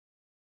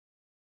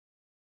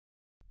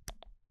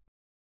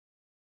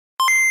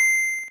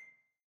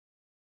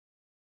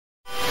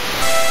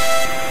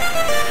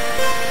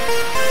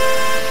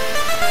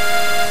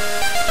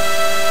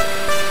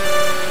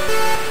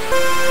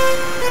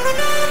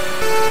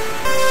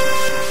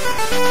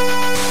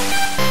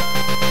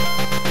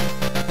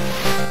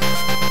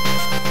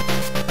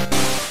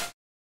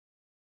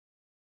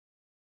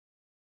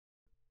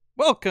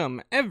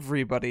Welcome,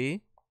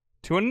 everybody,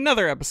 to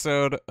another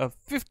episode of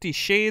 50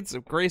 Shades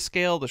of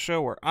Grayscale, the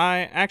show where I,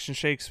 Action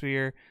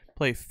Shakespeare,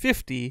 play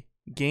 50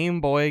 Game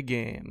Boy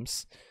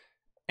games.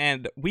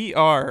 And we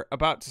are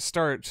about to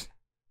start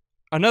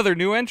another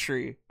new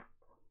entry.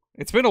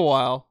 It's been a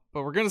while,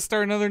 but we're going to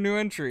start another new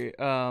entry.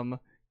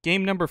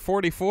 Game number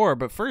 44,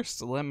 but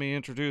first, let me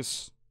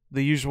introduce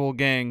the usual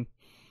gang.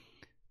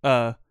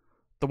 The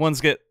ones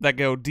that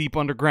go deep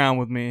underground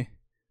with me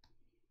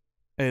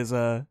is,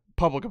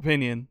 Public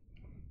Opinion.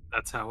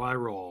 That's how I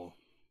roll.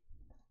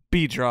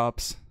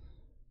 B-Drops.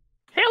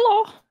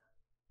 Hello.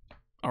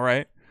 All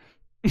right.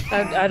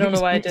 I don't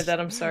know why I did that.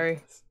 I'm sorry.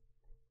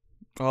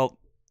 Well,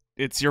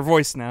 it's your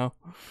voice now.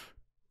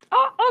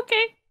 Oh,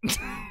 okay.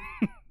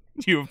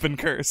 You have been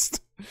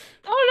cursed.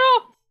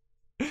 Oh,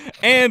 no.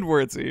 And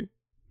Wordsy.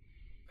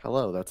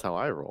 Hello, that's how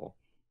I roll.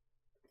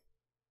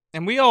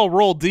 And we all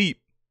roll deep.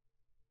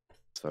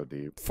 So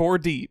deep. 4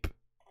 deep.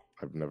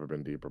 I've never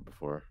been deeper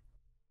before.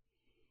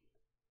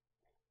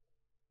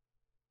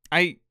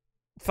 I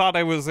thought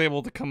I was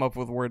able to come up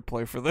with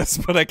wordplay for this,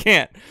 but I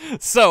can't.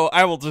 So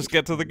I will just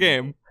get to the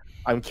game.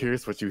 I'm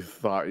curious what you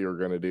thought you were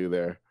going to do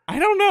there. I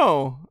don't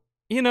know.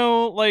 You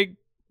know, like,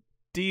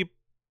 deep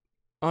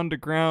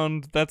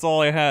underground, that's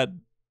all I had.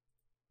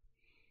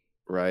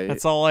 Right?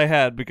 That's all I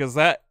had, because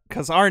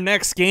our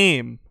next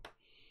game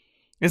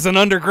is an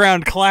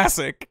underground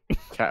classic.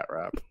 Cat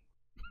rap.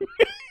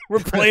 We're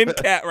playing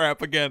cat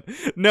rap again.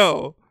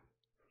 No.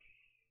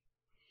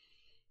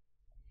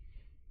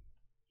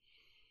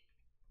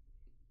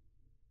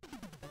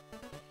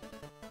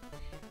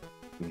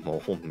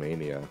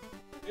 Mania.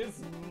 It's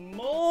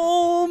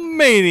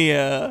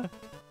Mania.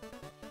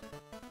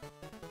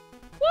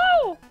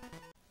 Woo!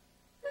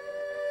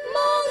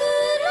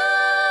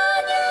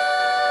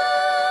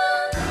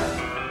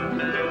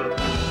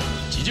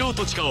 地上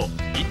と地下を行っ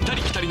た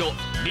り来たりの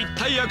立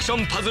体アクシ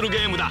ョンパズルゲ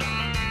ームだ。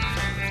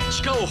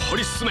地下を掘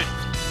り進め、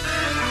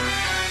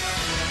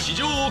地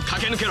上を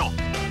駆け抜けろ。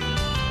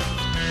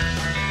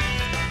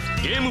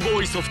ゲームボ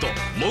ーイソフト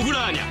モグ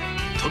ラーニャ、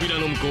扉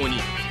の向こう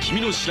に君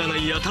の知らな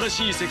い新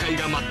しい世界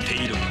が待って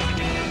いる。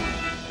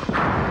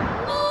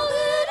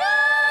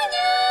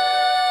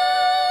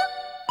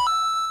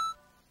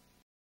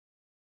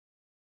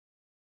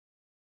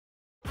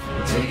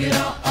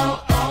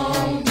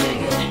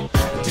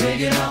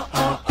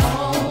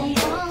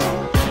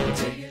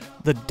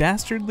The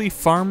dastardly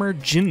farmer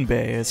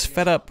Jinbei is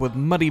fed up with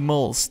Muddy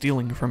moles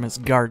stealing from his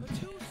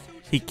garden.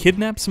 He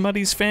kidnaps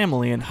Muddy's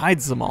family and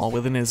hides them all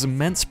within his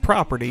immense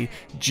property,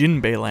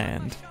 Jinbei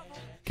Land.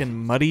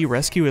 Can Muddy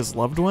rescue his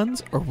loved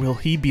ones, or will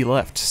he be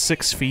left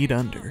 6 feet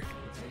under?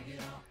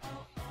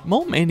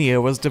 Mole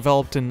Mania was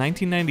developed in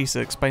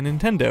 1996 by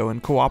Nintendo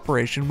in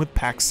cooperation with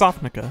Pax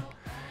Softnica.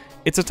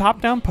 It's a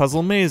top-down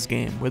puzzle maze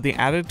game with the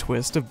added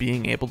twist of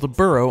being able to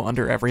burrow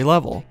under every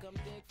level.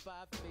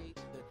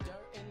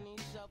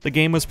 The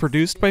game was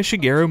produced by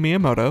Shigeru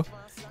Miyamoto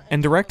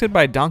and directed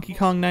by Donkey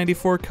Kong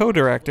 94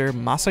 co-director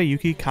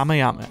Masayuki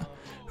Kamiyama,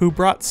 who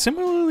brought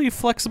similarly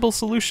flexible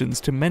solutions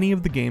to many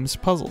of the game's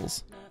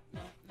puzzles.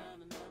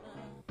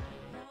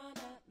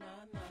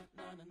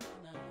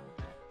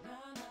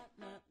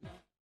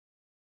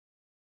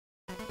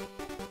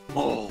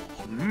 Oh,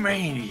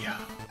 Mania.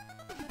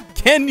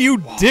 Can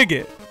you dig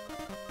it?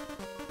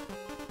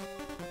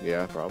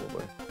 Yeah,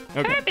 probably.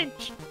 Okay.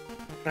 Garbage.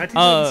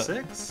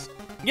 1996?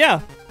 Yeah.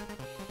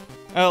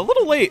 A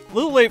little late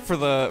for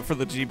the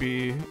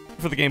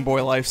Game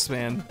Boy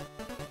lifespan.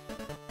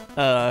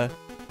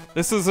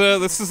 This is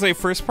a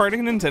first-party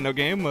Nintendo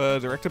game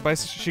directed by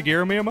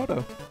Shigeru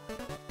Miyamoto.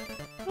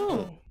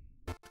 Oh.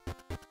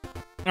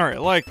 All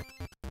right, like,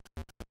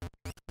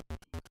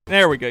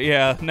 there we go.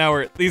 Yeah,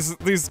 now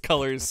these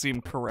colors seem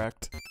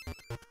correct.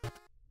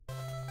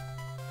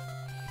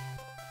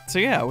 So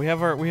yeah, we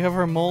have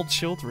our mole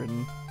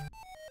children,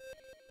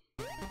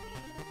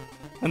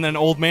 and then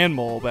old man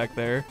mole back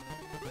there.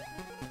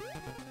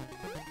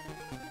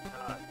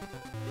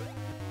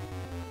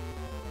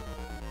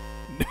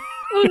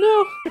 Oh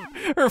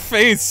no. Her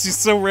face, she's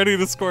so ready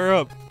to square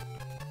up.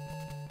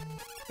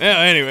 Yeah,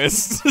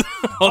 anyways.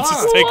 I'll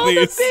just take all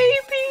these. the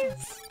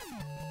babies.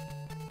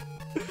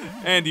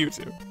 And you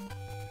too.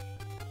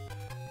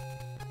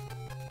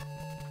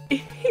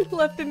 He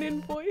left an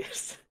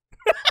invoice.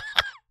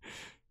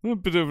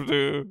 Where's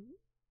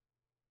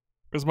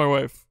my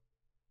wife?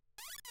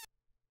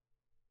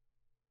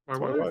 My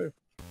My wife? wife.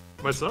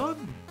 My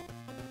son?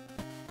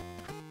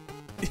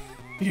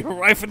 Your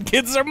wife and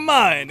kids are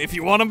mine. If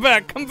you want them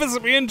back, come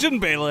visit me in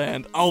Jinbei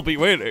Land. I'll be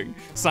waiting.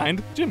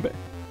 Signed, Jinbei.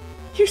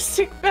 You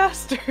sick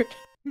bastard.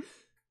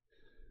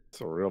 It's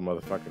a real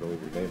motherfucker to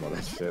leave your name on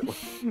that shit.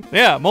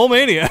 Yeah, Mole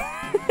Mania.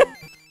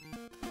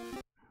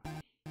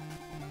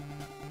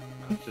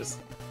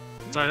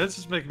 Sorry, that's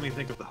just making me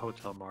think of the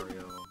Hotel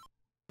Mario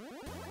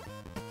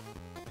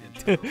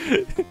intro.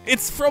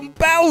 It's from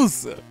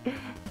Bowser.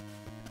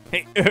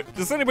 Hey,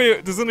 does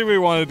anybody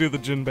want to do the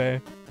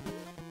Jinbei?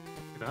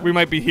 We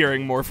might be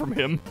hearing more from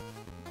him.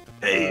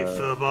 Hey,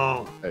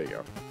 Furball. There you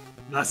go.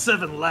 My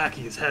 7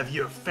 lackeys have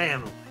your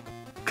family.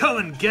 Come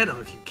and get him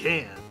if you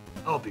can.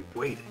 I'll be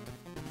waiting.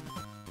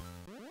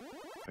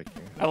 I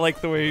can't. I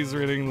like the way he's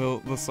reading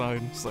the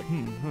sign. It's like,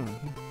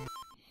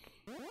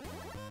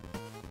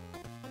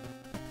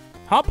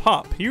 Hop,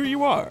 hop, here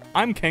you are.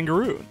 I'm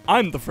Kangaroo.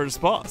 I'm the first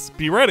boss.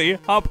 Be ready,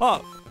 hop,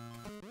 hop.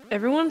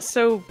 Everyone's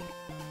so,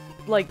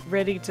 like,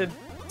 ready to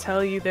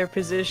tell you their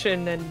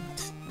position and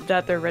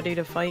that they're ready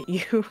to fight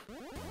you.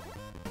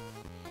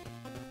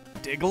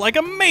 Dig like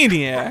a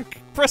maniac.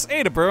 Press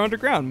A to burrow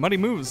underground.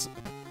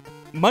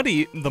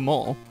 Muddy the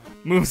Mole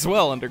moves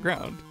well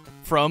underground.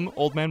 From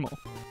Old Man Mole.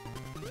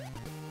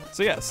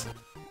 So yes.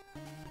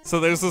 So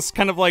there's this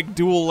kind of like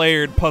dual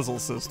layered puzzle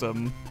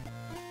system.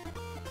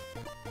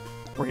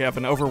 Where you have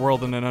an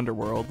overworld and an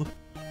underworld.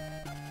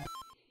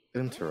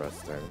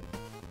 Interesting.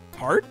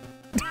 Heart?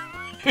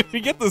 If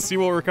you get this, you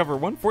will recover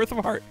 1/4 of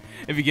a heart.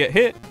 If you get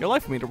hit, your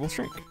life meter will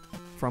shrink.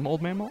 From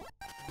Old Man Mole.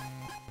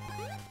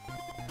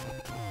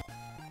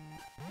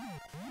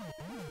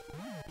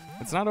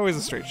 It's not always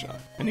a straight shot,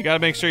 and you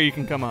gotta make sure you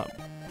can come up.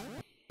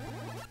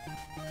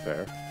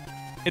 Fair.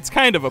 It's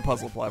kind of a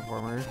puzzle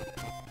platformer.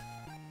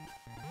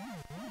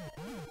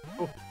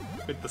 Oh,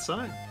 with the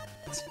sign.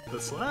 It's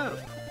the slab.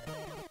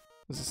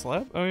 Is it a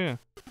slab? Oh yeah.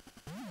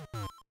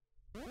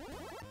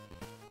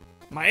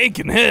 My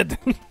aching head!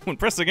 When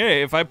pressing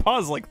A, if I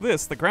pause like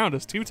this, the ground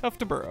is too tough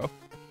to burrow.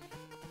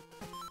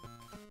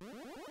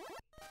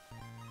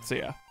 So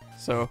yeah,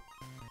 so...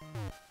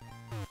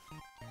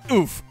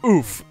 Oof,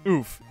 oof,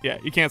 oof. Yeah,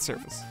 you can't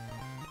surface.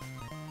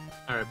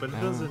 Alright, but it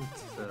doesn't,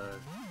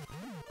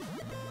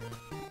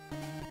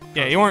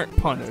 Yeah, you aren't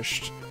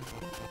punished.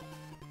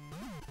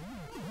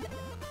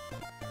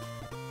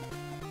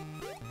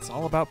 It's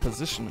all about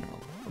position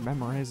or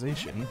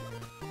memorization.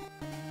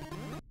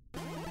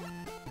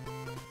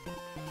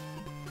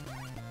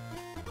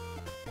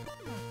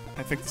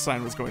 I think the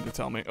sign was going to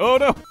tell me. Oh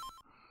no!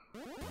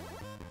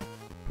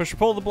 Push or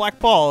pull the black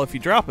ball. If you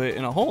drop it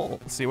in a hole,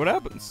 see what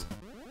happens.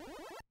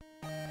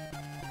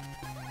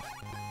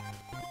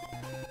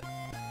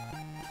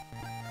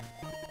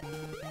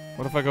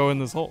 What if I go in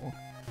this hole?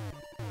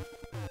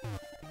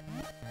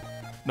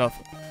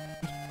 Nothing.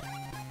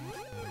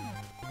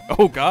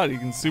 Oh god, you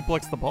can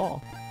suplex the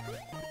ball.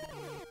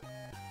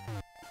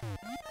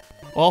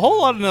 Well, a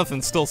whole lot of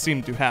nothing still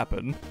seemed to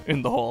happen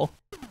in the hole.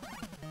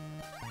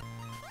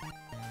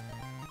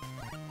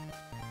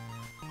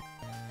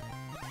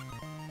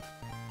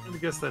 I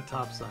guess that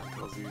top sign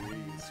tells you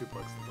you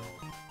suplex the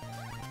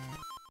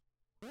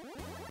ball.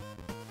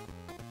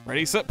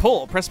 Ready, set,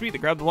 pull. Press B to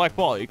grab the black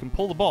ball. You can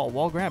pull the ball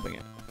while grabbing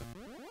it.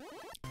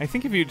 I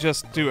think if you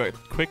just do a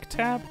quick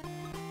tab...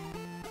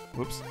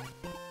 Whoops.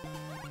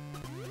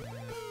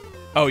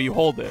 Oh, you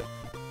hold it.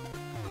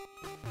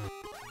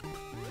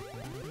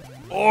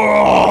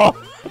 Oh!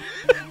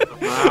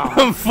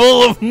 I'm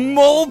full of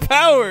mole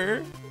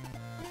power!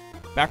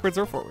 Backwards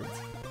or forwards?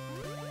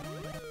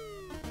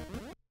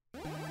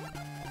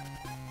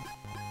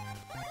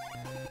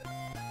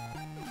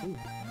 Ooh.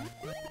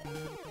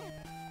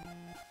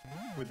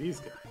 With these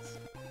guys.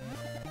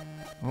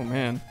 Oh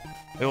man,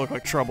 they look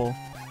like trouble.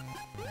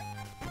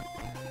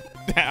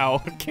 Ow,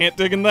 can't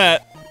dig in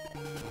that.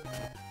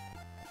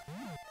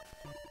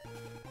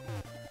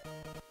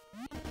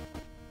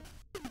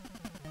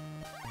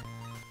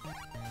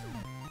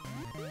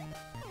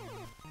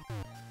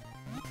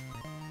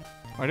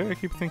 Why do I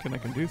keep thinking I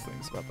can do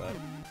things about that?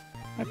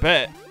 I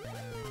bet.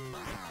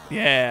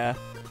 Yeah.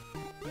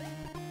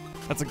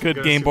 That's a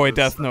good Game Boy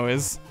death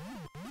noise.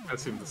 I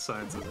assume the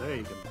sign says, hey,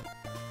 you can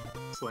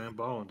slam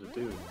ball into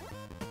dude.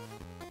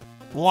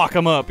 Lock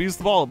them up. Use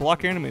the ball to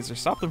block your enemies or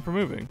stop them from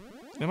moving.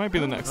 It might be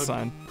the next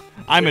sign.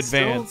 I'm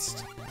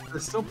advanced. They're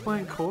still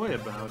playing coy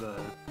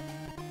about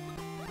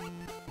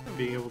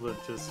being able to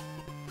just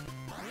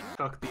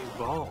chuck these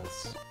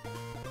balls.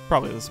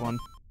 Probably this one.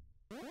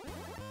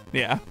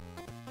 Yeah.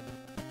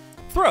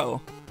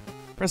 Throw.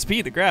 Press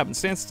B to grab and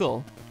stand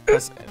still.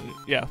 Press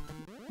yeah.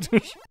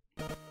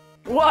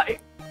 Why?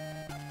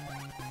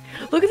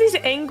 Look at these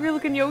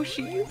angry-looking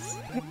Yoshis.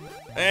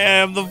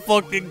 I'm the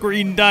fucking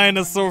green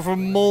dinosaur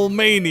from Mole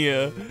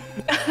Mania.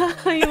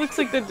 He looks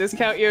like the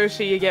discount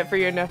Yoshi you get for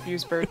your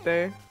nephew's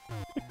birthday.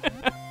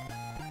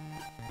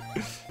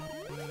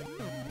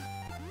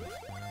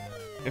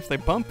 If they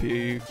bump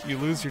you, you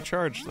lose your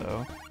charge,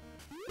 though.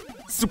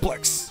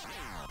 Suplex.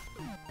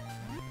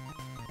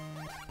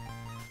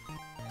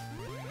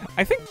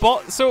 I think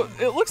ball. So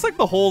it looks like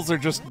the holes are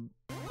just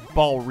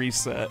ball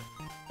reset.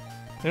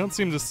 They don't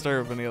seem to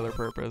serve any other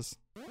purpose.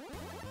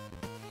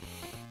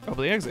 Oh, but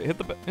the exit. Hit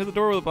the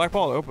door with a black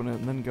ball to open it,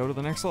 and then go to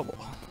the next level.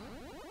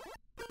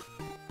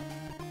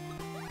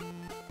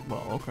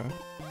 Well, okay.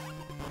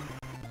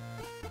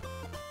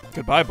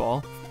 Goodbye,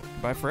 ball.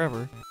 Goodbye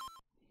forever.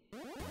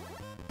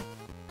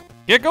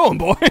 Get going,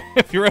 boy!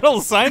 If you read all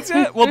the signs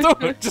yet, well,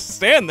 don't just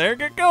stand there.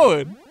 Get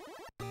going.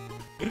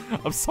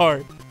 I'm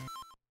sorry.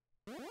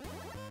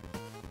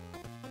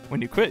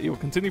 When you quit, you will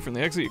continue from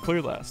the exit you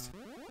cleared last.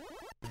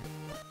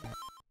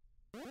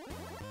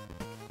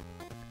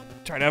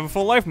 Try to have a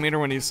full life meter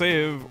when you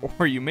save,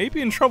 or you may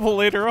be in trouble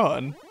later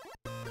on.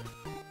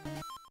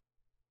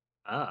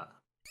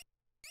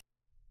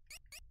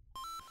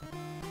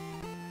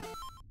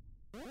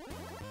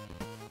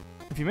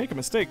 If you make a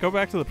mistake, go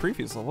back to the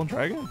previous level and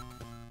try again.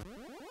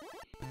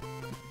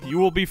 You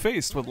will be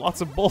faced with lots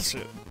of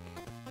bullshit.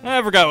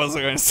 I forgot what I was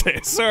going to say.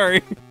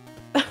 Sorry.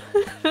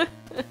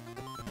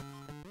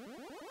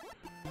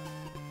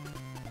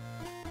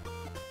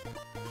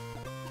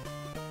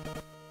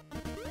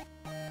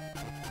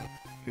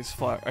 These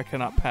flowers. I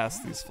cannot pass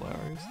these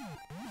flowers.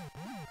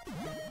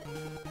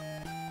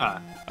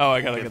 Oh,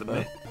 I gotta get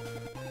that.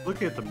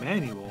 Looking at the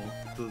manual,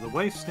 the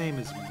wife's name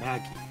is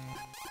Maggie.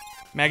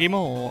 Maggie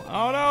Mole.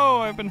 Oh no,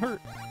 I've been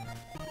hurt.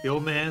 The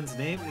old man's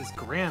name is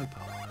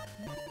Grandpa.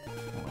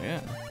 Oh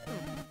yeah.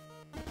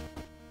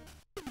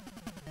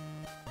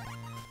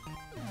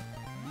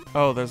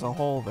 Oh, there's a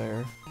hole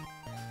there.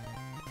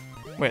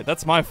 Wait,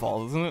 that's my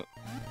fault, isn't it?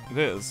 It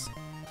is.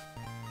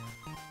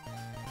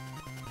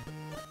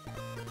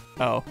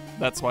 Oh,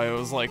 that's why it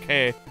was like,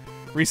 hey,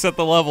 reset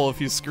the level if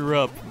you screw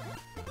up.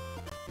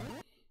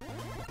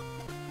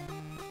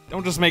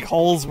 Don't just make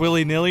holes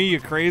willy-nilly, you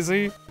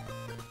crazy?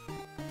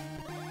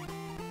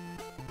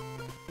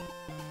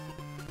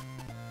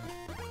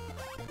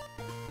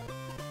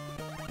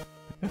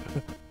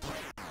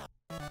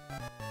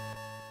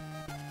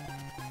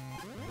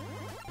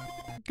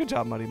 Good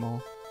job, Muddy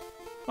Mole.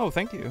 Oh,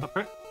 thank you.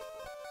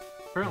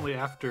 Apparently,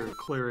 after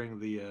clearing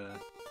the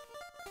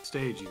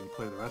stage, you can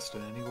play the rest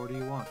in any order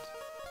you want.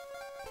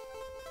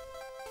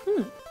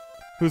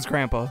 Who's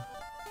Grandpa?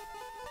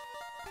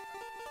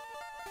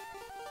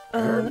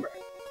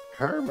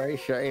 Her may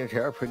change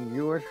helping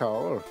you at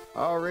all.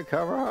 I'll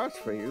recover hearts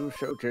for you,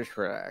 so just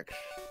relax.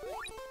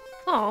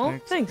 Oh,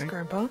 thanks,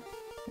 Grandpa.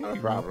 No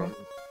problem.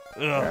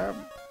 Ugh.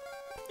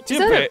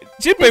 that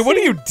Jinbei, what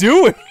are you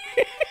doing?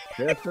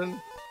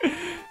 Listen,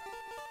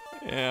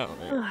 Yeah.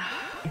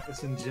 Right.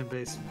 It's in gym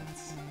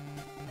basements.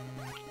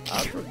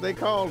 that's what they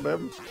called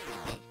them.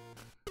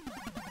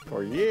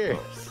 For years.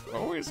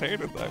 Always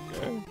hated that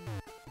guy.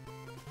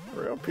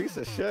 Real piece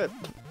of shit.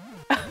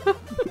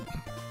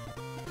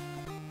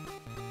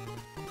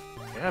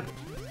 Cabbage.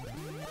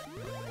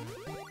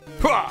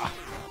 Hwah!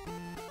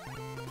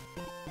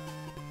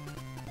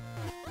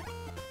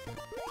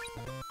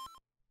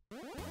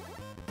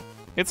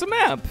 It's a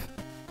map!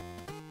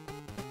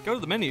 Go to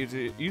the menu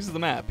to use the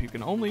map. You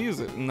can only use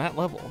it in that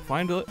level.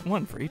 Find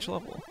one for each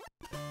level.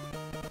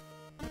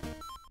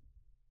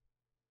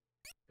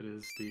 It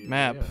is the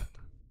Map. yeah.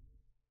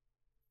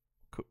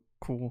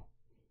 Cool.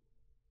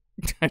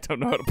 I don't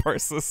know how to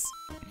parse this.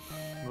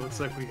 It looks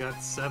like we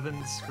got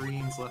 7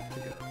 screens left to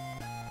go.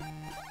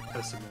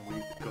 Assuming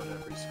we go to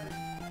every screen.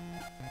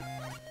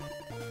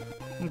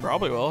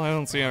 Probably will. I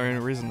don't see any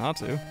reason not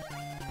to.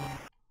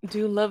 Do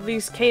you love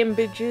these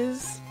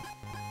cabbages?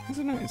 These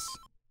are nice.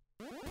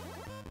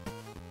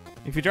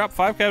 If you drop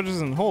 5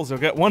 cabbages in holes, you'll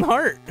get 1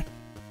 heart.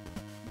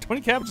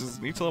 20 cabbages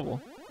in each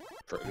level.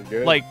 Pretty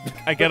good. Like,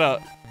 I get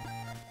a...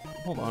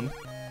 Hold on.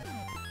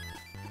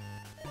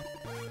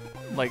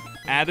 Like,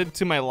 added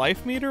to my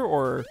life meter,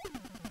 or...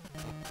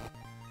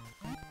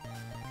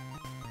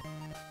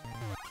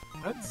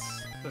 That's,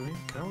 I mean,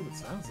 kind of what it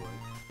sounds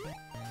like.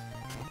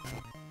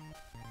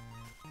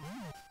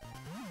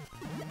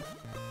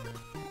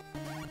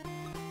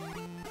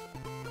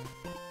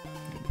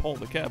 You can pull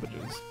the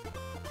cabbages.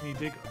 Can you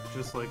dig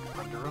just like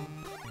under them?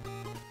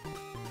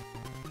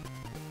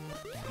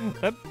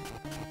 That...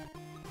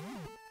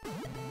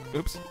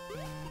 Oops.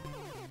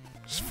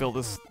 Just fill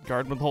this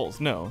garden with holes.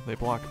 No, they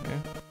block me.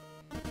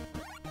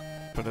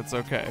 But it's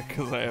okay,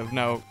 because I have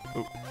no...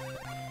 Oop.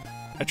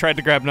 I tried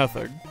to grab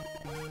nothing.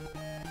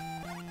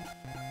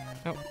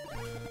 Oh.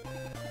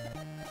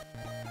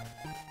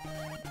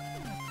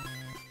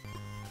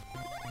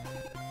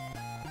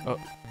 Oh.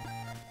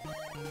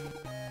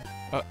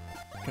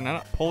 Can I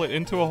not pull it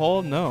into a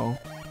hole? No.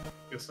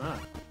 Guess not.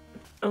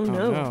 Oh, Oh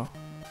no. no.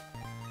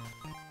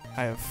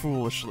 I have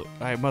foolishly...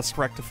 I must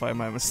rectify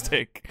my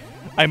mistake.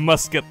 I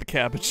must get the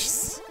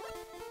cabbages.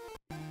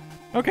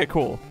 Okay,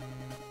 cool.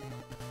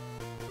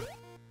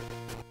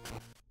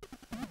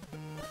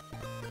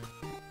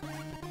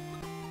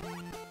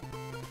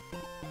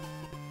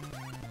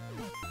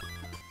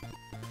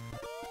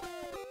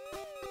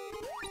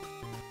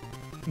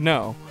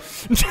 No.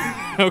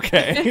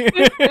 Okay.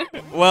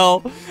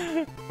 Well,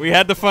 we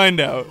had to find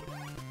out.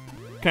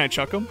 Can I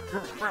chuck him?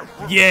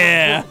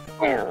 Yeah!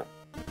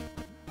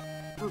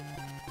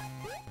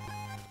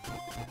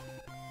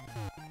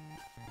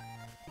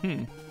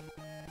 Hmm.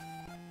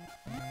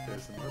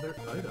 There's another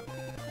item.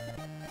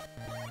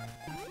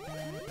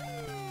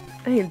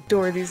 I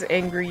adore these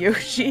angry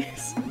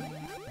Yoshis.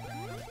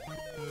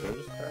 They're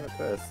just kind of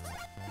pissed.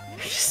 They're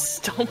just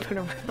stomping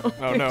around. Oh,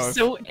 They're no.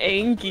 so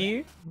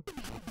angry.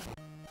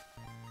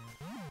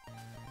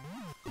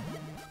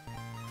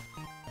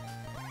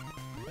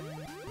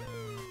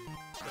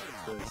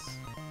 What's this?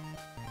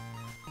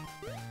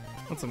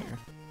 What's in here?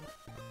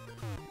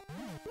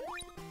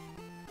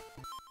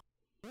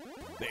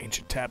 The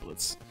ancient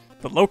tablets.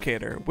 The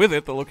locator. With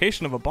it, the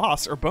location of a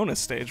boss or bonus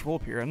stage will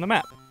appear in the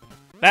map.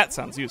 That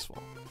sounds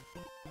useful.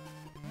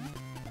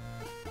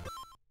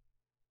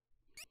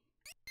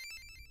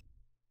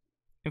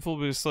 Info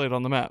will be displayed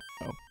on the map.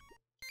 Oh.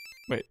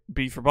 Wait,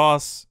 B for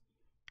boss,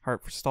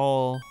 heart for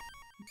stall,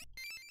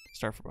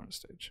 start for bonus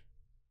stage.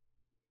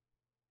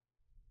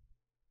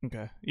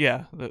 Okay,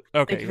 yeah. Okay.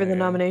 Thank you for the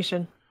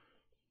nomination.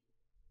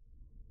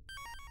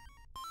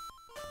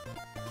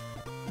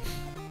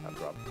 I'm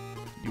dropped.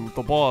 You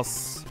the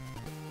boss.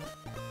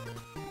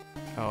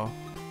 Oh.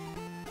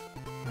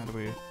 How do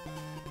we?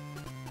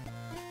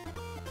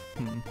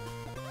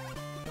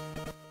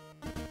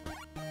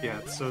 Yeah,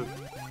 so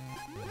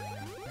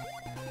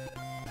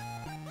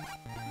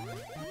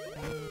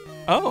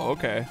Oh,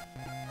 okay.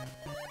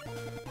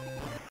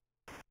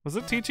 Was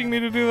it teaching me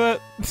to do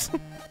that?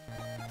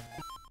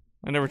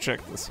 I never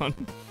checked this one.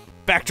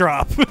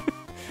 Backdrop!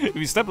 If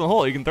you step in the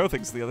hole, you can throw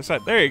things to the other side.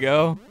 There you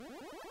go.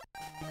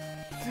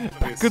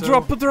 Good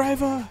drop the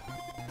driver!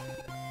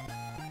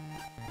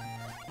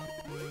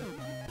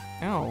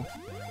 Ow.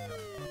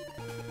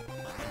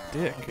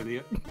 Dick.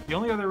 okay, the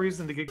only other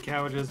reason to get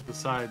cabbages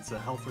besides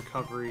health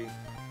recovery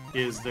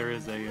is there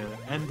is a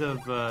end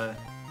of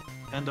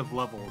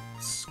level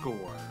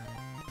score.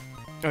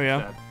 Oh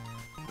yeah?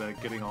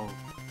 That getting all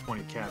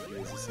 20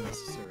 cabbages is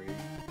necessary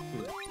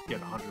to get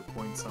 100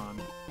 points on.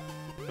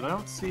 But I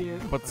don't see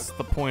it. What's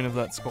the point of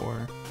that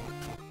score?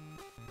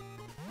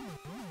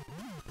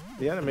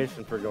 The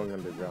animation for going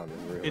underground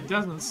is real. It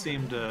doesn't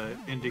seem to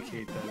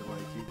indicate that like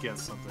you get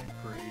something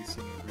for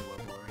acing every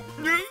level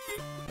or anything.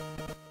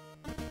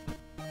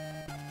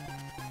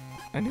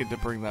 I need to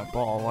bring that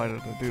ball. Why did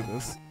I do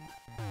this?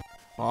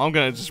 Well, I'm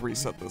gonna just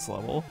reset this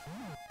level.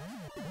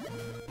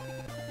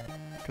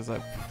 Because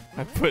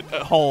I put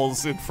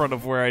holes in front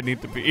of where I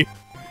need to be.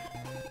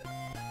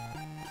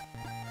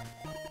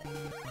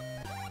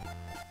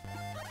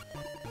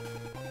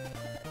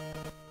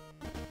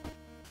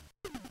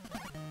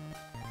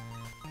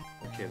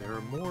 Okay, there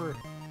are more.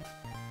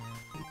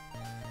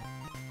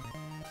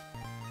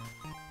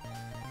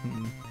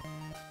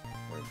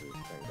 Where's this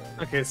thing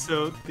going? Okay,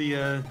 so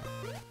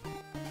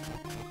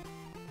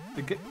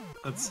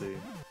let's see.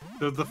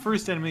 The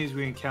first enemies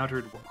we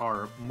encountered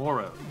are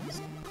Moros.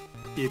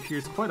 He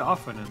appears quite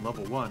often in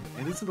level 1,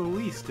 and is the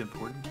least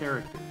important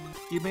character.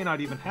 You may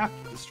not even have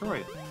to destroy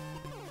it.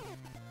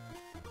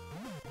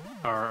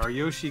 Our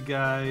Yoshi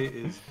guy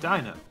is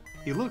Dino.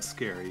 He looks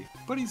scary,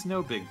 but he's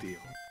no big deal.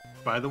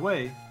 By the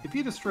way, if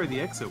you destroy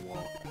the exit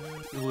wall,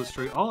 it will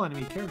destroy all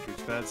enemy characters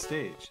for that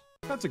stage.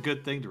 That's a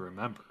good thing to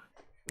remember.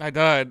 I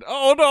died.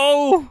 Oh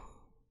no!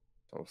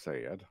 So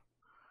sad.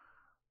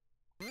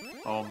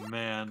 Oh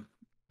man.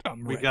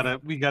 I'm We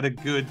ready. got a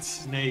good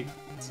snake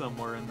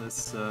somewhere in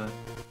this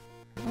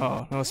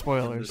Oh, no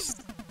spoilers.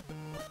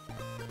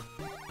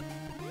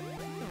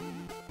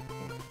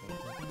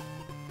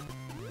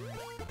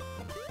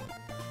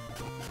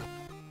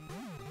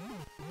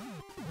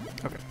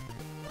 Okay.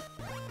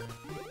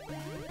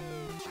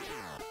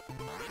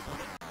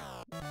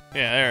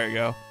 Yeah, there we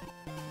go.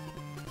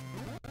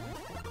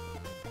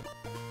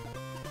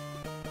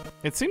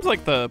 It seems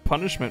like the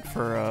punishment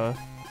for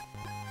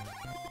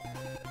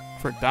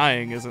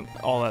dying isn't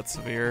all that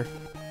severe.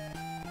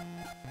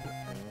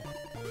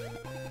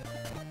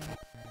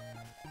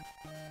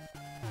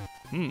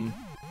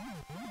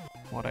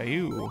 What are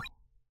you?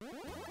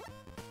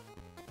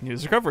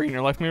 Use recovery and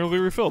your life meter will be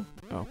refilled.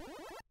 Oh,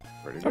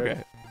 Pretty good.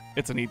 okay.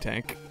 It's an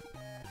E-tank.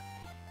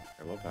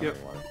 I love having Yep.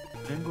 one.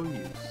 single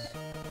use.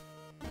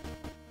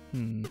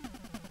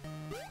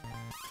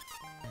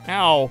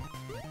 Ow!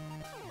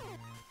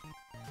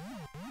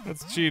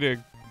 That's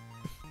cheating.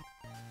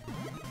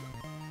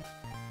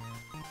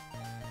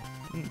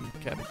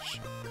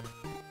 Cabbage.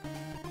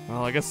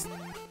 Well, I guess...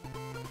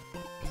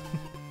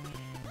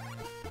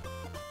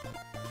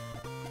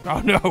 Oh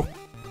no!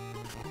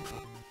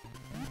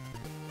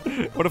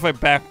 What if I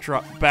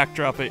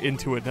backdrop it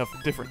into a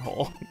different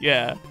hole?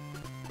 Yeah.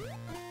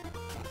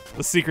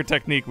 The secret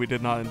technique we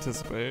did not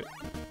anticipate.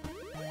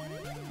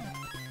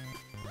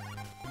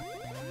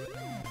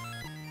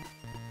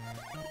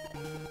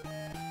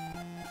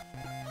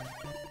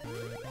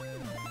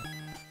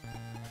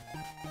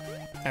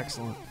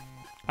 Excellent.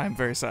 I'm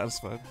very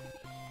satisfied.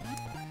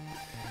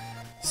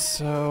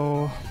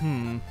 So,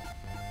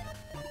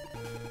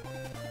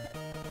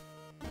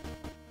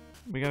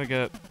 we gotta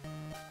get...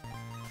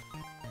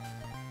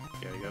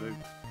 Yeah, you gotta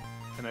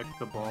connect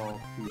the ball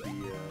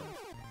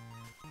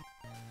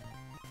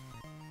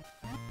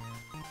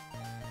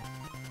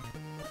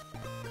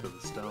to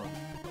the stone.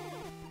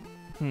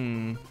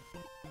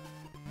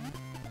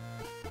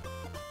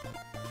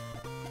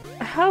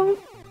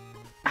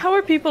 How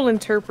are people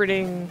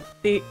interpreting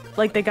the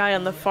guy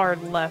on the far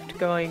left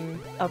going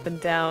up and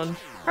down?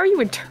 How are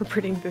you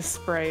interpreting this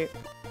sprite?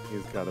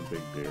 He's got a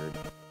big beard.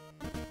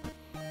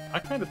 I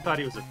kind of thought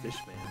he was a fish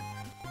man.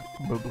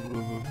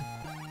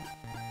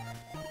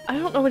 I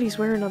don't know what he's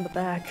wearing on the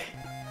back.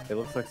 It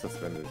looks like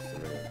suspenders to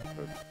me.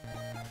 But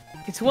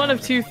It's one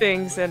of two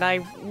things, and I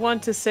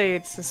want to say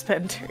it's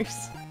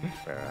suspenders.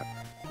 yeah.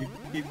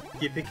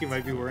 You think he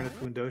might be wearing a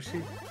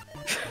fundoshi?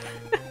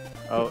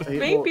 Oh,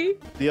 Maybe.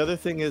 The other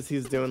thing is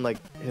he's doing like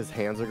his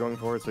hands are going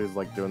forward, so he's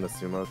like doing the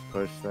sumo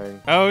push thing.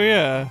 Oh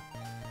yeah.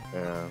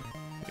 Yeah.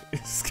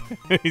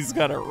 He's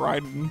got it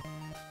riding.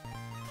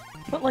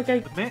 But like I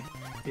The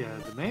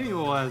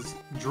manual has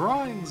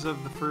drawings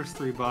of the first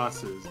 3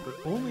 bosses, but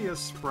only a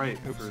sprite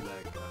for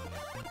that guy.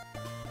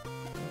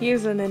 he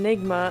is an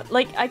enigma.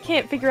 Like I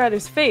can't figure out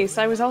his face.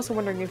 I was also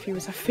wondering if he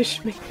was a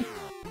fishman.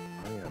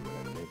 I am an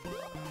enigma.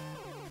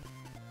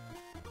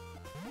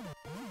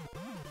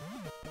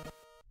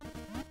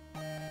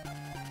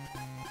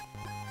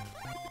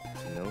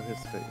 To know his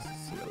face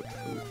is to know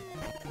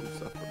true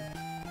suffering.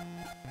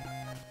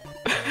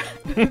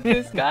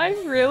 This guy?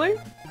 Really?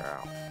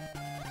 Ow.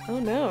 Oh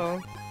no.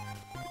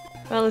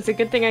 Well, it's a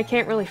good thing I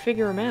can't really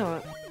figure him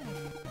out.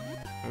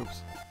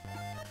 Oops.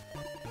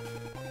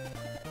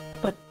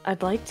 But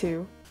I'd like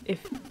to,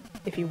 if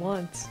he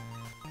wants.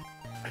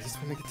 I just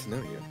want to get to know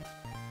you.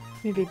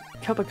 Maybe a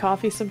cup of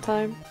coffee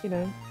sometime, you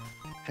know.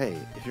 Hey,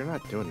 if you're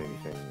not doing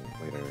anything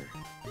later,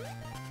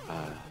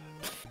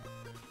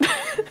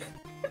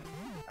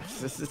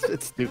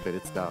 it's stupid.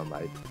 It's dumb.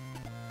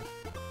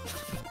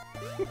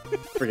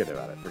 Forget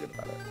about it. Forget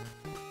about it.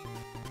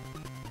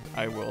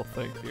 I will,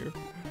 thank you.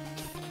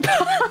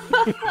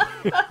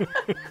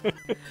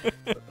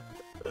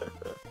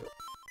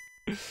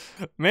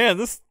 Man,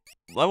 this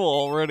level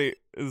already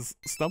is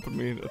stumping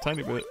me a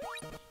tiny bit.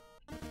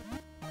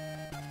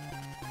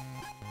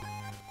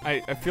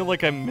 I feel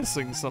like I'm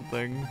missing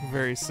something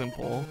very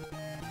simple.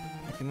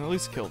 I can at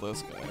least kill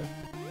this guy.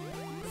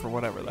 For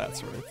whatever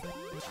that's worth.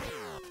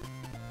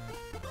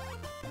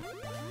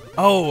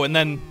 Oh, and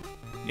then...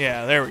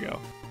 Yeah, there we go.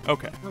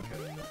 Okay. Okay.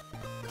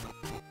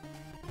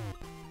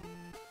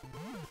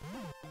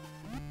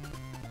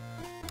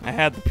 I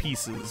had the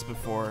pieces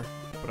before,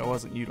 but I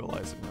wasn't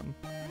utilizing them.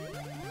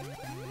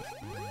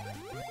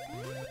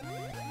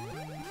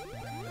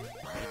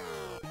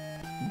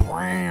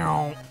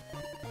 Wow.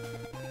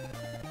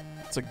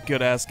 It's a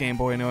good-ass Game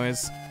Boy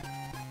noise.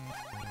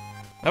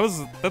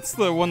 That's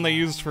the one they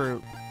used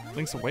for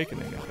Link's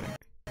Awakening, I think.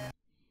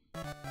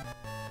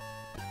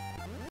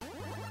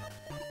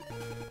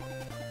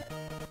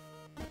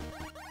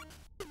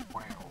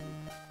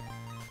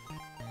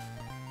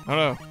 Oh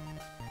no.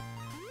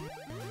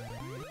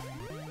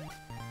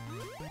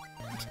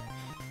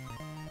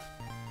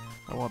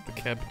 I want the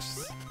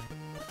cabbages.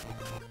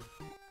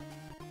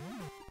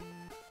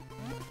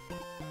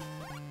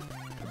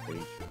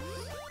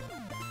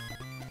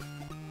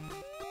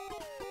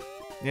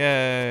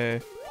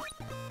 Yay.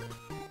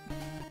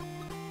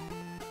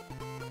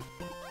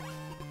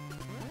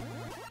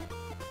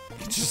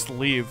 Just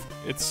leave.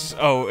 It's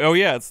oh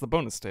yeah, it's the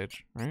bonus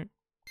stage, right?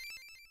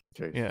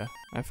 Okay. Yeah,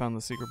 I found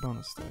the secret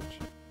bonus stage.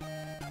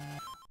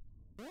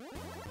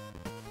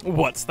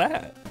 What's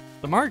that?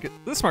 The market.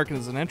 This market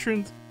is an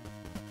entrance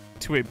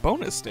to a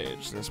bonus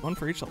stage. There's one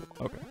for each level.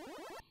 Okay.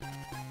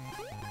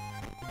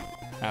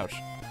 Ouch.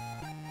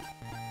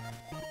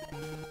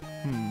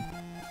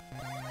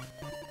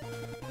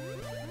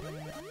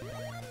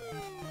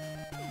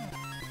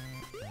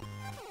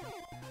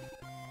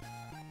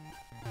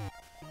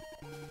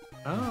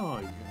 Oh,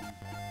 you can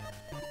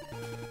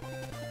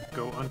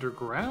go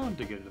underground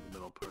to get into the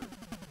middle part.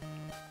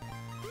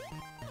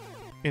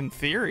 In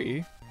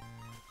theory.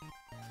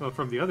 Well,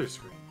 from the other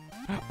screen.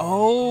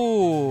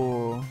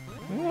 Oh.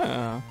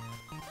 Yeah.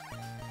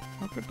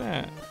 Look at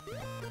that.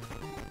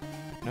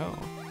 No.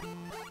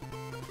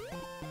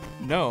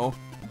 No.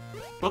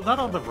 Well, not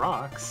on the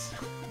rocks.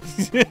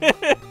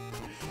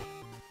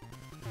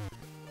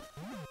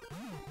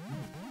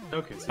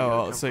 Okay,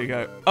 Oh, so you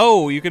got.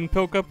 Oh, you can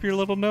poke up your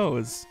little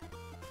nose.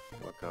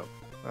 Look up.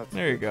 That's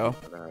There you go.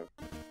 You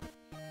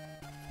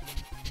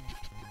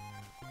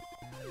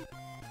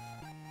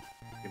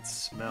can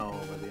smell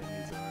where the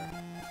enemies are.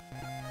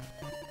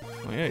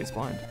 Oh yeah, he's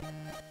blind.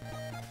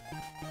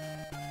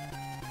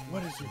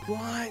 What is you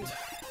blind?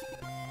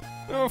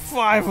 There are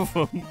 5 of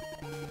them.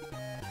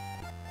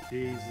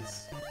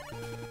 Jesus.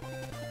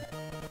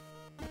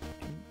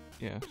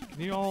 Yeah. Can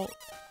you all?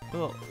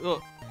 Ugh,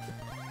 ugh.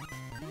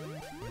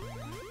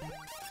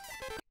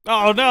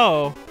 Oh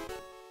no!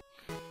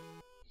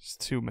 There's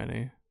too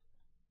many.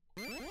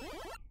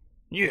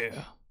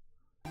 Yeah.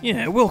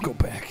 Yeah, we'll go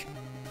back.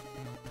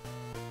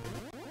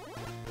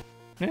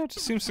 Yeah, it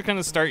just seems to kind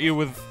of start you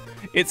with...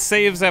 It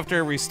saves after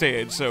every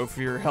stage, so if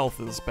your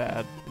health is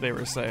bad, they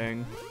were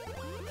saying,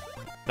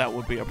 that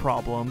would be a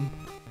problem.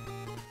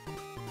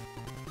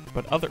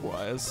 But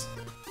otherwise...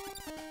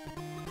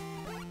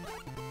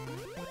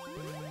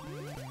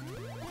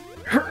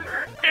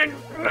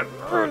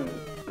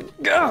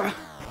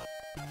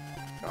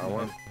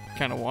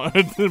 Kind of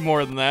wanted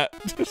more than that.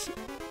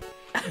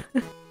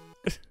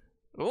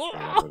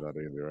 Not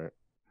easy, right?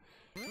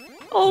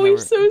 Oh, Never- you're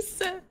so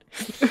sad.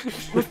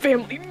 My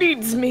family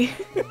needs me.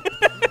 My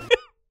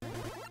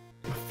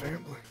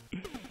family.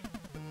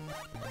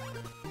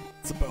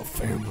 It's about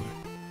family.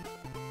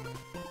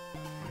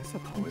 Why is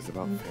it always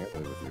about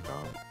family with you,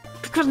 Dom?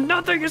 Because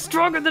nothing is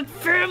stronger than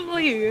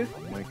family. Oh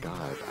my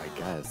god, I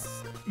guess.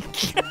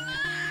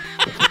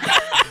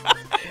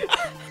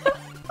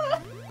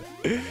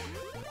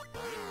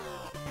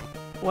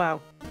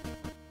 Wow.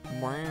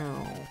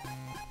 Wow.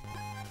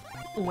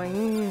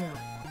 Wow.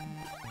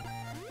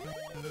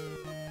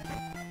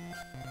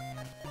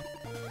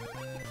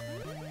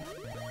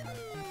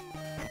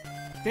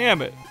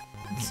 Damn it.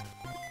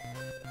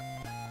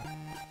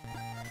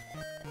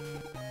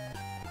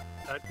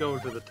 I'd go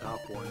to the top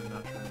one and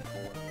not try and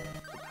pull in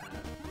the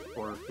path.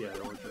 Or, yeah,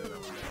 or try that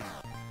one.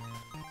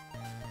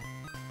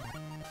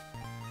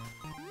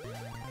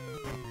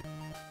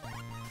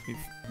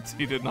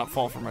 He did not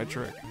fall for my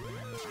trick.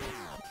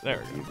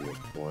 There we go. Easy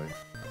boy.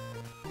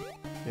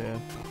 Yeah.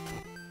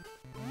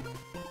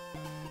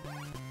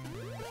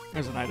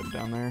 There's an item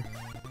down there.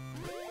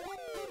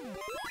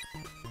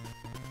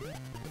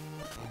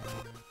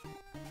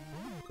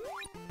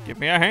 Give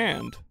me a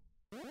hand.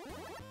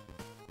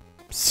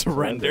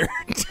 Surrender.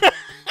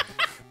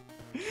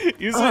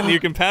 Use it and you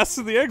can pass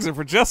through the exit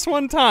for just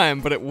one time,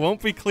 but it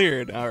won't be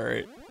cleared.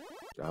 Alright.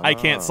 I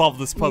can't solve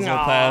this puzzle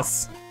Aw.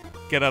 pass.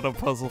 Get out of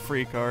puzzle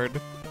free card.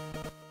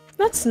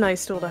 That's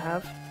nice tool to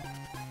have.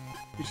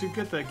 You should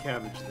get that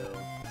cabbage, though.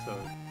 So,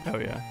 Oh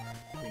yeah.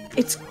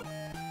 It's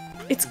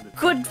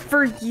good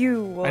for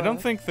you. I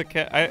don't think the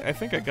cat. I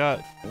think I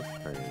got.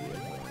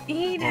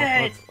 Eat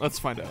Well, it. let's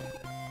find out.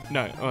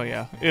 No. Oh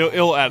yeah.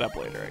 It'll add up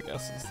later. I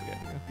guess is the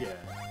idea. yeah.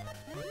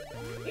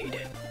 Eat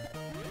it.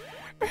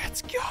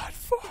 It's good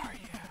for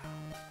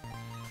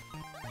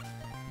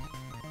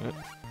you.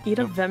 Eat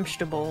a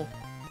vegetable.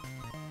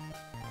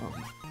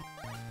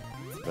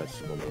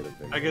 Vegetable made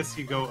of I guess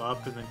you go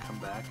up and then come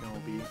back and it'll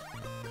be...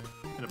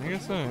 in a I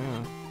guess so. place.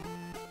 Yeah.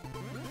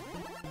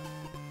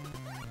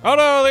 Oh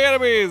no, the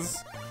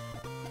enemies!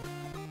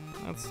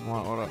 That's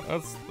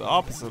that's the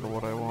opposite of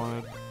what I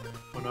wanted.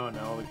 Oh no,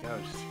 now all the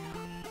couches.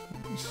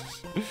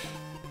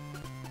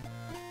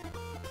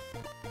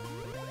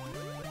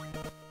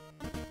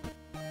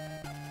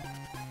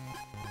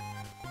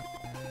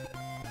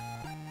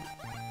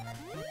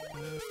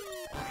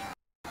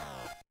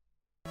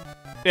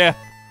 Yeah.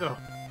 Oh,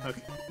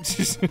 okay.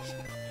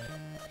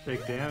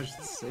 Take damage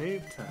to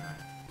save time.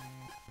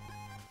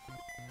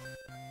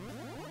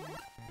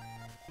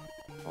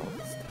 All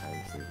this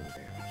time saving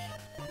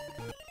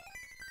damage.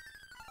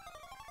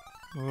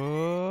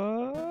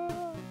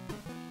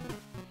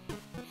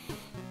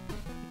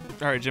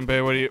 All right,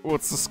 Jinbei,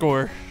 what's the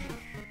score?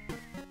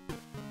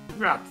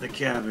 Drop the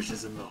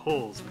cabbages in the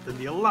holes within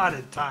the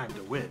allotted time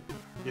to win.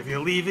 If you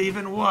leave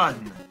even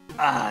one,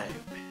 I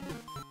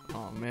win.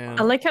 Oh man.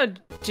 I like how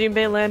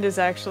Jinbei Land is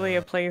actually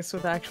a place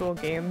with actual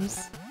games.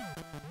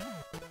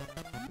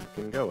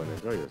 You can go and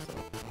enjoy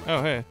yourself.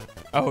 Oh hey.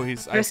 Oh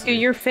he's. I Rescue see.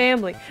 your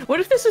family. What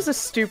if this is a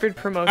stupid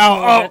promotion Ow,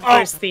 event ow, ow. for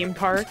his theme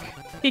park?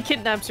 He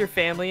kidnaps your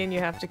family and you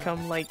have to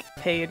come, like,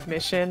 pay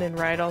admission and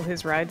ride all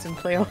his rides and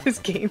play all his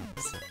games.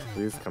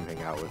 Please come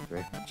hang out with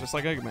me. Just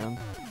like Eggman.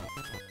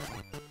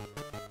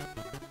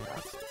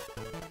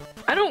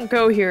 I don't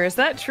go here, is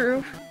that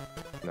true?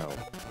 No.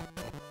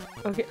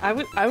 Okay, I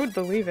would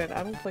believe it.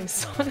 I don't play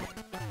Sonic.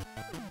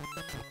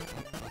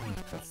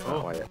 That's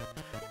not why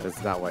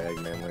that's not why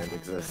Eggman Land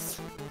exists.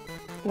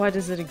 Why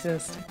does it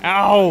exist?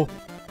 Ow!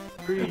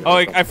 Free. Oh,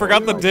 I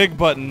forgot the dig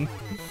button.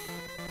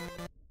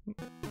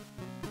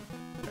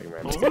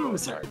 Eggman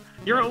Loser.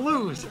 You're a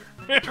loser.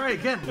 Try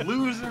again,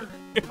 loser.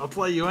 I'll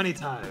play you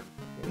anytime.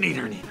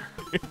 Neater, neater.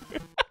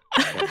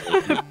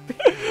 Baby,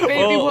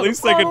 Well, at what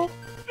least I could. bottle?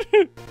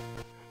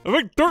 A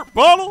big dirt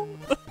bottle?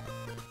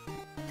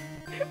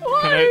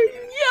 Why Can are I-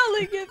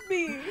 you yelling at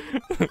me?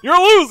 You're a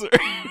loser!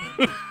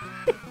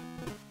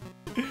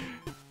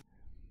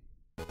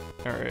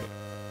 Alright.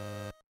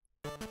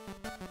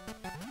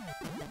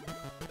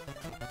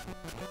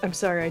 I'm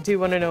sorry, I do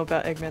want to know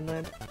about Eggman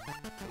Land.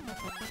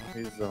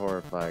 He's the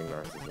horrifying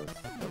narcissist.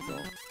 That's all.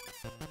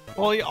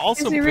 Well, he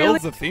also Is he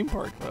builds really? a theme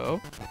park, though.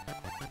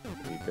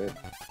 He did.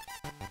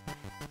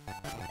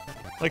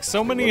 Like,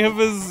 so many of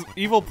his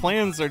evil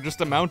plans are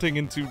just amounting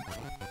into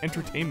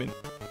entertainment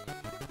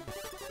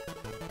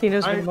He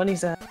knows where I- the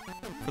money's at.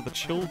 for the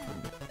children.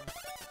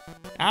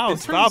 Ow, In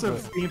stop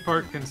terms it. of theme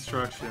park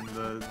construction,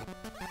 the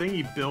thing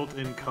he built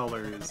in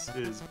colors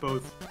is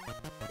both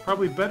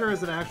probably better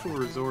as an actual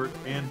resort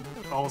and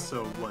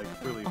also like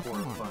really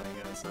horrifying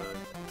as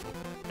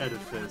a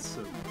edifice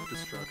of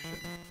destruction.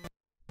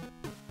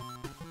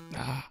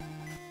 Ah.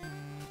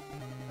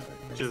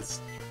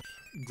 Just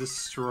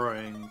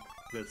destroying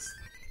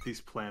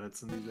these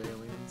planets and these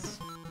aliens.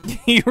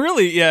 He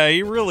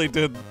really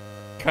did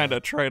kind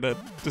of try to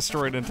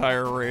destroy an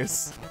entire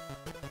race.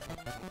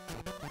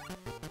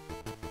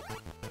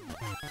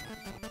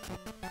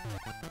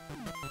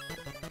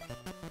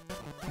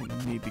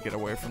 I need to get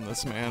away from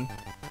this man.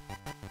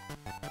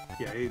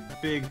 Yeah, a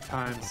big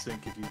time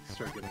sink if you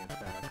start getting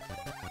attacked.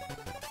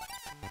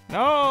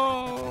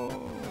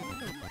 No!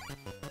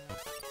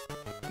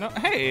 No,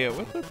 hey,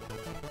 what the?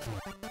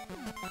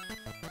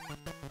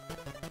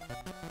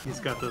 He's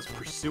got those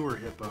pursuer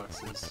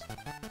hitboxes.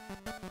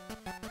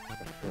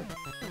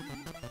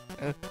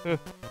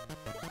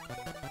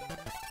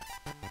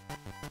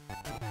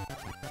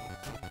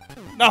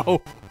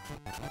 No!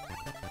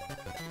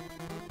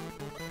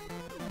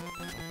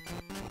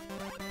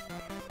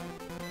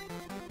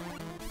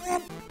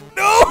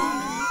 No!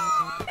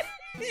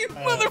 You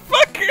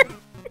motherfucker!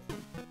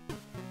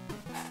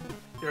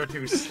 You're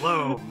too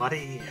slow,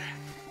 muddy.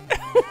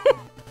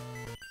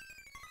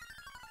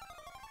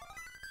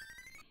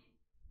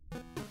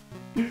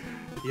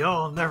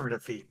 You'll never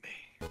defeat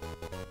me.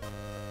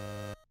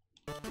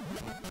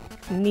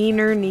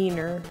 Neener,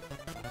 neener.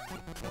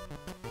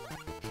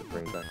 Should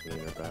bring back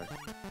Nina back.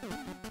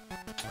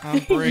 I'm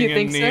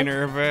bringing think so?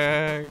 Neener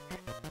back.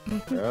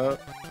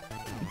 Yep.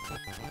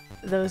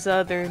 Those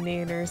other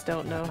neeners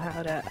don't know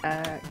how to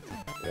act.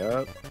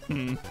 Yep.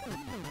 Hmm.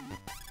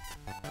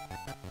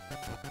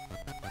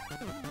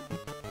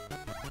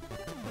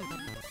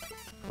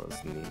 It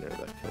was Nina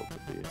that killed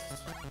the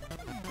beast.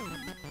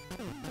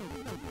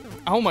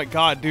 Oh my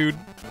god, dude.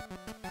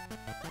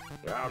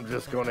 I'm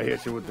just gonna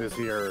hit you with this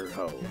here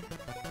hoe.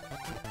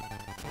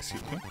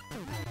 Excuse me.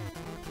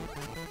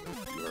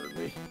 You heard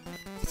me.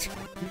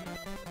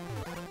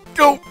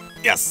 Go!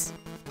 Yes!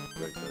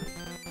 Good, good.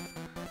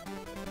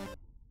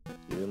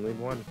 You didn't leave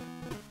one.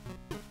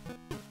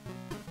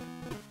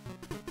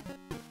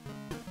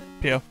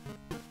 Pio.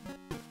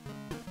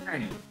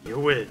 You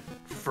win,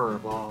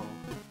 furball.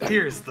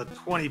 Here's the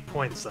 20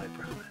 points I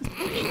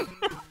promised.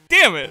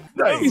 Damn it!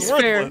 That was Nice.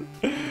 Fair.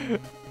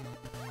 worthless.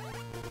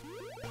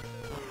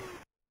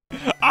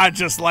 I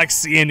just like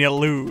seeing you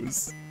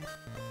lose.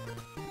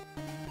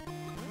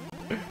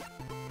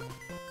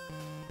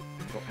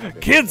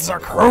 Kids are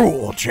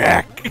cruel,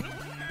 Jack.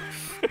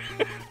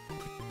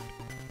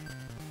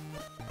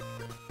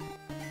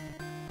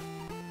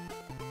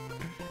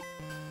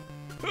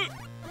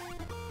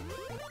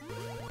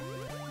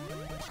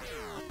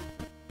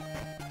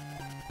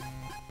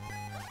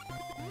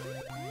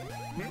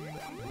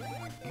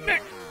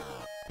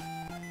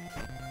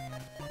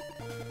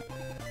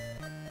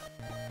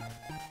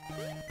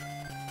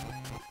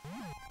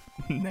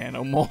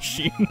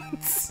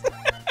 Nanomachines.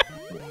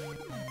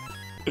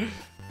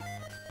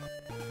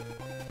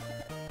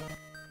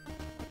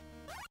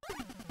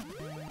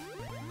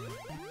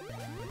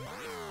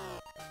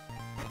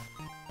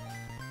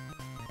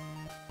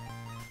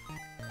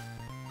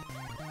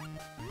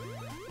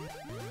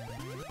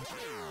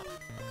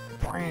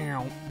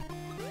 Wow.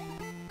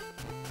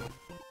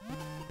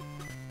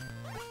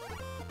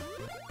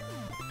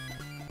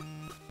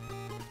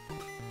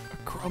 A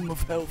crumb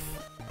of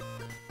health.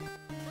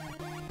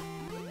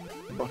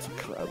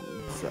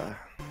 Buttercrumbs.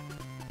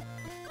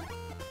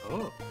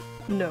 Oh.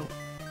 No.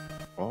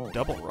 Oh.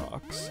 Double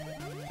rocks.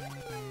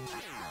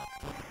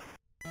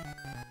 I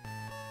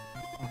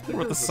wonder what the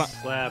There's a sun.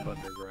 slab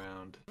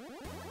underground.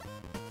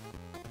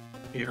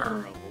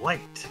 You're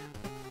late.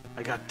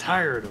 I got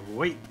tired of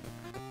waiting,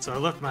 so I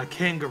left my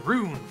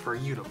kangaroon for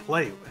you to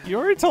play with. You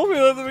already told me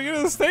that at the beginning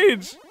of the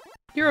stage.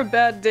 You're a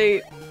bad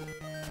date.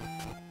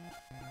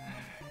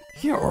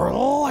 You're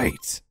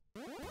late.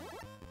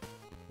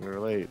 You're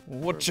late.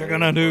 What You're you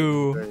gonna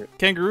do? late.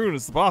 Kangaroo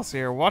is the boss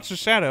here. Watch the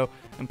shadow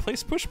and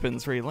place push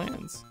pins where he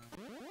lands.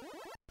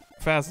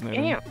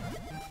 Fascinating. Damn.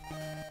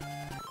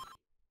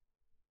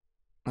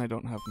 I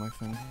don't have my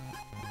thing.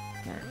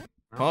 Alright.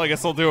 Well, I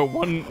guess I'll do a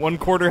one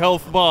quarter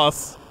health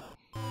boss.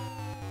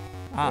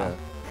 Ah. Yeah.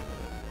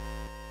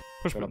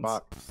 Push In a pins.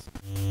 box.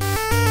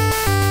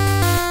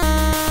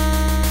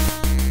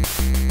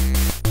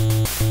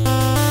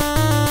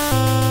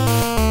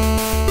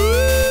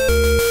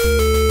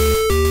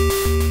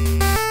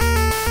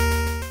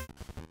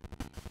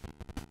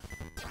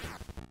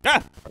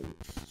 Ah! Are you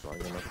strong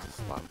enough to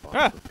slap box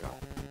Ah. with God?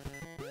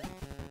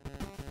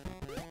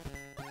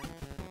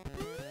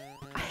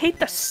 I hate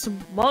the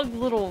smug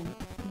little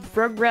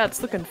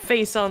Rugrats looking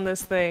face on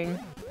this thing.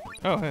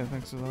 Oh, hey,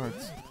 thanks for the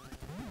hearts.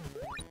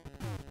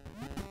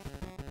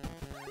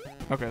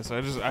 Okay, so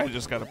I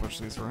just gotta push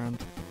these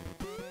around.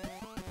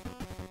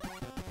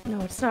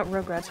 No, it's not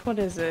Rugrats. What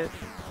is it?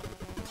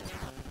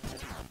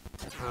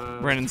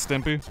 Ren and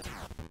Stimpy.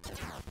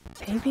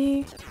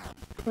 Maybe?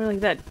 Or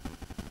like that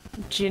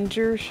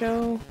Ginger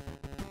show?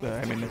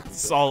 I mean,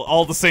 it's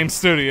all the same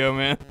studio,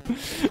 man.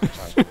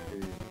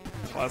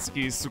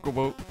 Klasky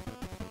Sukubo.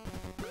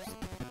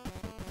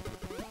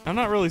 I'm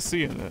not really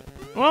seeing it.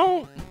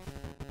 Well,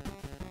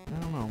 I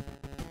don't know.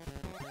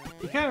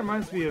 He kind of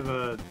reminds me of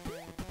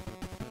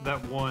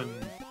that one.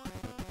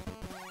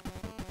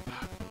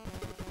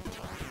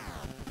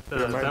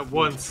 That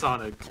one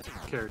Sonic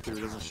character who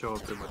doesn't show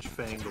up very much.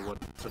 Fang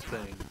the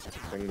Thing.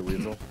 Fang the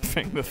Weasel.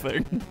 Fang the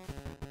thing.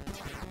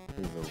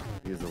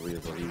 He's a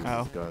weasel. He uses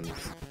Oh. guns.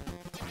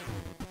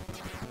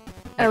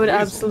 I would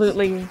Weasels.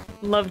 absolutely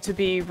love to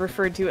be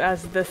referred to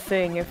as the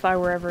Thing if I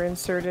were ever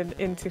inserted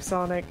into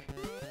Sonic.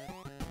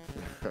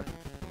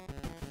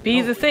 Be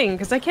the Thing,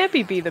 because I can't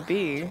be the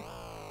Bee.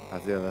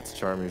 Yeah, that's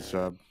Charmy's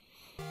job.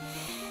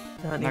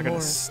 Not I'm not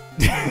anymore.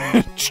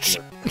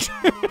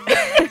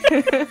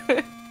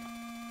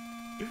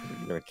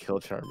 You're gonna kill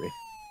Charmy.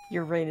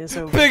 Your reign is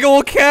over. Big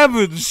ol'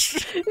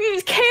 cabbage!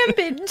 It's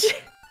cabbage!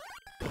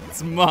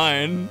 It's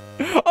mine.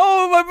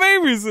 Oh, my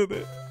baby's in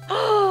it.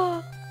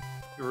 Oh,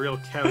 A real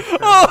couch.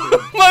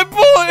 Oh, my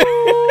boy!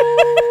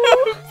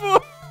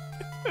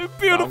 My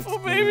beautiful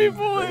baby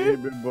boy.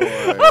 Baby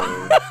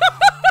boy.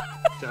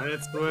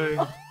 Giant swing.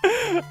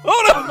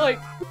 Oh I'm like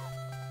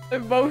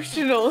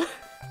emotional.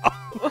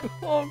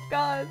 Oh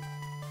god.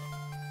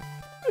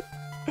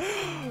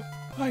 no!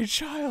 My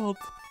child.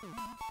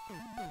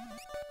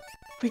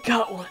 We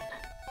got one.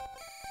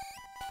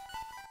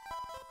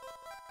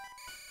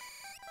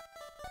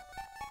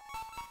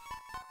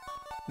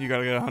 You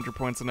gotta get 100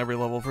 points in every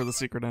level for the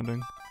secret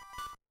ending.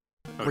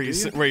 Oh, Where do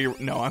you? where you?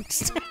 No, I'm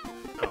just.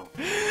 Oh.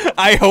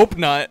 I hope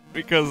not,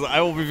 because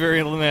I will be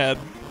very mad.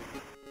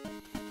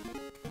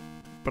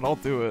 But I'll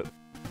do it.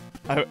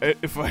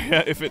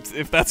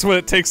 If that's what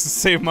it takes to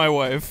save my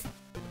wife.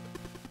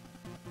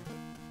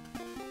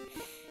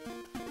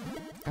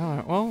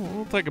 Alright, well,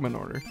 we'll take them in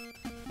order.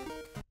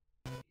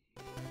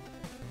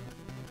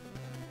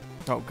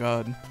 Oh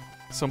god.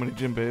 So many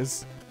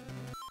Jinbeis.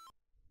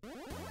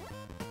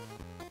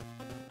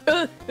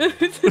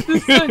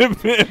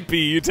 B,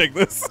 you take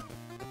this.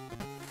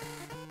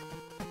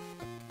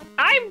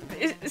 I'm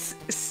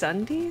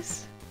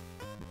Sundays?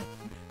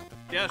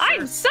 Yeah,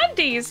 I'm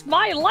Sundays!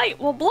 My light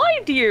will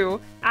blind you!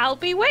 I'll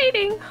be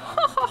waiting!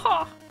 Ha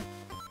ha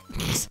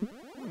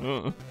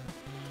ha!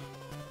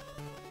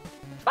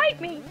 Fight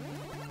me!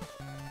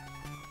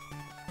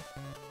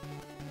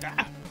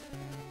 Ah.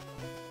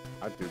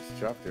 That dude's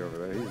chufty over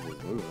there. He's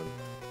just moving.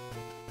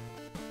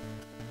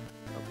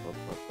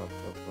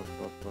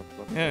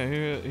 Yeah,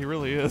 he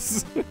really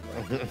is.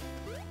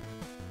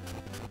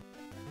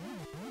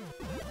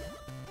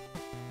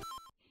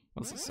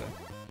 What's it say?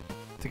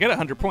 To get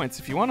 100 points,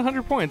 if you want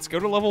 100 points, go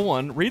to level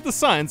 1, read the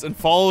signs, and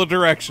follow the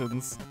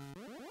directions.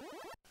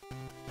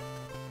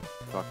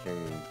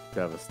 Fucking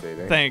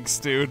devastating. Thanks,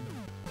 dude.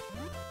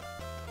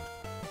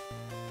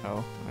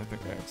 Oh, I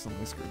think I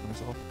accidentally screwed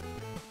myself.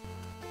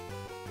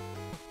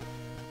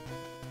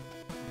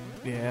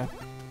 Yeah.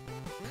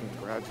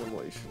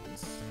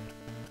 Congratulations.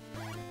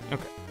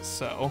 Okay,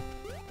 so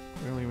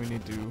really we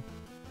need to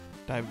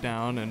dive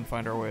down and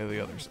find our way to the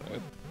other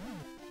side.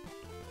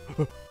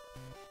 Oh,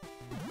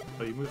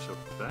 you move so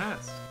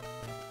fast.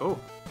 Oh,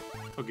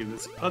 okay,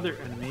 this other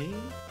enemy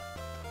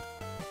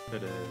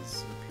that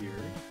has appeared.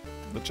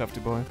 The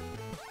Chufty boy.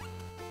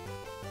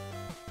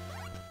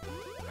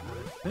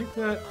 I think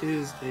that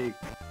is a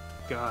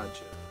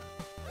gotcha.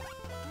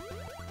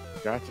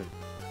 Gotcha.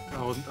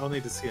 I'll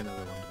need to see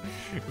another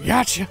one.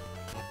 Gotcha!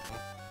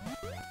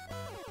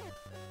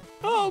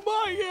 Oh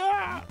my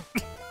god!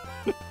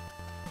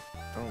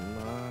 Oh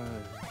my.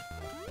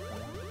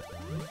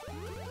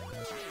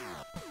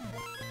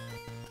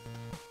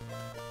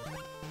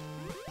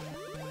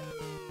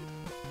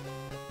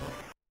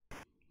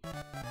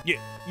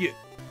 Yeah.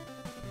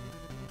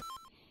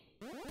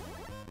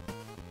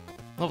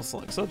 Level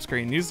select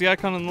subscreen. Use the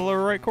icon in the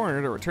lower right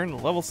corner to return to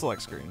the level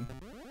select screen.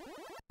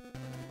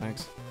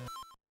 Thanks.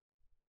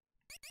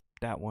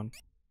 That one.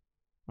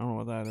 I don't know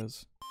what that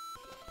is.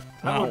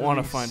 I don't want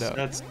to find out.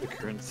 That's the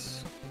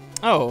current.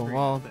 Oh,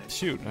 well,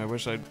 shoot. I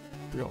wish I'd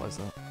realized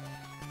that.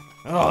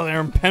 Oh, they're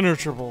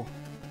impenetrable.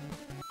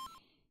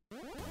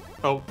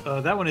 Oh,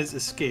 that one is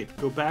escape.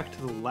 Go back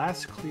to the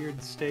last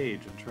cleared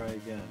stage and try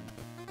again.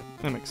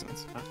 That makes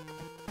sense.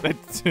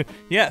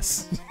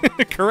 Yes.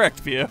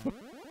 Correct, Pio.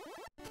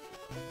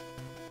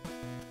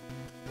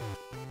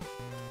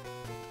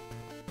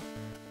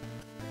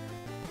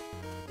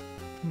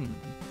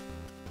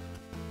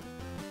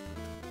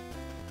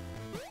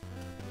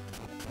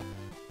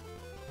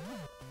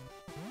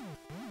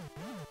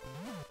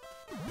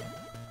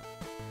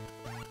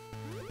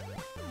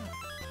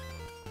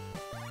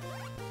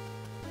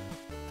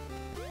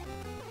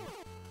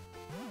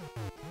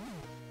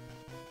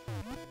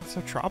 So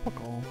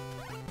tropical.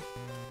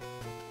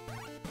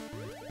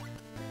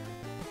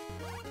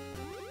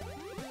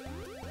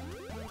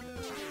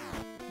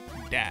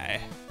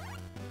 Die.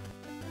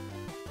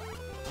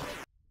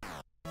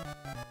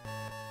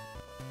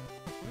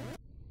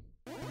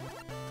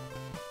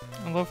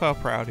 I love how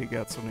proud he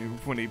gets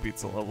when he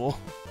beats a level.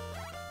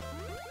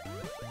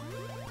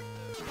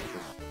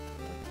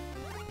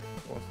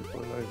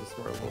 He's a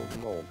smart little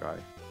mole guy.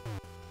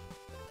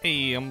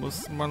 Hey, I'm a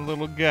smart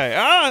little guy.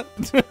 Ah!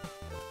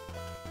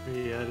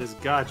 Yeah, it is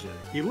gotcha.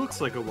 He looks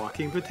like a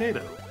walking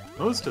potato.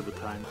 Most of the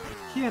time,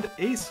 he and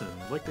Asen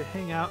like to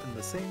hang out in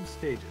the same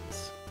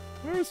stages.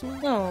 Where's one?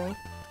 No.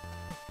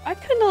 I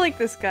kinda like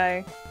this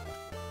guy.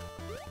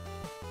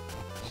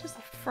 He's just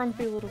a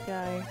frumpy little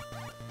guy.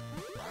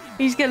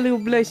 He's got little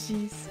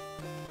blushies.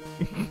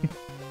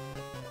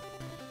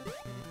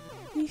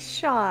 He's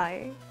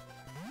shy.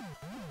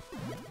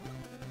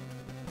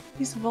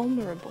 He's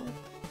vulnerable.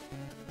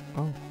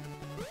 Oh.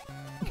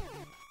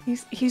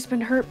 He's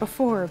been hurt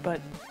before,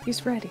 but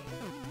he's ready.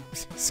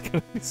 He's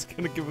gonna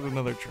give it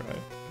another try.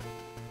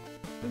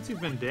 Since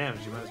you've been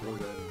damaged, you might as well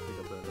go ahead and pick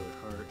up that other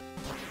heart.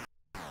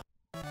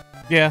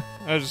 Yeah,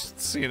 I was just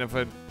seeing if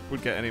I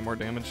would get any more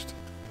damaged.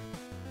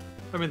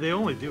 I mean, they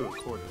only do a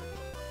quarter.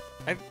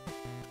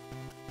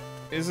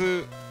 Is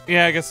it?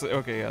 Yeah, I guess.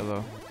 Okay, yeah,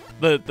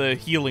 though. The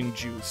healing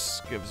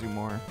juice gives you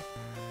more.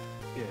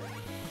 Yeah.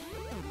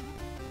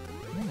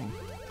 Hmm.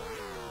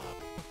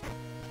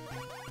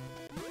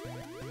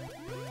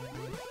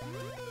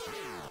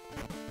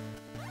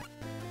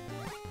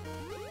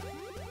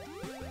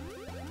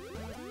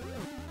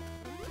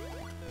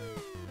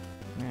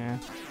 Yeah.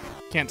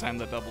 Can't time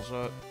the double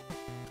shot.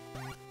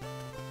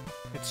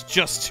 It's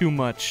just too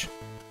much.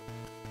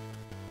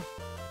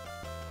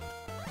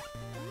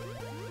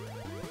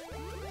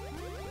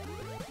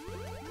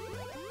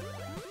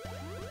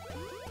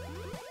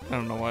 I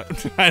don't know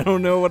what. I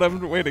don't know what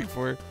I'm waiting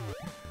for.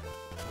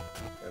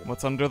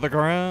 What's under the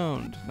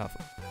ground?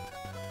 Nothing.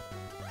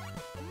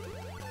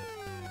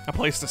 A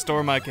place to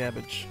store my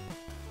cabbage.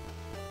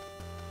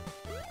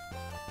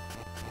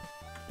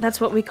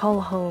 That's what we call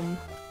home.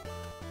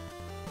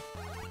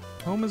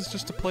 Home is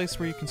just a place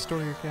where you can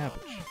store your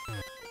cabbage.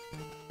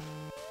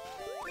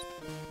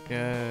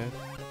 Yeah.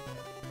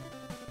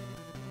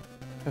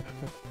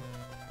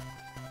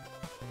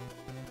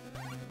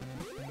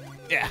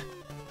 Yeah.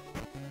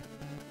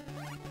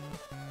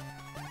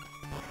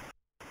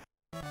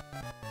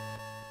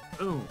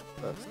 Oh,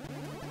 That's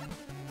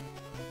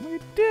We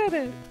did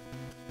it.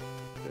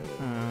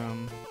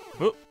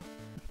 Oh.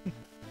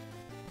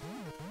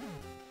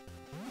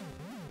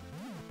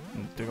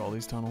 Dig all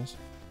these tunnels.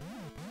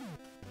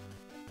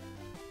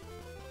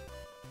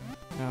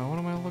 Now, what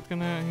am I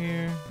looking at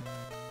here?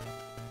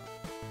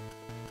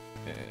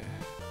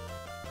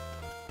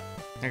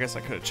 I guess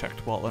I could have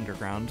checked while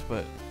underground,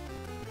 but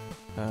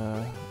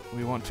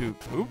we want to.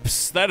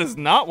 Oops, that is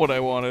not what I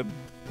wanted.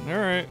 All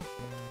right.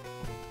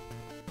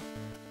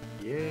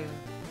 yeah.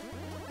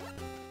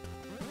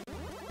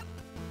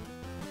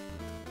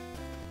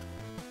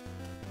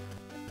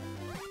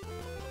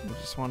 I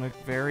just want to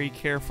very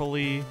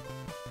carefully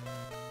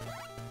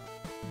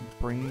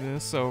bring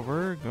this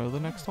over, go to the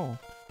next hole.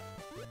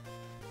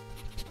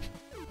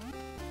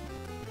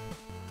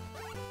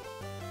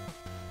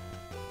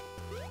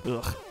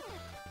 Ugh.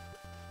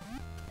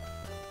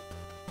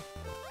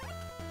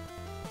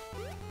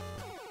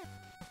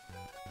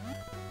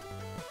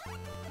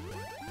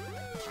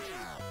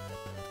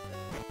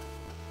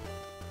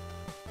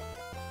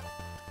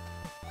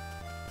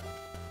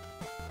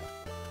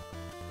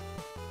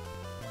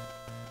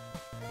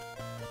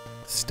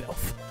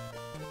 Stealth.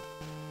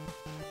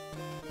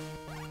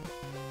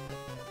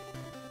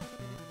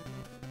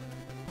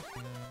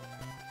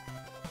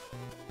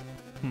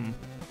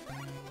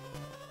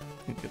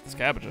 Get this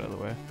cabbage out of the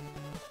way.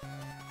 Yeah.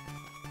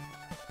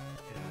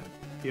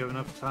 If you have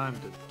enough time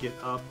to get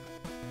up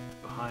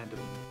behind him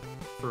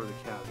and throw the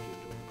cabbage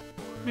into him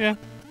before. Yeah.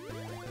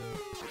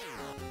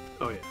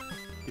 Oh, yeah.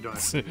 You don't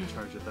have to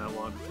charge it that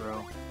long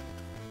throw.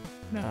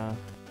 Nah.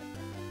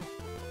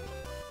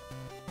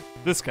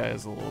 This guy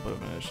is a little bit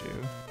of an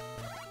issue.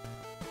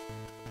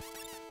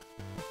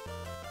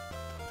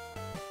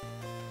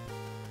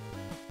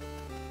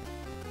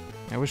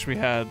 I wish we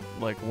had,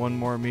 like, one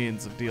more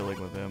means of dealing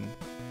with him,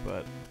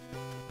 but...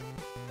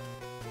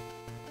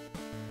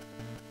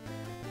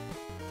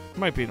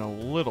 might be in a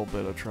little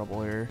bit of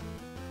trouble here.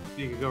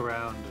 You could go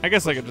around. I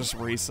guess I could just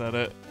reset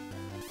it.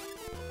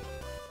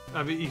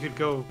 I mean, you could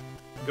go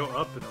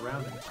up and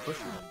around and push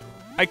him.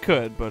 I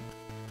could, but...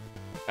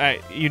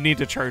 you need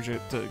to charge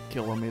it to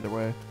kill him either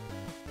way.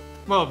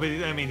 Well, but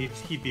I mean,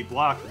 he'd be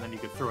blocked, and then you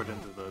could throw it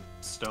into the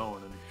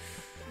stone. And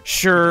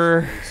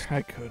Sure,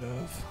 I could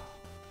have.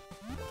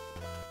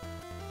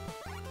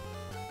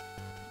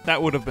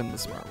 That would have been the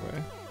smart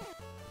way.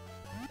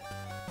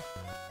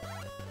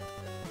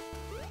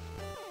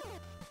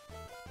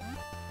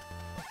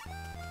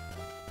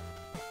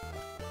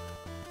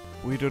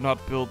 We do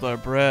not build our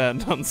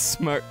brand on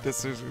smart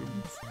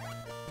decisions.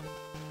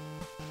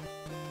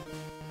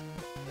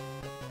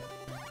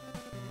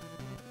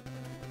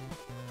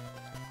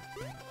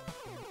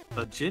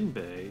 a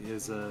jinbei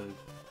is a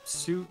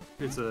suit.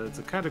 It's a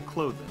kind of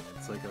clothing.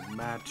 It's like a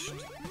matched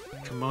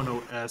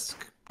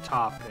kimono-esque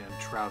top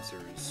and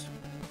trousers.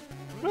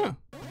 Huh.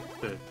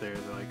 They're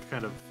like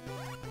kind of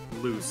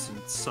loose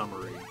and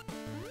summery.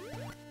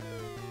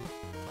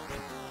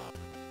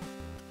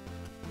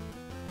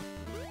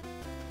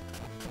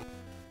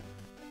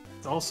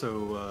 It's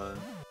also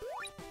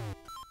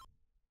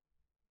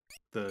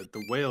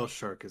the whale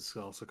shark is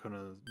also kind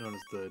of known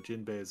as the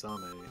jinbei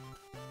zame.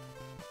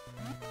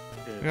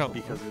 Yeah.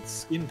 Because its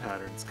skin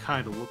patterns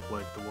kind of look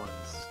like the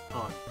ones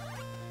on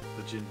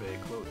the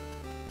jinbei clothing.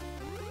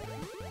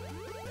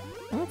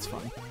 Oh, that's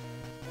fun.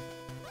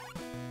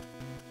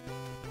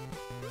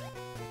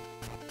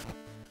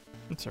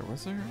 I'm sorry,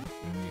 was there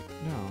any?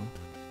 No.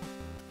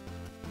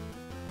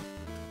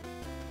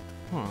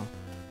 Huh.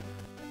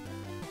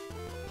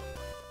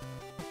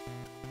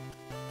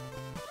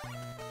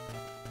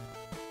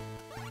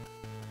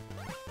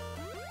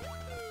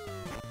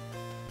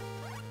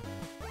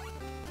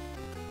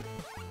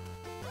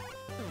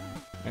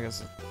 I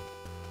guess.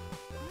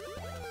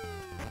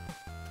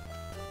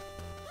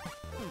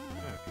 Yeah,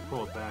 if you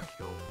pull it back,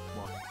 he'll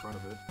walk in front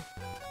of it.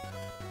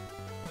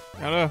 I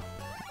don't know.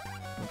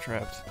 I'm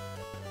trapped.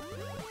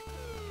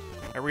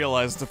 I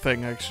realized the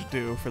thing I should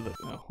do for the.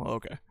 Oh, well,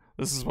 okay.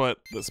 This is what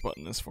this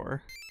button is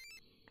for.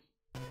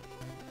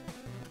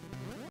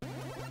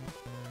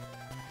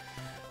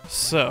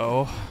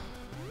 So.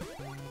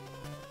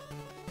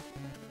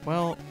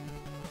 Well,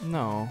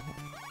 no.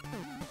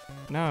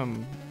 Now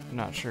I'm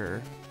not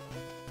sure.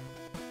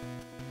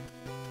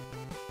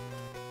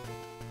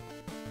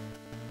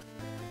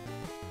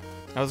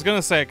 I was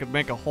gonna say I could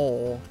make a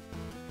hole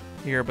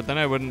here, but then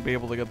I wouldn't be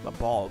able to get the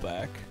ball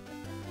back.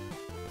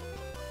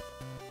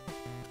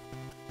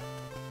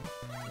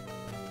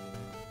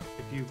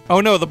 if you...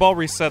 Oh no, the ball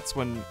resets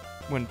when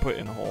put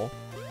in a hole.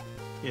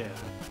 Yeah.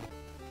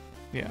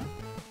 Yeah.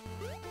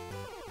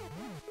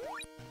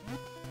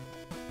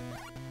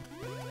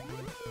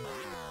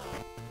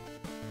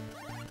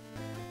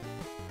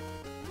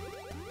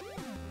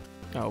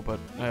 Oh, but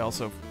I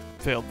also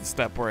failed the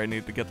step where I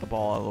need to get the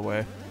ball out of the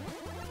way.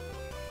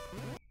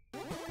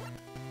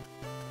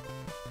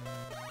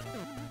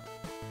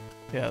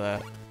 Yeah,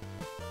 that.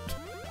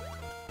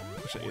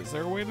 Actually, is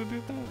there a way to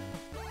do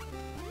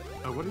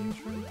that? What are you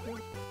trying to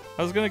do?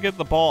 I was gonna get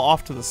the ball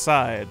off to the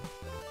side,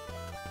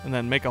 and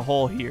then make a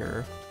hole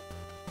here,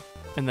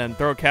 and then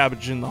throw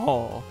cabbage in the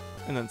hole,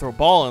 and then throw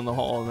ball in the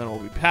hole, and then we'll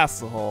be past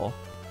the hole.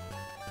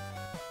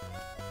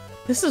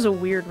 This is a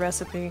weird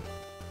recipe.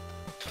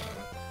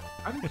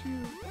 How did you...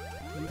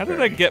 How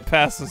did I get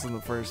past this in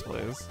the first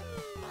place?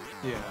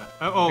 Yeah.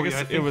 Oh, I guess yeah,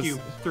 I it think was- you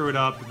threw it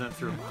up and then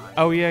threw it behind.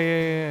 Oh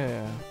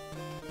yeah.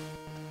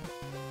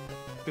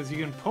 Because you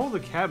can pull the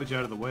cabbage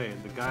out of the way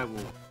and the guy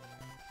will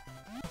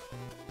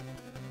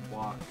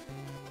walk.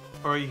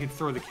 Or you can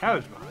throw the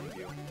cabbage behind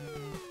you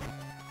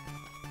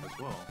as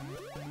well.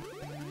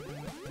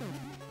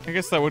 I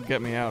guess that would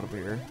get me out of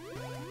here.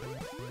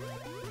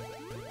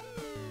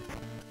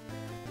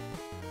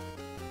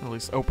 Or at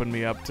least open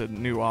me up to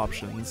new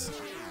options.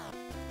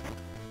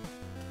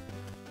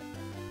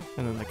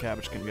 And then the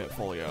cabbage can get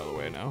fully out of the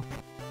way now.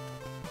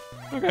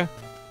 Okay.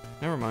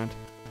 Never mind.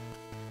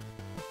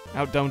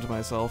 Outdumbed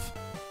myself.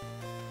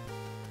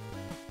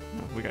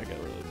 No, we gotta get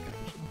rid of the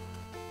cabbage.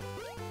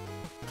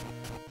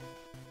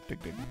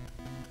 Dig dig.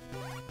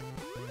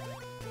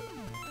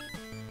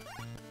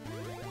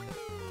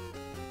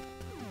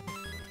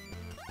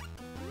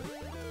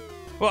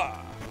 Wah!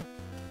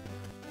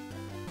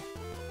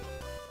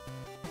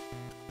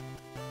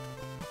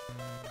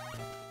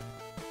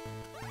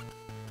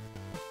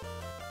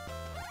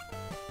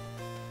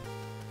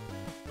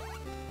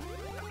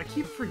 I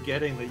keep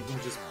forgetting that you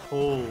can just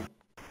pull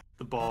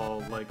the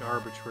ball like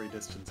arbitrary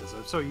distances.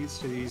 I'm so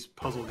used to these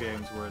puzzle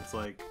games where it's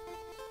like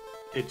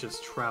it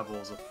just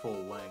travels a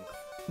full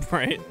length.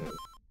 Right?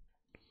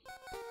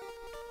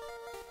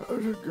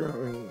 How's it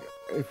going?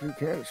 If you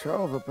can't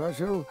solve a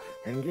puzzle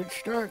and get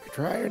stuck,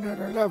 try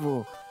another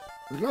level.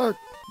 Good luck.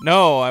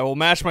 No, I will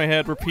mash my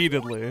head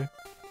repeatedly.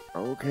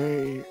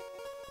 Okay.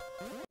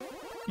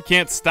 You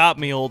can't stop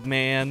me, old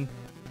man.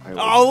 I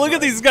Oh, will look at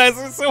try. these guys,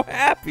 they're so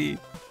happy.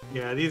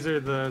 Yeah, these are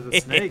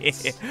the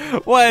snakes.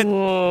 What?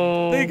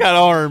 Whoa. They got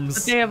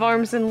arms. They have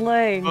arms and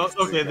legs. Well,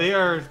 okay, they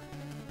are...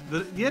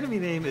 The enemy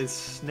name is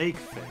Snake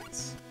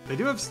Face. They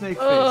do have snake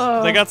face.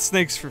 Ugh. They got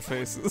snakes for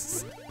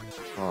faces.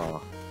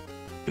 Oh.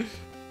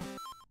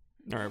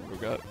 Alright, what we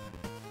got?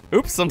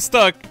 Oops, I'm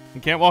stuck.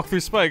 You can't walk through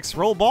spikes.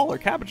 Roll ball or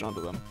cabbage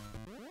onto them.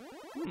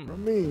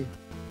 From me.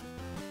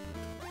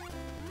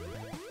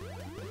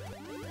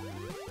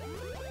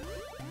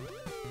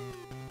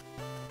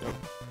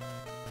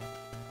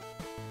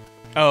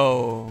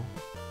 Oh.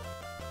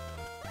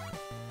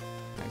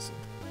 I see.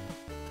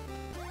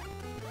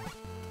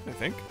 I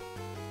think.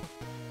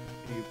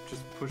 You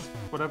just push...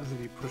 What happens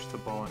if you push the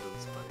ball into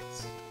the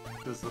spikes?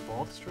 Does the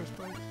ball destroy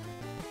spikes?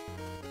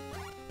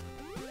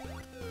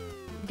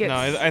 Gets No,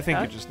 I think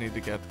you stuck? just need to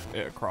get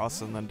it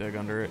across and then dig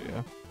under it,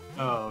 yeah.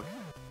 Oh, okay.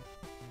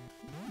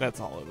 That's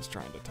all it was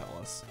trying to tell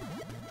us.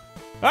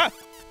 Ah!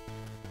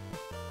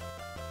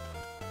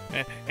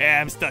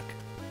 I'm stuck.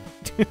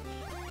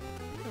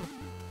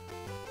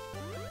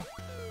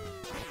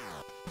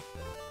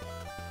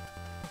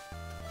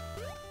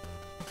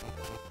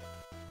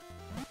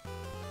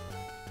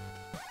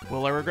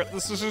 Will I regret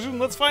this decision?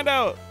 Let's find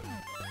out!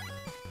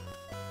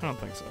 I don't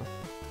think so.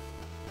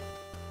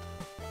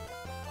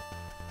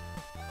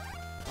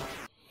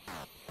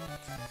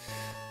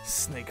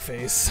 Snake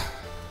face.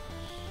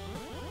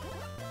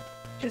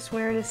 Just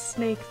wearing a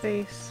snake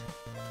face.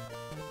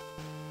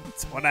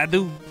 That's what I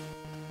do.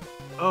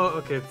 Oh,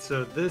 okay,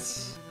 so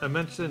this... I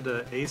mentioned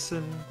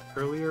Asen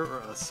earlier, or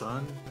a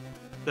son.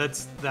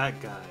 That's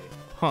that guy.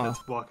 Huh.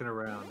 That's walking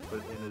around,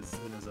 but in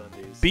his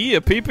undies. Be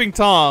a peeping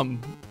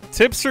Tom.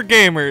 Tips for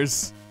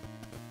gamers.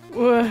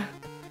 Ugh.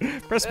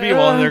 Press B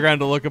while underground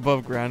to look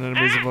above ground.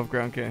 Enemies above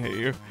ground can't hit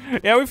you.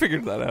 Yeah, we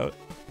figured that out.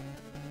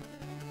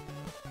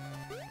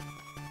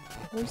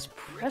 Who's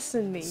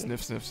pressing me?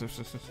 Sniff, sniff, sniff,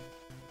 sniff, sniff.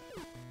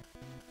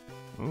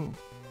 Ooh.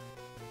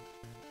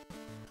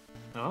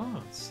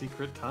 Oh,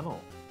 secret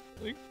tunnel.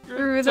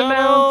 Through the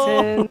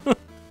mountain.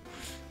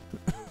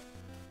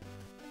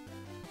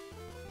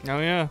 Oh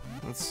yeah,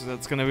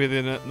 that's gonna be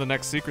the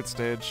next secret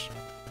stage.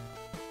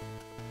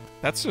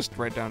 That's just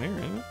right down here,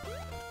 isn't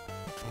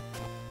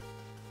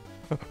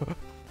it?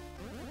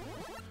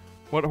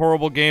 What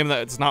horrible game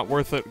that it's not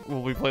worth it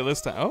will we play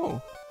this time?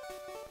 Oh.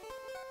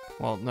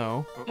 Well,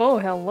 no. Oh,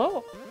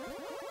 hello.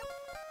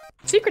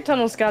 Secret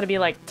Tunnel's gotta be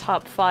like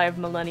top 5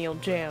 millennial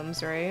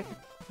jams, right?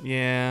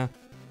 Yeah.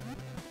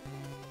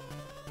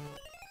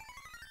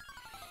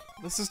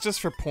 This is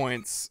just for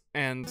points,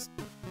 and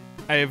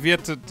I have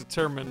yet to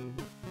determine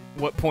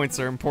what points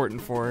are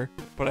important for,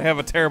 but I have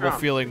a terrible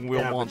feeling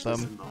we'll want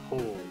Cabbages them. in the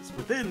holes.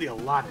 But within the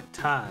allotted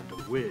time to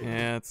win.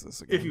 Yeah, it's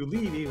this again. If you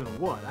leave even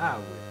one, I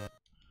win.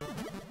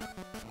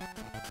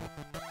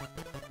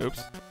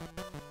 Oops.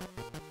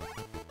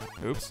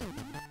 Oops.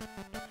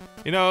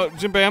 You know,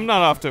 Jinbei, I'm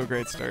not off to a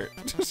great start.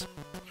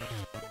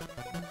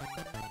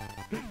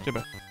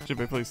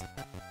 Jinbei, please.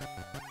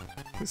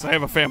 Please, I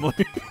have a family.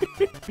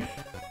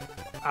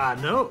 I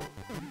know.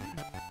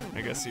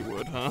 I guess you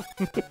would, huh?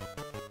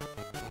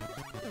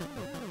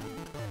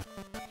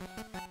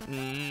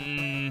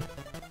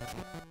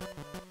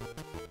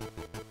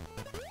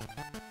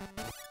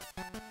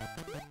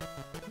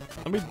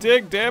 Let me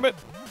dig, damn it!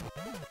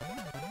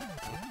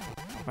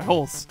 My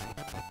holes.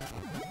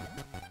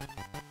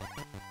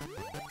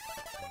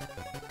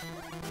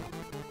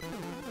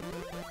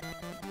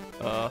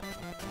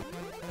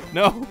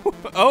 No.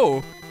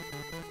 Oh.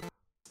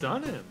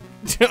 Stun him.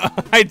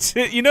 I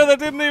did. You know, that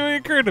didn't even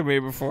occur to me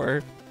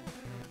before.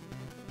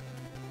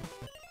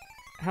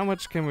 How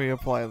much can we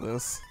apply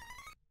this?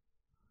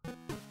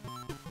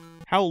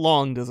 How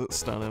long does it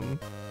stun him?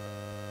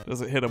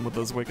 Does it hit him with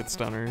those wicked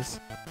stunners?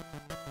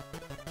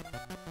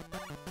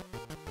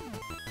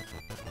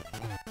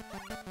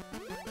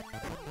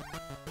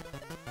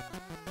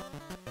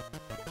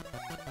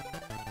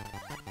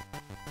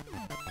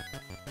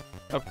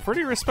 A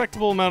pretty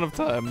respectable amount of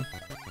time.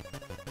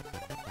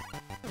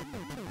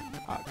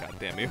 Ah, oh, god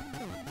damn you.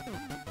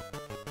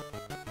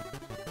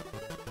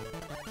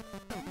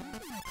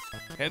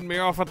 Heading me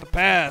off at the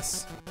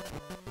pass.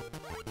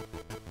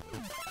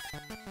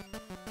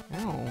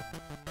 Ow.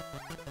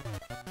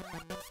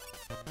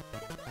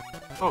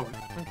 Oh,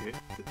 okay.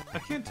 I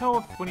can't tell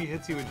if when he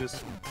hits you it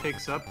just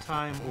takes up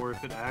time or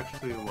if it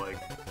actually, like,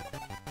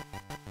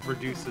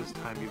 reduces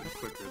time even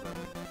quicker than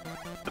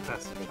the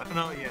passage time.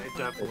 No, yeah, it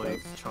definitely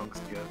chunks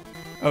together.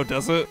 Oh,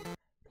 does it?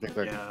 I think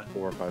like Yeah.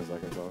 4 or 5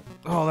 seconds off.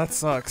 Oh, that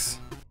sucks.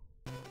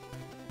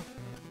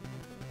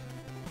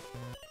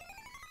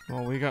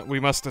 Well, we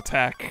must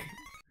attack.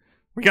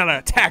 We gotta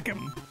attack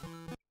him.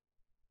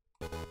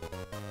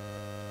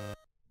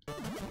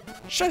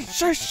 Shush,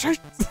 shush, shush.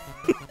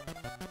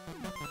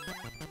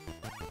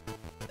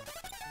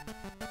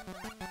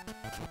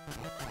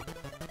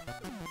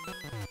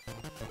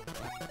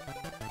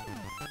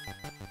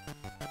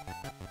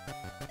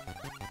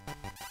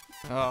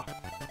 Oh,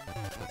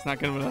 it's not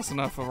giving us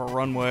enough of a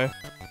runway.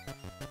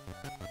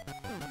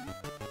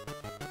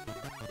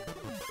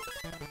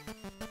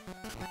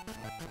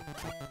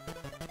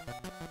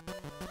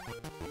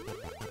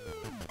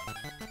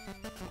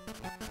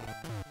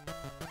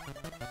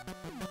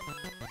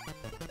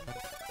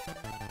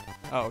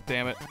 Oh,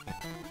 damn it.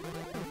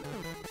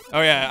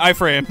 Oh yeah,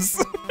 iframes.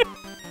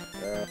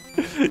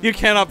 You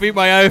cannot beat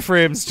my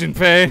iframes,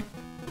 Junpei.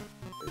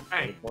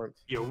 Hey,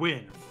 you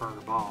win,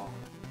 furball.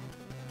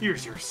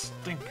 Here's your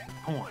stinking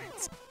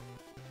points.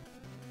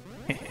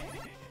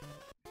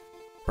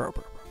 Bro.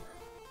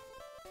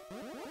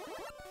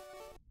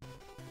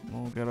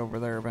 We'll get over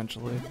there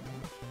eventually.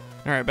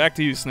 Alright, back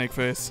to you,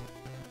 Snakeface.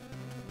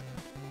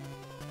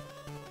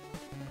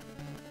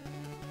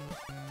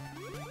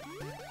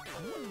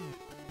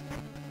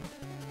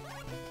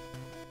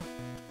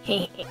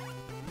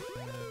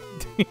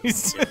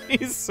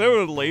 He's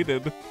so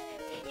elated.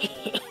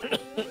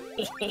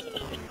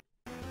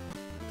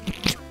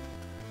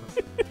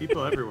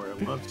 People everywhere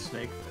love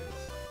Snakeface.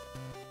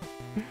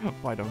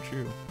 Why don't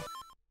you?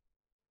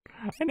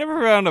 I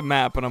never found a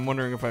map, and I'm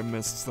wondering if I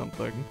missed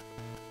something.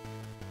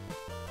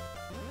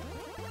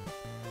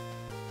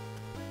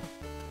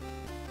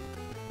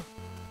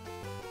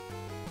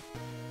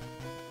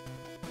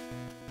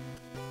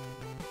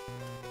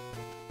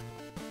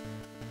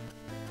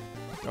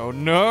 Oh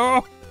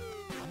no!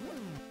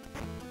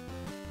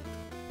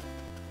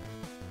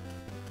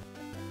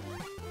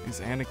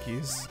 These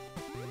Anarchies.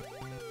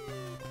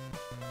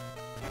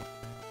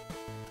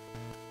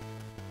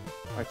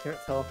 I can't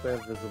tell if they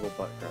have visible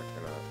butt crack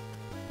or not.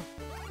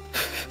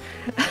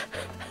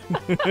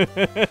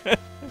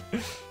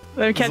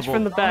 Let me catch Visible.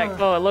 from the back.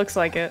 Oh, it looks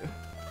like it.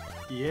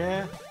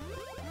 Yeah.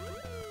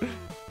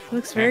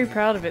 Looks very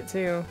proud of it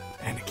too.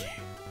 Anarchy.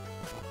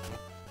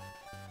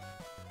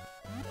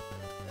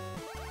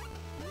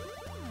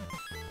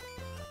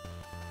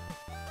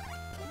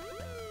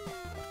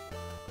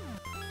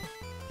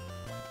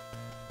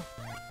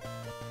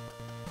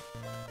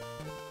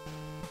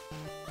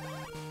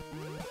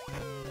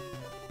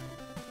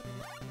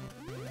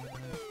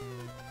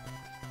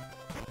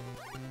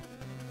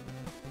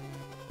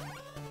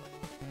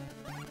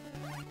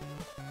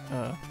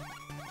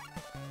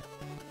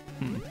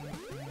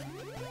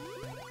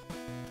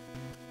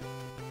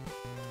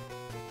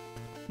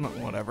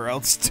 Whatever,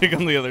 I'll stick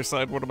on the other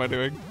side. What am I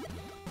doing?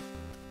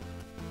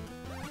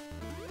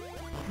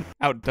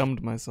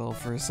 Outdumbed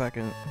myself for a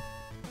second.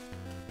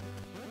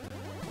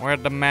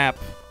 Where'd the map?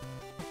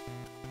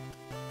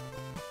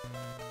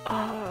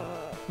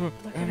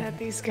 Looking at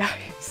these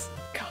guys.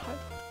 God.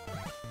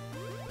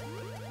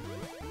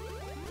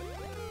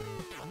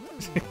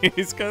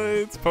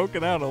 It's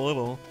poking out a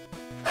little.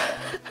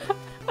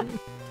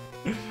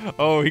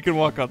 Oh, he can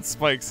walk on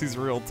spikes. He's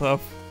real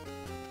tough.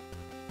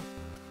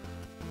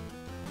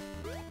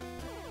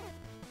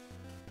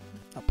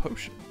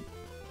 potion.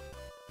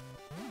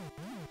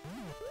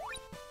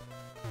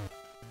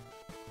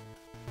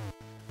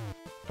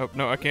 Oh,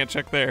 no, I can't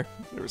check there.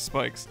 There were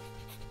spikes.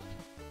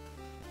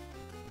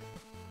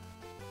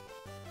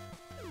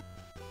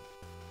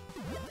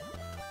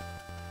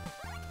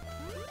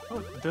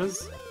 Oh,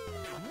 does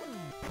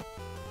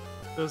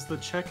the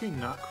checking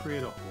not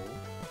create a hole?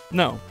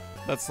 No,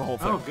 that's the whole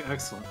thing. Oh,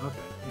 excellent. Okay.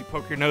 You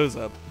poke your nose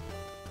up.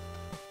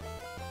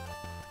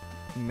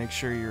 And make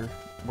sure you're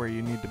where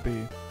you need to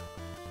be.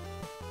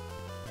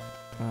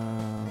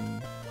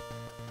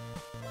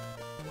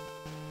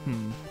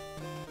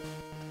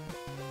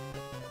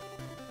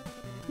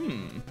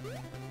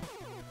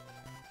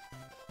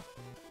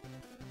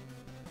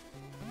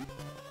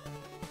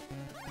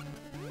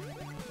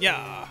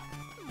 Yeah.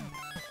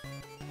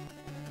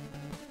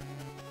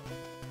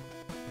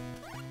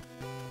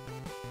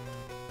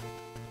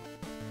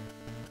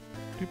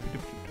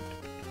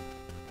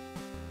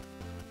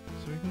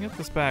 So we can get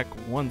this back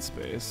one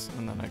space,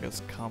 and then I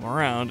guess come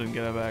around and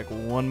get it back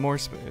one more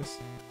space.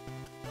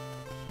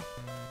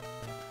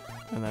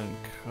 And then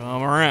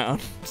come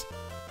around.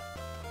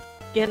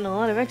 Getting a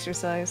lot of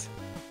exercise.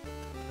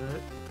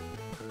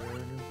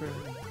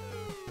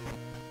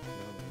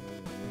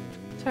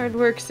 It's hard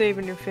work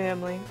saving your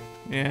family.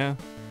 Yeah,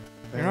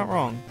 you're not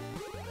wrong.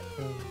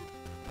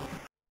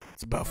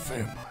 It's about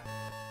family.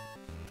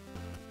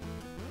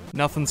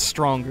 Nothing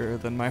stronger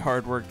than my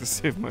hard work to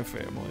save my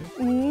family.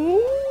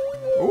 Ooh.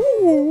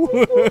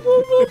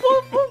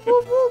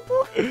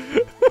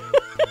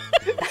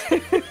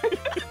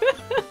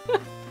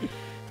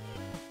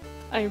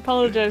 I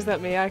apologize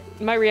that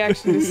my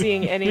reaction to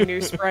seeing any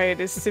new sprite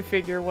is to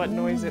figure what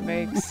noise it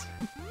makes.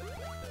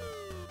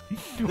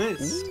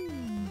 This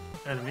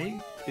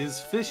enemy is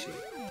Fishy.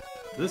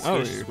 This Oh,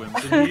 fish you-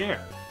 swims in the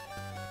air.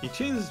 He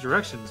changes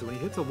directions when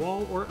he hits a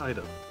wall or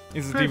item.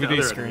 He's a Compared to DVD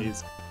other screen.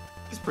 enemies,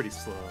 he's pretty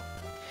slow.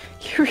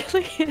 He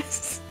really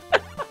is.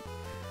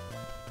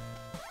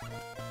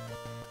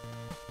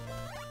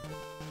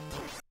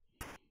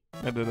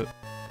 I did it.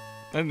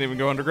 I didn't even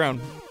go underground.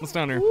 What's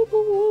down here?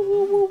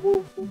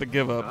 The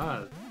give up.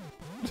 God.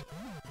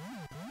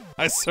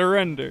 I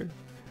surrender.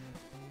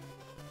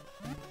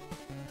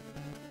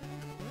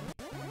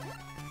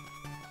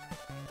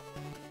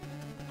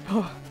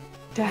 Oh,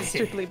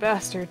 dastardly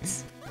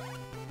bastards.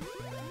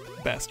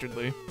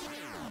 Bastardly.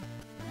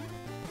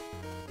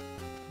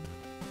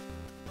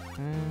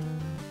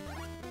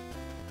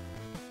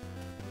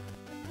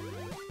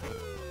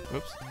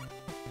 Whoops.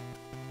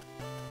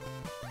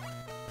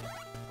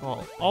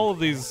 Well, all of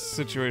these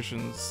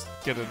situations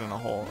get it in a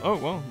hole. Oh,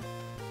 well.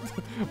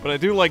 But I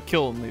do like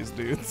killing these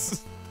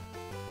dudes.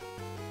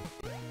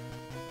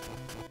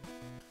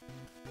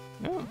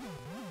 No.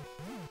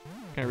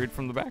 Can I read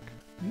from the back?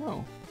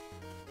 No.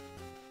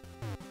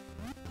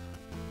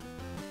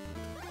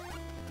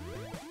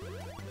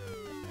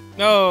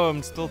 No,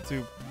 I'm still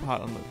too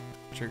hot on the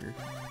trigger.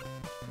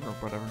 Or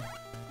whatever.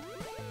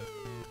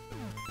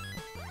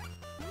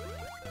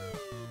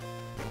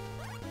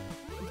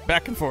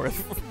 Back and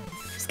forth.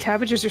 These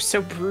cabbages are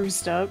so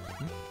bruised up.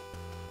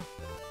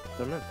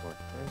 They're meant for, right?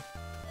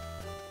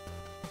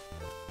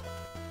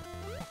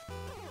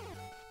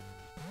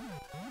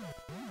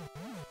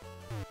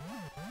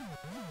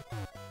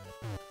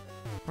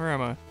 Where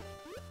am I?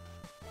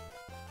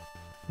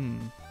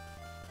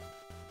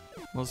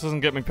 Well, this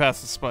doesn't get me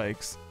past the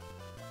spikes.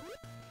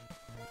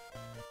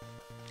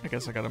 I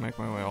guess I gotta make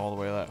my way all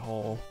the way to that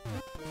hole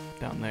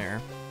down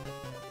there.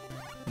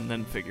 And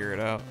then figure it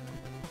out.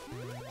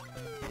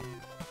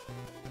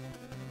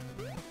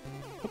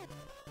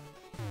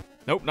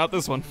 Nope, not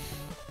this one.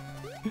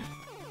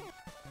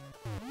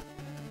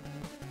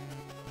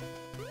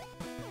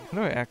 How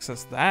do I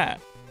access that?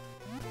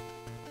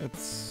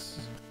 It's...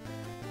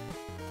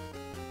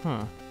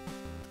 Huh.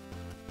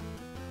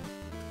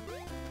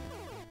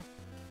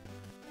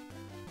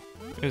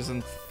 It is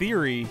in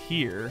theory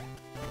here.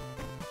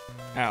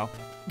 Ow.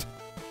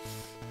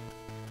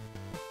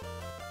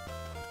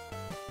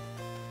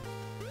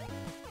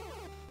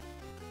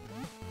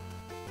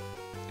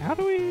 How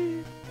do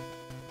we...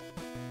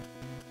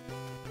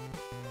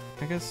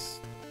 I guess...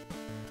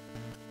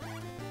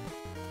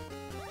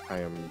 I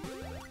am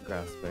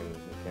grasping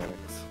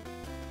mechanics.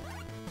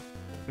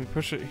 We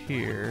push it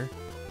here,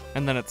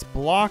 and then it's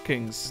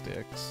blocking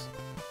sticks.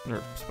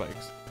 Or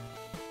spikes.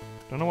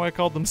 Don't know why I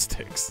called them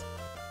sticks.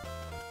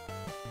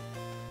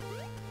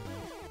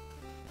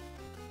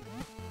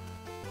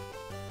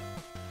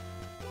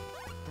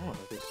 Oh,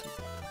 there's...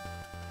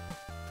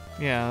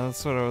 Yeah,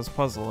 that's what I was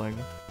puzzling.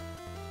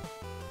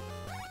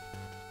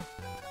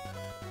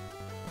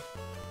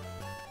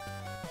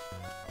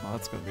 Well,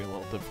 that's gonna be a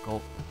little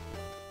difficult.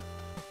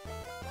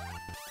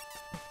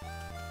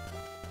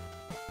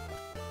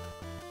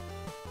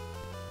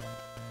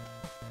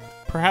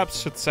 Perhaps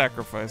should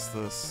sacrifice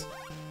this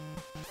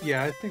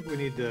Yeah, I think we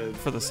need to.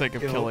 for the sake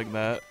of kill- killing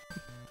that.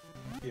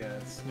 Yeah,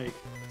 Snake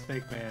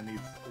Man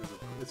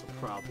is a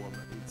problem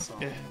that needs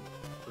solving Yeah.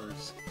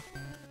 first.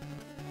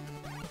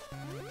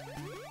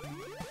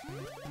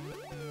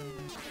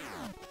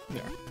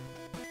 There.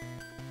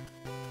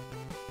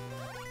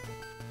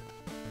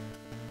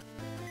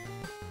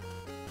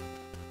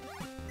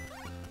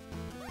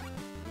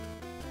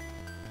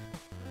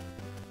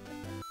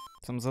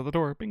 Someone's at the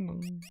door. Bing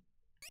bong.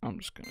 I'm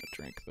just gonna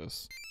drink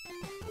this.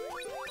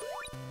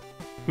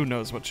 Who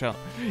knows what challenge?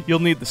 You'll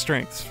need the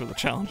strengths for the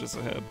challenges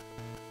ahead.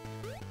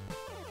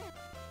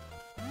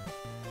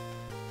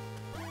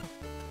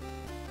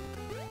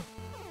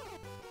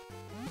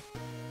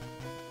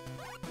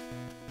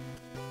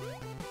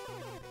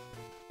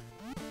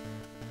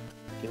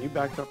 Can you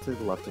back up to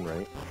the left and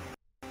right?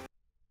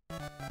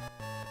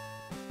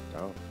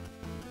 Oh.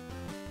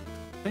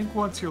 I think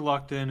once you're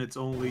locked in, it's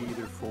only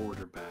either forward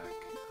or back.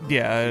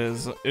 Yeah, it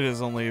is. It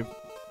is only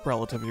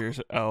relative to yours.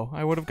 Oh,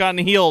 I would have gotten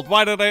healed.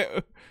 Why did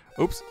I?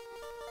 Oops.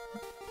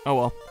 Oh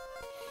well.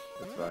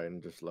 It's fine,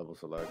 just level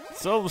select.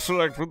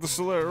 Self-select with the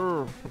select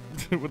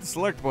with the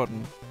select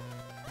button.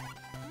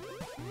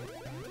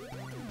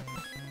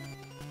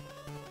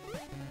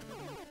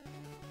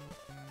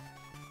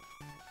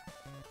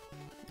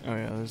 Oh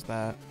yeah, there's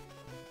that.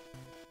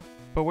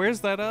 But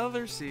where's that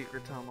other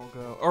secret tunnel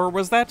go? Or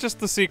was that just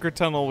the secret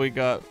tunnel we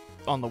got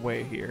on the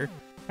way here?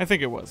 I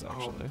think it was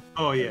actually.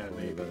 Oh yeah, I believe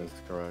maybe. that is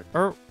correct.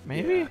 Or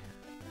maybe? Yeah.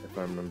 If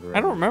I remember.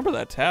 I don't remember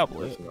that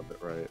tablet. Listen up it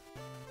right.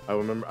 I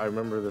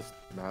remember this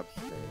map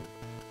screen.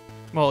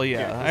 Well, yeah,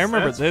 Yeah, 'cause I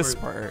remember that's this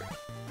where- part.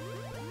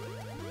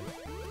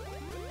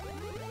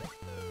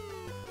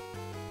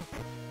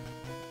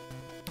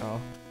 Oh,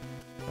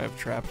 I've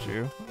trapped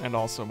you, and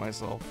also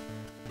myself.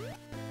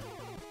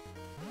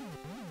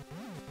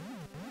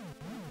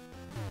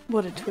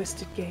 What a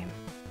twisted game.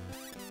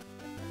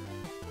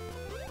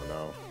 Oh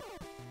no.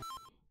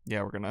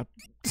 Yeah, we're gonna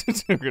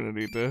we're gonna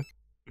need to.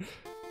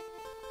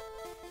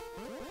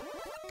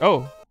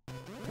 Oh,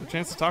 a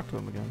chance to talk to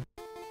him again.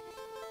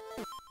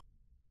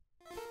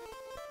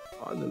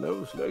 On the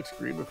level select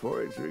screen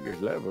before it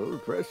triggers level,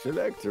 press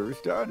select to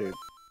restart it.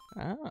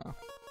 Ah,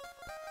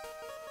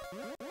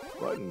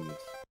 Buttons.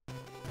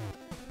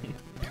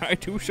 I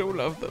do so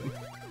love them.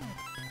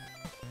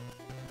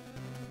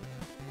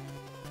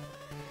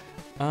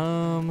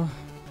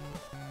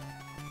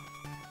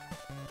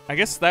 I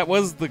guess that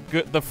was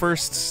the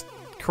first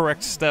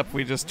correct step.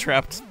 We just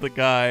trapped the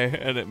guy,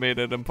 and it made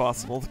it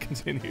impossible to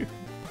continue.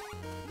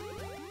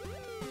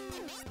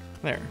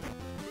 There.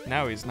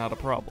 Now he's not a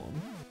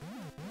problem.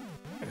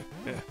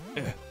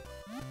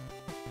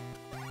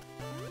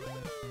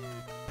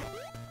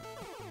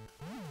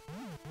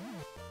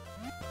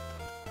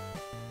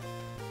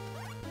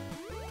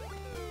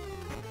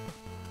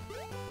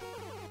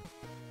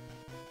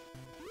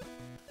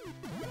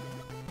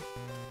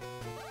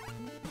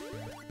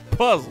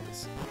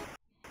 Puzzles.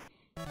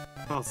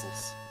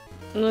 Puzzles.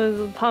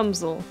 The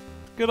Pumzel.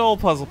 Good old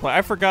puzzle play.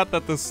 I forgot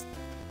that this...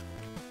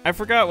 I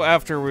forgot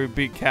after we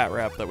beat Cat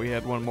Rap that we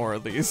had one more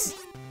of these.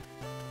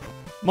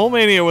 Mole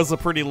Mania was a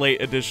pretty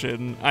late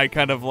addition. I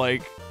kind of,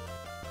 like,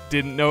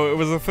 didn't know it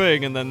was a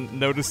thing and then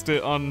noticed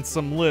it on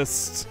some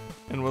list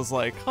and was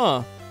like,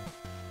 huh.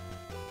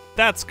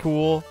 That's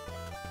cool.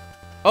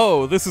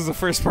 Oh, this is a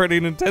first-party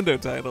Nintendo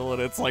title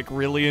and it's, like,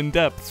 really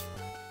in-depth.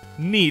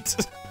 Neat.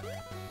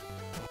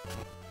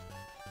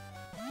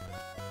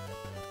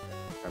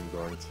 I'm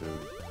going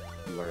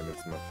to learn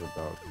as much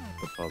about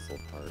the puzzle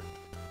part.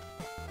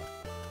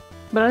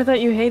 But I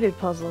thought you hated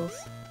puzzles.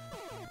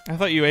 I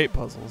thought you ate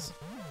puzzles.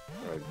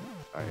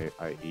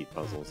 I eat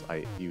puzzles.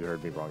 You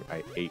heard me wrong.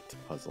 I ate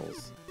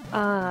puzzles.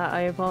 Ah,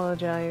 I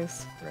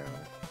apologize. Yeah.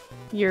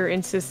 Your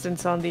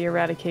insistence on the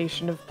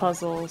eradication of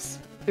puzzles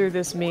through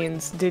this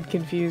means did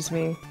confuse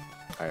me.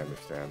 I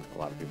understand. A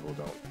lot of people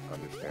don't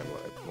understand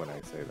when I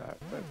say that,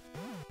 but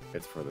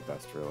it's for the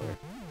best, really.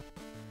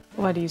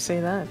 Why do you say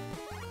that?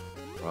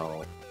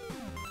 Well,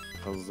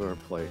 puzzles are a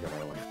plague in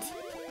our life.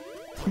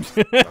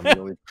 I'm the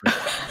only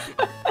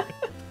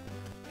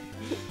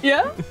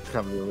Yeah?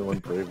 I'm the only one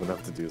brave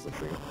enough to do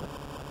something.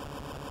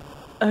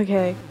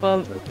 Okay,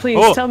 well, please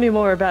Oh! tell me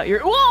more about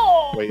your-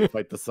 Whoa! Wait,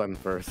 fight the sun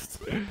first.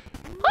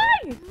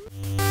 Hi!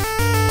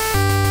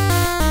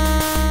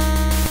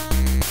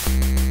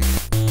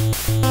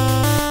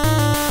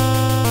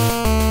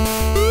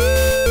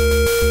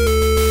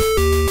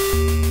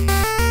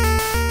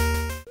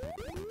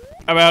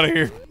 I'm out of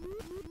here.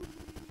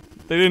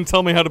 They didn't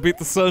tell me how to beat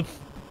the sun.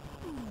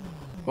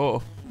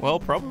 Oh, well,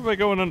 probably by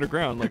going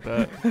underground like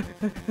that.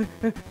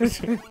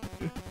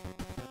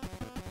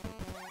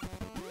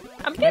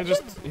 I'm Can I getting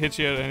just hit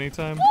you at any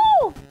time?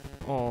 Woo!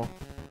 Oh,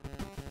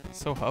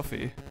 so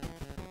huffy.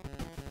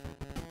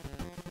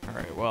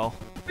 Alright, well,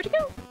 Where'd you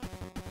go?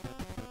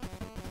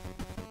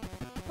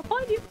 I'll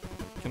find you.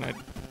 can I...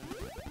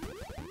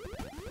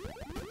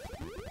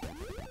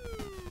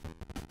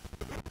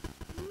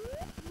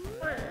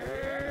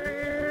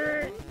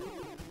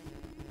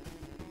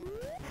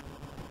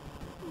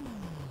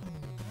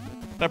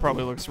 That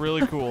probably looks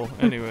really cool.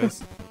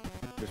 Anyways,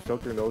 Just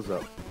choke your nose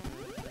up.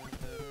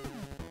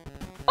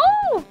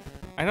 Oh!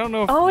 I don't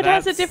know if Oh, it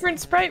has a that's- different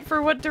sprite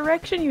for what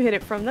direction you hit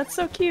it from. That's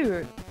so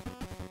cute.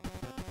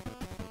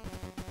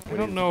 I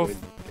don't know if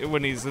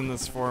when he's in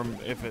this form,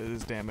 if it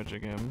is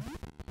damaging him.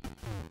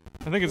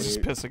 I think it's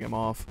just pissing him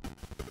off.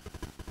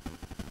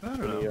 I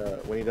don't know.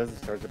 When he does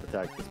his charge-up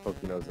attack, just poke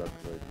your nose up,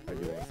 because I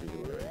do want to see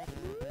you do it.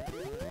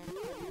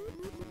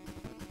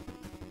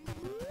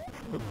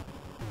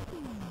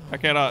 I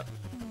cannot.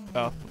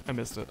 Oh, I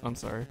missed it. I'm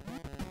sorry.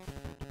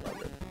 I'll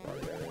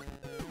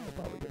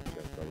probably get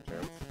just one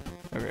chance.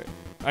 Okay.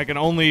 I can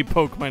only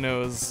poke my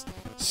nose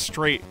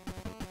straight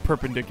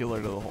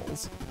perpendicular to the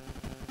holes.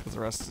 Because the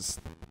rest is...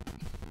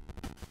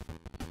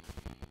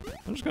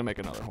 I'm just gonna make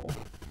another hole.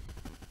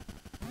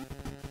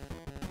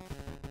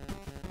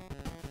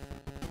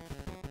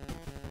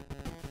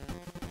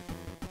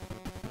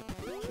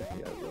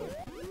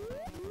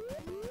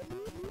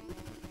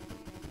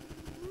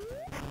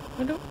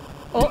 I don't...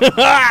 Oh,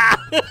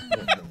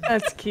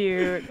 that's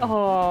cute.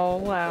 Oh,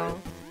 wow.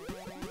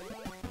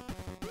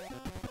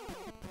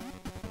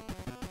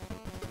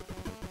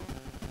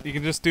 You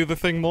can just do the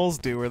thing moles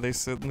do where they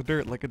sit in the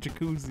dirt like a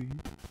jacuzzi.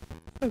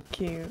 So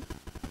cute.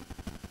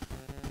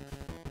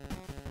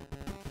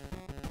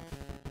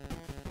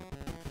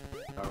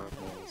 Power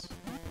of moles.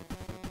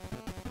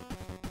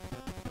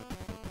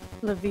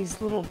 Love these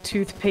little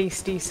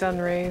toothpastey sun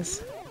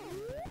rays.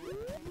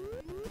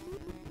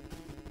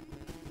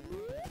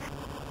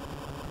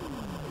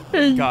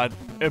 God,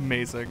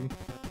 amazing.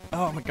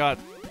 Oh my god.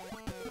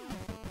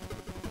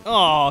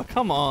 Oh,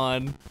 come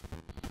on.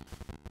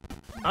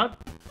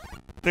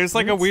 There's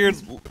like a weird...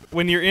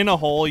 When you're in a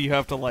hole, you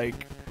have to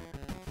like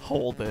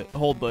hold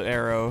the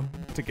arrow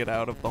to get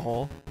out of the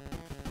hole.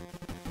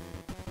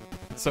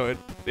 So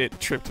it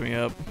tripped me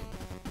up.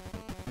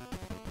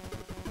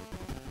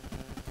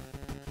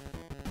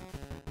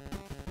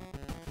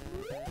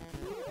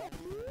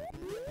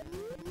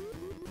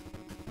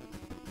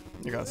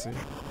 You gotta see.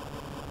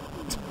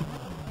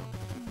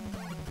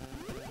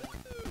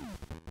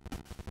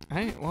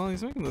 Well,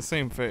 he's making the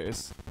same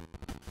face.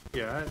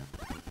 Yeah,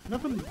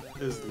 nothing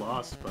is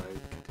lost by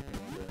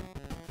continuing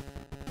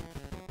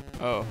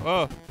to...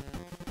 Oh.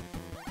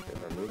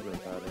 Different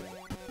movement pattern.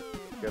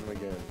 Get him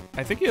again.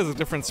 I think he has a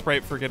different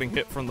sprite for getting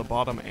hit from the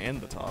bottom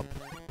and the top.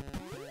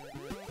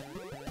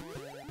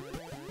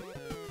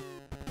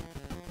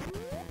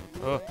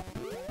 Oh.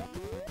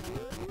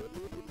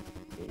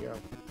 Here you go.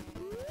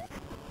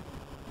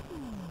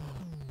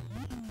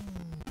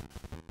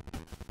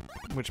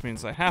 Which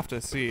means I have to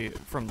see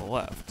from the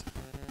left.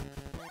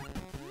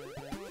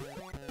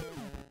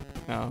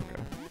 Oh,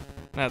 okay.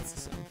 That's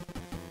the same.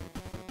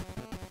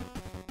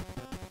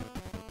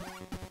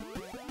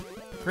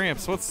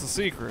 Gramps, what's the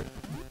secret?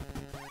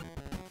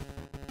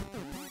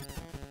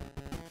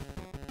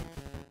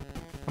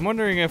 I'm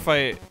wondering if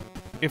it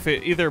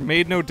either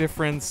made no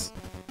difference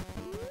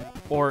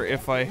or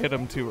if I hit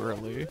him too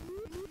early.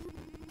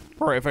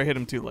 Or if I hit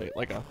him too late,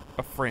 like a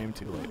frame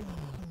too late.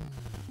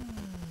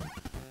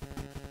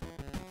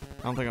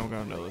 I don't think I'm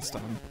gonna know this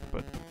time,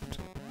 but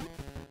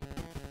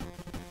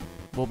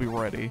we'll be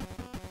ready.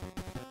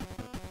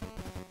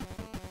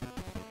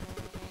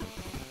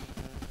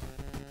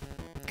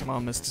 Come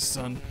on, Mr.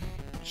 Sun.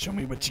 Show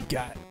me what you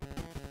got.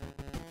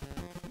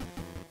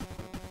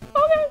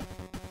 Okay.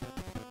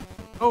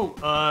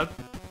 Oh,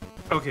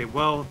 okay,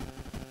 well,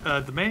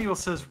 the manual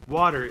says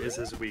water is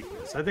his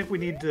weakness. I think we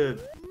need to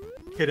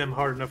hit him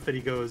hard enough that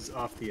he goes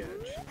off the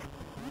edge.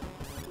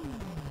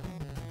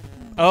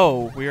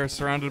 Oh, we are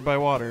surrounded by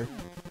water.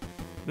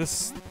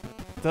 This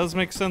does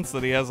make sense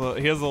that he has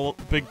a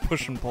big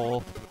push and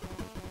pull.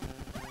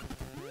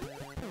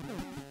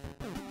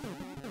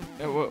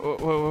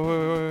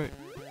 Wait.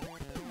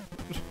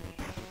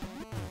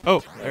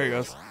 Oh, there he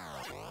goes.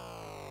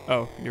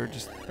 Oh,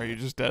 are you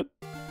just dead?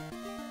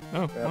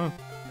 Oh, Yep. well,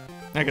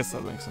 I guess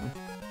that makes sense.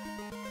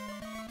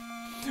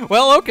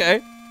 Well,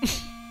 okay.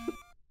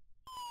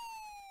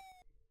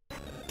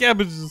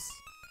 Cabbages.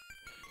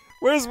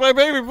 Where's my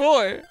baby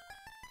boy?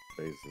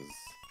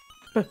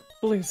 Faces.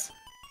 Please.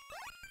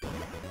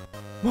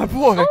 My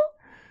boy.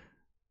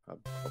 A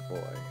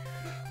boy.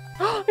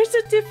 There's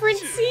a different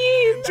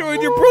scene!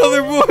 Join your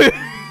brother, boy.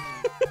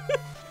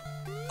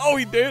 Oh,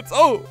 he danced.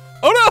 Oh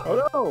no.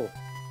 Oh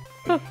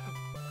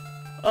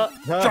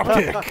no! Drop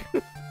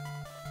kick.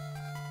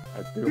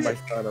 I threw my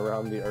son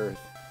around the earth.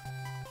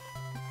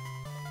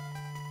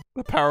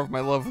 The power of my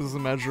love is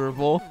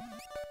immeasurable.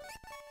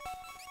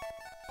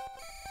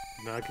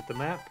 Not get the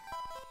map.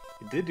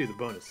 You did do the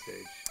bonus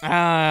stage.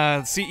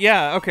 See,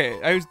 yeah,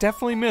 okay. I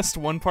definitely missed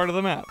one part of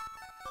the map.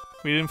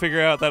 We didn't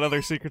figure out that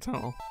other secret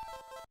tunnel.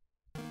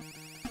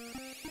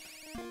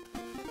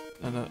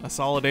 And a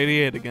solid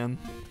 88 again.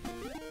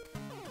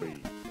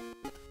 Bee.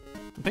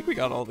 I think we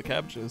got all the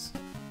cabbages.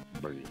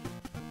 Bee.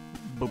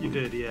 You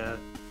did, yeah.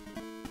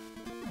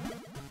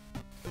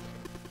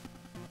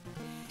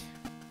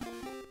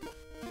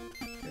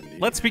 Indeed.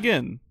 Let's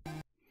begin.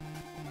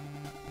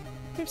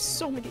 There's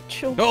so many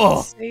children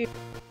Oh! to save.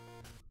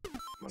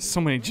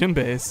 So many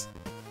Jinbeis.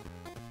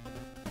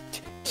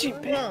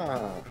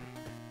 Ah,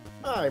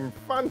 I'm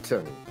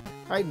Funton.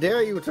 I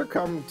dare you to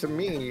come to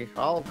me.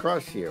 I'll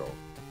crush you.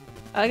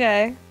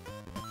 Okay.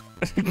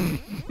 You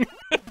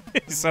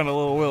sound a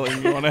little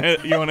willing. You wanna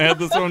head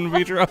this one,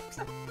 Vitro?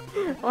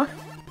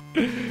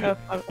 You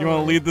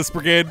wanna lead this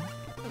brigade?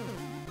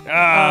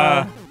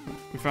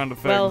 We found a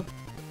thing. Well,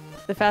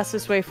 the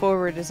fastest way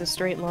forward is a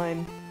straight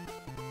line.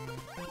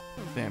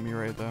 Damn,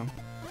 you're right though.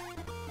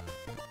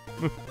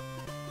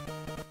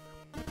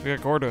 We got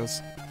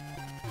Gordos.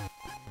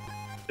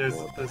 There's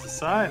a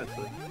sign at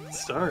the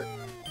start.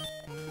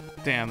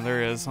 Damn,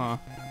 there is, huh?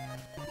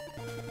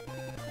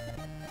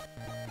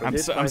 I I'm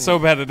did so, I'm find- so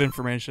bad at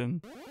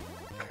information.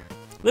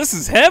 This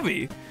is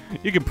heavy.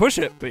 You can push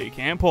it, but you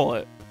can't pull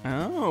it.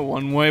 Oh,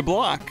 one-way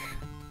block.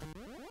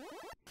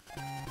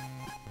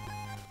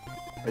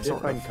 I did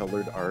Sort find of.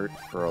 colored art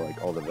for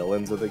like all the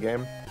villains of the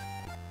game,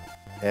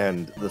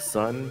 and the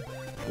sun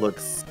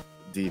looks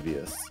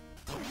devious.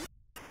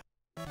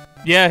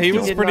 Yeah, he You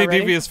was a didn't pretty already?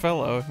 devious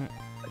fellow.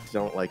 I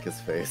don't like his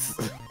face.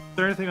 Is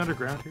there anything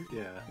underground here?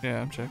 Yeah.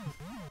 Yeah, I'm checking.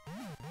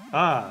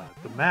 Ah,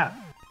 the map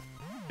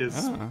is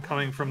Ah.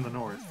 coming from the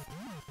north.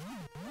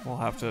 We'll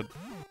have to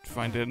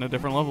find it in a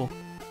different level.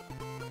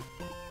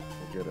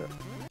 We'll get it.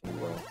 We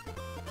will.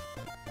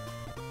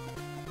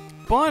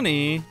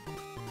 Bunny!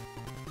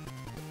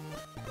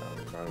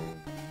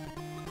 Um,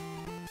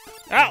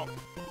 Ow!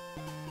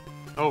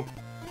 Oh,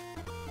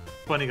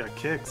 Bunny got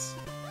kicks.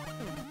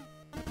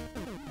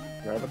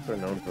 Rabbits are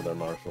known for their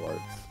martial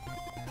arts.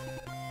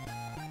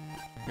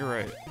 You're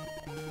right.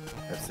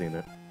 I've seen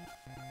it.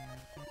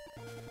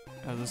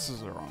 Oh, this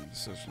is the wrong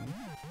decision.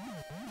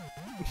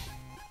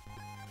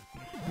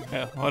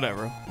 Yeah,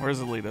 whatever. Where does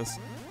it lead us?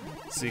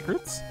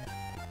 Secrets?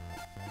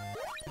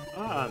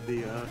 Ah,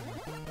 the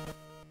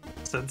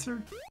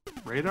sensor?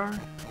 Radar?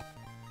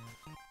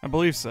 I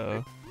believe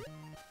so.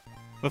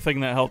 The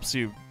thing that helps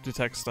you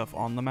detect stuff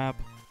on the map.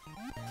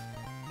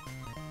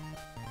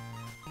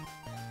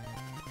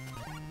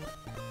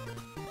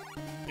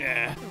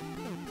 Yeah.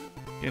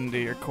 Get into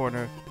your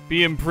corner.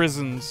 Be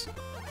imprisoned.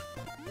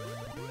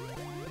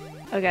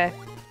 Okay.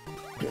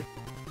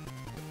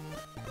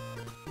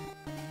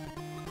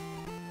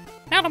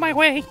 Out of my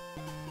way!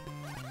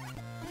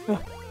 I'll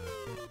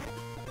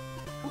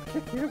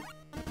kick you.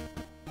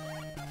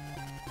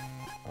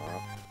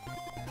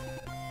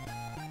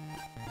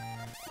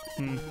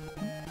 Hmm.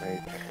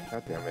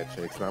 God damn it,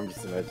 Shakes. Now I'm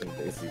just imagining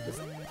Daisy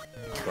just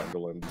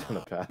trundling down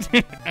a path.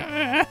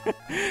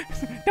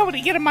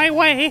 Nobody get in my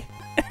way!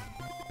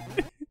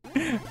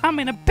 I'm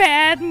in a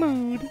bad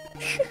mood.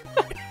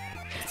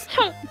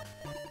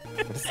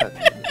 What does that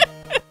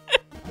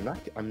mean?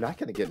 I'm not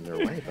gonna get in her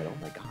way, but oh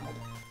my god.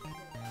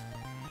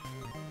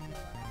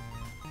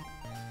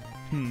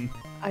 Hmm.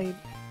 I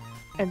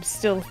am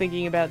still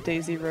thinking about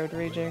Daisy road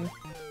raging.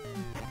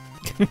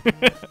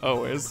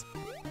 Always.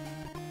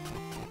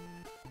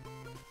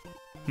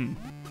 Hmm.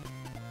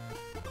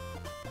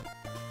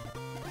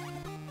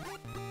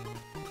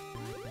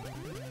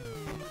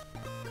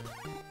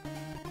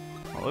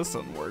 Well, this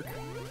doesn't work.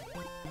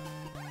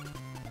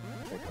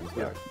 It comes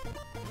Yeah.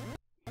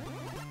 back.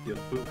 You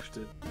boofed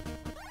it.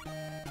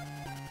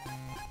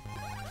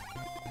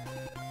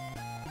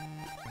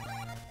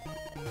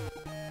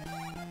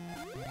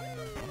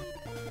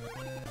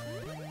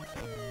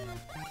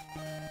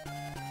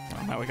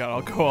 Oh, now we gotta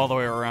all go all the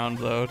way around,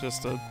 though,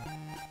 just to...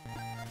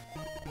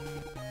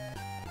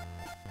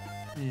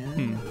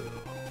 Hmm.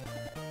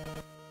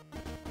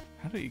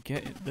 How do you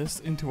get this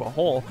into a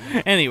hole?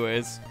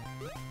 Anyways.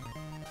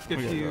 If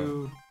We gotta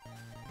you...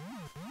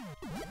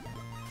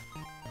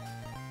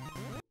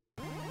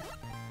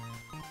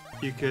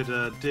 You could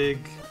dig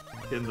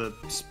in the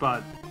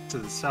spot to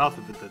the south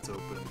of it that's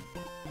open,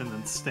 and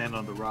then stand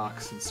on the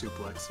rocks and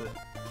suplex it.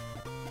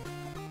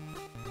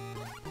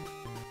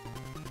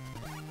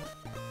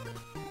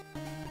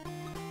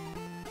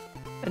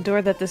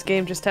 Adore that this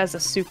game just has a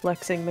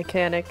suplexing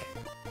mechanic.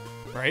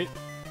 Right?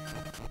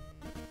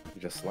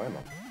 You just slam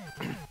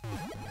them.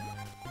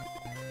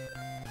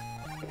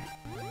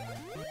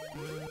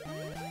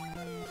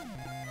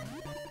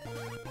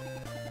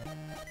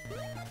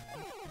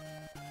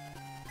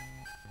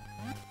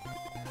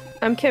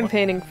 I'm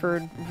campaigning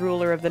for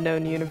ruler of the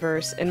known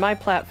universe, and my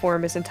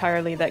platform is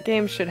entirely that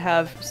games should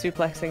have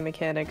suplexing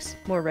mechanics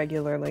more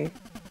regularly.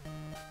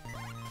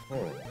 Hmm.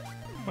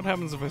 What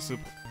happens if I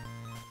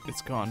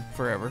It's gone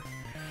forever.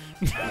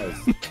 Guys,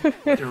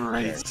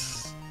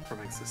 Erase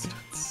from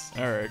existence.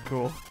 Alright,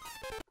 cool.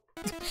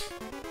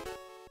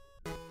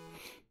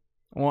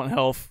 I want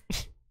health.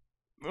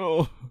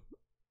 Oh.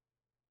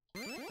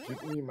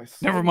 give me my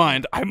Never sword.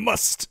 mind, I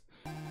must!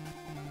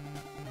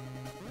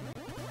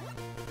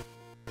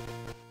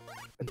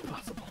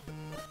 Impossible.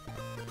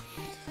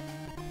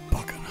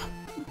 Bakana.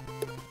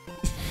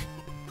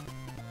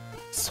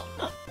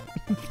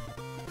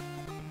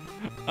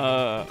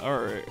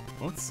 Alright,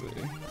 let's see.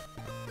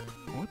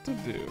 What to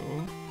do?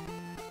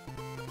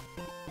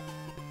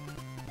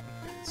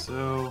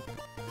 So...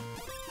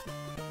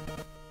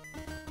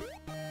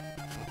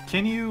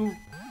 Can you,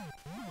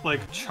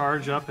 like,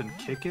 charge up and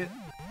kick it?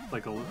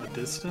 Like a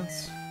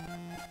distance?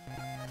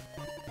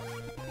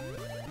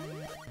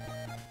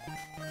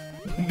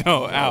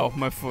 No, ow,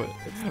 my foot.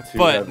 It's too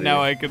But heavy.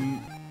 now I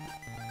can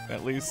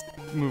at least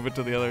move it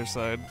to the other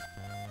side.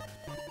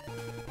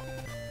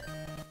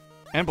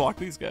 And block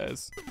these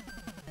guys.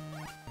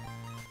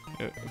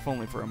 If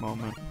only for a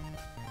moment.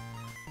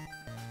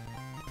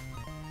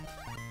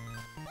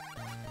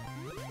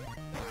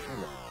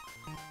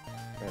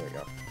 There we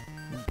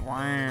go.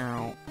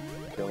 Wow.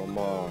 Kill them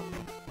all.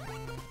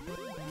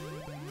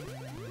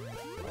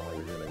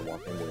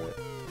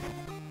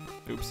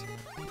 Oops.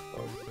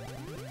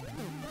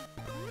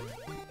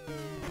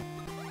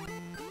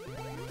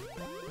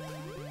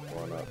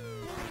 One up.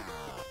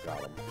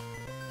 Got him.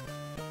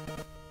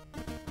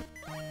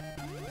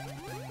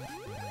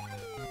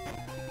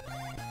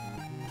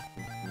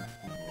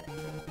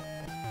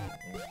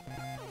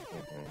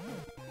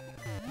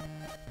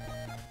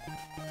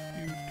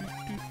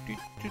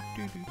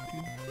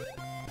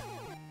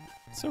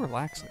 So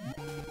relaxing.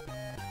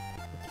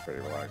 It's pretty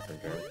relaxing,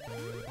 too.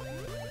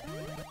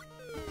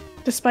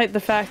 Despite the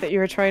fact that you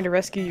were trying to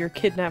rescue your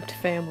kidnapped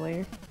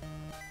family.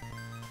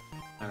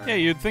 Yeah,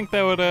 you'd think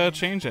that would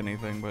change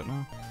anything, but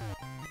no.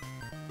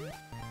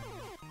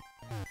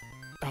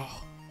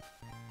 Oh.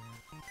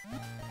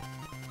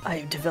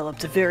 I've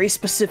developed a very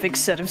specific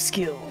set of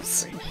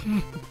skills.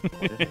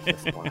 What is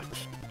this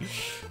watch?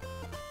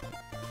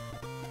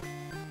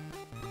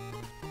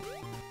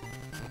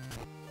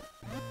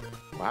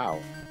 Wow.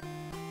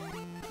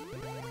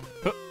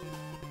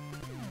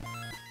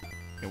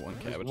 Get one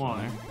There's cabbage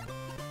one. in there.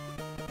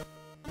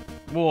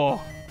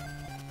 Whoa.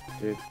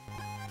 Dude.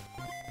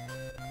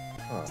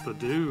 Huh. It's the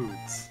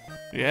dudes.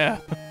 Yeah.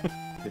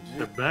 Did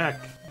They're you? back.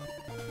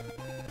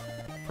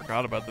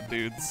 Forgot about the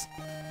dudes.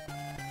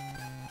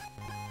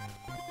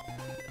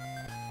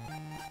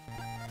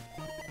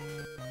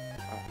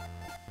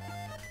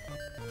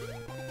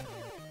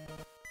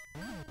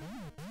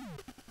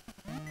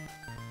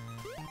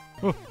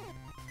 Oh.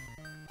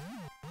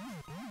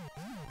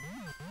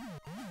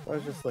 I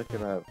was just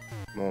looking at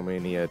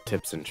Mania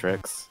tips and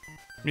tricks.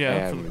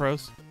 Yeah, for the And-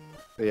 pros.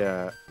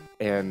 Yeah,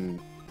 and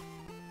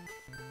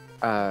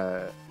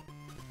the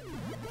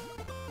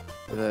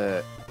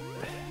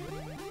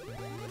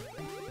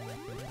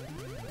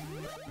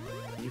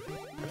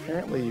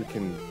apparently you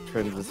can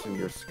transition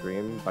your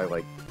screen by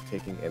like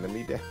taking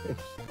enemy damage.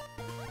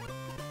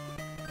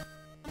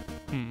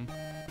 Hmm.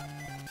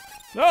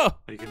 Oh!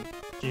 You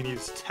can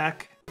use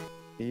tech.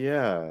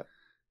 Yeah.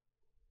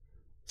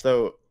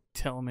 So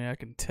Tell me I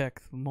can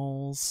tech the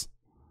moles.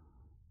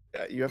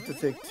 you have to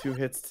take 2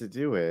 hits to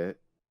do it.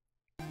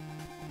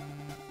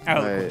 Out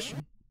of the But-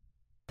 question.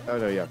 Oh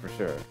no, yeah, for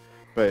sure.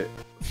 But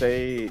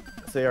say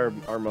our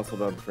muscle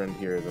bound friend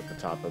here is at the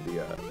top of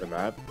the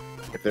map.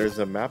 If there's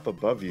a map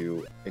above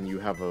you and you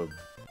have a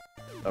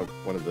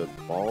one of the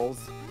balls,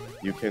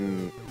 you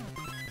can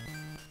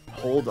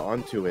hold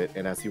onto it,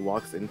 and as he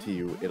walks into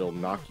you, it'll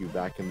knock you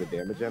back in the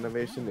damage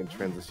animation and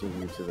transition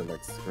you to the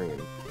next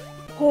screen.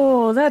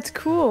 Oh, that's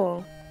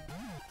cool.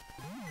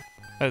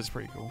 That is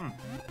pretty cool.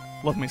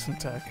 Love me some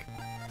tech.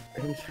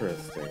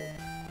 Interesting.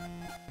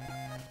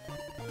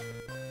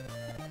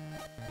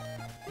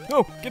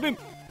 Oh, get in!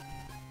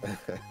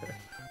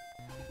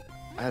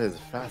 That is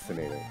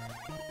fascinating.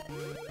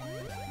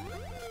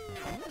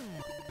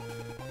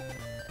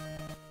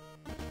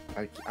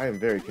 I am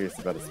very curious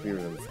about the speed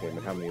in this game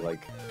and how many like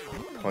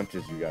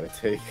punches you gotta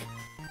take.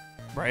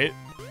 Right?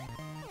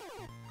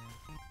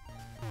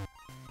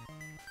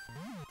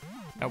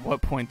 At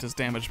what point does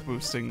damage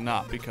boosting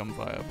not become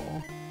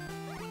viable?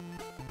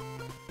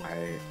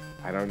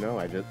 I don't know.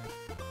 I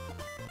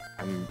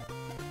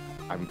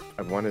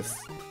want to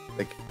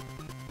like.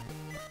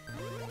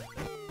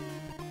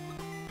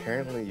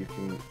 Apparently, you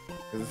can.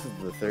 Because this is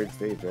the 3rd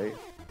stage, right?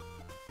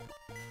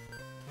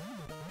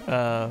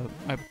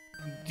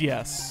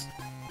 Yes.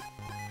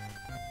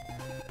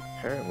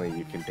 Apparently,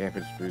 you can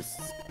damage boost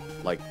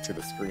like to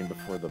the screen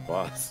before the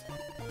boss.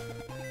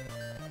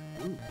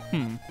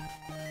 Hmm.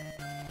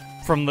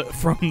 From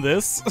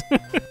this?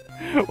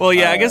 Well,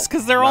 yeah, I guess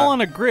because they're all not-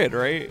 on a grid,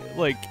 right?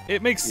 Like,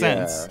 it makes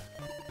sense. Yeah.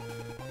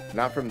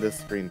 Not from this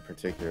screen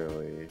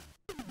particularly,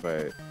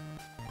 but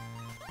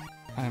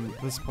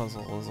This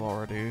puzzle has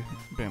already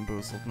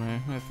bamboozled me,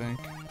 I think.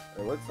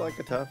 it looks like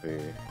a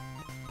toughie.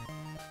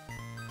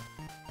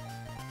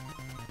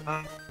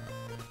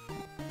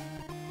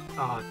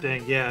 Oh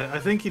dang, yeah. I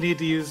think you need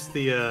to use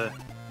the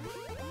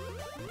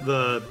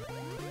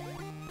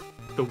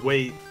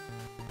weight.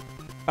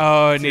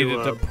 Oh, I To,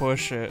 needed to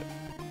push it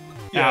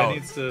Yeah, out it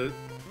needs to.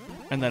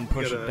 and then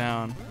push gotta- it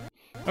down.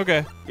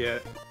 Okay. Yeah,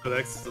 but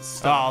that's the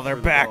stop. Oh, they're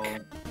for the back. ball.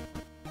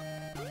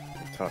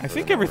 Tougher I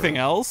think than everything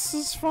ever. else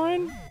is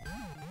fine.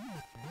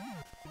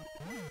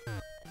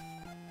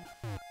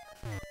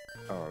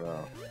 Oh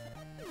no.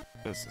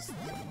 This is.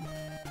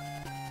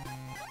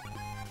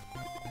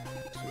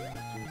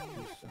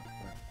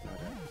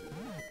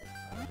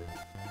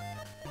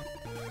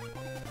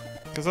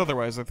 Because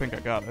otherwise, I think I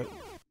got it.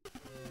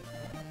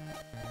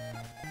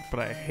 But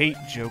I hate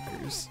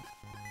jokers.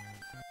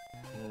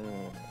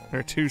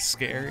 They're too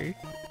scary.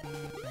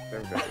 They're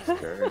very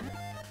scary.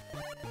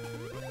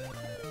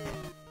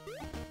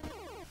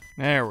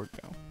 There we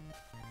go.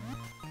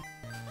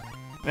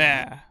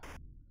 Yeah.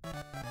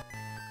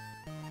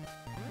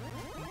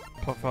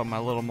 Puff out my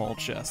little mole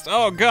chest.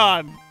 Oh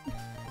god!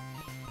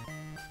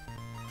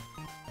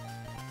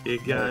 You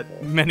got.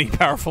 Many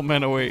powerful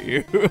men await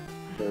you.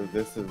 So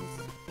this is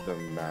the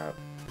map,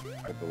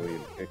 I believe,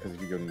 because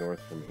if you go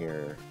north from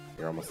here,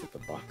 you're almost at the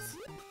boss.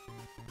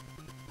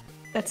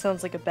 That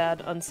sounds like a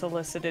bad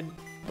unsolicited,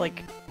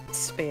 like,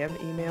 spam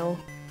email.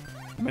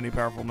 Many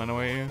powerful men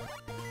await you.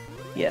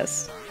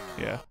 Yes.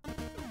 Yeah.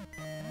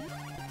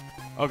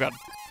 Oh god.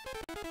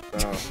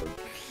 Oh,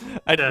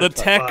 The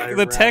tech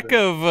rabbit.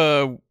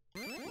 of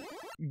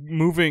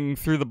moving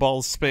through the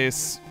ball's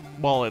space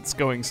while it's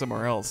going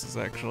somewhere else is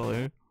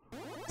actually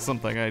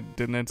something I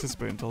didn't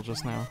anticipate until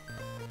just now.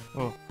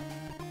 Oh.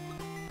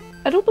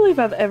 I don't believe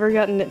I've ever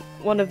gotten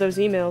one of those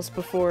emails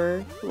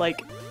before,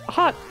 like,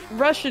 hot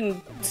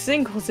Russian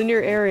singles in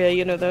your area,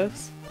 you know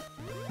those?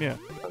 Yeah.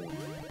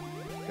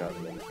 God,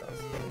 I'm gonna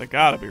cause- They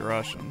gotta be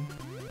Russian.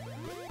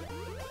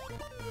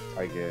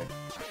 I get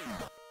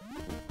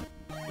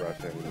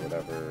Russian,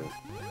 whatever.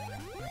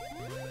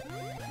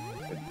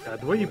 God,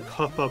 the way you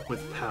puff up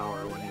with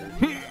power when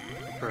you're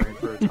preparing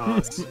for a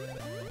toss.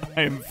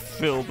 I am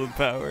filled with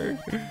power.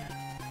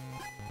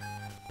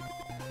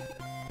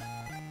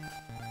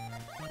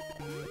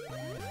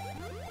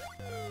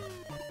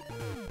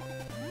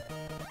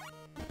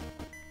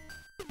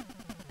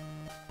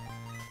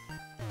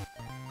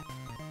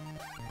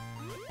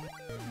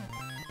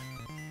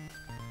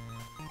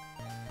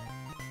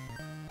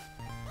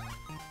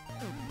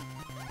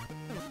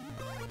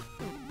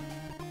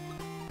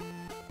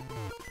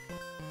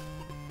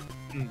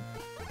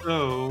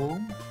 So,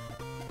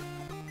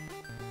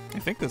 I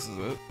think this is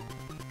it.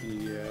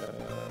 Yeah,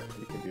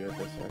 you can do it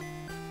this way.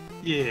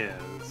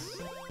 yes.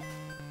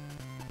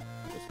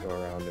 Just go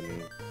around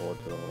and pull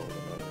it to the hole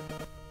and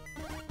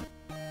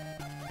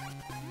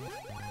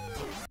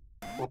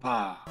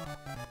Whoopah.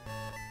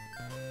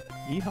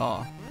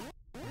 Yeehaw.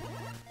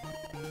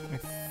 I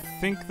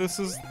think this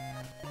is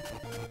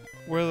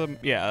where the...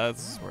 Yeah,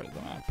 that's where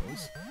the map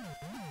is.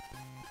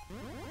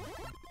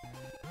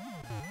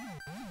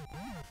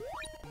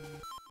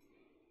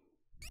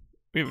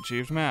 We've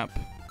achieved map.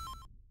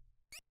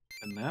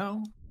 And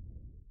now,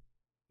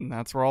 And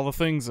that's where all the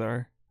things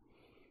are.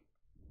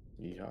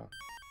 Yeehaw.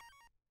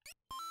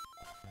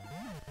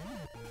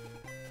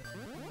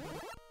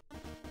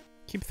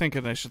 Keep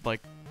thinking I should,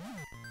 like,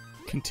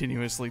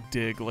 continuously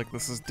dig like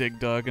this is Dig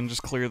Dug and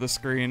just clear the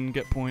screen and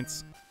get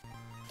points.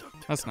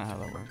 That's not how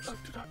that works.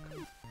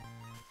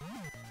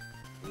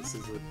 this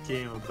is a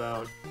game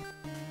about.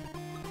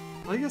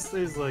 I guess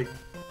there's like.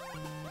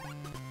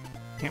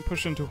 Can't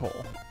push into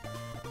hole.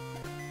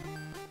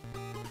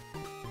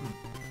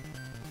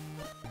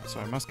 So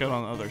I must get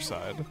on the other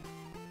side.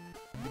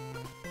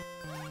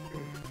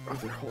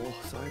 Other hole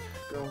side,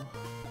 go.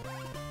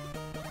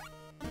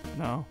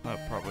 No,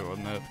 that probably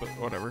wasn't it, but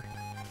whatever.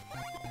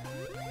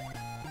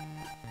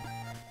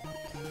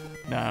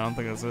 No, I don't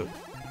think that's it.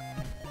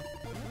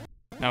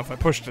 Now if I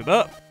pushed it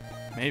up,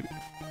 maybe.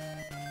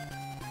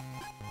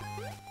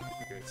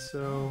 Okay,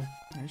 so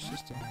There's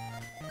just a...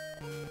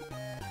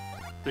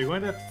 you're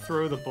going to have to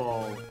throw the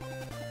ball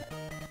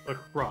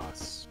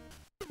across.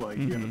 Like,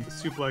 you have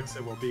to suplex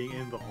it while being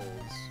in the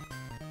holes.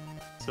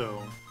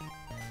 So,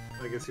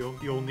 I guess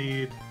you'll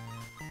need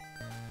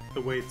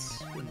the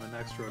weights in the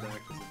next row to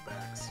act as a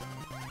backstop.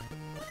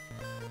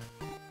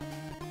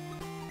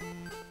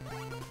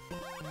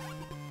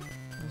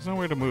 There's no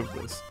way to move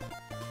this.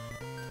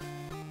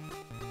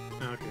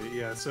 Okay,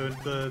 yeah, so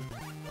the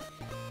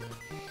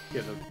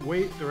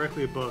weight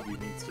directly above you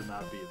needs to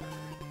not be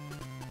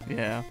there.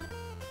 Yeah.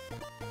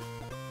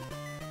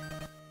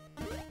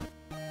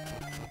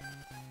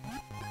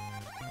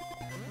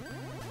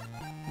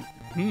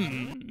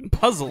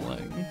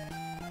 Puzzling.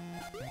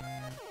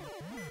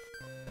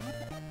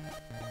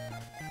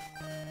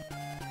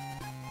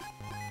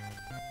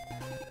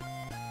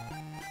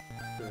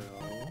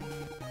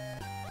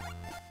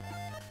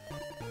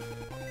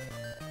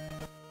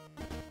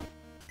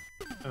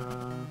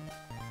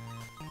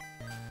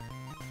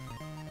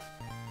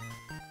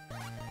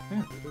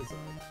 Yeah, it is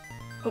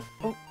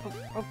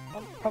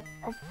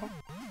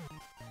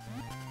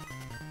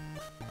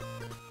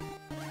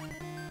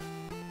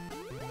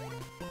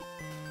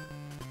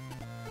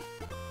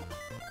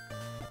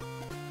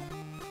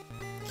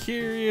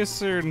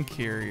Curiouser and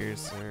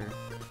curiouser.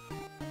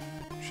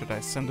 Should I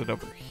send it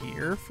over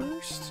here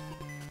first?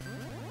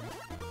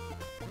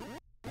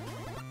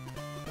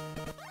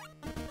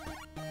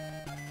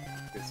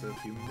 Okay, so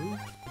if you move...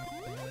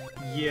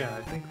 Yeah,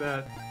 I think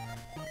that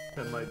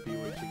might be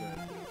what you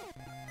gotta do.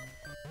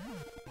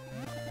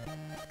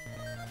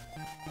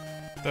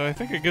 Though I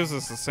think it gives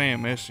us the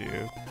same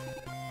issue.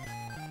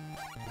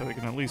 So we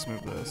can at least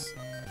move this.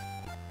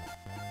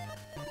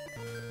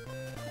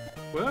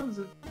 What happens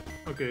if...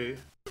 Okay.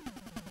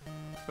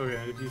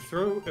 Okay,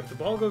 if the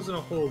ball goes in a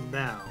hole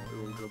now, it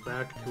will go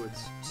back to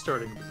its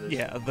starting position.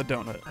 Yeah, the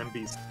donut. And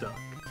be stuck.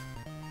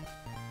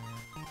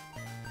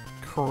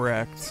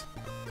 Correct.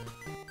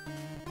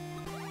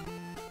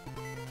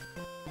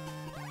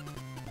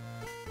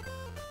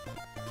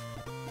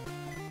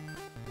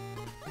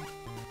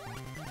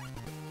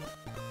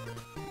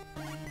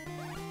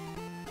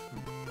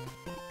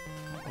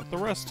 The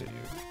rest of you.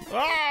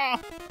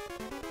 Ah!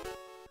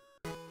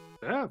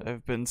 Yeah.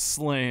 I've been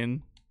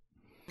slain.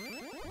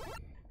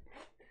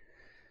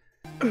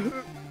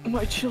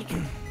 My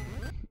children.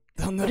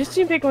 They'll What never is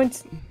Junpei going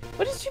to...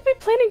 What is Junpei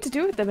planning to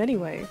do with them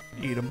anyway?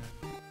 eat them.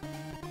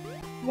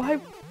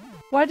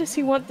 Why does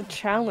he want the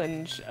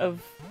challenge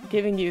of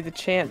giving you the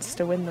chance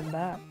to win them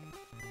back?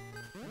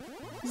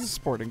 He's a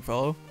sporting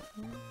fellow.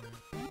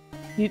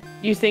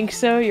 You think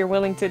so? You're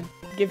willing to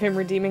give him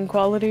redeeming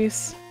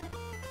qualities?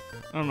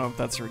 I don't know if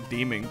that's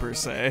redeeming per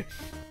se.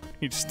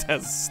 He just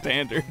has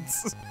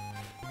standards.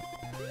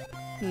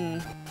 Hmm.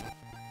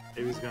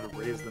 Maybe he's gonna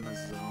raise them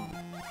as his own.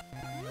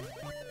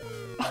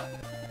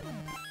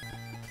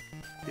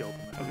 The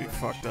ultimate That'd be revenge.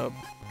 fucked up.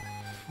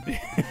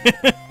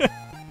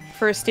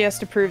 First, he has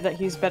to prove that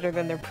he's better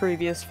than their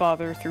previous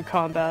father through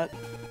combat.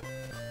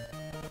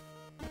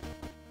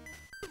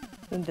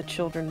 And the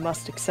children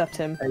must accept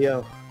him. Hey,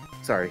 yo.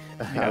 Sorry,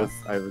 Yeah.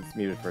 I was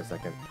muted for a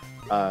second.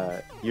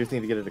 You just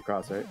need to get it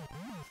across, right?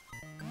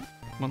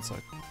 One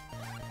sec.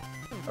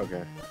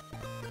 Okay.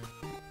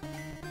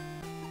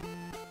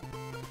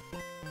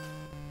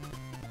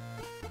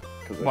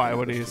 Why?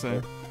 What are you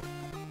saying?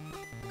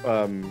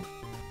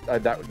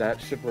 That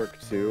should work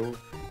too,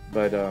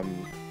 but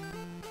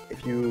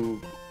if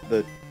you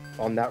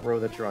on that row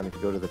that you're on, if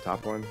you go to the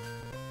top one,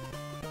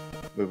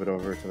 move it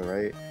over to the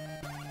right,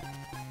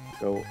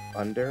 go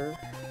under,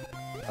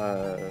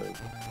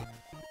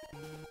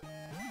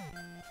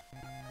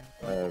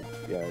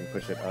 yeah, and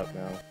push it up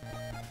now.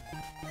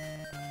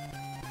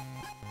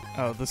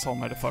 Oh, this hole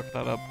might have fucked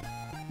that up.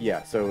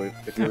 Yeah, so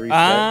if you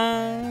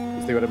reset,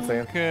 you see what I'm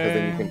saying? Because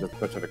then you Okay. can just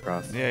push it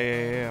across.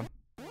 Yeah.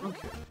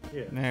 Okay.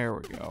 Yeah. There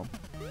we go.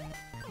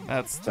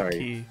 That's the Sorry.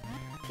 key.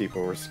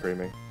 People were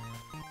screaming.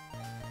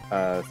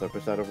 So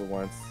push that over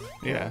once.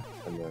 Yeah.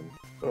 And then,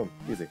 boom,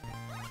 easy.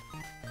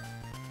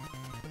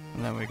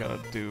 And then we gotta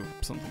do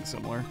something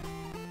similar.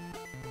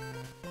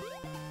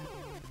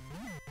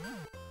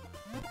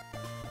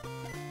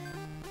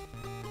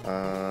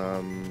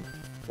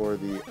 For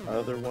the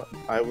other one,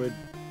 I would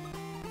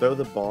throw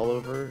the ball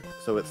over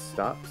so it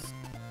stops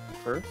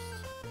first,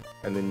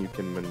 and then you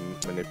can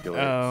manipulate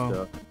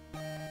Oh. stuff.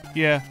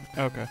 Yeah,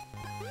 okay.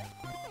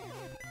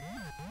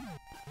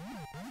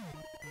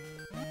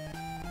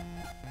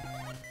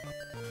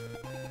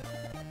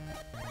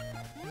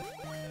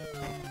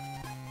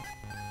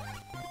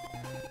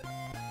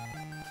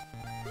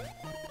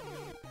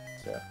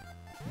 So,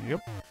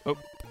 Yep. Oh,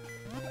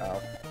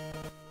 ow.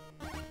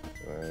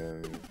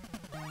 And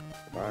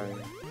bye.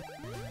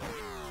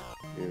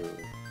 You.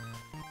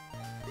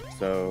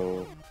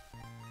 So,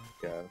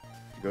 yeah.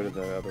 You go to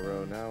the other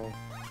row now.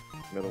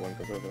 Middle one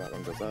goes over, that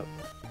one goes up.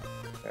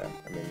 Yeah,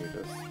 and then you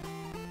just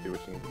do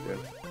what you need to do.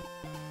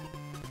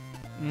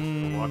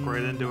 Walk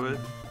right into it.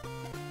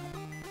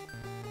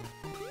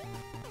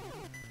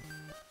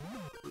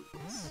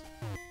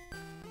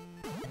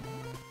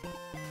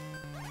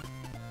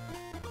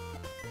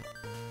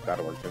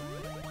 That'll work too.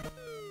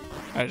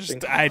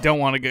 I don't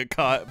want to get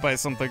caught by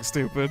something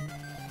stupid.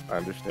 I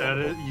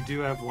understand. You do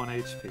have 1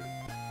 HP.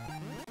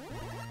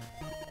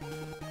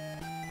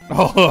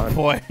 Oh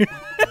boy.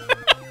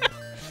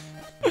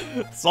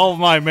 Solve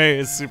my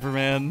maze,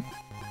 Superman.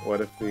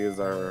 What if these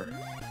are...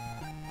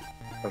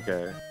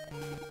 Okay.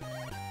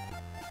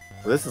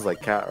 So this is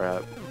like cat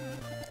rap.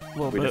 A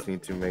little We bit. just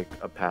need to make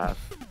a path.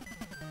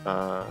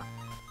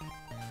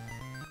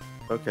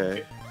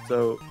 Okay.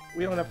 So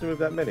we don't have to move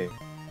that many.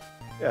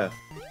 Yeah.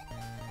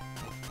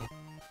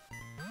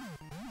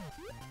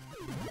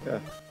 Yeah.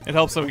 It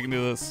helps that we can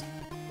do this.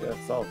 Yeah.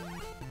 Solved.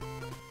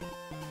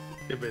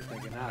 Everybody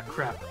thinking,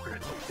 crap, we're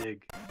too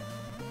big.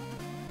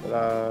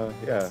 But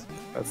yeah.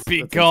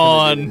 Be that's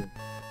gone. intimidating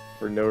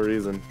for no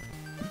reason.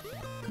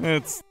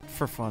 It's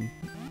for fun.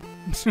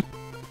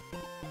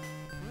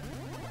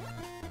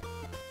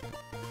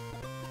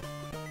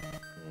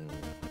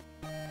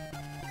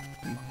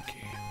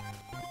 Monkey.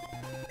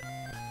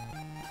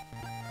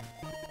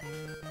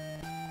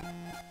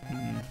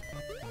 Hmm.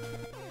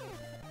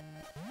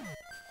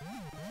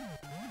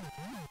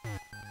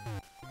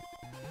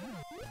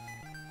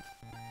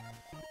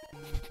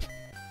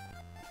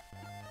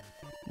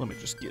 Let me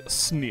just get a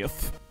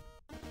sniff.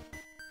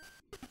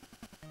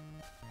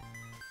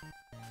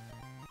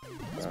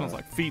 Smells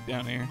like feet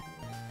down here.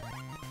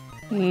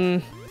 Hmm.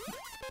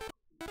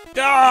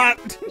 Ah!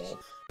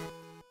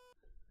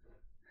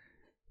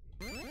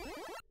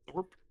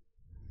 Thorpe.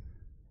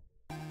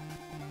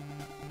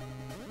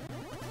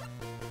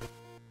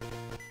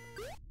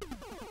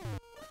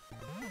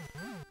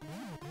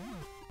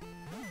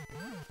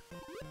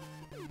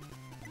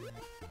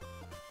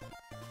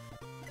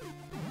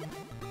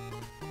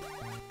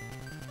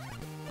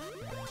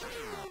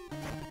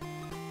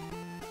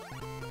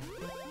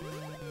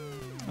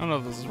 I don't know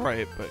if this is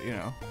right, but you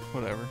know,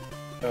 whatever.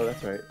 Oh,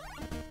 that's right.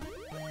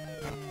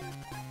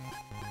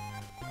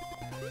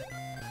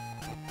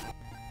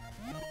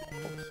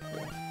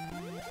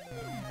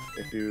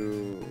 If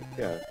you,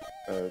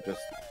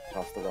 just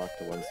toss the rock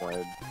to one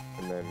side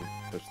and then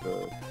push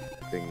the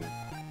thing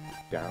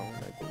down,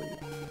 I believe.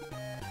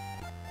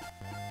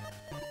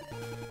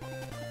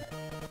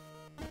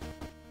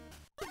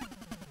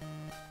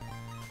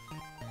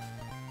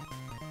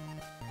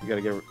 You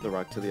gotta get the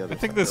rock to the other I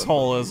side. think this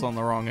hole is on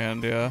the wrong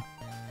end, yeah.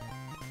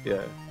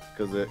 Yeah,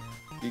 because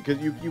you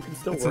can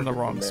still It's work in the it from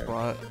wrong there.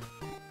 spot.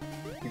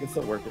 can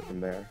still work it from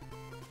there.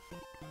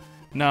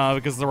 No,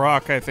 because the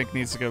rock, I think,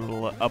 needs to go to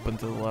the up and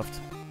to the left.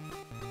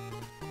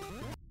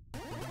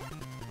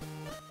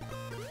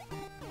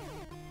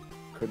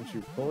 Couldn't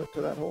you pull it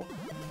to that hole?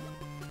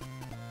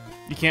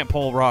 You can't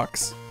pull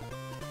rocks.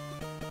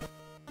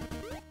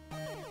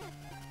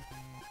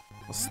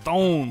 The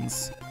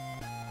stones.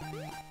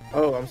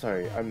 Oh, I'm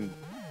sorry.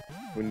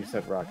 When you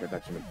said rock, I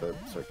thought you meant the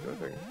circular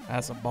thing.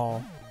 That's a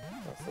ball.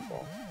 That's the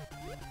ball.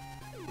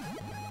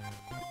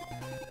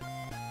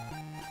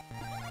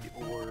 The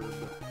orb.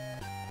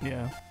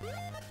 Yeah.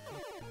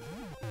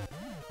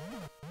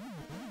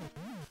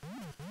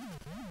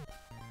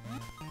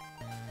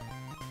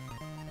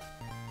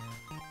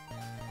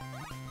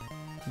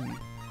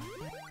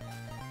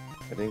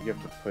 I think you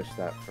have to push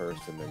that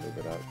first and then move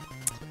it up.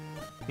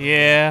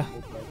 Yeah.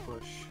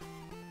 Push.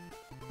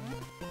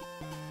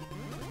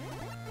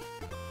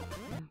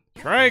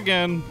 Try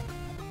again.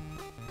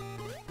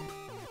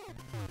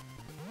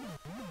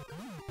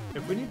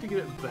 If we need to get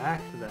it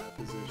back to that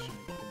position,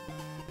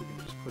 we can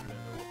just put it in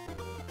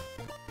the hole.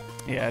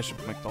 Yeah, I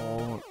should make the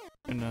hole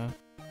in a...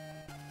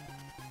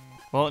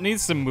 Well, it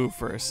needs to move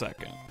for a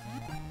second.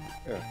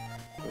 Yeah.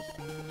 Just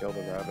kill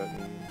the rabbit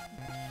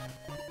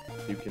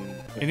and you can...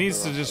 It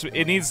needs to just...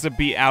 It needs to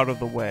be out of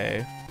the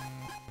way.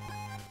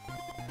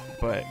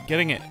 But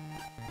getting it...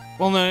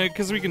 Well, no,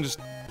 because we can just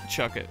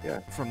chuck it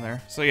from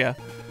there. So, yeah.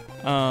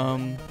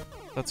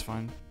 That's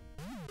fine.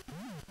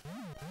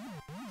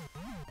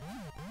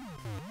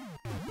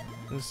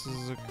 This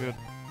is a good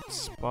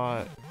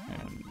spot,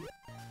 and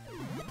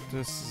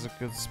this is a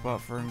good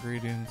spot for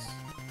ingredients.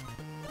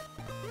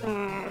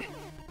 I've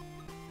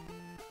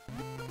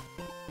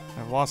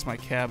lost my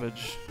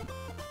cabbage.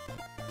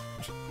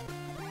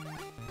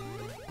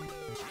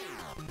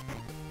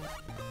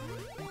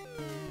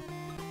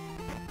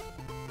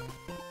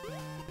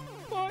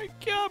 My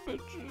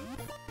cabbages!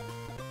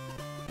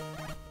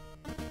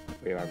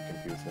 Wait, I'm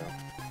confused now.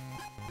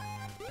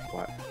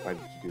 Why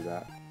did you do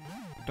that?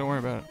 Don't worry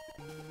about it.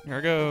 Here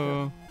I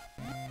go.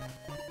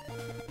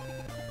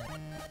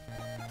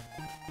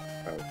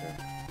 Oh, okay.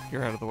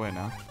 You're out of the way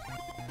now.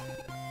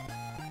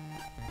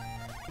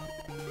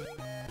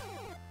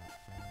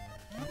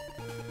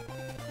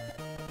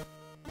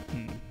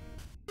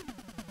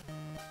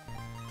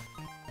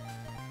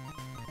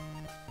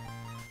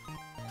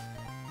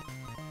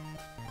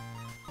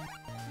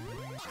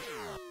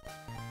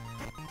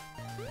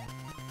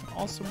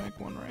 Also make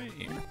one right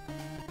here.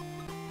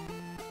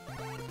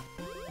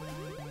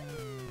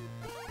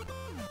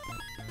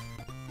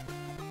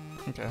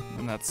 Okay,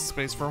 and that's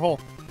space for a hole.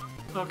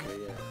 Okay,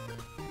 yeah.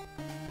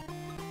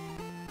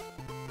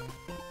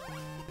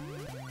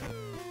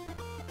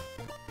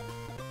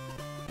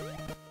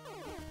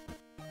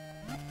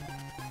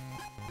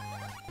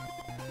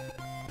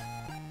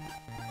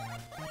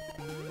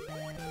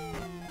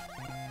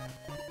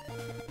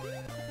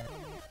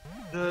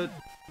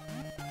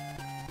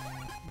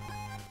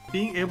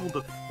 Being able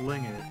to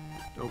fling it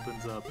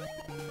opens up.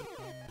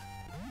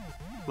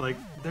 Like,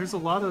 there's a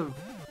lot of...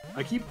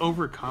 I keep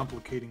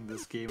overcomplicating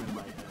this game in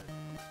my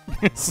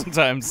head.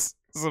 sometimes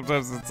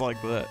it's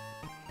like that.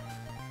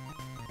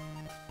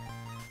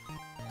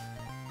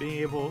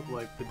 Being able,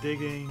 like, the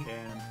digging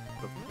and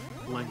the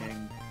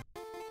flinging,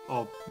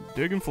 all...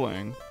 Dig and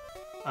fling.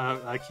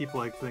 I keep,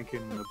 like,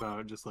 thinking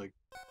about just, like,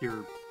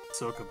 your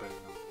Soka Bang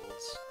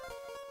rules.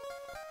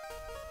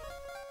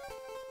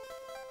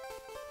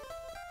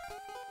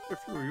 If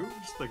you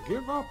use the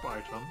give up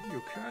item,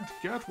 you can't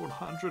get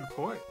 100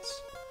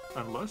 points.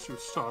 Unless you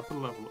start the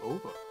level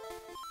over.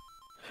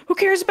 Who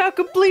cares about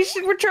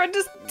completion? We're trying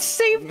to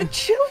save the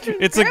children.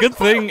 It's a good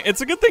thing.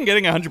 It's a good thing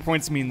getting 100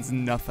 points means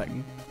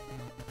nothing.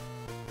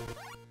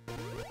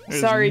 There's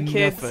Sorry,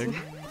 nothing.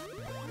 kids.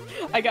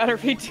 I gotta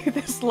redo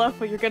this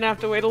level. You're gonna have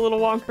to wait a little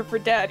longer for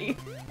Daddy.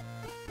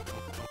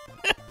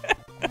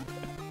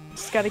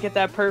 Just gotta get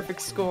that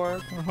perfect score.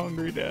 We're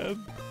hungry, Dad.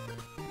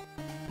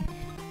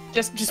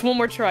 Just one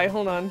more try.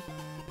 Hold on.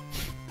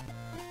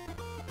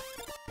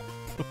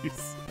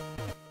 Please.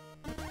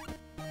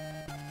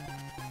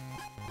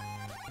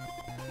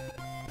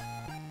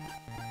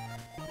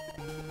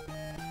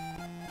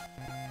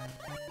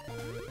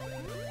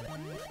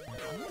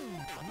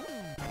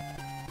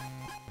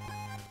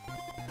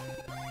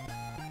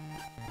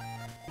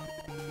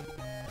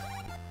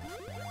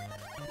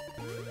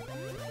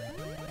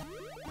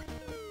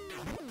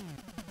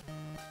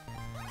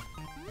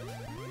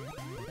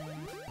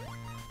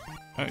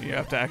 Oh, you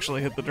have to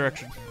actually hit the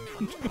direction.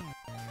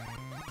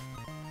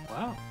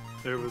 Wow.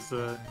 There was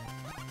the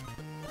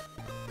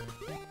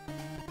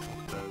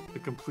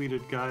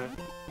completed guy.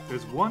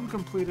 There's one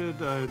completed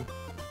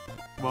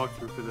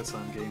walkthrough for this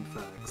on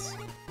GameFAQs.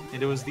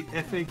 And it was the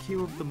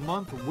FAQ of the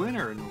Month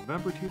winner in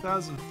November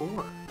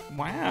 2004.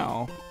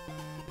 Wow.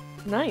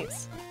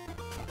 Nice.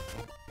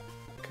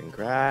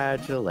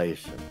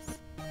 Congratulations.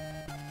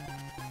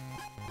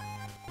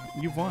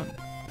 You've won.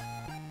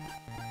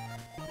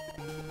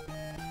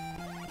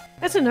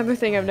 That's another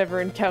thing I've never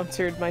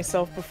encountered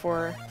myself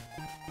before.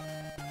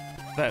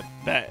 That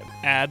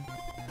ad.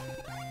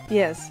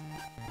 Yes.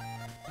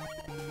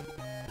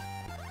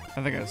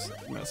 I think I just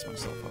messed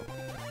myself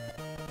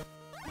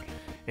up.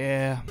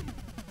 Yeah.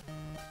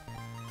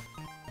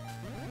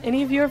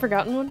 Any of you ever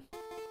gotten one?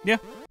 Yeah.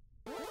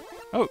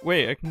 Oh,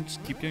 wait, I can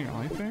just keep getting a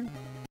life there?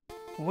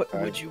 What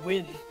would you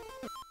win?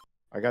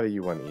 I got a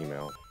U1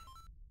 email.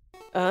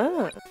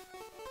 Ah.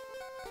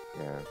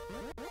 Yeah.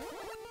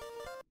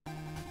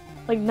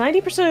 Like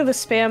 90% of the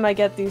spam I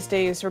get these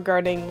days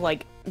regarding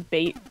like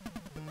bait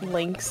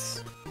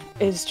links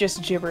is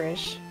just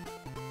gibberish.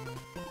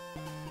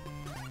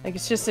 Like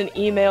it's just an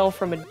email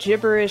from a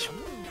gibberish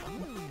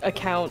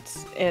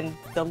account and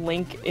the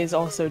link is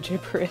also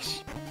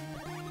gibberish.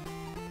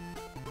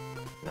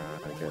 Nah,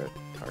 I get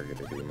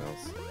targeted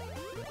emails.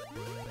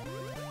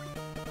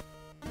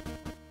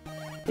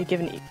 They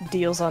giving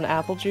deals on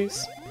apple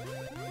juice.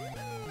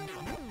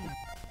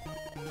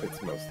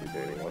 It's mostly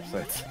dating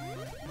websites.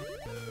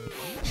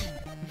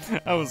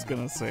 I was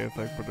gonna say if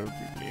I put it would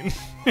be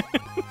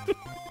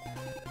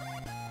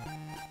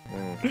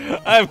mean.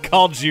 I've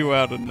called you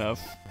out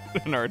enough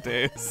in our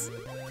days.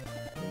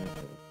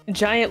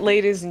 Giant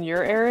ladies in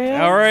your area?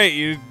 Alright,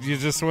 you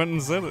just went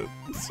and said it.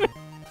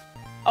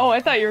 Oh, I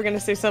thought you were gonna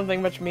say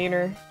something much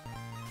meaner.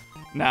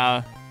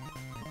 Nah.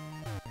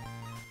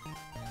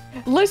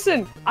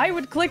 Listen, I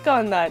would click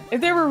on that. If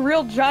there were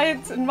real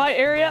giants in my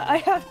area, I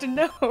have to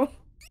know.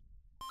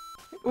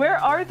 Where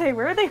are they?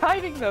 Where are they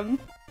hiding them?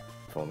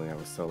 If only I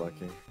was so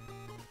lucky.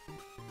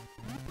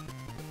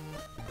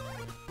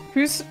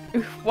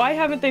 Why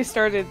haven't they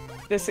started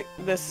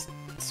this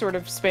sort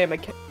of spam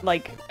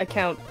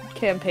account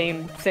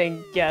campaign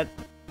thing yet?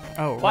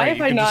 Oh, right. Why have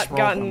you I can not just roll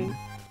gotten? them.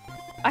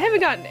 I haven't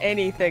gotten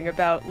anything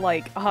about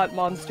like hot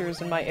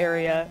monsters in my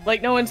area.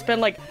 Like no one's been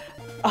like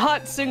a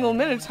hot single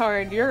minotaur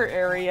in your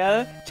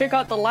area. Check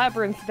out the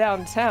labyrinth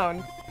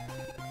downtown.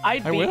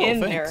 I'd be in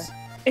there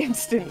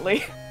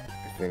instantly.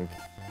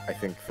 I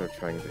think they're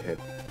trying to hit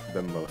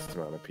the most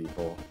amount of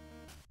people.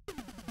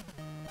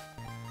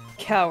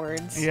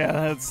 Cowards.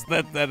 Yeah,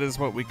 that is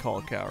what we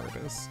call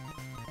cowardice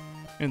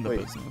in the Wait.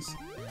 business.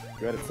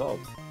 You had it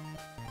solved.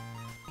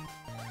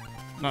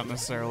 Not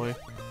necessarily.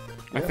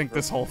 I Yeah, think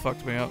this hole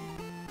fucked me up.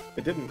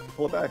 It didn't.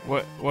 Pull it back.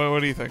 What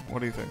do you think? What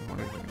do you think? What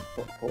do you think?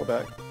 Pull it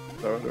back.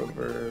 Throw it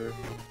over.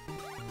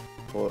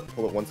 Pull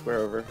it one square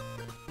over.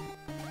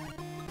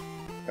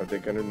 Now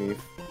dig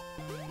underneath.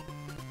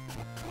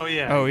 Oh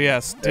yeah. Oh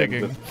yes, And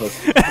digging. just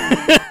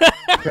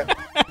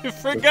I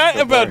forgot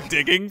about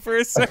digging for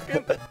a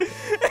second.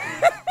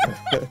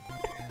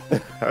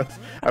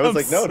 I was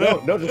like, no,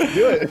 just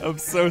do it. I'm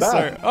so Stop.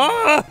 sorry.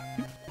 Ah!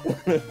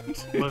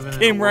 Living in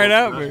Came a right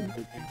world at of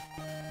me.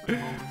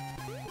 digging.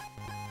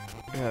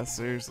 Yeah,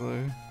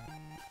 seriously.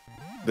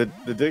 The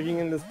digging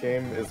in this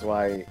game is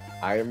why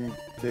I'm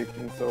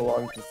taking so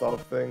long to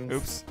solve things.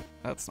 Oops,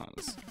 that's not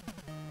as.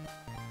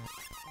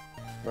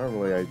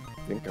 Normally, I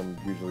think I'm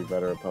usually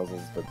better at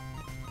puzzles, but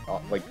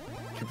like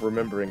keep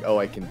remembering, oh,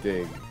 I can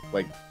dig.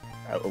 Like,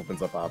 that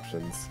opens up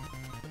options.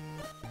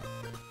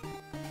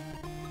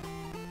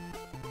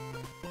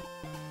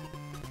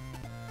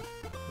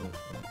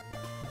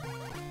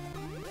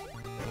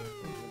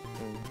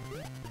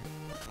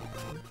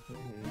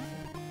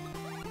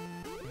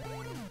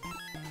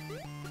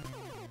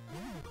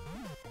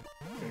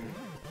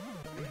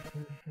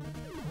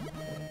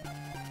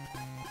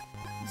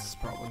 This is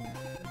probably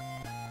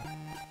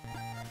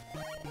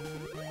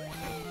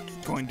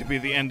going to be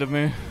the end of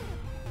me.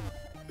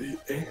 The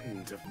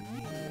end of me.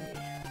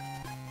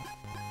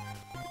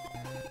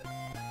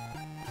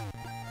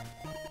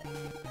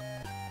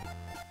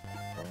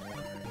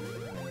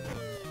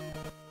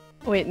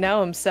 Wait,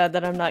 now I'm sad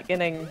that I'm not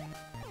getting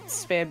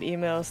spam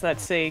emails that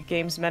say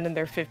games men in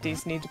their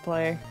 50s need to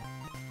play.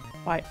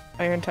 Why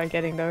aren't I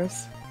getting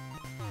those?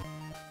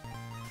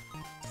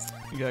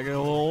 You gotta get a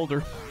little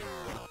older.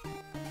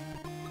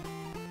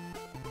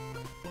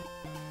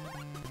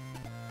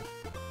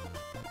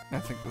 I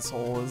think this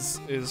hole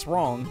is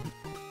wrong,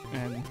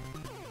 and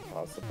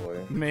Possibly.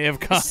 may have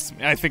cost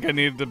me. I think I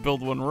needed to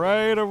build one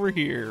right over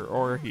here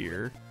or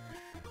here.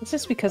 It's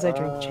just because I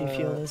drink G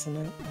Fuel, isn't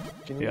it?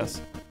 Can you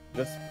Yes.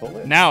 just pull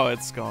it? Now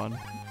it's gone.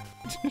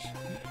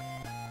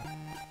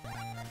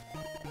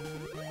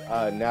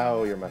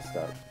 Now you're messed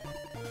up.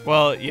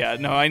 Well, yeah,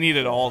 no, I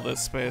needed all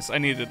this space. I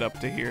needed up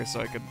to here so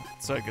I could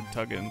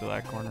tug it into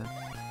that corner.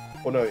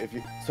 Well, no, if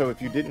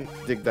you didn't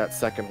dig that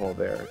second hole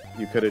there,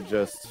 you could have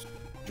just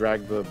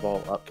dragged the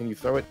ball up. Can you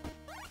throw it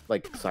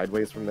like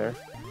sideways from there?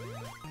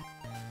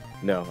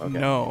 No. Okay.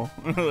 No,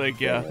 like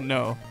yeah,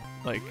 no,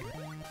 like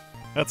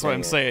that's what Dang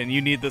I'm it. saying.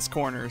 You need this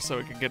corner so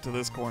it can get to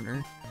this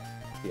corner.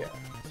 Yeah.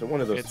 So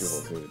one of those two It's-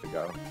 holes needed to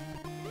go.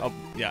 Oh,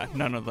 yeah,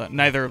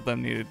 neither of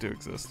them needed to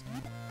exist.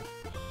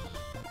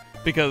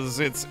 Because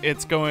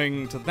it's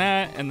going to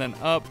that, and then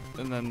up,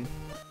 and then...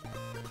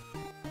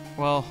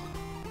 Well...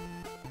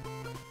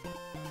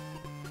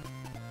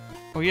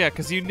 Oh yeah,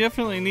 because you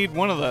definitely need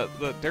one of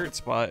the dirt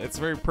spot. It's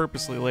very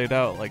purposely laid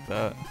out like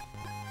that.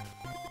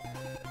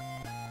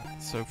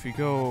 So if you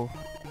go...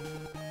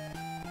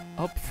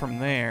 up from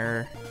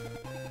there...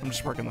 I'm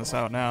just working this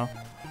out now.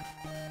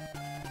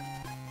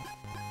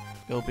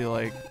 It'll be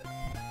like...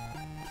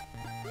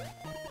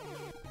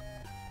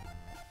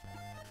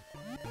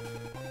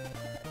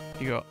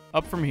 You go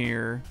up from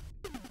here.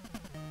 And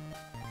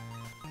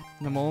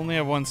then we'll only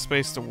have one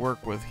space to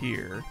work with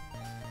here,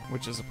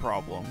 which is a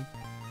problem.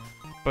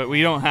 But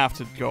we don't have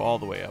to go all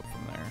the way up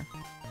from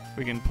there.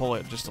 We can pull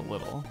it just a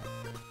little.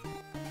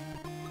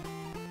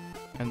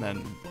 And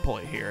then pull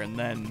it here, and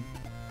then...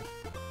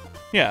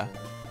 Yeah.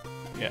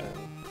 Yeah.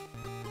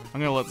 I'm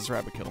gonna let this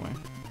rabbit kill me.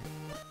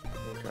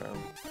 Okay.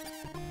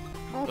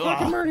 I'll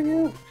fucking murder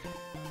you!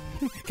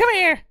 Come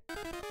here!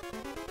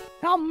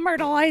 I'll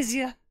myrtleize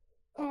you!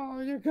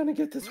 Oh, you're gonna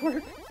get this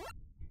work.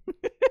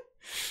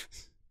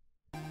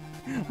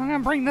 I'm gonna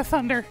bring the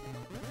thunder.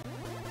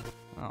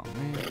 Oh,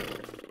 man.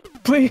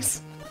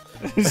 Please.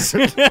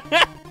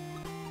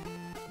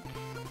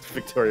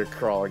 Victoria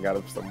crawling out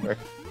of somewhere.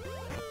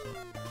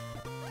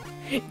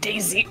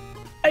 Daisy,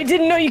 I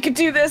didn't know you could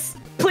do this.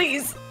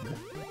 Please.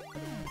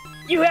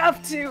 You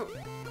have to.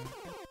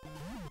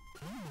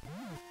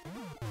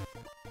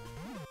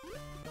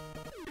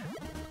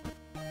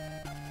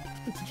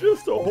 It's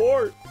just a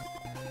horse.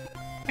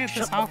 It's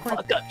Shut awkward.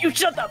 the fuck up. You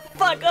shut the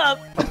fuck up.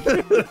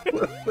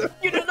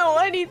 You don't know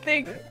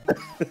anything.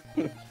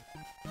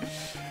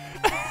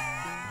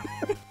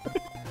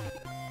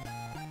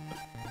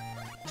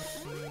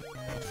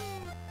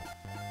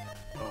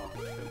 Oh,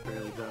 I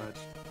barely dodged.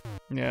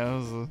 Yeah,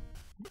 that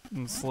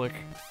was slick.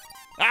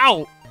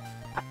 Ow!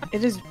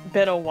 It has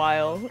been a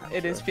while.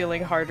 It is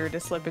feeling harder to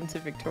slip into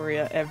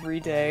Victoria every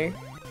day.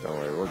 Don't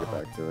worry, we'll get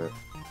back to it.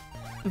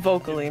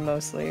 Vocally,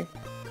 mostly.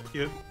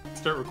 You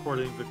start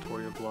recording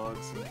Victoria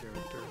vlogs in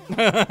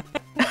character.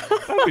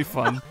 That'd be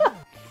fun.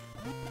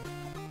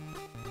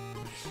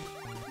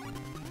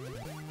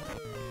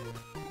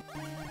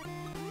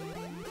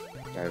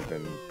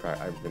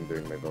 I've been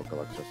doing my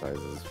vocal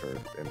exercises for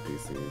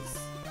NPCs.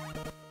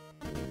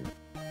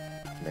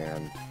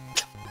 Man,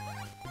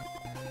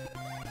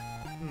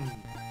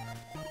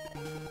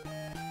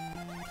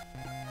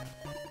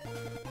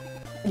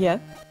 Yeah.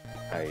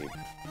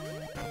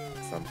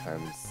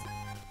 sometimes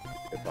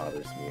it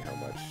bothers me how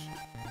much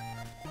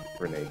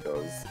Renee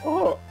goes,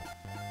 oh!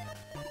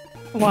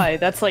 Why?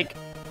 That's like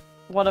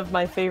one of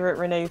my favorite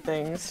Renee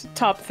things.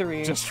 Top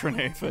 3. Just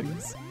Renee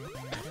things.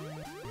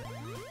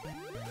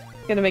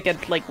 Gonna make a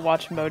like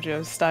Watch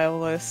Mojo style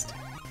list.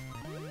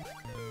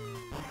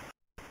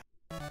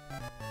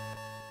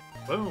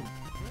 Boom.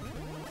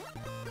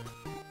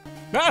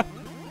 Ah!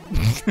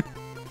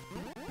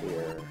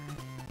 Here.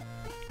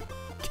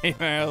 Came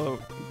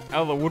out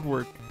of the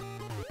woodwork.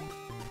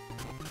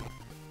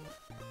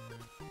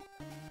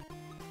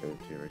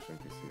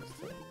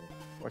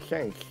 Well,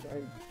 thanks.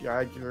 I'm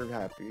glad you're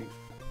happy.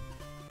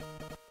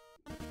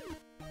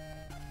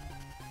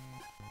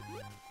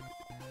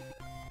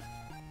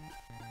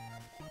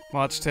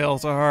 Watch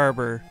Tales of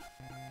Harbor.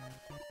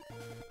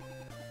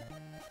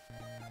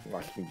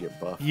 Watch me get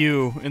buff.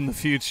 You, in the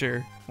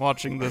future,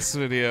 watching this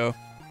video.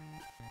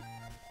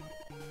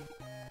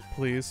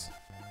 Please.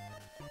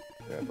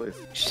 Yeah,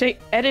 please.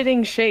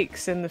 Editing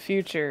shakes in the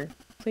future.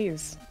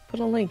 Please put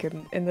a link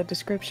in the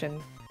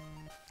description.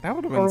 That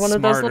would have been Or one smarter.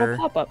 of those little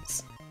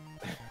pop-ups.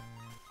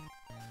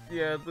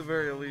 Yeah, at the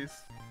very least.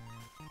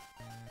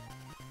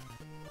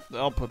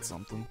 I'll put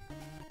something.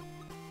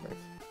 Nice.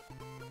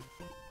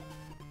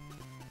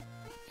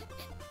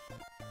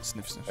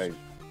 Sniff, sniff. I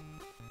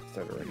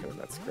started working on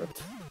that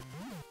script.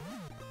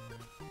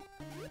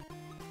 Oh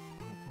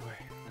boy.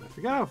 I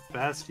forgot how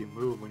fast you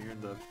move when you're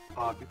in the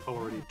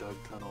already dug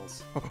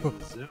tunnels.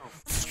 Zoom.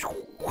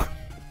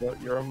 Well,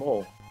 you're a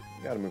mole.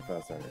 You gotta move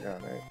faster. Yeah,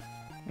 right.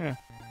 Yeah.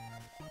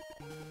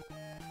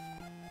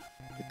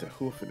 Get the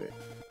hoof in it.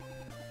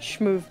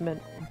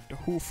 Schmovement. The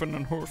hoofing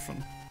and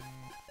hoofing.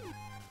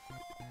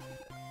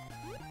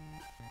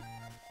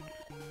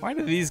 Why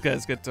do these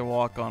guys get to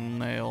walk on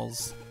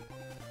nails?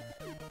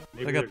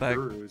 Maybe They got they're that-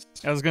 gurus.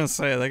 I was gonna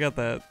say, they got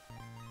that.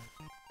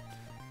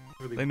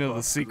 Really They know the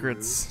buff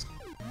secrets.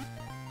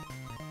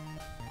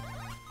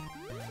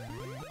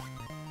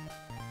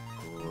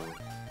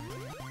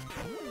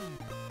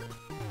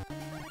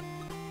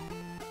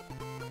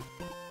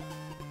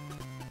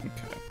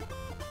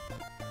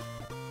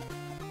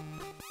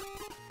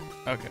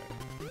 Okay.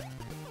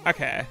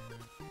 Okay.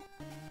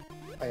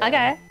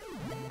 Okay.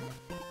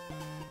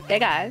 Hey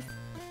guys.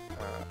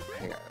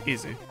 Hang on.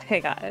 Easy.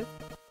 Hey guys.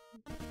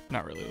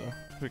 Not really though,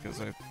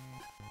 because I.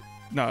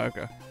 No,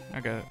 okay. I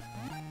got it.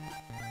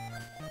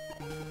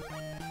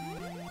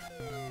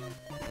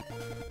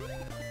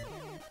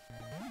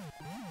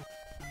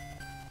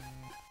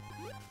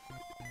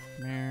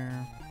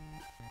 Mirror.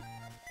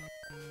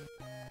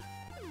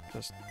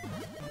 Just.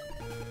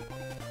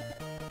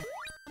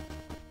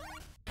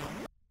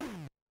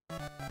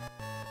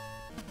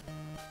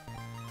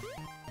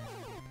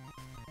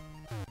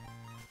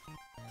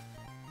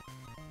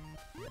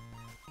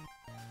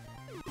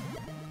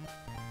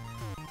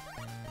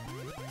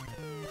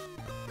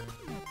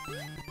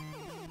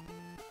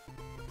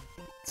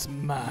 It's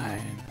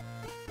mine.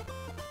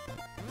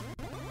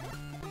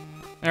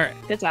 Alright,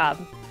 Good job.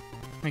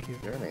 thank you.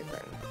 You're anything.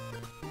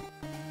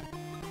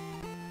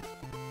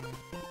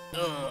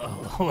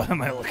 Ugh, what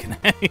am I looking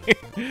at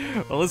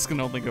here? Well, this can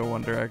only go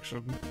one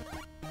direction.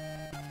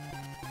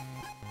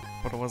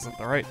 but it wasn't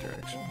the right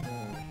direction.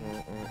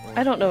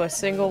 I don't know a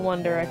single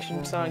One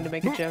Direction song to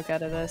make a joke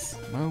out of this.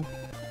 No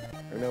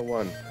I know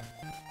one.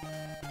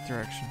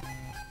 direction.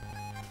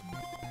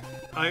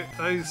 I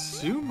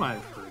assume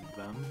I've heard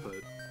them, but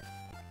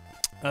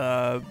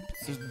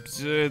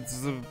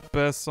It's the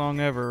best song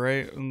ever,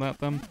 right? Isn't that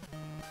them?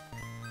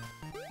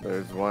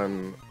 There's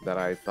one that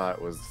I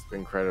thought was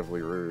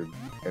incredibly rude,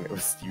 and it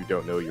was "You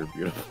Don't Know You're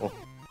Beautiful."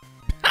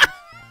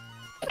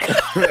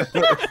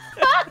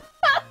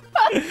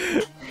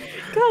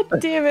 God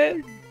damn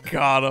it.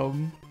 Got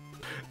him.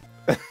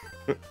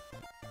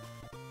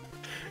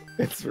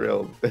 It's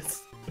real.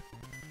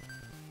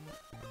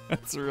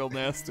 That's real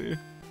nasty.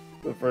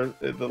 The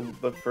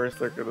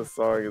first lyric of the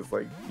song is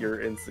like,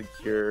 "You're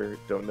insecure,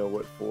 don't know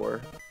what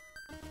for."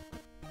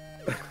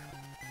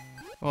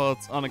 Well,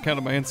 it's on account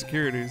of my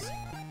insecurities.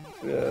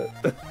 Yeah.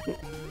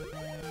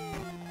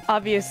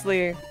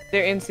 Obviously,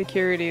 they're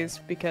insecurities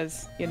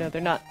because, you know,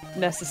 they're not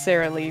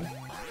necessarily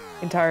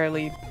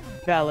entirely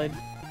valid.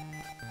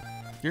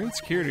 Your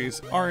insecurities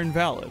are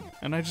invalid,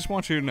 and I just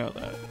want you to know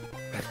that.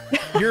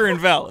 You're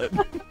invalid.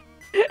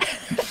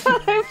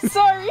 I'm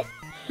sorry.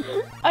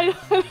 I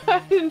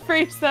didn't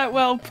phrase that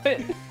well,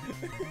 but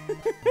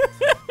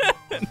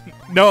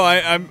No,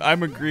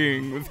 I'm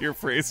agreeing with your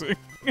phrasing.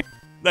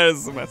 That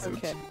is the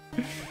message.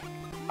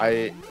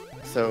 okay.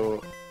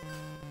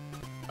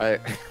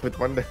 With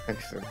One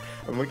Direction,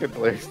 I'm looking at the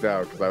lyrics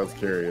now because I was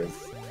curious,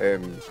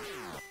 and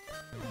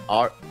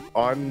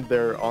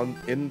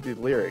in the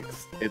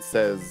lyrics it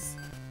says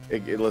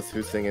it lists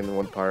who's singing in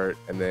one part,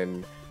 and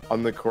then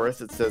on the chorus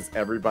it says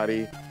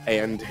everybody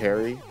and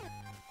Harry.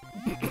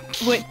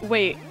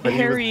 Wait, But he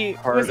Harry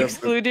was part was of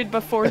excluded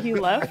before he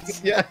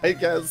left? Yeah, I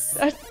guess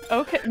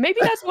Okay, maybe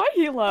that's why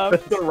he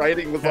left. the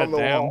writing was on the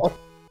Goddamn. wall.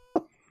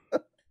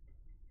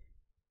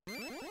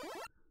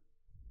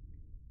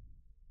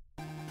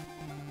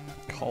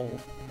 Cole.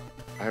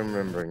 I'm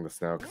remembering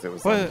this now because it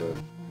was What?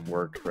 on the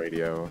work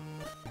radio.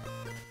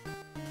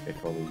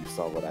 If only you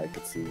saw what I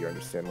could see, you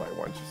understand why I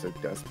want you so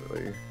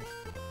desperately.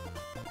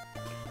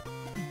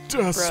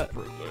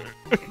 Desperately.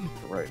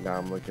 Right now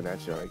I'm looking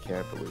at you and I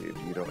can't believe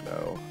you don't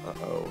know.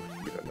 Uh-oh,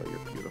 you don't know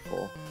you're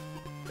beautiful.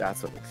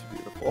 That's what makes you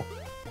beautiful.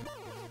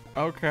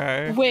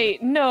 Okay.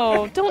 Wait,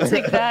 no, don't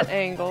take that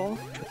angle.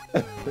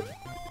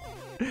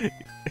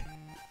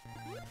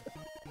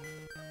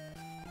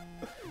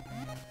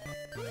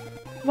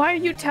 Why are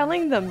you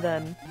telling them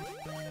then?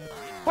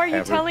 Why are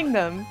you telling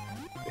them?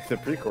 The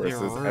pre-chorus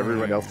You're is right.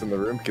 everyone else in the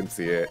room can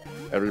see it.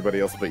 Everybody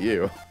else but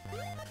you.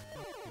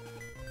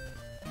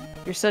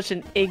 You're such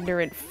an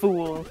ignorant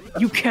fool.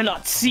 You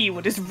cannot see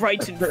what is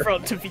right in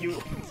front of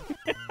you.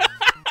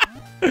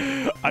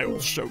 I will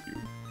show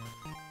you.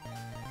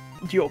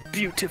 You're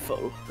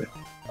beautiful.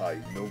 I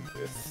know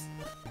this.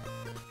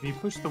 can you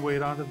push the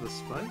weight onto the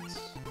spikes?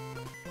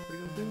 What are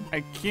you gonna do?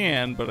 I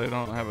can, but I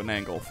don't have an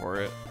angle for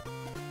it.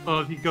 Oh,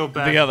 if you go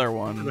back The other to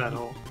one. that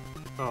hole.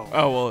 Oh.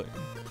 Oh, well.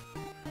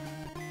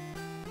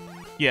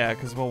 Yeah,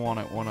 because we'll want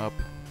it one up.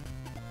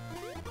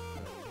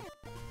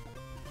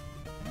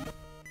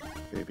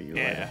 Baby, you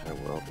Yeah. light up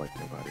my world like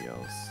nobody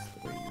else.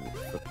 The way you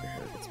flip your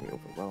hair gets me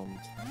overwhelmed.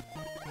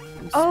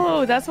 You Oh,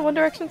 smile- that's a One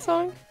Direction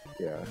song?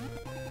 Yeah.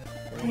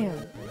 Damn.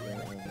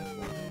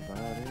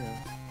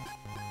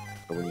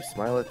 But when you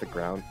smile at the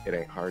ground, it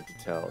ain't hard to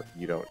tell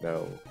you don't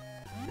know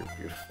you're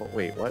beautiful.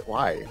 Wait, what?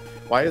 Why?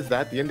 Why is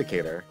that the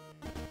indicator?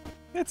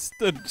 It's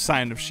the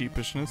sign of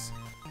sheepishness.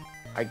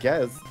 I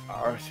guess.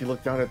 She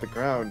looked down at the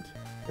ground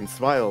and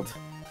smiled.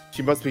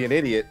 She must be an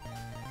idiot.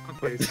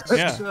 Okay,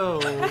 Yeah. so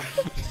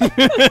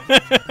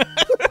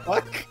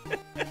Fuck.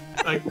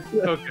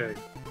 okay.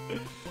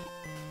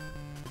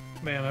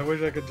 Man, I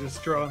wish I could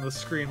just draw on the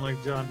screen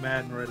like John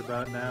Madden right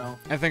about now.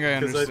 I think I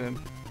 'Cause I- understand.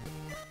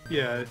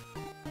 Yeah.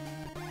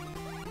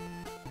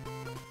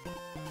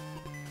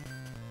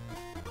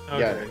 Yeah.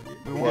 Okay.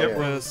 We Yeah, want yeah.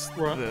 this,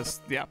 We're on- this,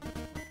 yeah.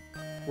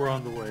 We're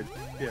on the way.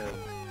 Yeah.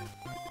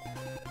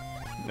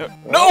 No,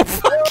 no,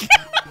 fuck!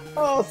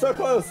 Oh, so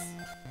close.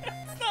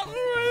 That's not what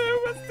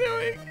I was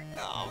doing.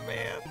 Oh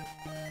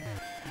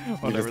man.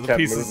 Whatever. just The kept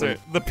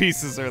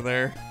pieces moving. are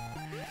there.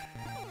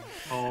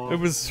 Oh, It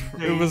was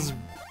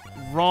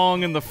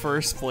wrong in the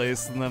first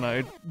place, and then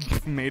I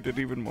made it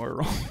even more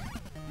wrong.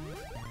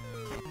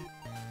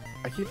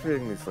 I keep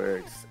reading these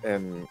lyrics,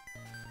 and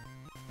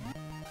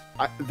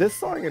this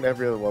song and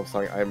every other love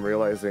song, I'm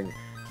realizing,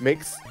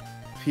 makes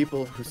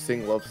people who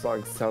sing love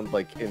songs sound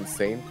like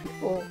insane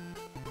people.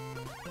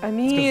 I Because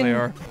mean, they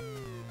are.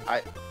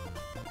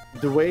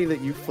 The way that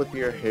you flip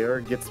your hair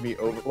gets me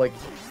over. Like,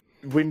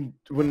 when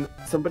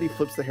somebody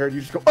flips the hair, you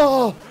just go,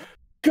 "Oh,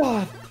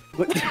 God!"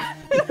 Like,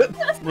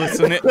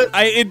 Listen,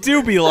 it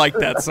do be like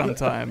that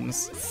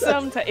sometimes.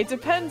 sometimes it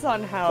depends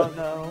on how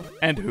though.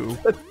 And who?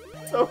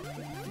 so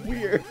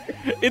weird.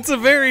 It's a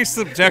very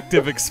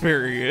subjective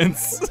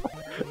experience.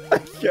 I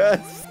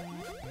guess.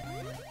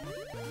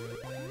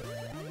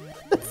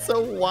 It's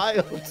so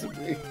wild to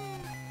me.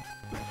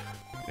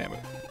 Damn it.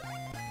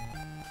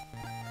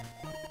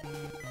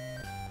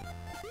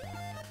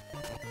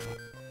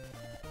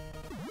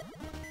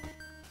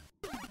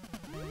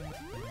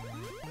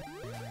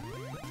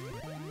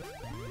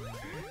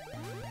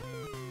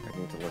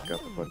 look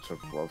up a bunch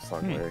of love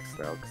song lyrics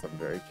now because I'm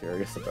very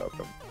curious about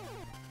them.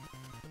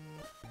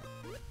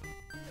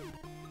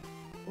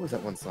 What was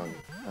that one song?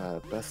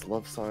 Best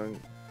love song?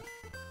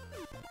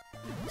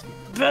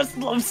 Best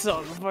love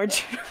song of our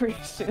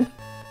generation.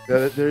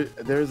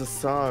 There's a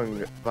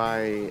song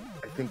by,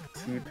 I think,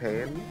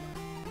 T-Pain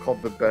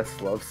called The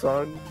Best Love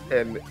Song,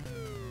 and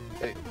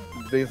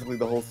basically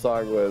the whole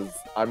song was,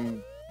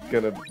 I'm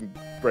gonna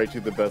write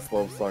you the best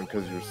love song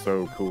because you're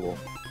so cool.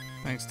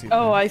 Thanks, T-Pain.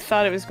 Oh, I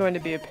thought it was going to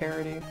be a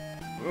parody.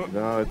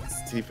 No,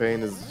 it's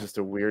T-Pain is just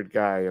a weird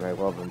guy, and I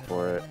love him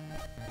for it.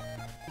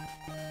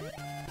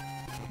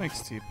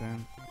 Thanks,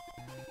 T-Pain.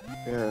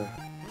 Yeah,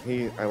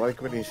 I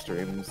like when he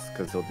streams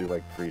because he'll do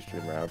like free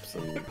stream raps,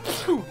 and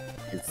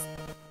he's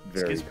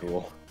very Excuse me.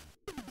 cool.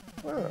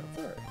 Oh, it's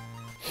alright.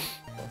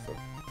 Awesome.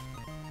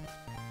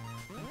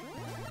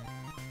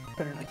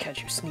 Better not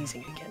catch you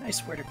sneezing again, I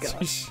swear to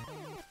God.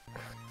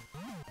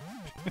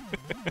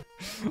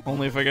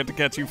 Only if I get to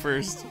catch you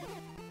first.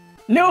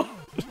 No!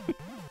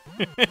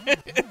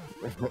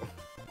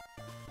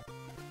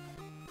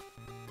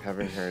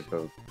 Haven't heard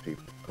both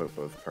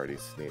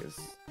parties sneeze.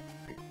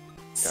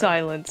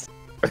 Silence.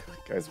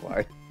 Guys,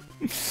 why?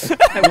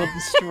 I will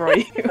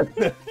destroy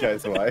you.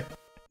 Guys, why?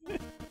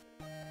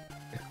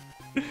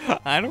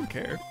 I don't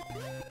care.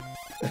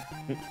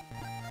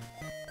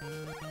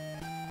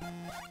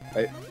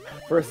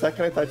 For a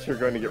second, I thought you were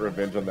going to get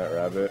revenge on that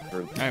rabbit.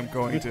 I'm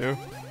going to.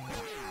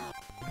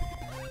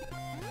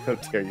 How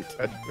dare you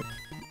touch me?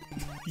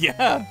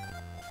 Yeah!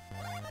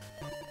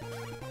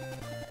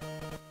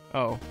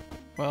 Oh.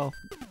 Well,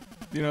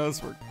 you know,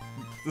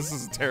 this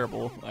is a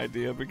terrible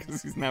idea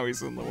because he's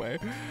in the way.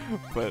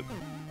 But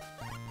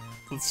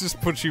let's just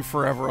put you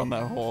forever on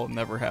that hole and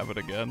never have it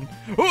again.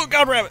 Oh,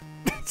 God, rabbit!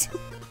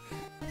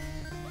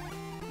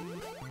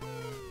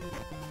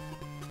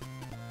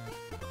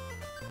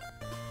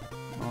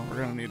 Well, we're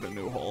gonna need a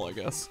new hole, I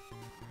guess.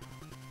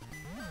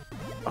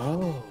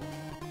 Oh.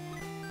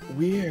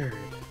 Weird.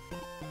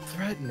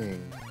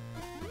 Threatening.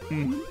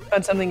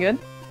 Found something good?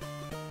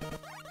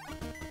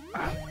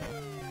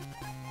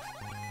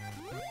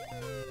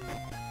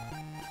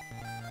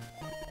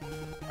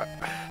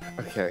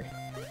 Okay.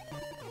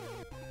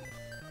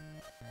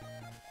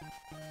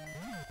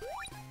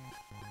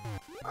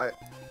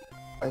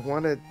 I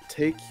want to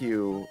take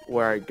you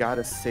where I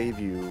gotta save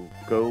you.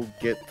 Go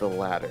get the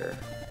ladder.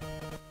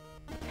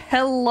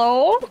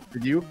 Hello? Are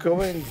you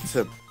going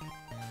to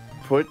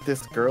put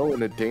this girl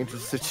in a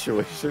dangerous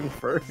situation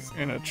first?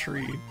 In a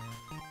tree.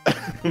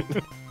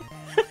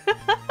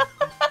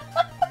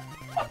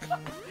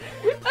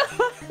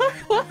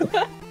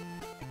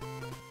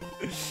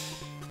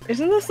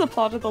 Isn't this the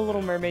plot of The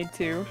Little Mermaid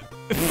too?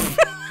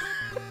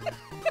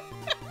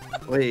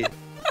 Wait,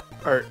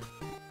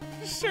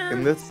 Sure.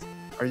 in this,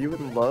 are you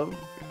in love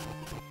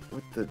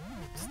with the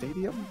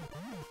stadium?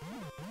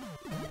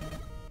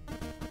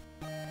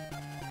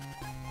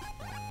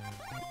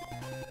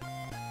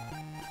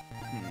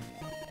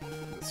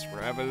 This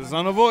rabbit is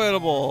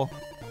unavoidable.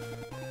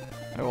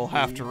 I will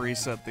have to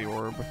reset the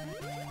orb.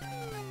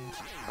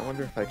 I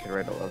wonder if I can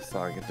write a love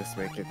song and just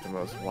make it the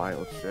most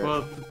wild shit.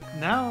 Well,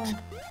 now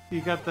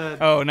you got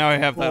that. Oh, now I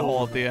have that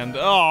hole at the end.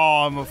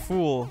 Oh, I'm a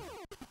fool.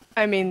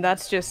 I mean,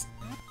 that's just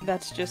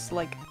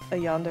like a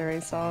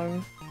yandere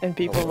song, and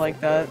people like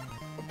that.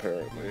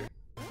 Apparently.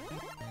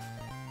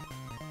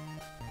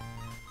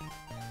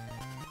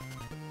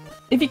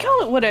 If you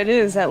call it what it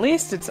is, at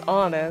least it's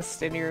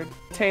honest, and you're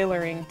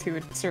tailoring to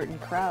a certain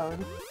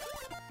crowd.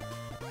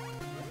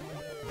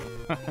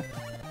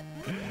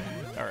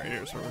 Alright,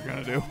 here's what we're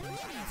gonna do.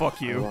 Fuck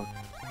you.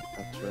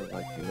 Up to her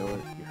like, you know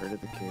what? You heard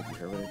of the kid, you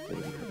heard what I did,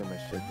 you heard of my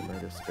shit, the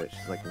murder spit.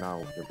 She's like,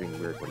 no, you're being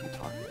weird, what are you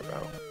talking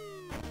about?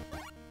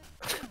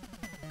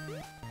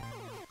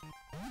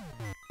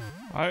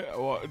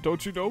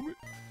 Don't you know me?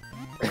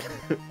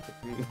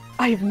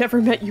 I have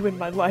never met you in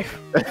my life.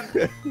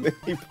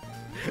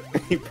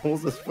 he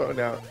pulls his phone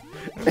out.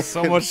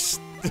 So much.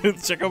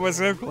 Check out my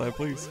SoundCloud,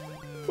 please.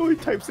 Oh, he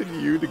types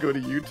in you to go to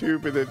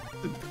YouTube and then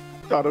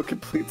auto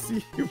completes the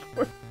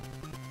humor.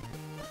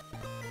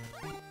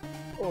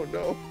 Oh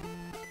no.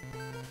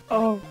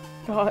 Oh,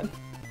 God.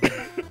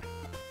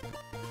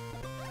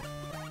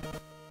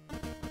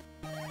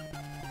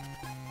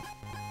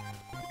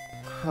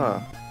 Huh.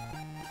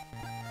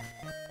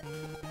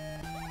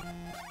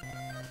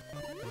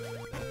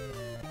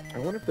 I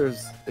wonder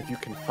if you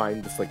can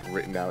find this like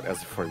written out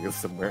as a formula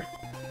somewhere.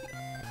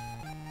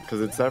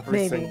 Because it's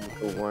every Maybe.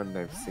 single one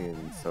I've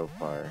seen so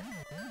far.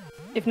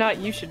 If not,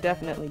 you should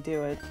definitely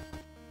do it.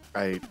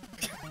 I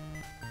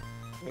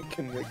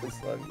can make a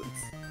song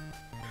that's...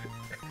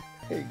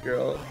 Hey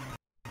girl,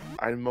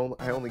 I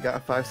only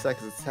got 5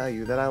 seconds to tell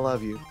you that I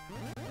love you.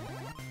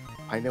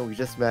 I know we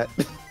just met.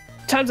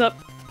 Time's up.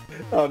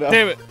 Oh no.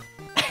 Damn it.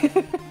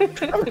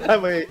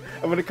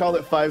 I'm gonna call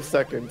it 5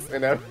 seconds,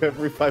 and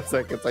every 5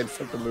 seconds I just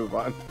have to move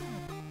on.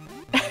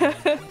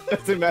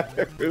 Doesn't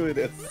matter who it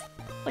is.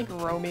 Like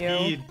Romeo.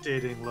 Speed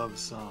dating love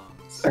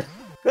songs.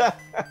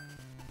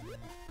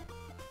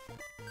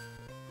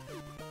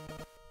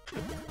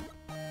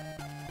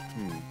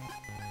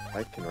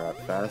 I can rap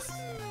fast.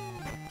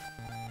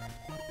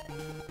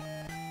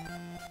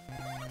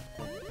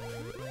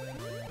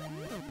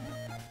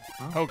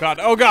 Oh god,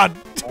 oh god!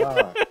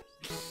 Ah,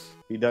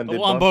 he done The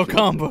did wombo bump you.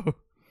 combo.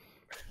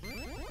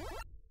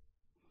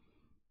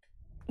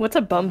 What's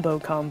a bumbo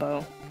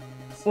combo?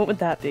 What would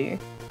that be?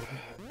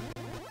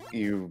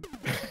 You.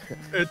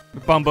 The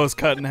bumbo's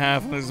cut in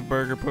half and there's a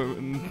burger put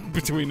in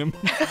between them.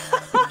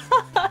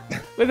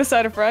 With a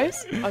side of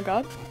fries? Oh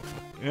god.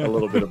 Yeah. A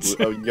little bit of blue.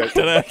 Oh, you get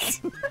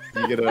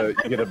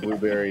a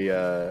blueberry.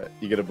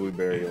 You get a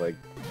blueberry like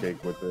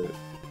shake with it.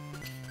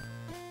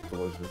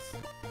 Delicious.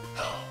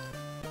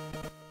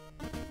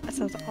 That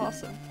sounds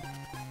awesome.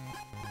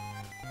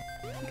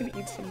 I'm gonna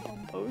eat some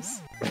bumbos.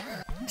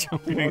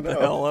 Jumping the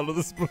hell out of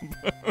this bumbo.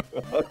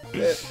 Oh,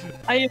 shit.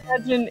 I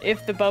imagine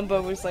if the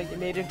bumbo was like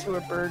made into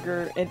a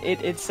burger and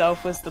it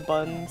itself was the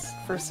buns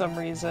for some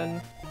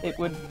reason, it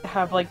would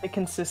have like the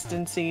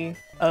consistency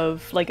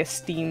of like a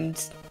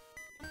steamed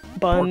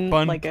bun, Pork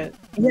bun? like a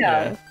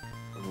yeah.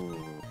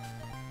 Ooh.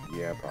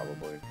 Yeah,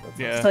 probably. That's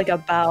Yeah. It's like a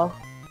bao.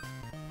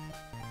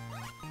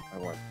 I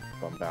want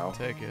bumbao.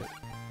 Take it.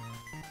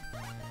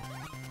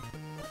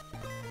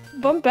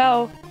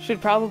 Bumbao should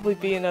probably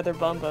be another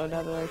bumbo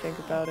now that I think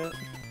about it.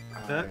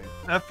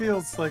 That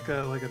feels like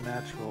a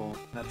natural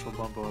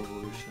bumbo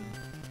evolution.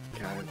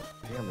 God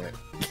damn it.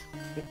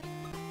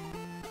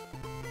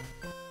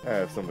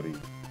 If somebody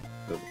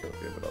doesn't go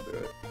with it, I'll do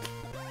it.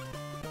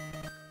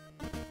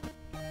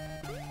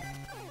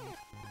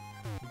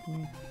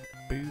 Boo,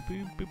 boo,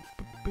 boo, boo,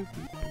 boo,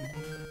 boo,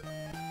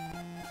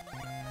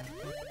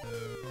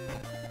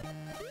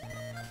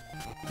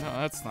 No,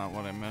 that's not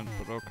what I meant,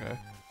 but okay.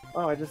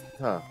 Oh,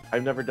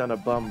 I've never done a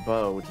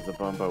bumbo, which is a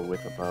bumbo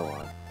with a bow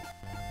on.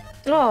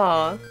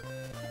 Aww.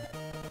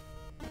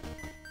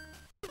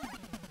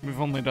 We've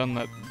only done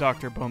that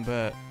Dr.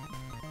 Bombette.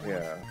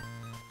 Yeah.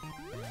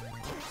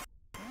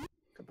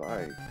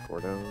 Goodbye,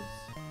 Gordos.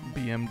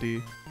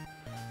 BMD.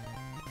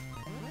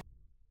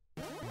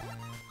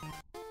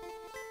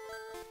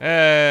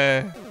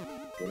 Hey!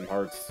 Golden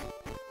hearts.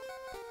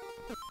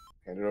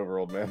 Hand it over,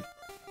 old man.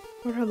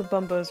 What are the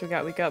bumbos we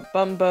got? We got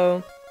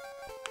Bumbo,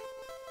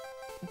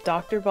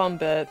 Dr.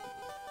 Bombette,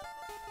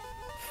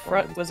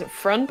 was it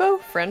Frunbo?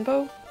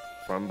 Frenbo?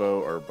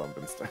 Frumbo or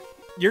Bumpenstein.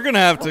 You're gonna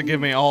have to give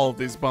me all of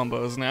these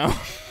bumbos now.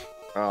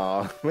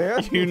 Aw,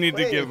 man. You need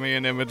to Wait. give me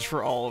an image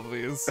for all of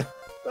these.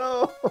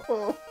 No.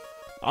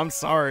 I'm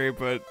sorry,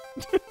 but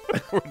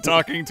we're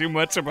talking too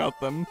much about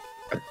them.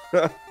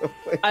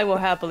 I will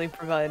happily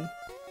provide.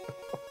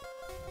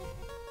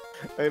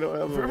 I don't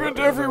have From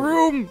into every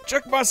room!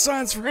 Check my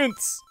signs for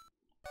hints!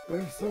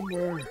 They're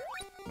somewhere.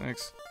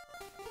 Thanks.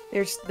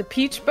 There's the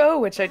Peach Bow,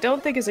 which I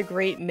don't think is a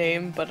great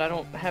name, but I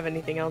don't have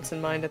anything else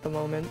in mind at the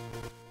moment.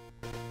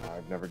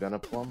 I've never done a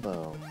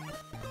plumbo.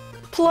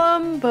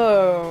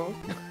 Plumbo!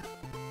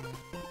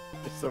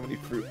 There's so many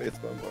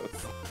fruit-based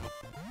bumbos.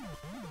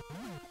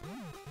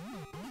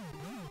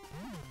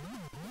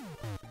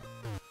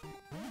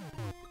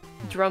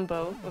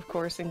 Drumbo, of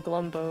course, and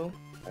Glumbo.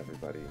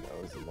 Everybody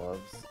knows and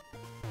loves.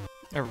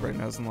 Everybody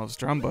knows and loves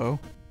Drumbo.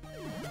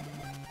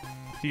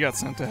 He got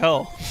sent to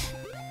hell.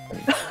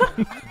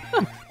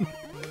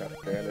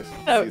 Got banished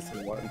in Oh.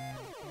 season 1.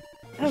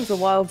 That was a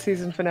wild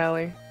season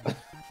finale.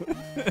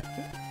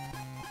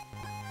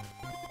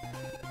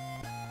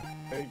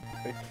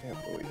 I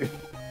can't believe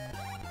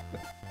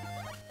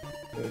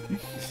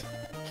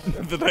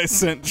That I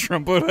sent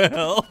Trumbo to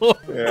hell.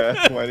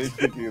 Yeah, why did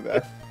you do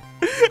that?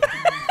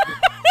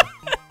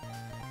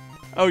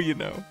 Oh, you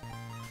know.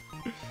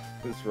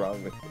 What's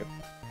wrong with you?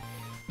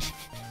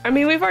 I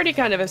mean, we've already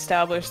kind of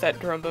established that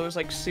Drumbo is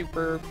like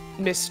super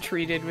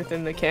mistreated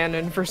within the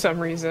canon for some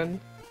reason.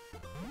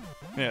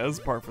 Yeah, this is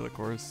par for the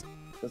course.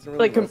 Doesn't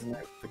really Like,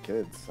 resonate with the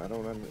kids. I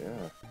don't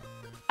know.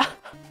 Yeah.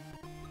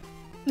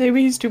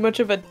 Maybe he's too much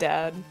of a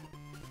dad.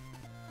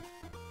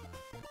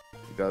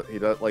 He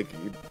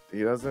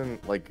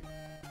doesn't like,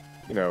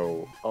 you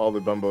know, all the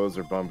bumbos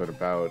are bumping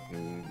about,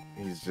 and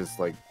he's just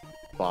like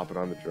bopping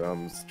on the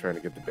drums, trying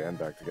to get the band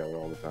back together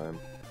all the time.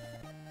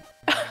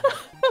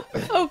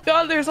 Oh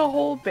god, there's a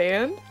whole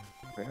band?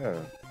 Yeah,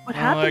 What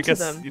happened I guess,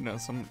 to them? you know,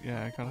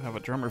 I gotta have a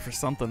drummer for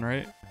something,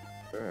 right?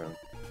 yeah.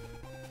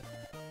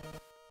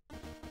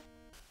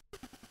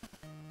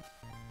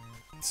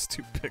 It's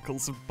two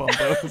pickles of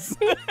bumbos.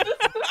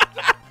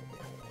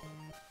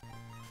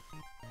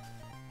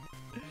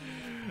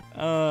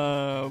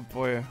 Oh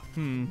boy. What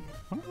am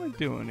I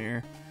doing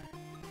here?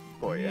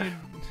 Boy, yeah.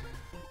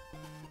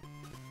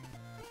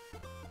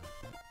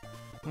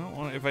 I don't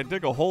want. If I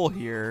dig a hole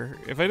here,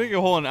 if I dig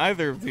a hole in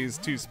either of these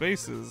two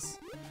spaces,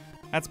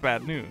 that's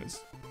bad news.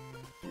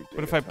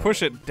 But if I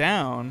push it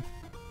down,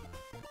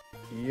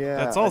 yeah,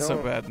 that's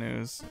also bad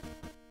news.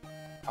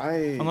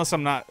 Unless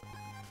I'm not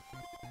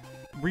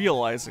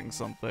realizing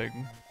something.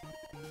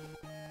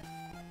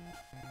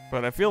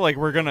 But I feel like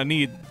we're gonna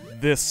need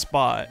this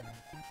spot.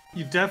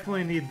 You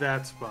definitely need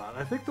that spot.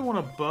 I think the one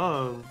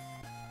above.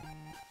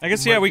 I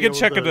guess, You yeah, might we be could able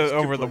check to it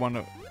over skip, the like-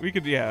 one. We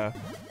could, yeah.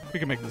 We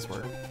could make this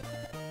work.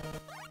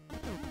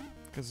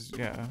 Because,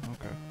 yeah,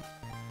 okay.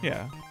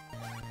 Yeah.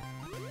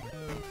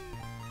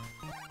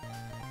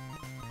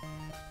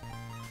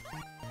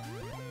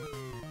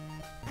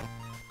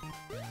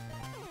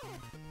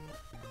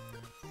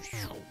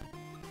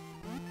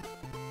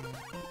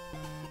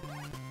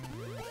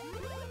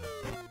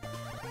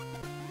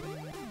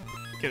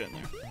 Get in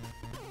there.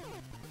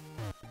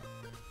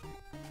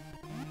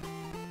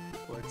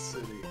 Flex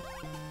City.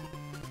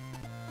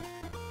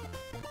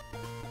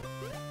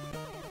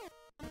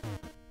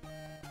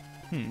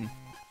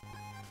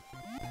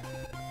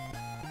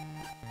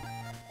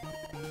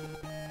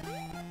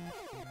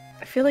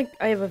 I feel like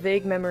I have a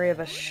vague memory of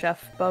a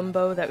chef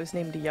bumbo that was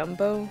named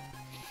Yumbo.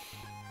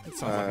 It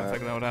sounds like I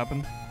think that would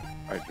happen.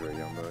 I drew a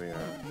Yumbo, yeah.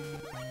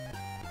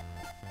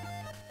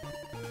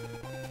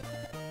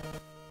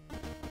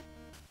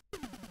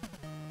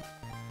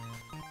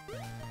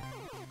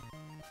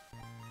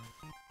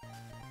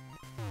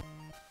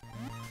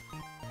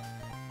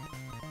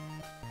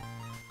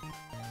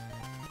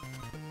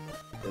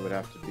 It would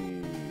have to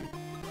be...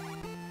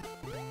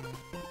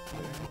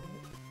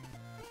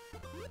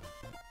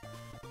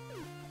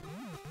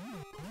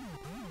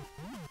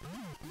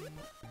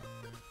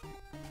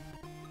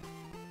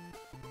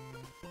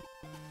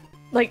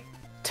 Like,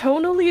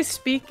 tonally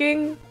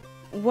speaking,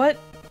 what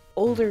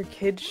older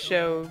kids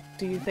show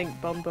do you think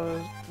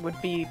Bumbo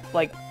would be,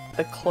 like,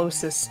 the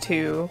closest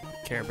to?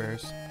 Care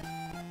Bears.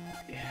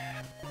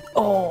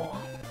 Oh.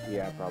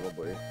 Yeah,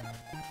 probably.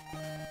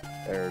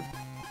 They're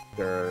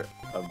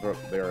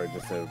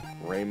just a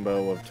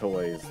rainbow of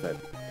toys that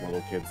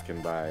little kids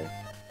can buy.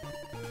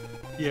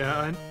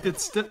 Yeah, and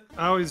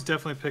I always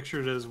definitely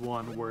pictured it as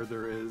one where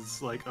there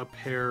is like a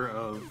pair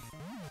of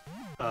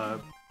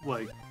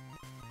like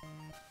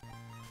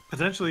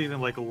potentially even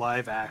like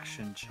live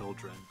action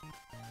children.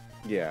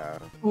 Yeah.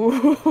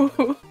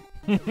 Ooh.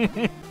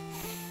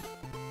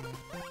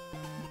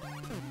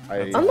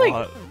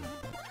 Unlike-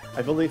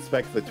 I fully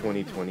expect the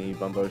 2020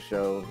 Bumbo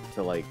show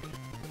to like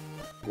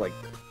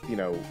you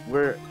know,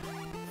 we're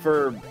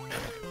for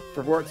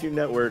Cartoon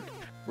Network,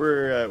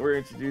 we're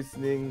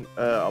introducing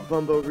a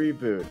Bumbo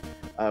reboot.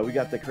 We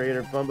got the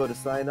creator of Bumbo to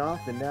sign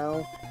off, and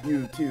now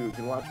you too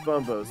can watch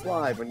Bumbos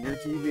live on your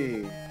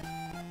TV.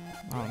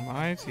 On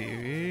my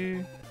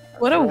TV.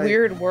 What a Right.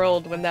 weird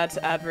world when that's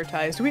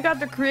advertised. We got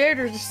the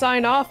creator to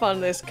sign off on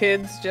this,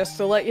 kids, just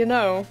to let you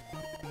know.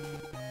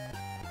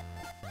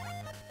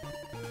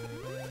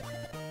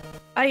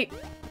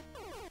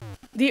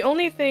 The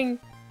only thing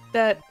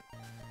that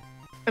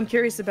I'm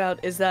curious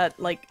about is that,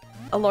 like,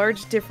 a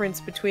large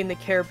difference between the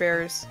Care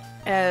Bears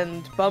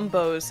and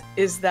Bumbos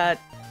is that,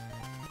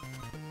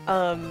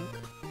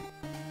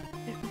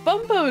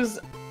 Bumbos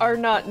are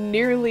not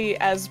nearly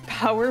as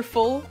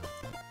powerful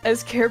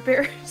as Care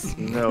Bears.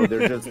 No,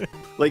 they're just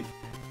like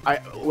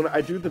when I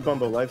drew the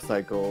Bumbo life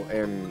cycle,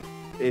 and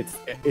it's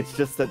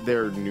just that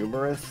they're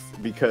numerous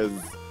because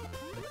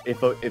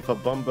if a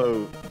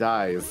Bumbo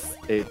dies,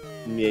 it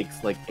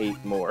makes like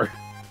 8 more.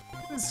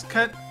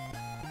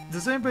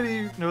 Does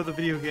anybody know the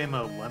video game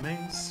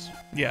Lemmings?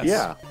 Yes.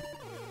 Yeah.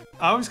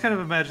 I always kind of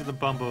imagine the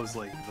Bumbos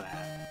like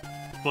that.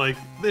 Like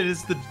it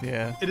is the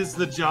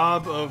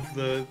job of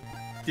the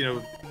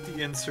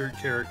insert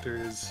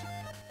characters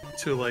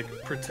to like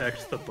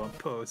protect the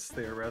Bumbos.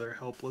 They are rather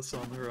helpless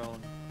on their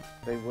own.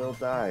 They will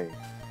die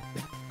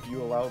if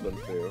you allow them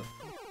to.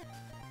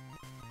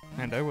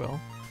 And I will.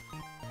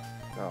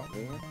 Oh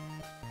man.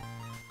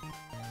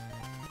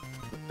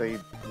 But they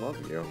love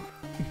you.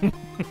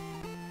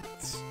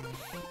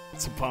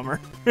 It's a bummer.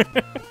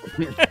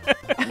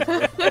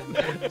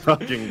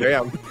 Fucking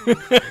damn.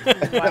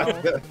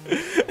 Wow.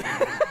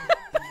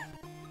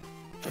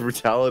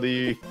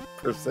 Brutality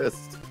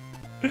persists.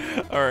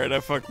 Alright, I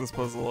fucked this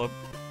puzzle up.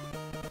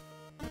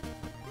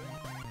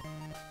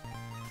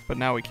 But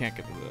now we can't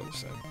get to the other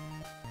side.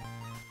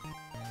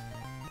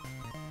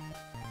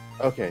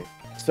 Okay,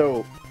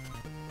 so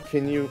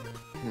can you...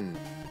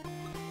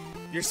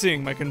 You're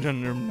seeing my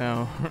conundrum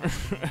now. I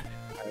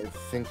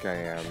think I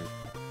am.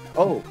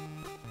 Oh!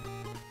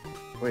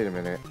 Wait a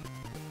minute.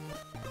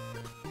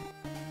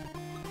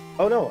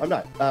 Oh no, I'm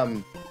not.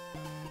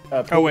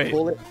 Wait.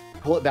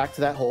 Pull it back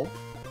to that hole.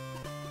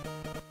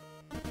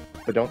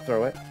 But don't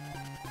throw it.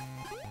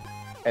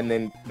 And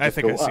then I just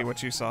think go I see up,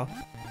 what you saw.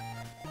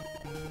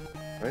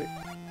 right?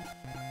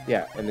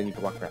 Yeah, and then you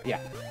can walk around. Yeah.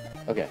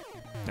 Okay.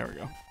 There we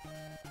go.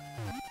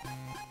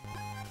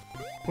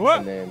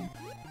 What? And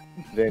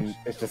then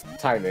it's just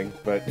timing,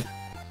 but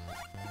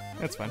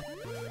That's fine.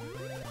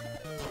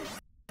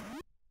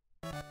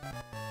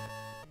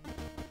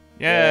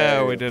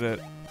 Yeah, we did it.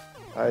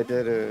 I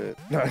did it.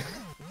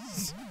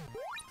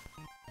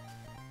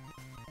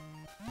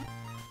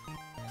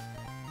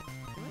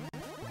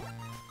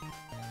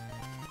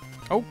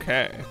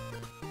 Okay.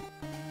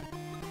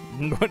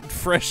 What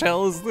fresh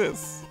hell is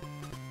this?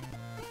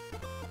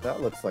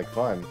 That looks like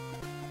fun.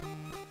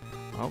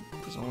 Oh,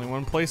 there's only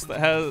one place that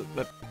has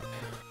that.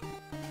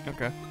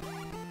 Okay.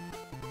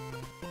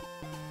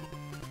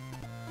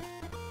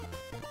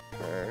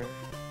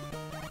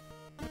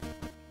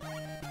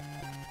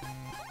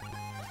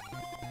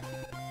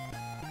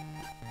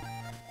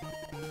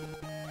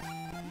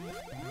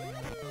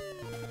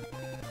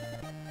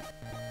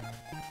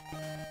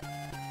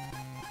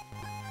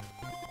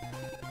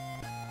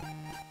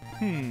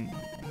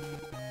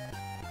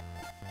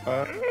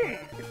 Okay.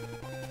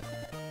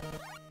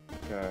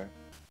 Okay.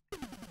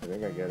 I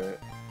think I get it.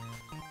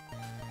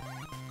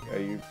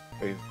 you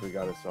basically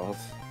got assault.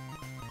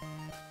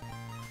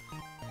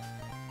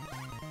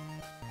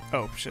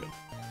 Oh shit.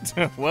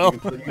 Well,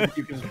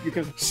 you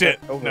can shit.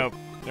 over. Nope.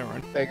 Never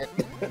mind. Dang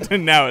it.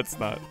 Now it's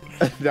not.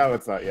 No,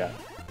 it's not. Yeah.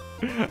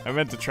 I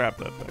meant to trap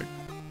that thing.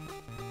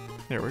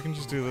 Here, we can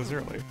just do this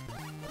early.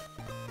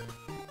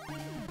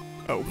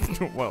 Oh,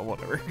 well,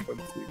 whatever.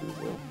 Let's see this.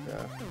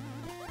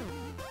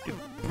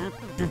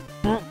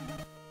 Yeah.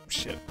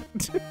 Shit.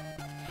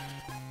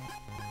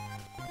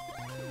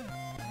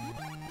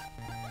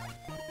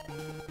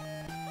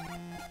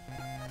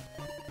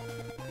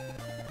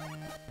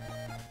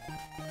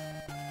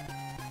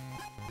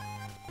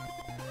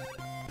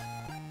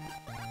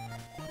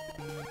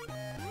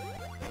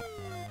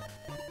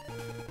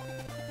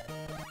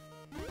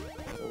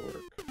 That'll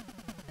work.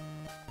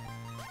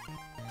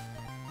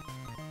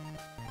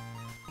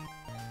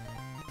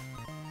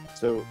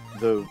 So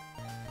the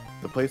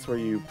place where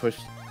you push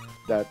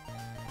that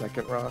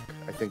second rock,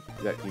 I think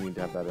that you need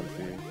to have that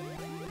empty.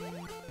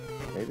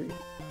 Maybe?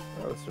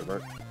 Oh, this should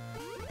work. Hey,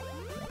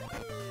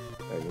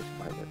 you should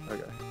find it.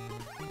 Okay.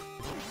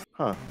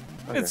 Huh.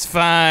 Okay. It's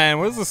fine.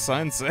 What does the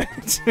sign say?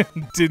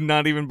 Did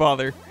not even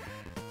bother.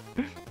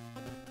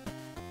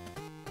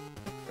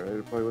 Ready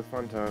to play with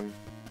fun time.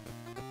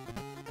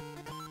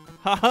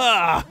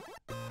 Haha!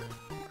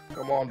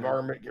 Come on,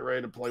 varmint, get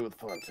ready to play with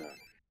fun time.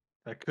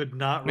 I could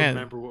not Man.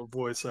 remember what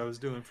voice I was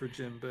doing for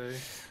Jinbei.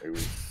 It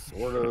was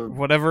sort of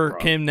Whatever rough.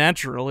 came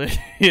naturally.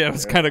 Yeah, it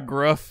was kind of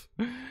gruff.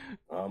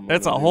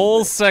 That's a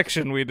whole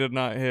section we did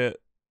not hit.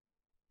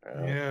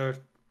 Yeah.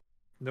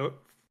 No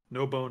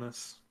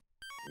bonus.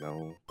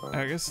 No.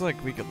 I guess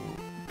like we could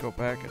go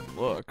back and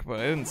look, but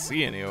I didn't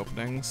see any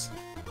openings.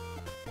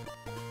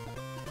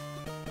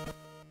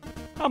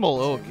 I'm a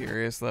little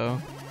curious though.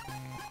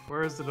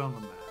 Where is it on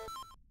the map?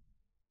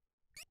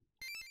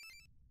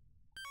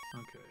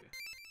 Okay.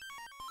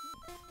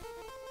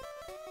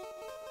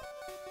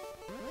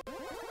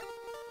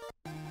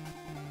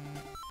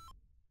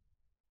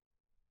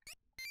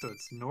 So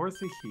it's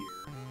north of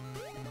here.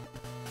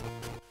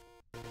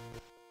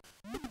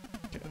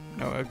 Okay,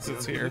 no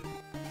exits Okay. here.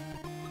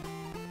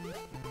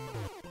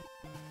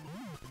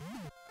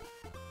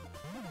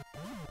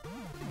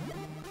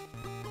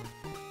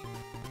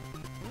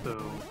 So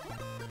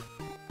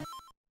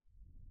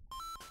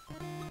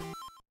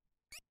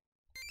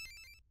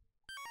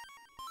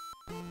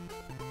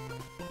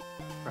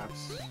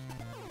perhaps I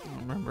don't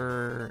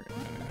remember.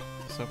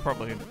 So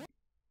probably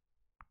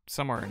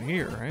somewhere in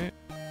here, right?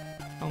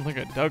 I don't think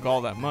I dug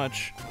all that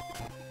much.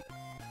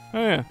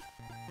 Oh yeah.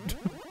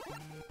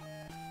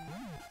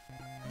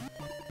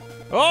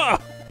 Oh!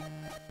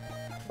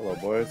 Hello,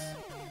 boys.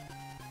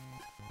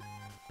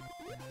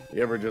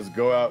 You ever just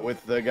go out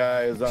with the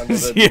guys onto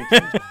the Yeah. beach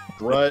and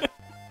strut?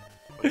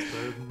 what's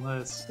better than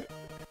this?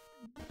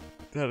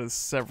 That is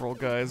several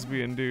guys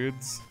being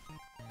dudes.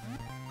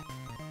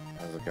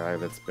 As a guy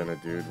that's been a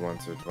dude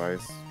once or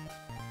twice.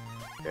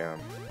 Damn.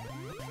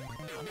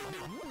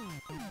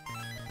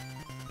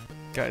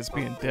 Guys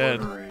being dead.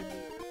 Obliterated.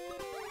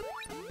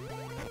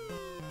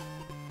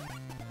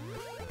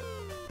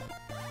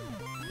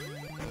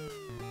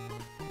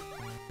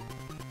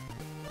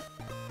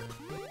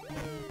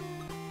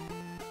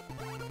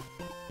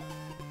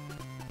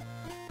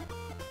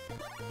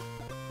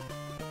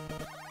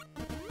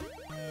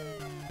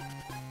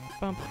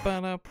 Bum,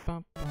 ba-da,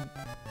 bum, bum.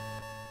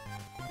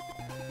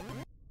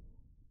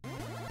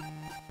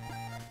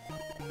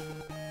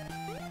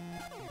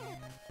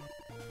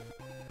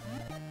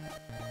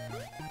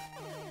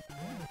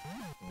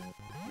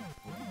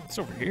 It's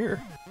over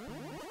here.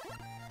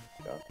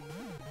 Yeah.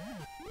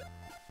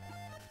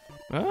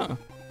 Oh.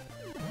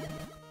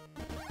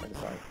 I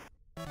decide.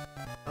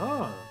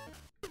 Ah,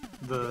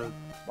 the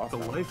Boss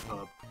battle. life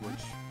hub,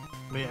 which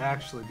may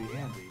actually be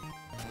handy.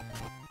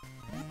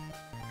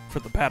 For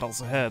the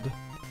battles ahead.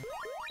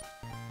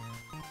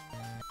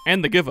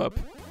 And the give up.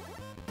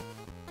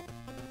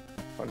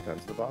 Fun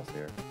time's the boss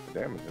here.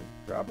 Damage him.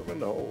 Drop him in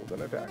the hole,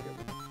 then attack him.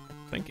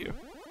 Thank you.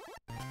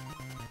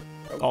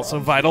 No Also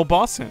problem. vital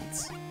boss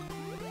hints.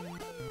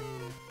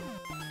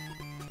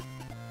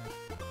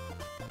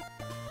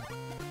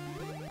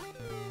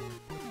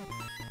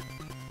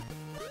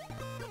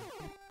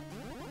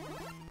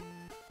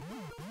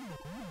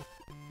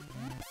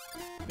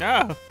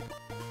 Yeah.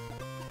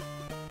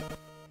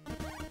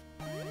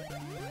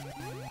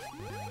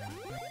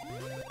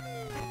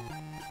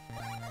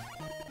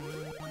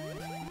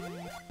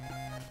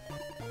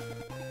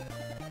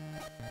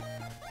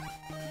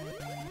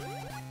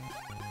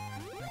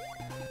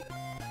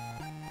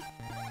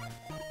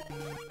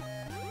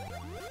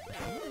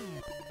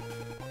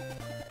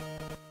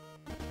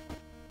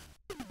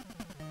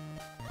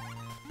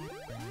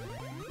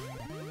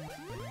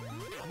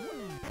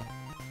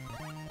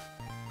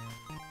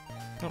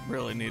 Don't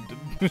really need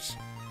to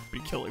be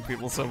killing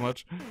people so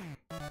much.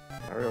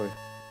 Not really.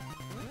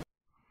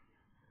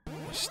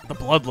 Just the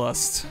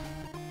bloodlust.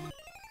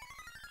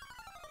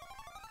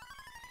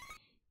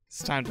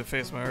 It's time to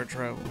face my hard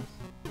trouble.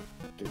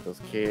 Get those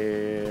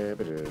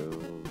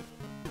capitals.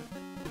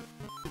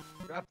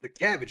 Drop the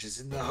cabbages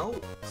in the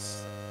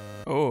holes.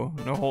 Oh,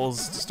 no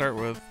holes to start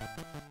with.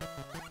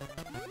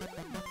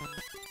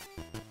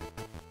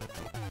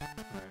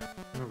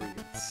 Remember, you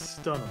can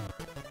stun him.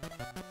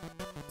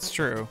 It's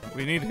true.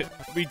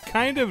 We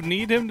kind of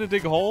need him to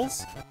dig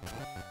holes.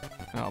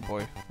 Oh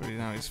boy, but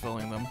now he's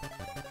filling them.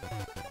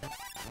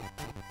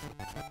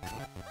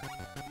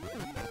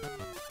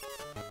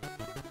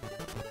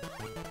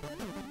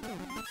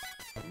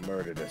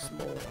 Murder this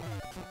mole.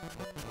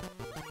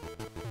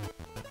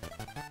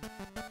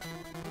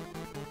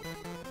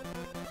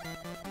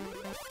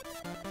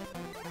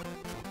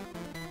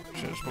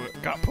 Should've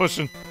just got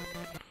pushing.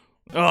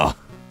 Ugh.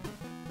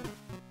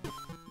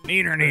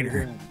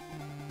 Neater.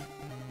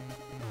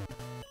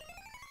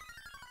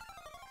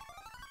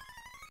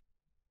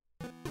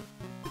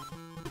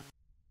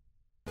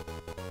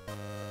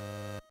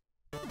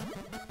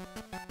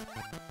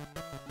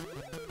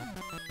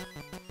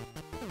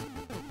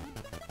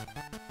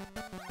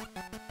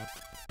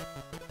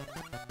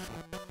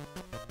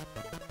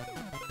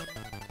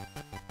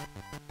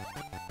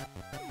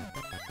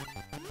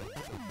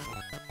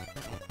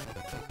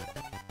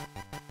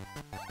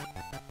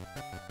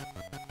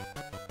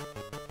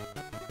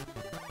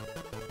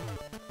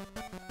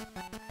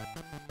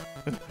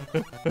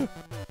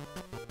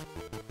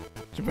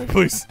 Jinbei,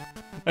 please.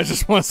 I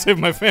just want to save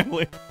my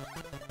family.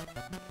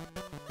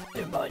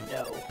 Am I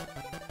know?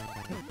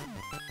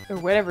 Or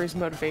whatever his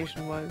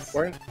motivation was.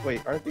 Aren't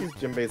these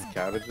Jinbei's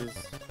cabbages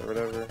or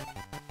whatever?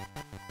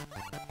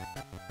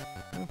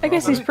 I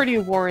guess he's pretty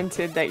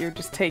warranted that you're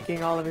just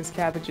taking all of his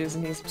cabbages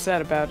and he's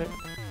upset about it.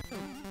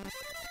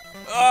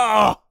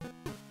 Ah!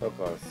 So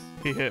close.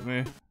 He hit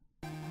me.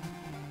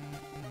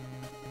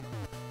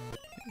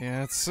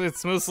 Yeah,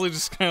 it's mostly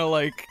just kind of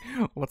like,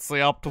 what's the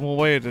optimal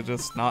way to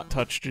just not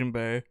touch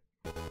Jinbei?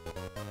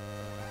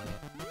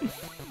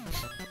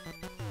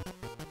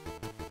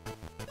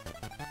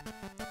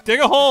 Dig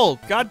a hole!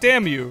 God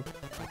damn you!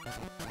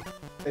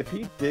 If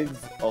he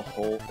digs a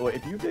hole, well,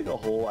 if you dig a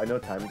hole, I know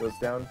time goes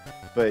down,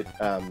 but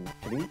can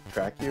he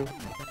track you?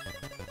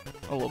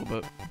 A little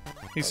bit.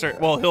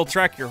 Well, he'll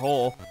track your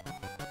hole.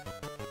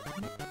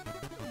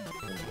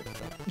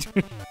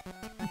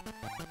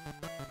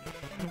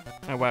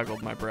 I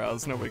waggled my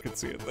brows. Nobody could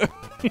see it though.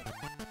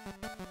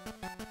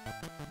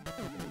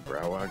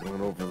 Brow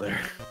waggling over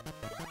there.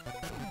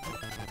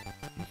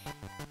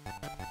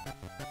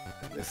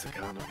 In this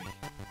economy.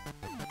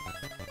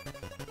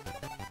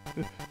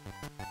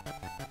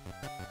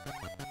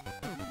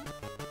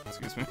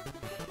 Excuse me.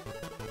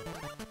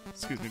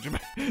 Excuse me, Jimmy.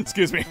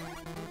 Excuse me.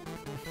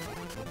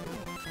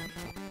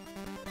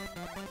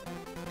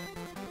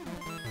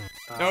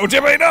 No,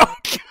 Jimmy, no!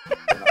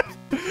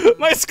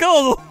 My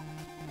skull!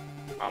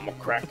 I'm gonna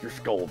crack your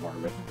skull,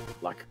 varmint,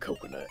 like a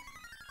coconut.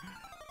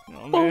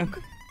 Oh, man.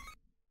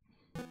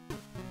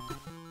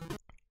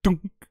 Dunk.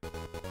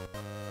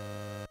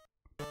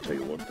 Tell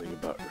you one thing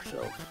about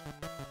yourself.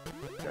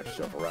 You got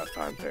yourself a right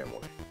fine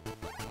family.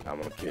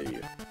 I'm gonna kill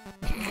you.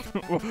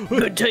 I'm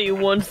gonna tell you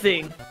one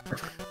thing.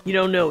 You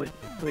don't know it,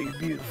 but you're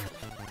beautiful.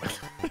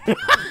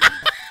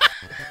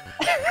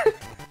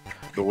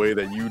 The way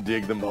that you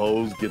dig them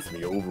holes gets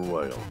me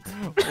overwhelmed.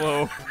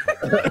 Whoa.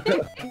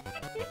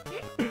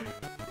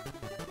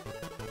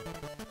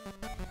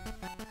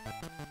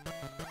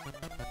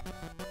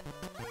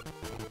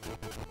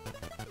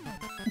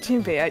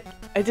 Jinbei,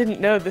 I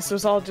didn't know this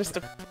was all just to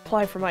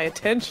apply for my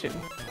attention.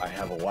 I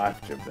have a wife,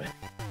 Jinbei.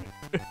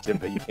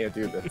 Jinbei, you can't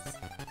do this.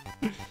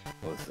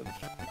 Listen,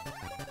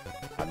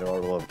 I know our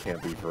love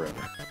can't be forever.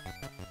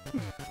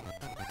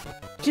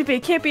 Jinbei,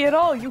 it can't be at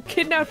all. You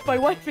kidnapped my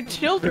wife and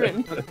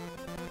children.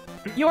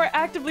 You are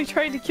actively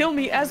trying to kill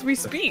me as we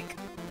speak.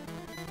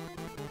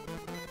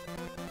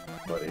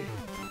 Buddy.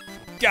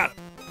 Got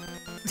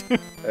it.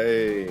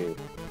 Hey.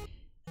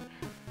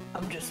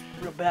 I'm just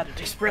real bad at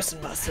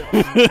expressing myself.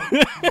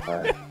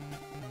 I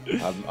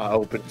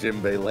opened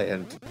Jinbei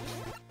land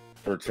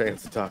for a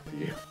chance to talk to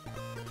you.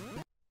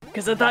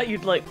 Because I thought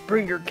you'd, like,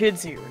 bring your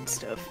kids here and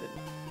stuff.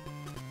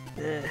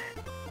 And,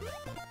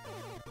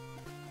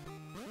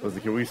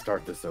 Listen, can we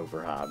start this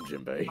over, I'm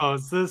Jinbei? Oh,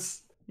 is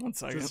this One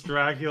second. just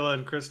Dracula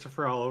and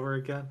Christopher all over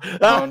again?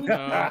 Oh,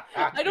 no.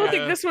 I don't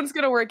think this one's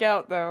gonna work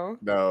out, though.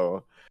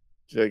 No.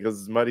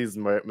 Because Muddy's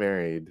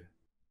married.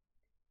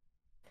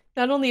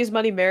 Not only is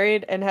Muddy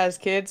married and has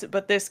kids,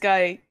 but this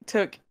guy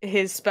took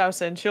his spouse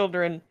and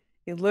children.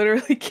 He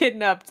literally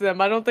kidnapped them.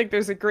 I don't think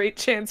there's a great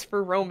chance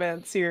for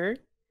romance here.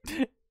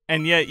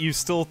 And yet you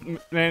still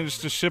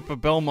managed to ship a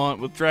Belmont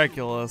with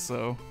Dracula,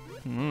 so...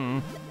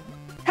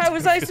 How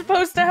was I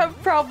supposed to have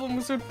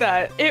problems with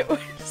that? It was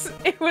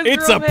It's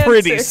romantic. a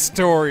pretty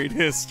storied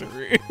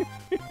history.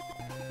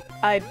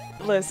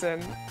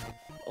 Listen.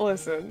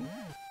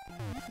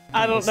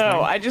 I don't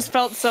know. I just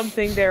felt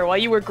something there while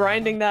you were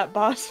grinding that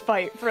boss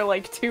fight for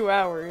like 2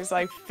 hours.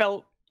 I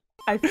felt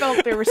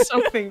there was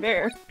something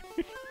there.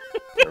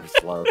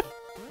 First love.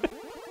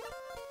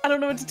 I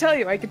don't know what to tell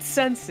you. I could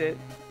sense it.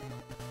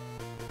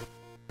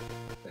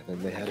 And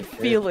then they had a kid.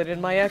 Feel it in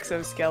my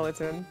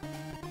exoskeleton.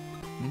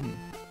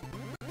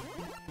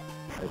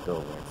 Bill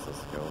likes the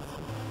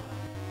skeleton.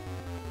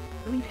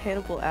 Leave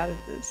Hannibal out of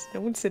this.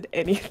 No one said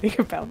anything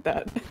about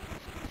that.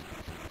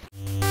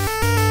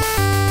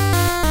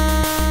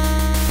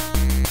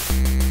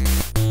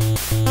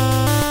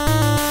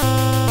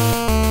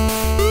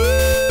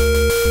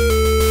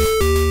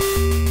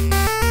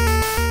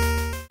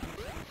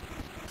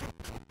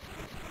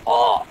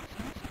 Oh!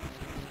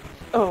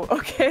 Oh,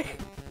 okay.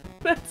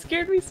 That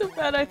scared me so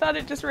bad. I thought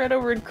it just ran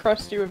over and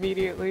crushed you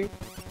immediately.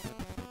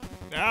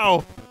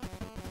 Ow!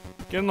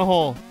 Get in the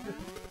hole.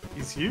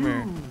 He's huge.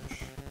 here.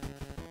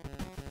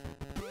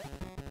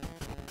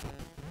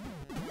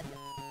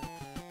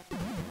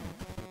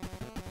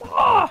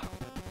 Ah!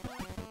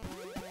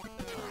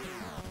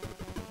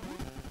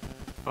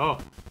 Oh,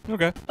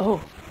 Okay.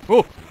 Oh.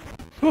 Oh!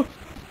 Oh!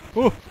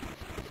 Oh!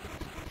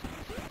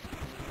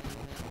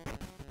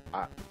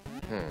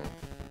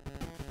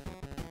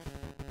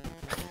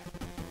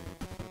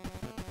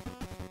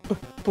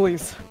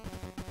 Please.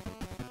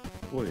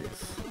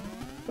 Please.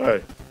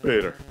 Hey,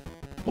 Peter.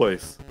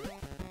 Please.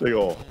 Dig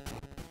hole.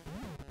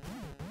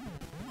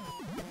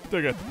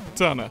 Dig a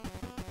ton of.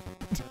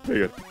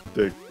 Dig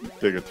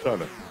a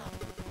ton of.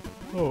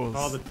 Oh,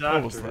 oh, the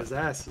what was doctor, that? his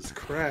ass is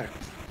cracked.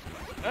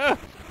 Ah!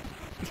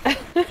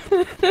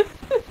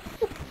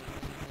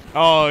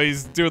 Oh,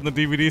 he's doing the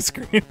DVD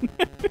screen.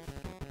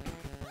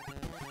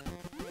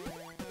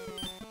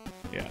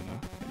 Yeah, no.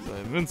 He's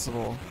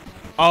invincible.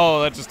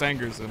 Oh, that just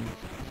angers him.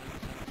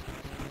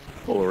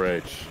 Full of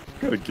rage.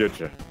 Gotta get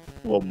you.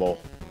 Little mole.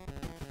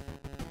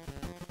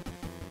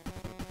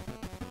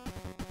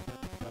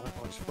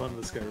 How much fun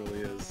this guy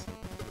really is.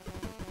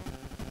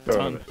 Ton.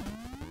 Ton.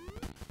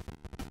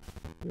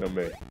 You know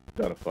me.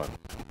 Ton of fun.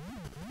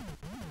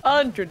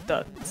 100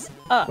 tons.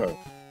 Ah. No.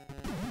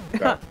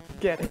 No.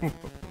 Get it.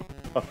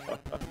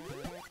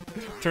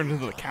 Turned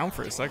into the count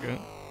for a second.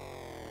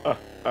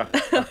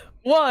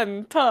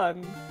 1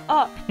 ton.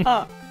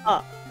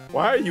 Ah.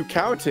 Why are you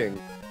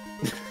counting?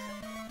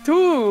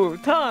 2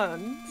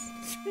 tons.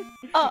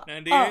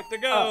 98 to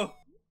go.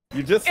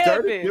 You just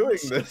started Cabbage. doing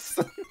this.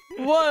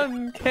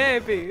 1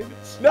 cabbage.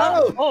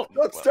 No! Oh.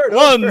 Don't start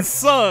One over.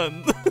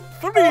 son.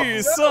 Three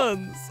no.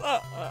 sons.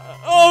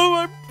 Oh,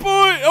 my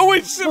boy. Oh,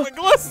 wait, shit, my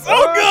glasses.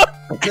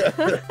 Oh,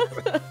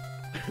 God.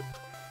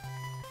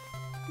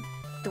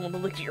 Don't want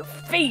to look at your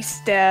face,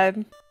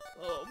 Dad.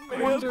 Oh, I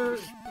man. wonder,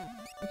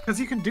 because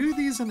you can do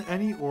these in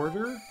any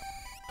order.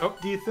 Oh,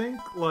 do you think,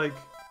 like,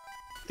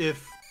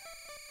 if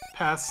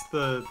past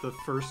the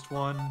first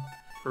one,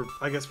 or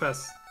I guess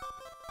past,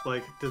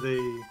 like,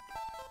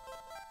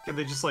 can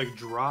they just, like,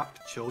 drop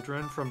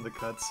children from the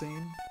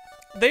cutscene?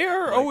 They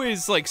are Like-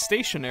 always, like,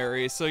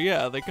 stationary, so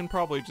yeah, they can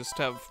probably just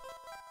have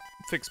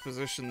fixed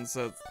positions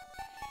of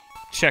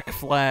check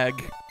flag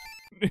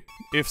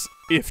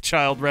if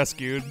child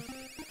rescued.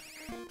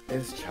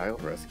 Is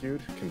child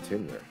rescued?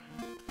 Continue.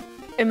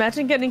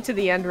 Imagine getting to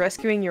the end,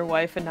 rescuing your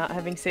wife, and not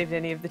having saved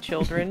any of the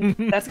children.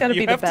 That's gotta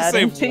You be the have bad to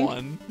save ending.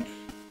 one.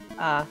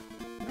 Ah,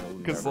 I will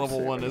 'Cause never level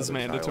save 1 is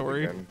another child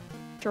mandatory. again.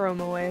 throw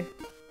him away.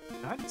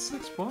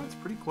 96 points,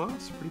 pretty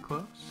close, pretty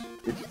close.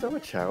 Did you throw a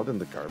child in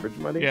the garbage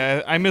money?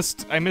 Yeah, I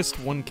missed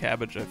one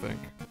cabbage, I think.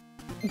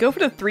 Go for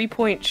the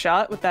 3-point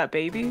shot with that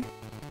baby.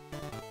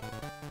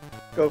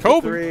 Go for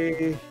Kobe.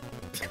 3.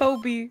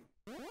 Kobe.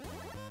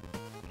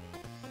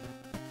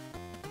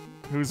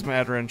 Who's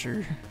Mad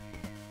Wrencher?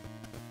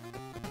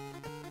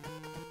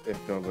 If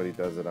nobody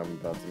does it, I'm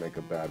about to make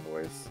a bad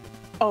voice.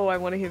 Oh, I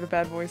want to hear the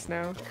bad voice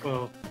now.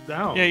 Well,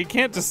 now. Yeah, you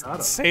can't just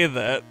Gotta. say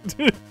that.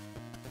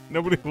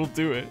 Nobody will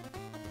do it.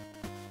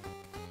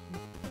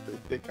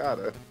 They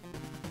gotta.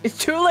 It's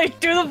too late.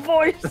 Do the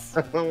voice.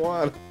 I don't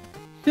want.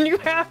 You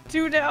have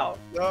to now.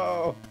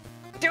 No.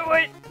 Do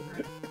it.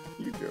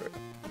 You do it.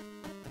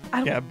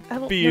 I Yeah,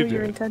 don't know be you do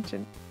your it.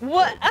 intention.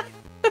 What?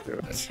 Do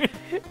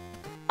it.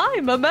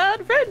 I'm a mad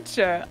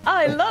wrencher.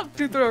 I love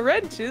to throw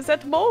wrenches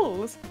at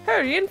moles.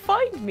 Hurry and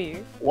find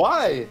me.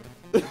 Why?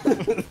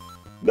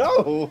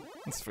 No.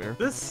 That's fair.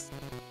 Is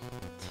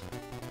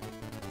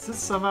this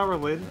somehow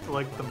related to,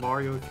 like, the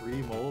Mario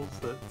 3 moles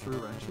that threw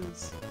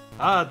wrenches?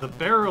 Ah, the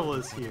barrel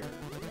is here.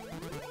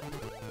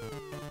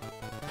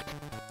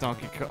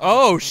 Donkey Kong.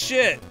 Oh,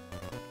 shit!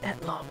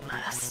 At long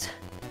last.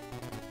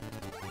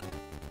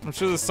 I'm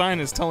sure the sign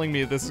is telling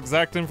me this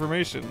exact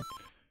information.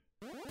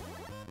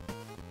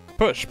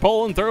 Push,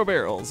 pull, and throw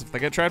barrels. If they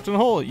get trapped in a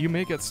hole, you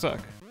may get stuck.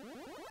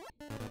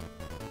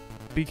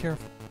 Be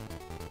careful.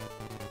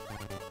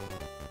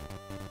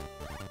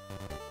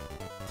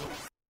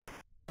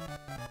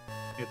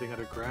 Anything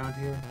underground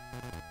here?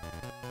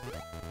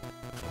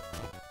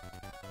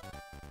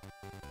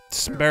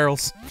 Some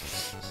barrels.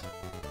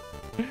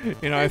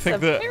 You know, I That's think a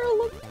that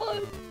barrel of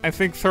fun. I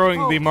think throwing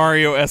the Oh.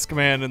 Mario-esque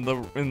man in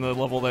the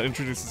level that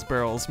introduces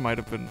barrels might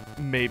have been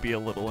maybe a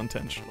little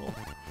intentional.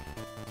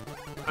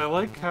 I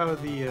like how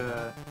the,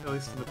 at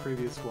least in the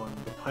previous one,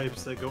 the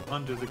pipes that go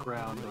under the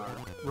ground are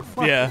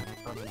reflected Yeah.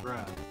 from the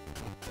ground.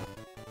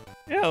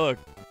 Yeah, look.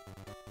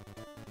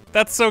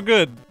 That's so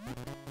good.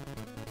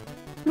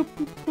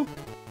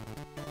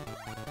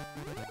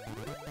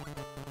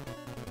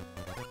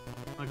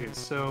 Like, Okay,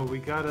 so we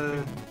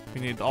gotta, We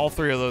need all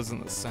 3 of those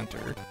in the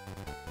center.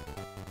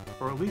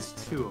 or at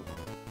least 2 of them.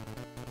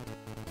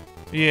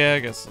 Yeah, I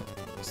guess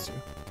those 2.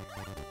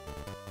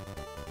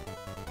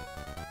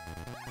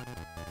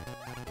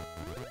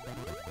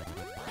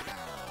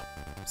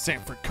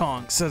 Sanford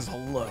Kong says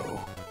hello.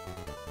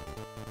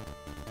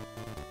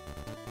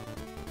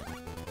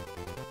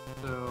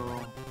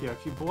 So, yeah,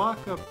 if you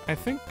block up... I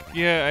think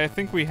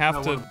we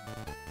have to...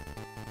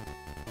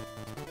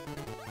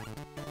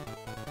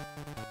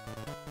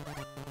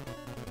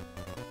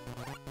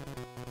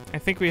 I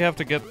think we have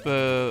to get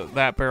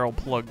that barrel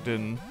plugged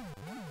in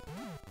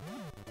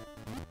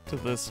to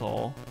this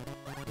hole.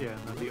 Yeah,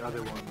 and then the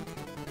other one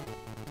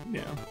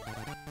Yeah.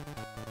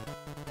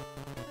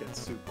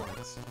 gets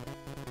suplexed.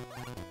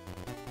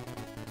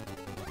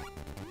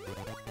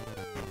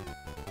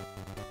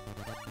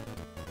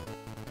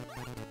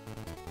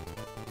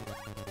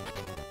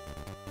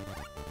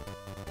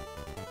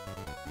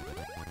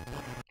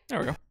 There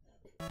we go.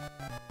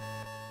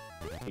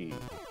 Hey.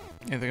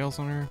 Anything else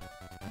on here?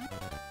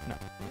 No.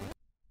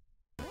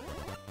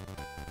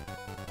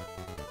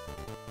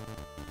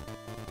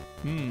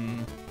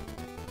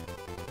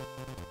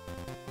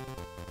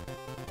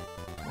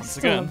 Once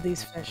Still again. love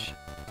these fish.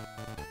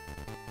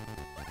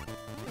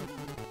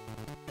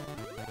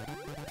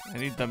 I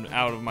need them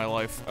out of my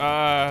life.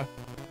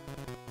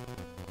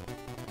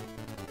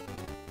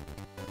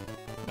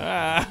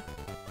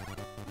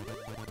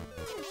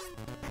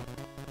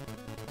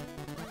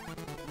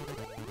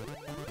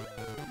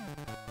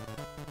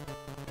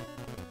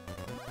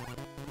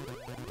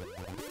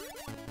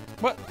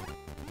 What?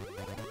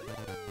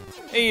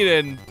 He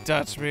didn't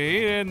touch me. He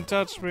didn't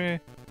touch me.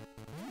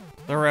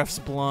 The ref's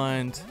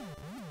blind.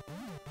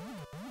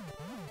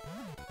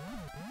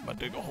 I'm gonna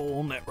dig a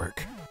whole network.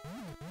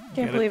 Can't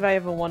Get it? believe I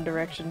have a One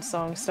Direction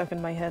song stuck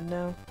in my head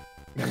now.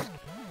 We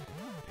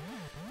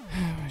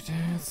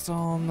danced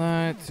all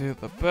night to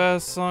the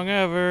best song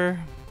ever.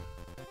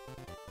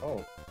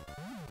 Oh.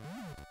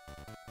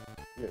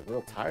 You get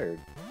real tired.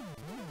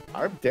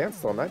 I've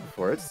danced all night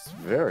before. It's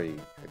very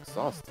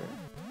exhausting.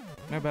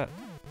 I bet.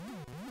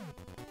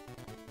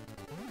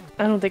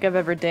 I don't think I've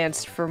ever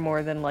danced for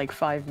more than like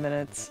 5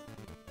 minutes.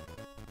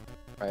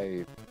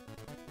 I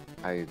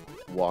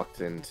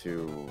walked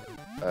into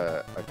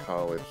a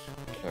college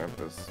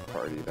campus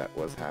party that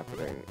was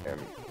happening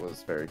and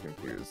was very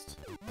confused.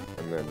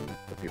 And then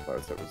the people I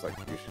was with was like,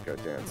 "You should go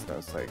dance." And I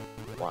was like,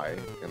 "Why?"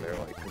 And they're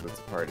like, "Because it's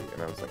a party."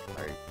 And I was like,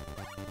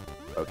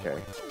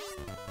 "Okay."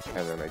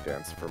 And then I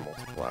danced for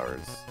multiple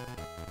hours.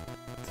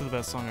 It's the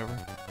best song ever.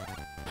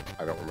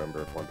 I don't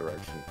remember if One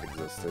Direction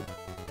existed.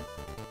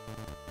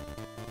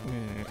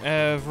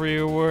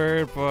 Every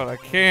word, but I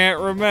can't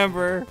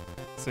remember.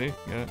 See?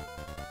 Get it?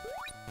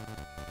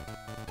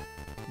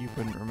 You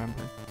couldn't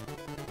remember.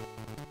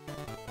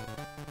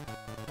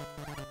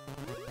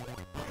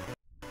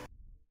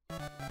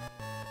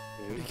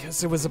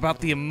 Because it was about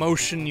the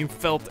emotion you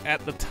felt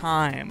at the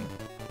time.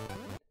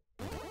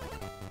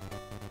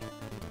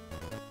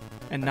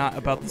 And not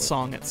about the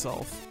song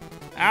itself.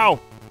 Ow!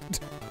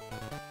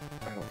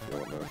 I don't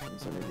feel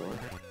emotions anymore.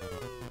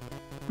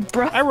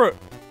 Bruh. I wrote...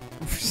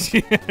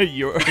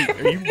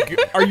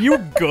 are you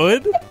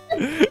good?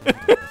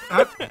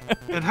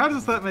 And how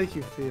does that make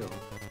you feel?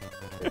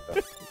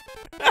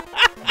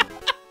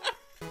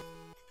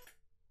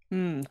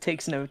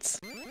 Takes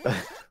notes.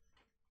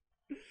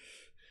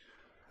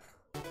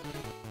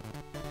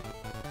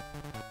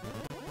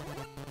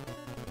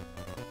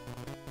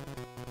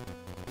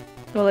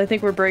 Well, I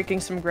think we're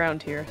breaking some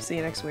ground here. See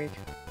you next week.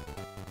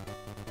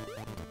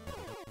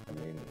 I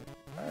mean,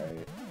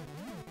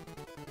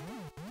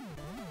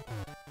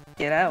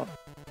 Get out.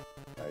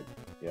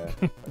 yeah.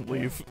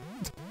 Leave.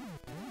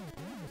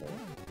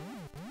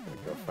 Gonna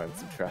go find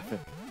some traffic.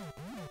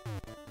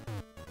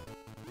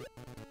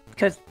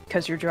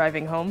 Cause you're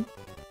driving home?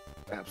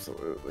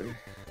 Absolutely.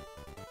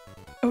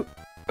 Oh,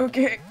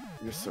 okay.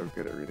 You're so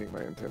good at reading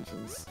my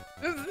intentions.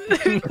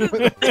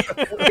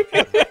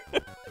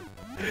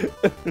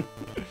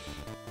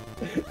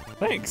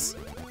 Thanks.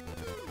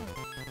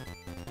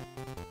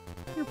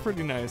 You're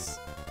pretty nice.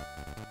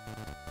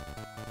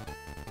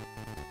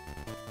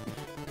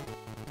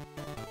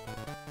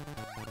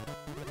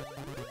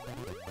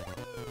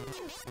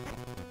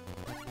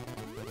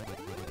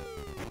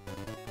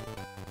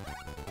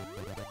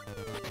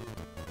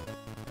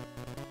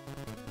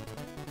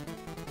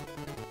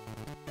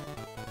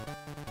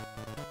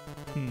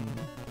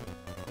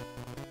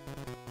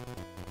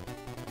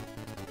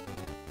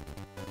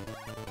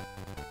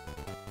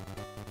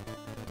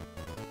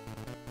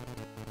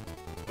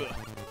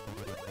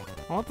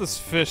 I want this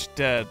fish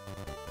dead.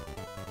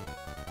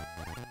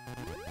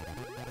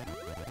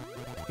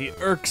 He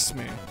irks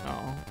me.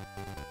 Oh.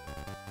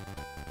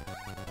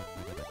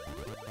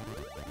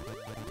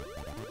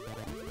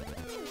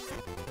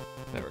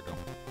 There we go.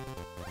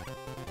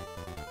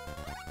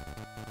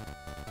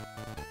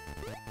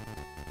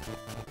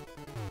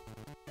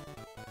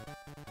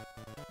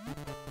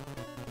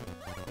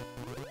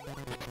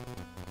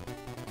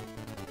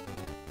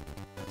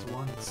 It's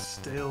one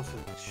stale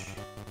fish.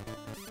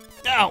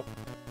 Ow!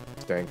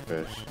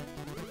 Stankfish.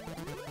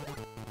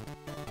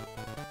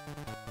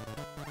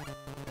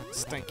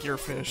 Stank your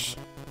fish.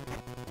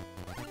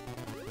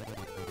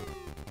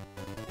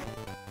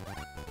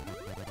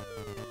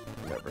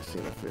 Never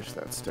seen a fish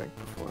that stank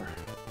before.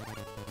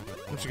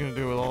 What you gonna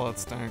do with all that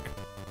stank?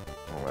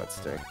 All that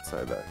stank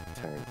inside that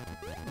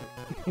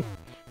tank.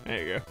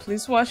 There you go.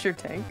 Please wash your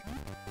tank.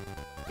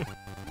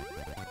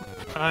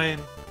 I've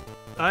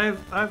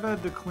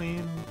had to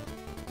clean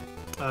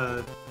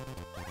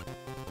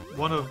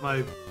one of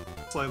my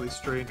slightly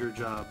stranger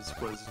jobs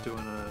was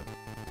doing a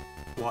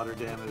water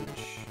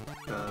damage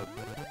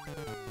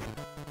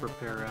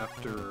repair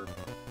after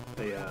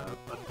a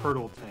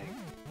turtle tank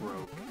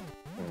broke.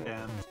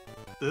 And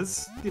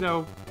this,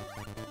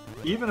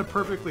 even a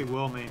perfectly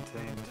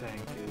well-maintained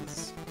tank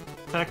is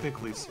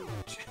technically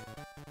sewage.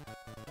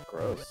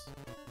 Gross.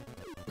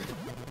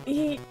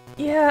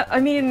 Yeah, I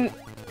mean,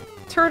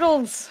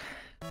 turtles,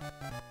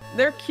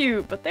 they're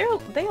cute, but they're a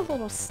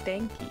little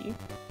stanky,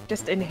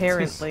 just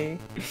inherently.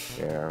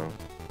 Yeah.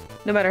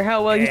 No matter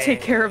how well you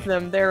take care of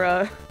them, they're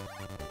I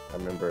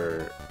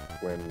remember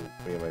when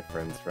me and my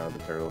friends found the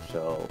turtle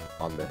shell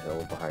on the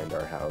hill behind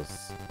our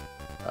house.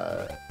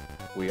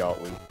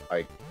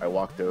 I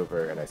walked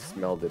over and I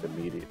smelled it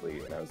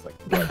immediately, and I was like,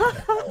 "What the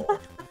hell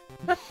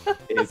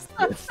is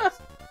this?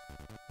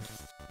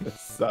 This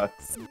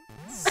sucks."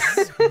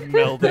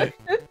 Smelled it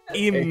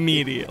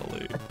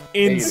immediately, Hated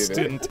it.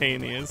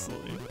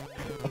 instantaneously.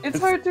 It's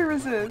hard to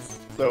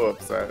resist. So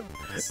upset.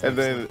 And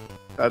then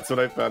that's when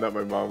I found out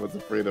my mom was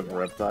afraid of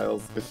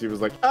reptiles, because she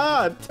was like,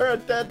 a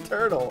dead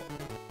turtle.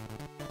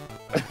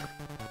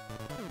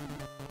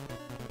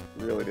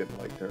 Really didn't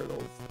like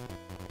turtles.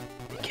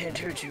 It can't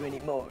hurt you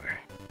anymore.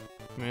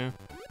 Yeah.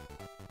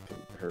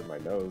 Didn't hurt my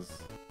nose.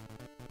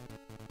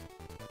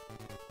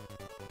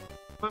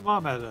 My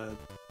mom had a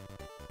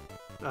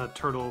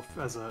turtle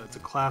as a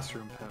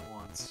classroom pet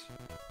once,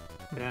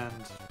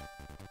 and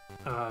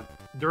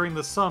during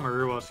the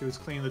summer while she was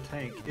cleaning the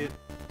tank, it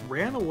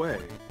ran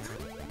away.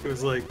 It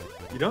was like,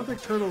 you don't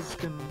think turtles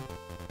can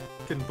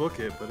book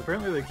it, but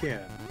apparently they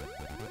can.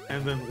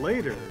 And then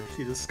later,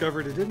 she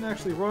discovered it didn't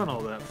actually run all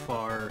that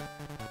far.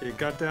 It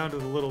got down to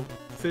the little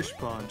fish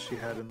pond she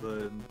had in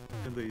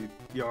the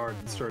yard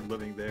and started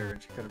living there.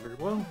 And she kind of figured,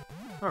 well,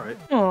 all right.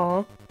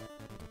 Aww.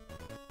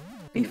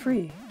 Be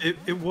free.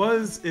 It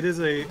was a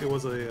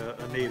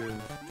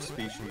native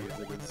species.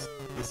 It is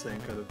the same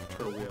kind of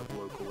turtle we have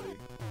locally.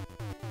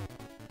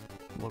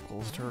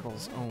 Locals,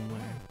 turtles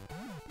only.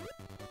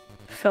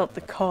 Felt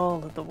the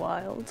call of the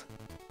wild.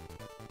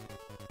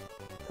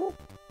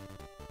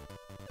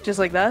 Just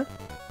like that?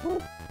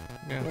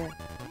 Yeah.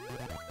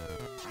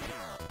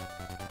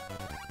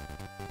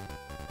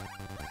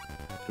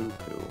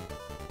 Cuckoo.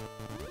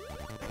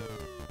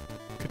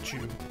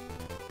 Kachoo.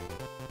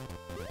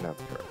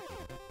 That's correct.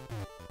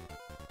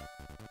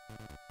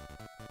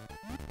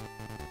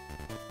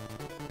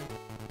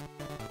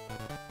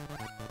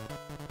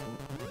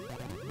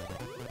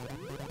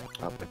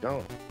 Up but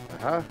don't.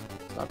 Aha.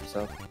 Stop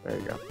yourself. There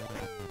you go.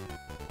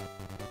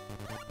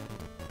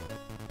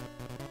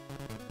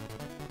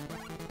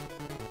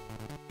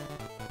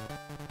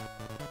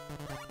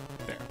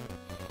 There.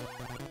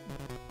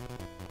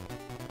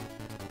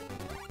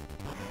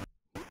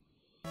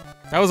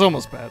 That was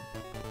almost bad.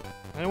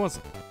 And it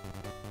wasn't.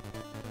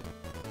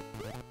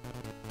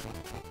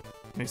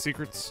 Any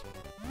secrets?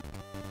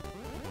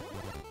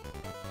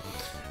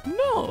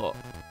 No!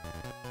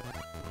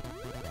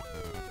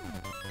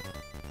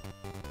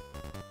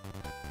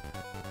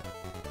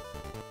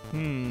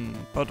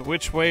 But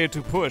which way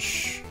to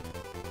push?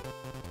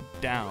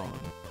 Down.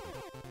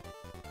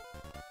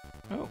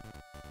 Oh.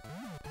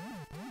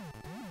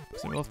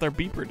 Somebody left their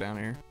beeper down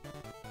here.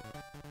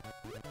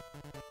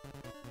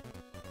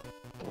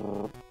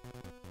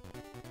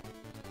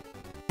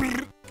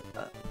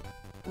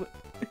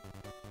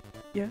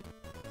 Yeah.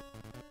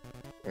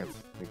 Yes,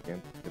 we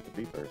can't get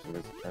the beeper.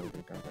 Somebody's trying to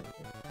get contact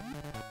with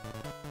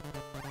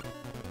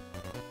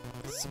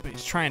me.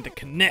 Somebody's trying to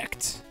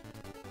connect.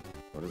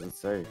 What does it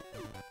say?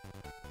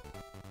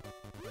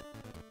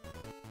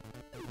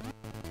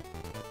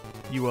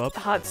 You up?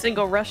 Hot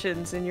single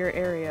Russians in your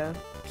area.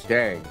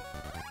 Dang.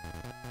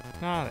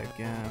 Not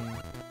again.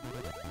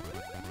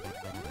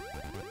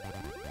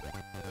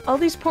 All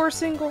these poor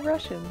single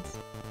Russians.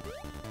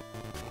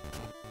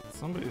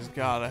 Somebody's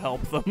gotta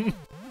help them.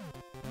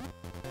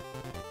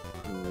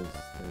 Who is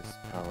this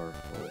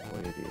powerful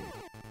lady?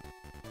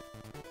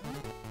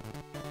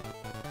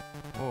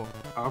 Oh,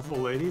 Powerful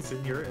ladies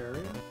in your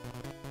area?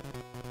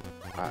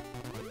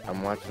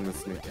 I'm watching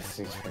this new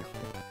Disney trailer.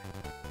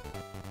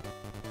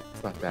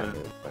 It's not that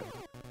good, but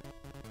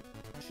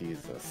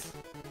Jesus.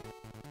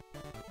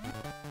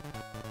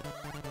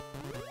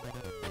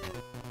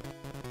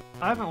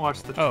 I haven't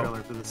watched the Oh.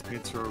 trailer for the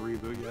Saints Row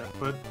reboot yet,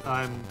 but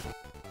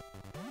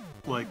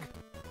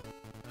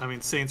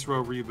Saints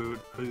Row reboot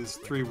is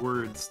 3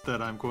 words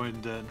that I'm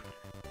going to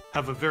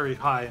have a very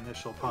high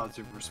initial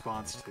positive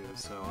response to,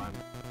 so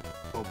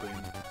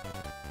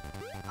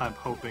I'm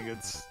hoping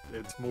it's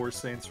more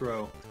Saints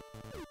Row.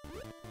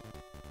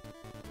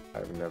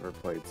 never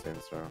played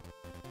Saints Row.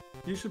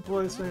 You should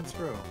play Saints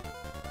Row.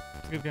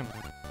 It's a good game.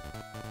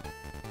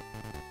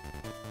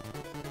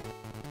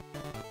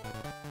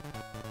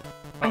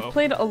 I've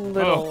played a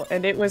little,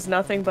 and it was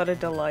nothing but a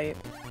delight.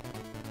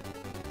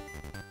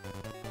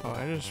 Oh,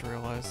 I just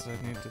realized I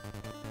need to...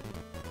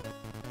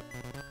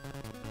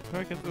 How do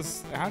I get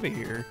this out of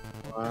here?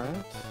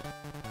 What?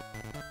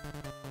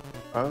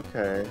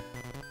 Okay.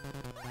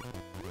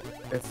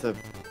 It's a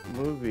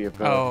movie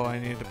about Oh, I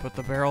need to put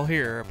the barrel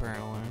here,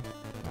 apparently.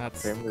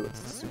 That's... a family with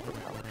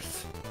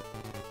superpowers.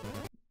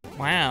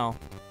 Wow.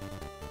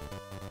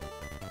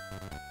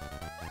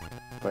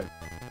 But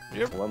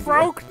You Colombia.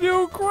 broke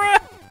new ground!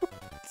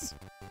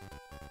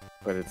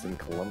 But it's in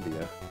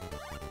Colombia.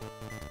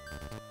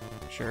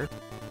 Sure.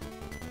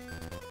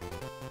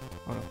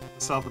 Oh, no.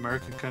 South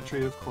American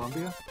country of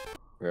Colombia.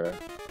 Yeah.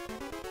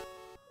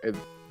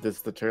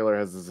 The trailer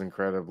has this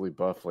incredibly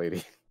buff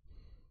lady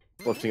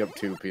lifting up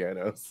 2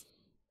 pianos.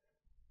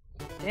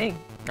 Dang.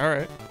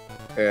 Alright.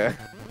 Yeah.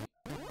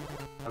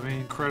 I mean,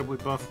 incredibly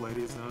buff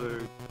lady is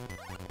another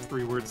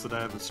 3 words that I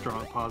have a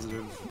strong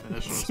positive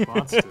initial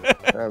response to.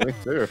 Yeah, me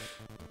too.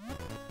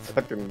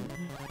 Fucking.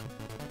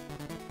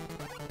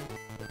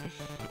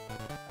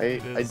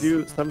 I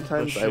do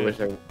sometimes. I wish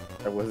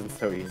I wasn't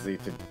so easy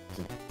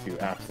to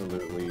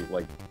absolutely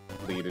like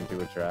lead into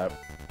a trap.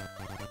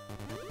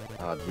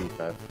 Ah,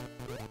 GFF.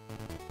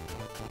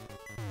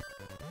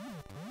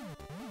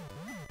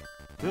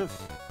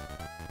 This.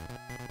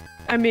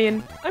 I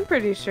mean, I'm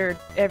pretty sure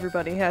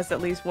everybody has at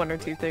least 1 or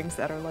 2 things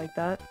that are like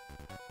that.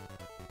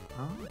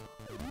 Huh?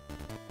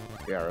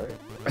 Yeah,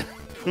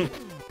 right.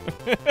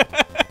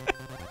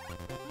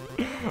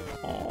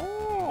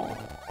 Oh.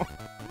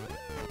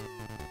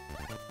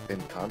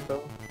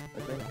 Encanto, I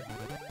think.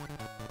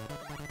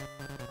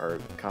 Or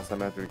Casa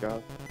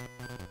Madrigal.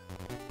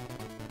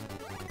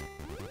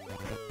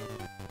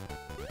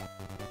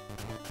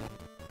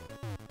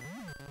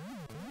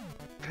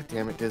 God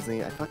damn it,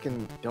 Disney. I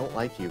fucking don't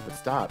like you, but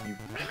stop. You.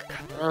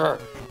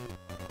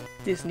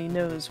 Disney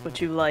knows what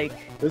you like.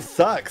 This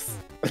sucks.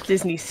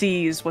 Disney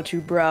sees what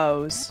you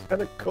browse. I'm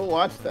gonna go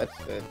watch that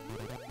shit.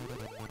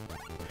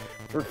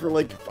 For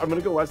like, I'm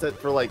gonna go watch that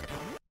for like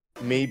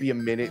maybe a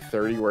minute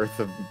 30 worth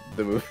of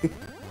the movie.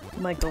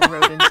 Michael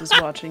Rodent is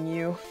watching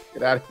you.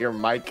 Get out of here,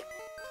 Mike.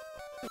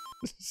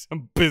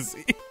 I'm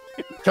busy.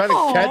 Trying to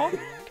Aw. catch.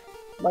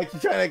 Mike, you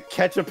trying to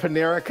catch a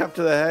Panera cup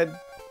to the head?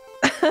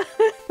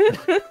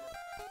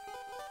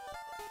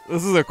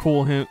 This is a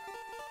cool hint.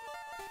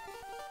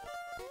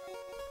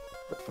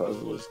 The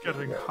puzzle is It's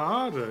getting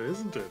harder,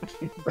 isn't it?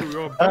 Do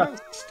your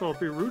best. I'll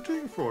be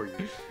rooting for you.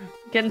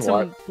 Getting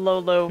some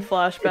Lolo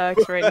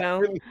flashbacks right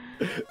now.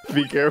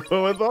 Be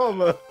careful with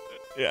Alma.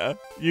 Yeah.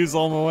 Use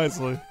Alma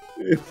wisely.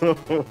 Use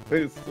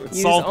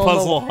Solve Alma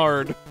puzzle wisely.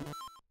 hard.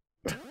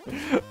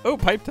 Oh,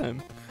 pipe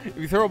time. If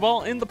you throw a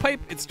ball in the pipe,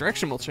 its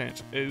direction will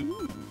change.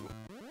 Ooh.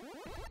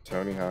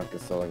 Tony Hawk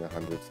is selling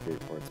 100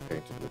 skateboards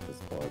painted with his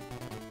blood.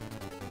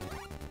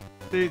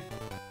 When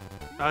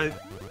I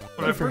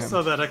Good for first him.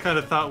 saw that, I kind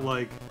of thought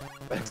like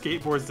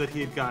skateboards that he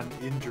had gotten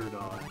injured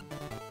on,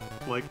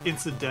 like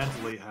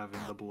incidentally having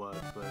the blood,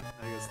 but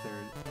I guess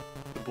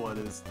the blood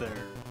is there,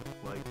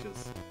 like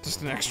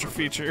Just an extra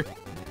feature.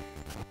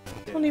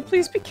 Tony,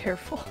 please be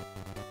careful.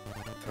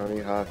 Tony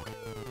Hawk.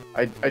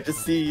 I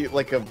just see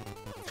like a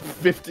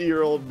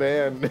 50-year-old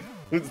man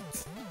who's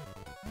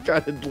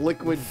got a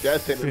liquid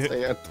death in his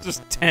hand.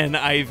 Just 10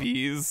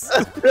 IVs.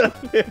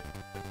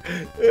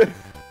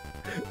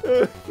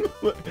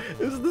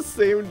 This is the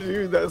same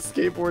dude that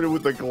skateboarded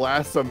with a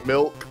glass of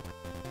milk.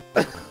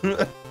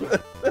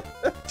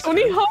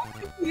 Tony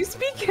Hawk, please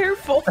be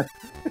careful.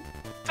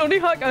 Tony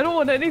Hawk, I don't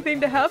want anything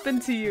to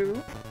happen to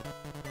you.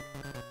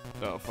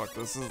 Oh fuck,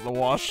 this is the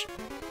wash.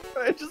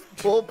 I just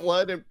pull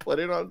blood and put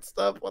it on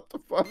stuff. What the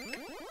fuck?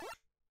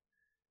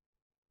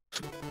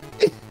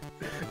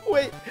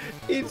 Wait,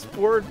 each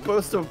board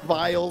boasts a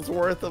vial's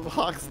worth of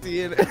Hawk's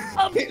DNA.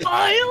 A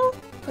vial?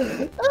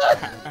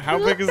 How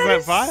big is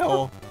that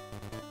vial?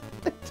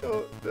 I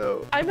don't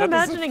know. I'm That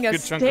is a imagining a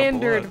good chunk of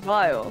standard blood.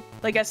 vial.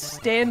 Like a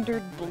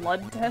standard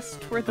blood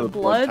test worth The of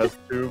blood. test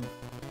tube.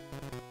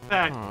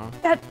 that Aw.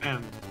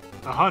 and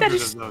 100 That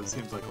is- of those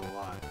seems like a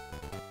lot.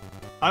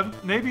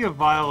 Maybe a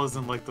vial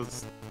isn't like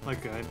those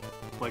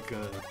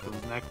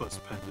those necklace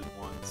pendant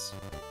ones.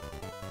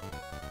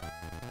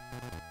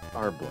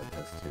 Our blood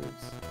test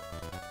tubes.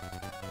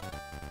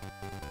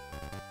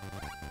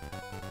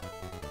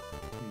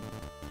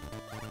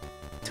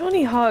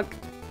 Tony Hawk,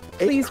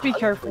 please be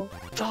careful.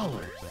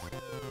 $800.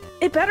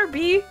 It better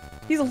be.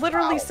 He's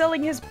literally Wow.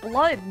 selling his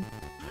blood.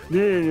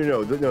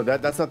 No.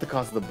 That's not the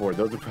cost of the board.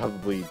 Those are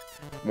probably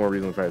more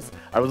reasonable price.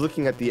 I was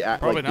looking at the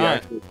Probably the not.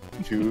 actual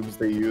tubes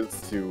they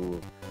use to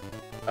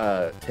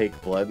take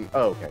blood.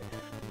 Oh, okay.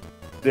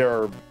 There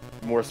are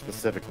more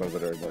specific ones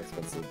that are more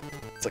expensive.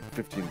 It's like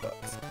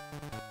 $15.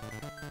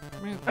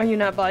 Are you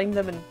not buying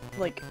them in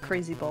like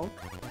crazy bulk?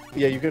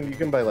 Yeah, you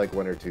can buy like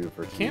 1 or 2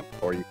 for cheap, Can't-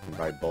 or you can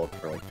buy bulk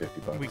for like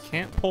 $50. We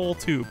can't pull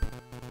tube.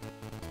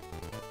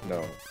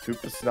 No, tube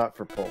is not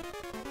for pull.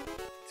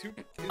 Tube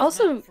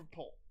Also- for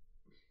pull.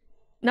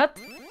 Not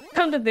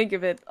come to think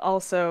of it,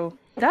 also,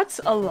 that's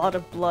a lot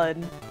of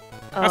blood.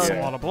 That's a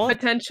lot of blood.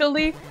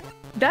 Potentially,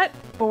 that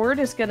board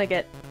is gonna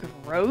get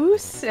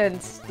gross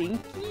and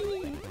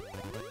stinky.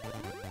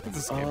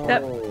 It's a skateboard.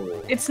 That-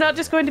 It's not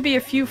just going to be a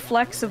few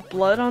flecks of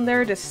blood on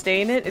there to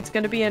stain it. It's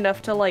going to be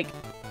enough to like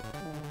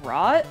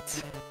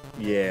rot.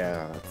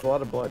 Yeah, it's a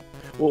lot of blood.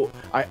 Well,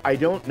 I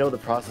don't know the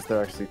process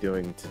they're actually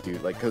doing to do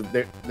like because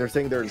they're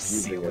saying they're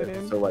infusing Seal it it.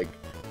 in. So like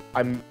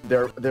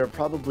they're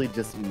probably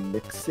just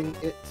mixing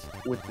it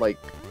with like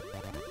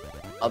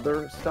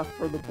other stuff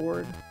for the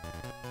board.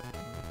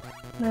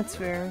 That's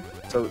fair.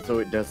 So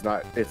it does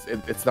not.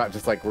 It's not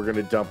just like we're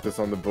gonna dump this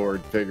on the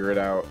board, figure it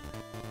out.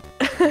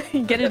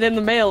 You get it in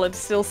the mail, it's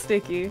still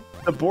sticky.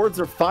 The boards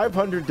are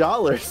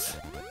 $500.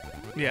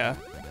 Yeah.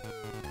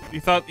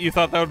 You thought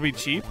that would be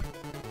cheap?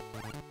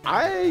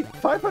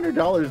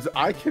 $500.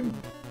 I can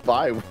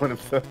buy one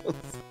of those.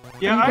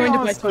 Yeah, I'm I going to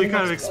buy honestly Tony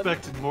kind of Hawk's Blood.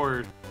 expected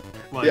more.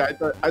 Like, Yeah,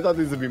 I thought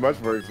these would be much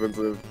more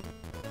expensive.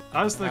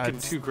 I was thinking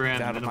It's $2,000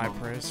 out of my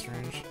minimum. price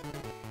range.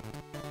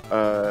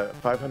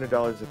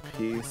 $500 a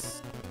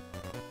piece.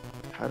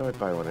 How do I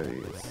buy one of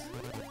these?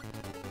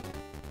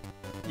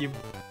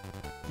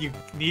 You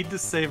need to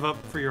save up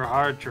for your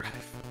hard drive.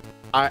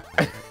 I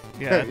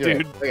Yeah, You're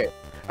dude. right. Okay,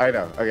 I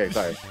know. Okay,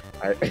 sorry.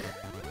 I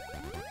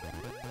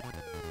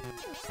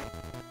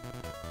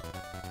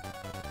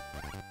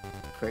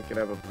can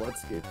have a blood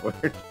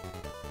skateboard.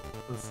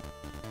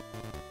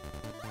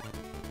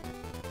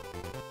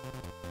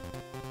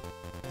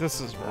 This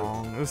is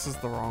wrong. This is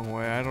the wrong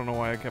way. I don't know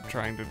why I kept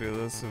trying to do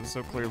this. It was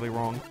so clearly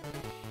wrong.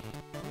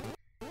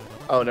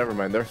 Oh, never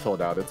mind. They're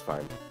sold out. It's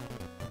fine.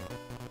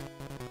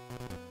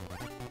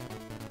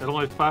 At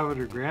only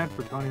 $500,000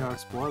 for Tony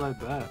Hawk's Blood, I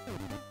bet.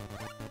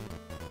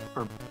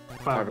 Or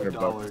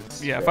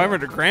 $500. Yeah, Yeah.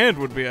 500 grand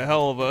would be a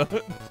hell of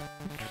a.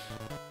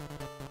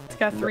 It's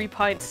got 3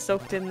 pints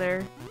soaked in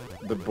there.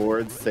 The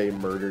boards say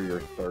 "murder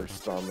your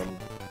thirst" on them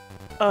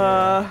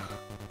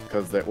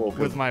because they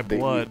with my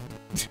blood.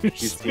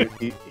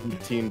 He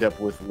teamed up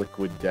with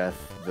Liquid Death.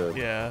 The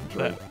Yeah,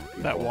 drink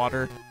that people.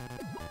 water.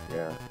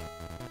 Yeah.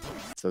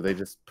 So they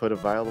just put a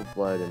vial of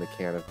blood in a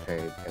can of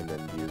paint and then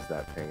use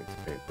that paint to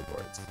paint the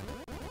boards.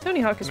 Tony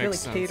Hawk is really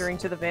Makes sense. catering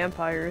to the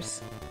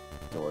vampires.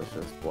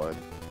 Delicious blood.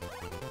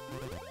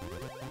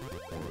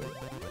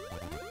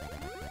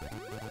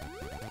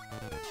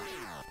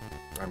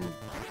 I'm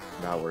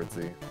not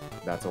worthy.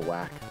 That's a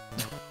whack.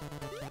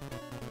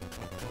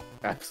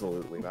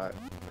 Absolutely not.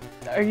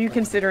 Are you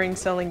considering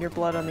selling your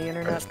blood on the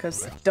internet?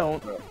 Because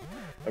don't.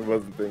 I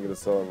wasn't thinking of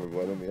selling my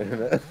blood on the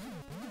internet. I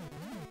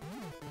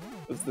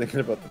was thinking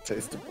about the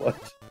taste of blood.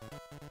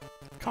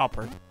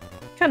 Copper.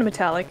 Kind of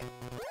metallic.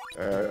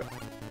 It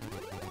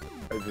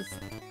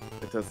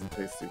doesn't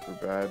taste super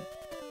bad.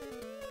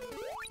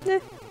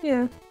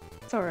 Yeah,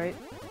 it's alright.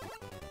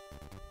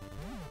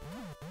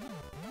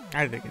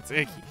 I think it's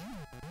icky.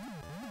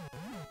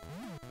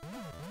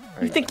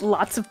 You think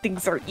lots of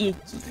things are icky.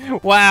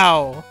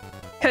 Wow.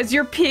 Because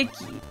you're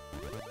picky.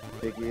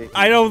 Piggy?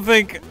 I don't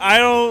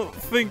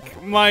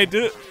think my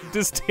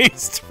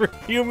distaste for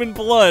human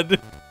blood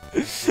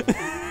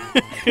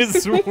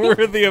is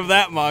worthy of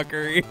that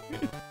mockery.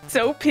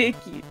 So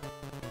picky.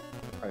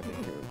 I think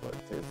human blood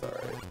tastes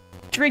alright.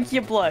 Drink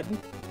your blood.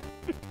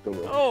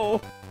 Oh,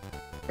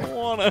 I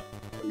wanna.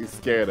 What are you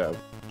scared of?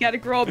 You gotta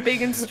grow up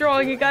big and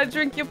strong, you gotta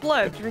drink your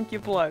blood. Drink your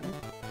blood.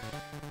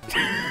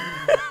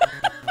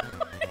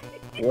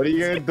 What are you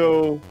gonna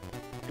do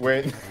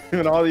when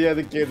all the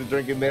other kids are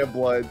drinking their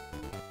blood?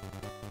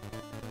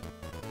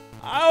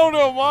 I don't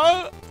know,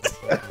 Ma.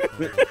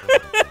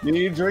 You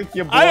need to drink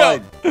your I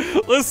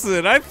blood.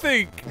 Listen, I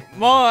think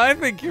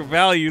your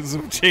values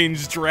have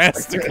changed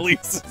drastically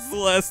since the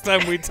last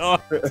time we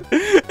talked.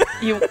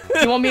 You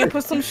want me to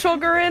put some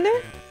sugar in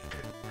it?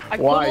 I can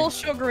put Why? a little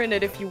sugar in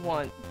it if you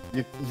want.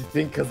 You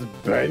think because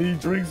Betty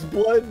drinks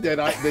blood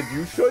that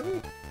you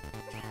shouldn't?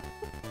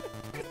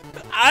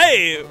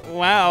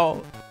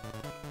 Wow.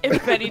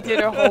 If Betty did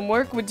her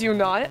homework, would you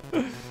not?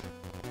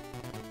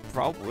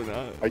 Probably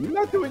not. Are you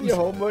not doing your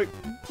homework?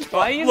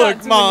 Why are you Look,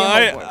 not doing Ma,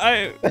 your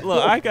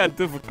homework? I got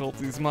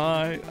difficulties,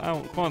 Ma. I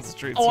don't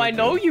concentrate. Oh, so I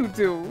know good. you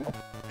do.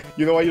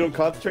 You know why you don't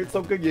concentrate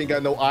so good? You ain't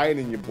got no iron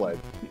in your blood.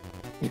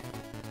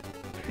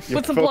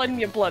 Put some blood in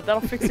your blood.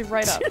 That'll fix it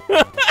right up.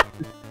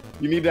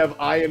 You need to have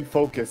iron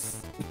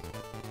focus.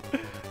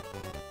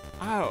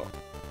 Ow.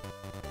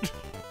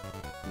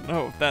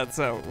 No, if that's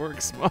how it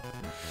works, Ma.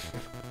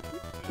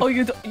 Oh,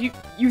 you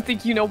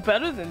think you know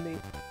better than me?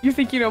 You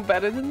think you know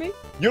better than me?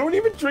 You don't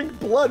even drink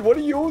blood. What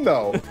do you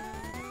know?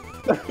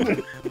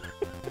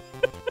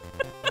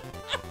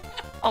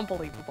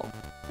 Unbelievable.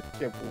 I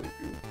can't believe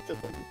you.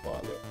 Just like your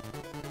father.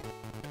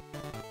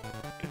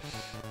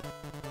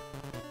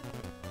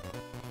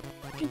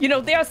 You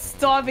know, there are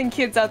starving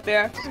kids out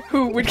there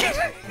who would get...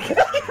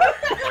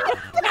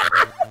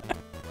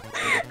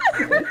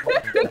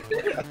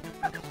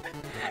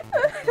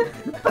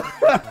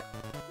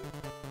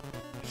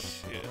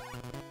 Shit.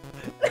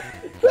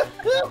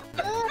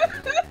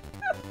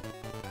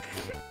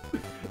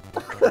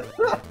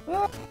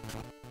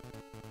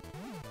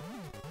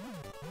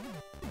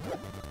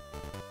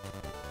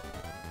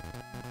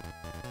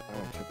 I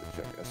went to the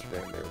gym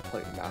yesterday and they were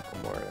playing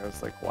Macklemore, and I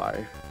was like,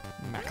 why?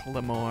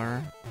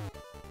 Macklemore.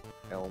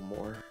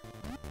 Elmore.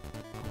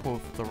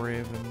 Quoth the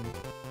Raven.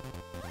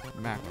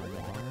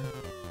 Macklemore.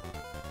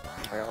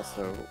 I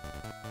also,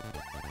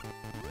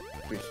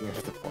 speaking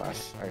of the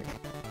Flash,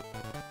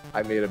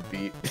 I made a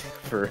beat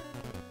for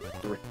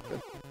the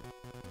Raven.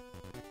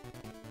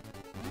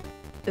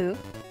 Ooh.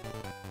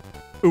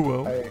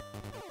 Ooh.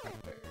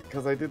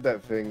 Because I did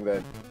that thing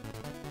that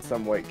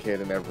some white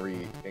kid in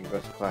every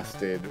English class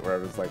did, where I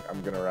was like,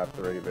 I'm gonna rap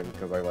the Raven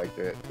because I liked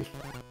it.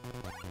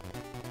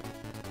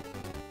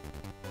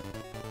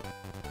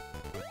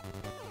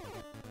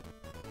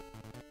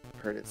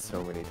 Heard it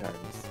so many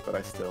times, but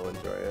I still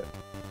enjoy it.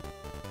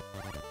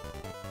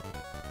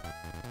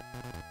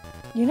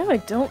 You know, I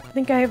don't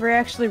think I ever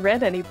actually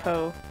read any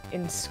Poe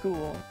in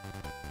school.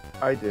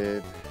 I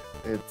did.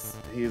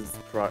 He's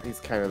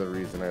kind of the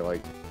reason I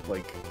like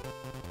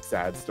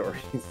sad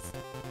stories.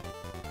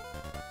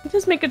 He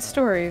does make good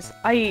stories.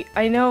 I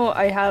know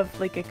I have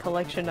like a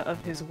collection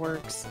of his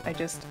works. I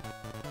just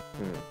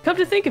come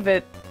to think of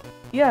it,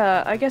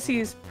 yeah, I guess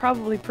he's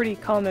probably pretty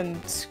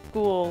common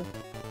school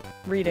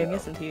reading, Yeah.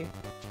 isn't he?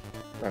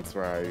 That's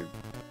where I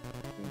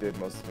did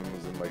most of them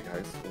was in like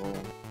high school.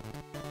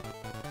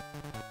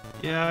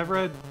 Yeah, I've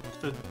read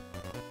a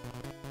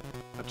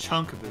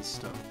chunk of his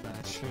stuff back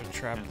I should have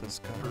trapped in this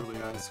guy. early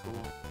high school.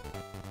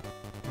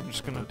 I'm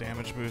just gonna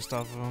damage boost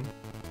off of him.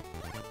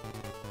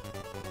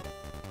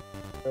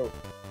 Oh.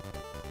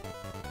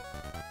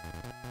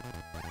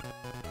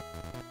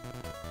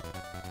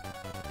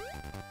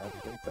 I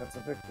think that's a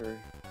victory.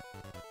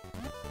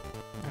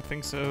 I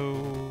think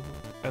so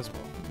as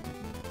well.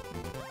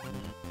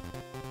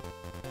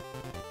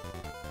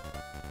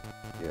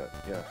 Yeah.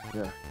 Yeah,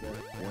 yeah,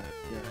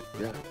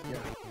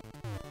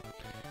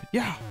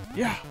 yeah.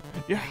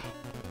 Yeah.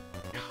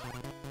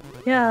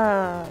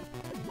 Yeah.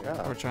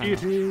 We're trying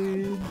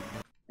to...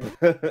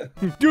 It's-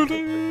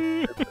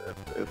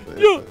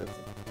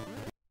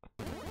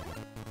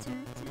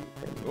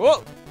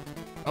 Whoa!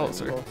 Oh,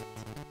 sorry.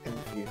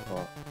 And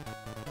people,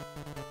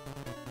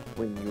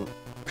 when you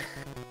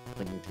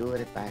do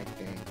it bad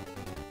thing,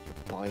 you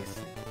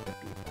poison the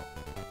people.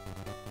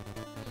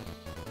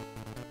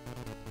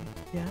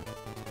 Yeah.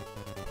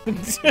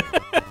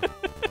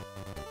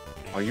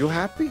 Are you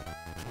happy?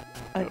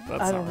 I that's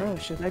don't not know.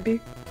 right. Should I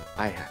be?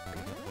 I happy.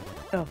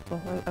 Oh,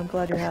 well, I'm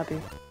glad you're happy.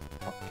 Okay.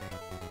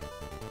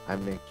 I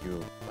make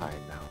you pie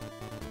now.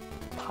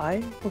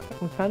 Pie? What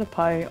kind of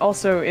pie?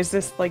 Also, is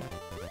this like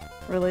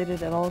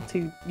related at all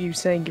to you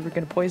saying you were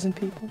gonna poison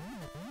people?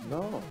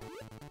 No,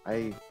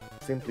 I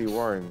simply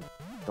warn,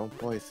 don't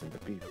poison the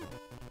people.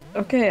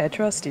 Okay, I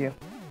trust you.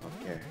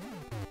 Okay.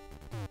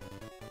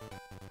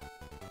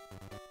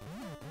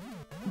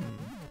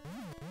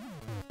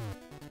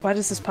 Why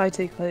does this pie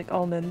taste like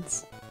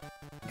almonds?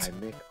 I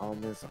make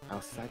almonds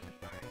outside the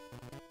pie.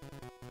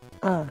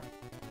 Ah.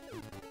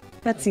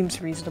 That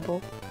seems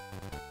reasonable.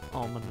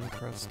 Almond and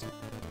crust.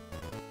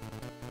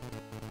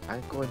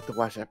 I'm going to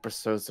watch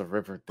episodes of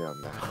Riverdale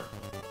now.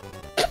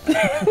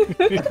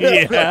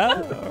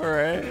 Yeah,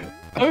 alright.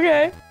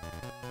 Okay.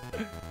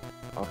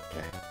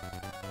 Okay.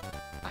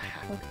 I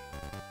happy.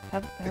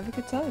 Have a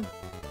good time.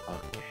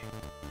 Okay.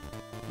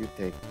 You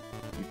take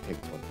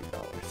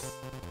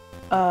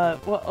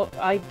 $20. Well,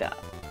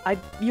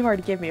 you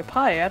already gave me a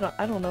pie. I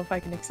don't know if I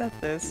can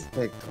accept this.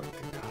 Take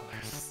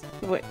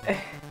 $20. Wait,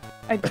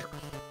 I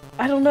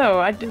don't know.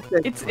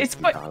 It's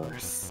quite.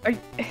 $20.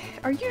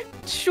 Are you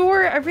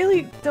sure? I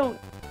really don't.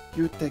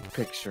 You take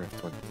picture of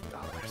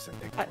 $20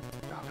 and take $20.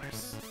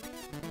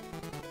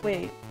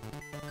 Wait.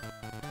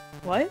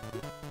 What?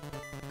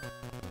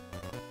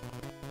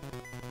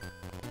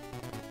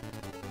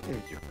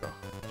 Here you go.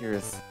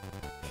 Here's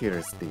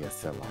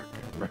DSLR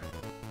camera.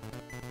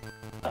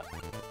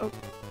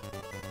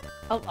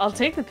 I'll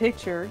take the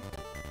picture.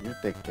 You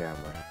take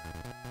camera.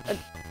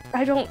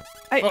 I don't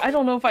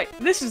know if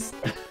this is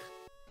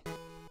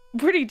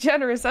pretty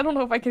generous. I don't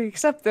know if I can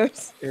accept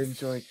this.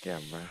 Enjoy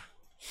camera.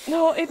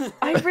 No,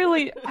 I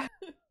really.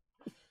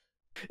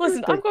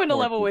 Listen, I'm going to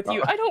level with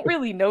you. I don't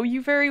really know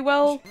you very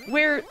well.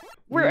 We're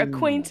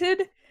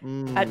acquainted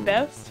at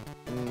best,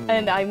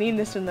 and I mean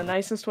this in the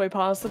nicest way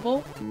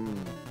possible.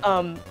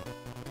 I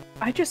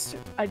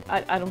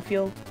don't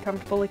feel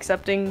comfortable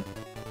accepting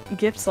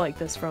gifts like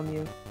this from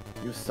you.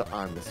 You're so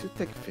honest. You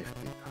take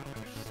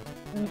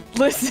 $50.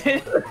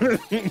 Listen.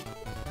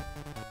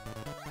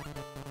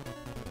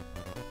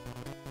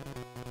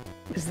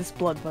 Is this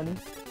blood money?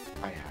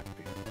 I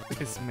happy.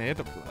 It's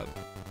made of blood.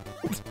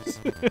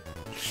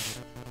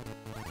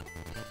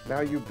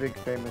 Now you big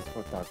famous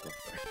photographer.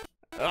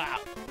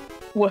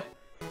 What?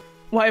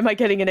 Why am I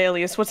getting an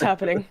alias? What's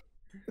happening?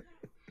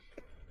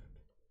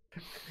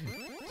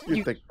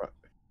 You take.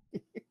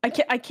 I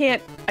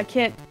can't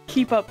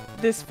keep up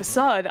this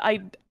facade.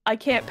 I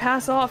can't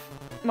pass off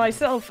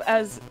myself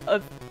as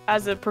a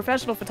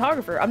professional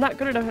photographer. I'm not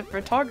good enough at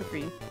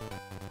photography.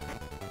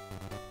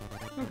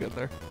 We'll get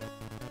there.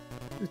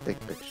 You take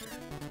picture.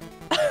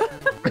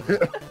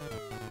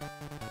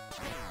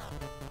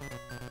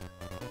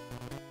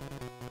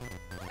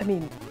 I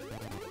mean...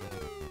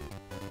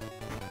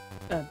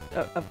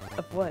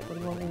 of what? What do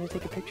you want me to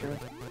take a picture of?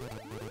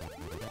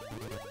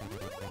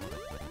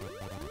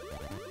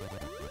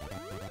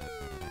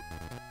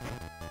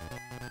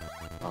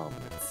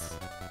 Almonds.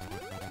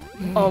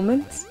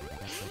 Almonds?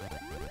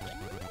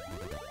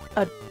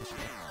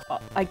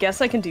 I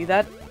guess I can do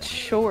that.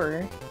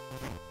 Sure.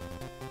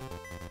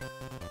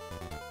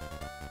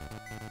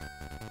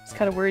 I was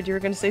kind of worried you were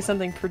going to say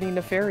something pretty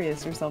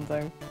nefarious or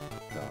something.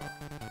 No.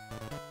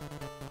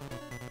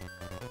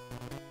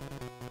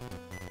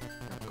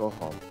 Go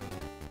home.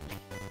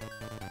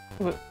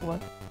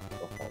 What?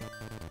 Go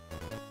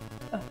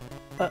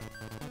home.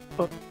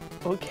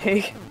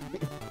 Okay.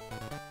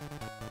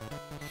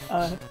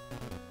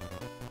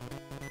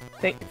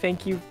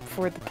 Thank you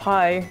for the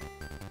pie.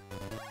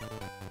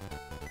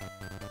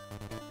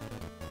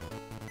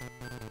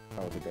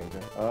 Oh,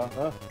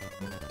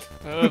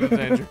 the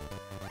danger.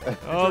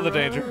 Oh, the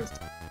danger.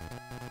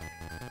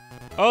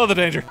 Oh, the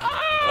danger.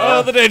 Oh,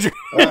 the danger. Oh, the danger.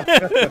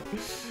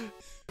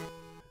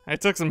 I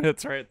took some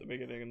hits right at the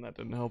beginning, and that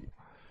didn't help.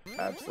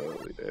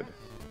 Absolutely did.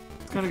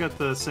 It's kind of got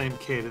the same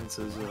cadence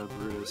as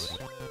Brutus.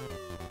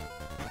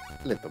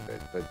 Little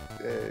bit, but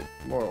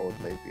more old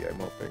lady, I'm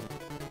hoping.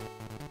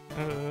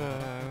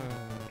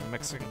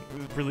 Mexican,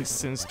 really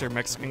sinister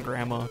Mexican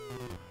grandma.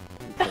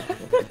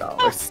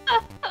 $20.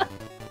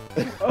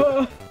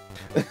 Oh.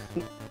 Yeah.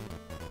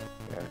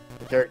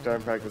 The character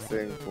I'm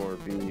practicing for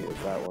B is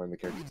that one. The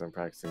character I'm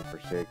practicing for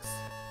Shakes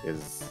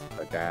is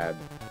a dad.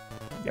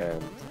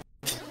 And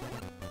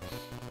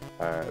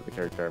the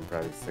character I'm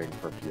practicing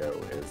for Pio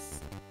is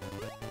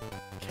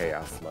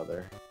Chaos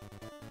Mother.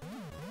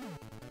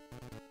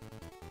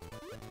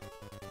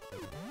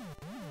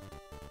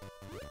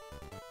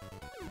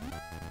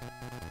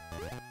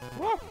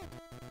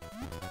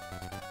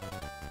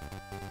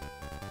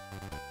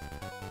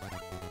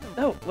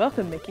 Oh,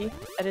 welcome, Mickey.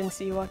 I didn't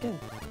see you walk in.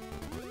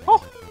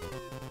 Oh!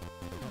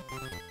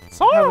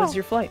 Sora! How was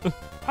your flight?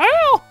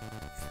 Hell!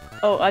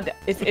 Oh,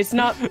 it's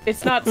not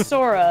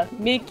Sora,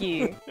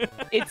 Mickey.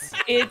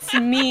 It's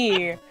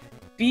me,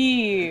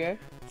 B. You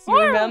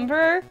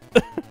remember?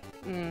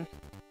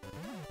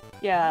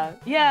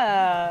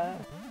 Yeah.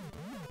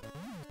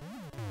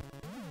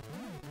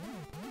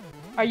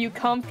 Are you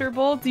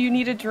comfortable? Do you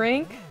need a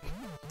drink?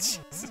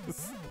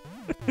 Jesus.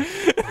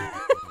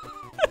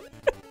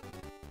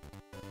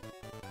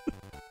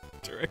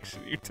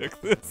 Direction you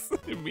took this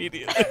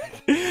immediately.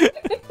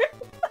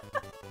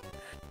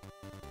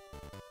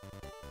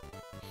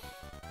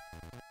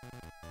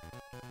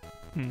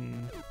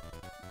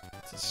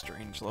 It's a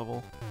strange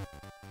level.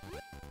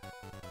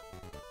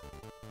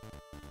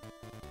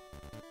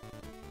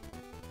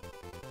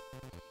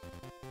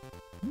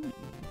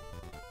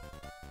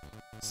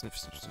 Sniff,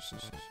 sniff, sniff,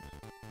 sniff, sniff.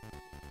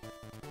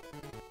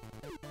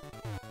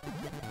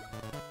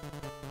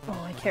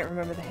 Oh, I can't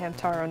remember the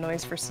Hamtaro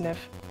noise for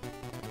sniff.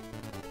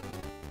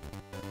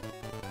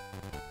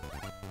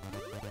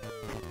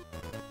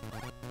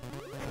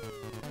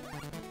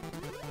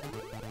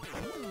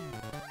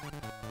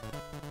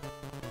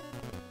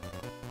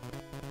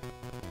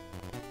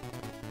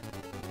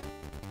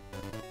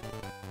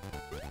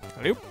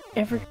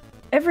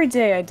 Every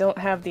day I don't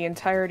have the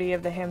entirety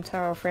of the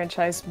Hamtaro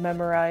franchise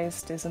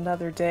memorized is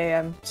another day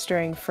I'm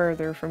straying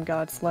further from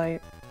God's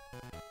light.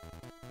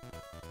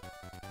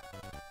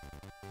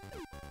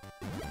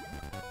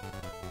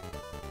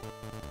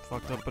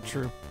 Fucked up but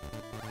true.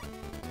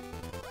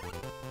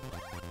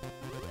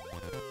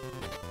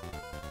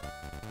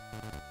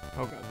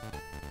 Oh god.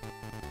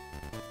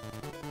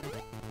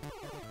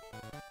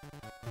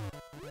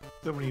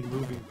 So many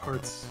moving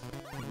parts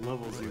and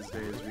levels these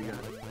days. We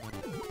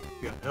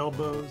got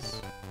elbows,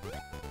 we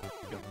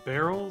got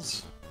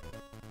barrels.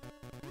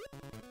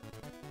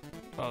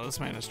 Oh, this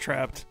man is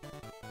trapped.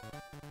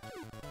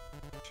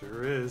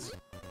 Sure is.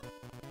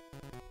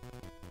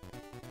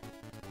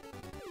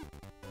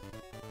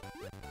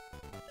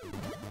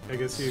 I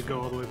guess you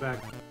go all the way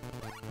back.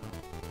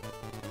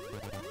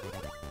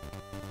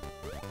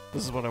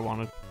 This is what I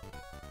wanted.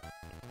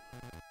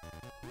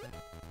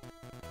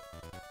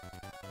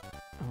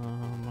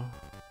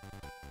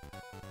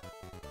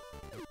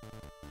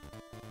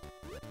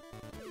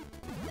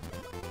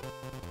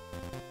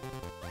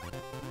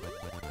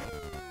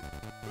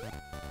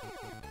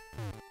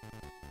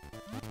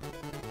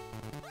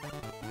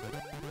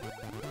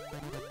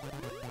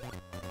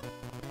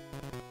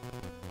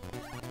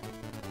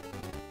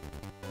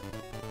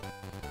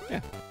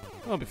 Yeah,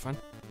 that'll be fun.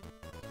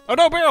 Oh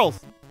no, barrels!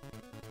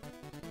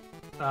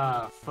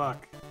 Ah,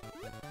 fuck.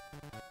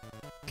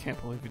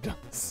 Can't believe you've done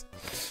this.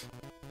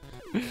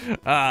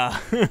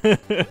 Ah.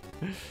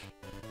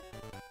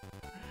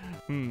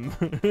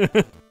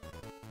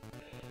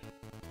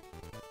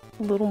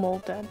 Little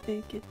Mole Dad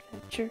Big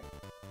Adventure.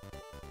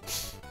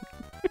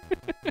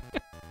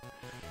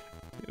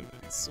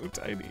 He's so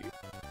tiny.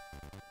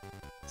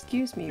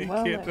 Excuse me, He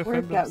while can't I defend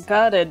work out, himself.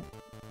 gotta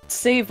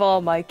save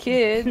all my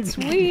kids.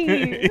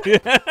 Wee!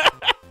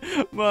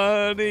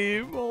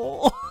 Money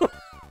Mole.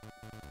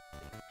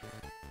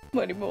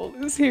 Money Mole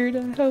is here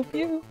to help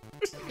you.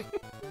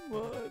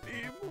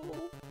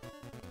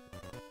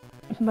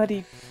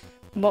 Muddy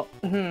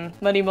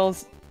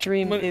Mole's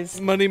dream is...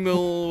 Money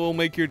Mill will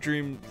make your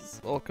dreams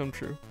all come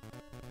true.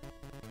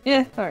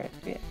 Yeah, alright,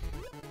 yeah.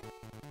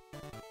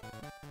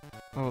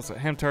 What was it?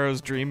 Hamtaro's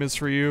dream is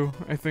for you,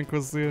 I think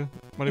was the...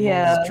 Muddy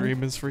Yeah. Mole's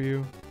dream is for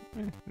you.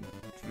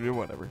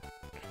 Whatever.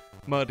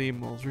 Muddy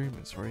Mole's dream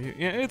is for you.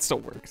 Yeah, it still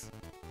works.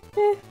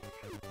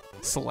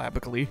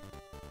 Syllabically.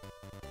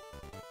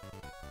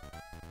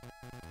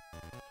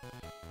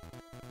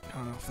 I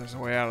don't know if there's a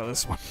way out of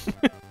this one.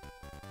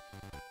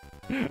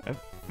 I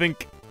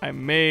think I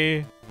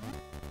may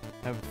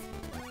have,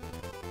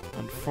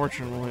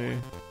 unfortunately,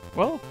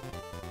 well,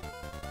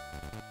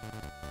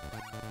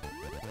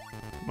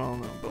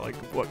 no, but like,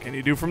 what can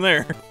you do from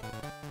there?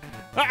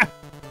 Ah!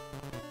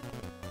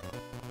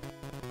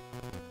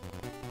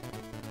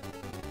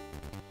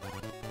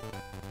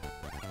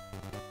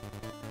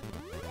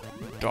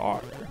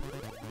 Die.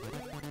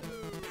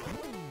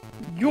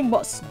 You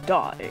must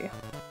die.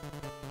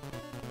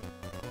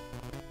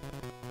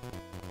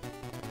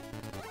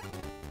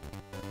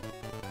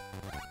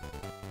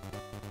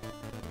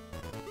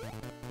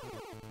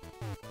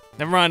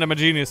 Never mind, I'm a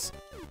genius.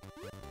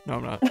 No,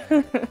 I'm not.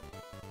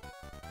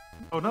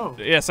 Oh no.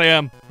 Yes, I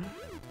am.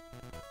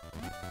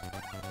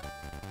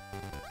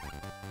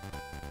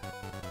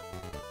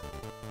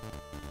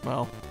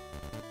 Well,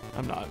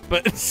 I'm not,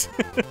 but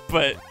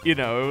but you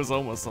know, it was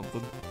almost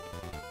something.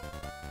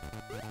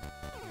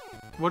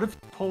 What if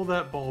you pull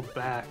that ball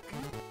back,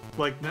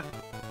 like,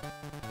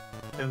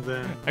 and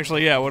then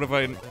Actually, yeah. What if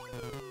I?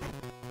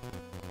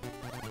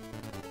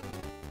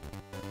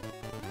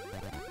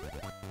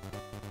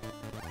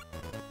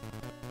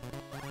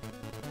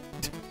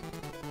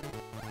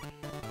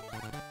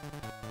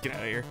 Get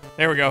out of here.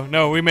 There we go.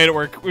 No, we made it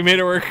work. We made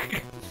it work.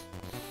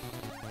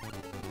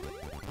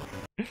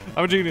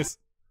 I'm a genius.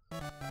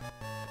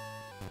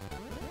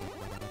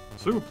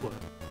 suplex?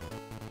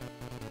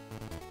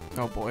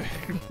 Oh boy.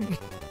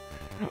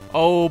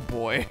 Oh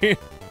boy.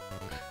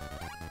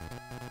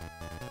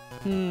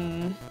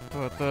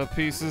 Put the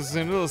pieces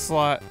into the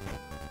slot.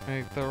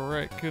 Make the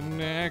right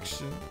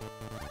connection.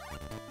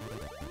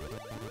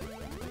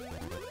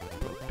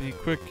 But be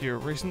quick, you're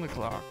racing the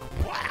clock.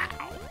 Wow.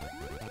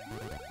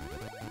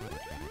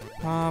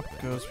 Pop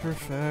goes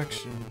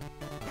perfection.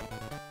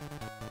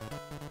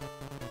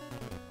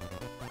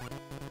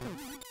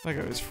 That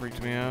guy always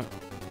freaked me out.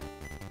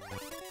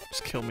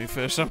 Just kill me,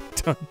 fish. I'm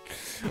done.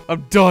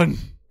 I'm done.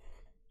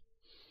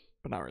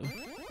 But not really.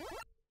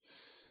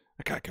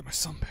 I gotta get my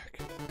son back.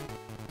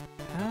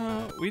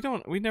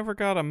 We never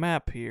got a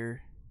map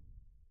here.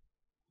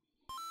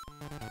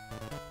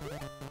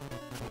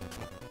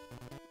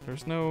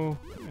 There's no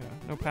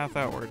path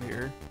outward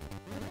here.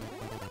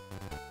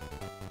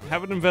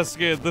 Haven't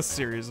investigated this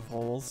series of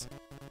holes.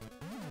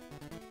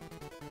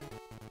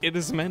 It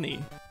is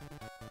many.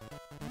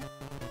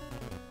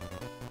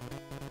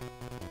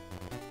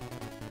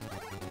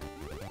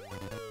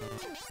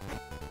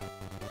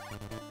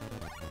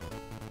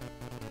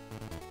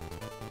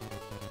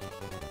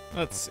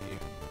 Let's see.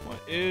 What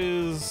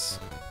is...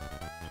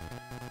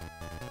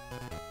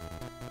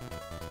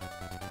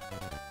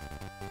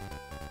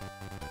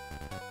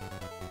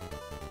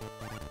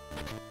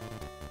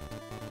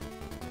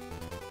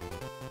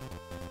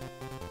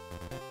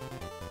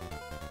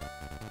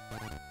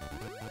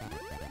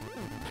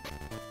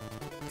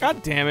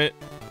 God damn it.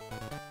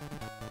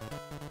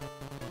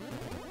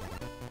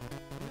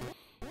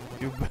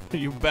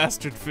 You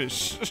bastard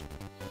fish.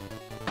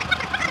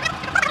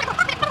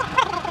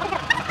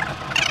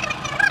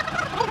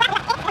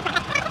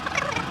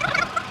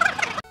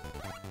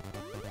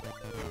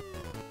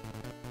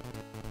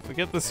 If we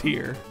get this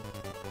here,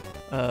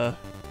 I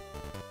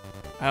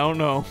don't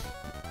know.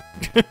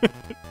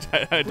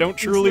 I don't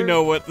truly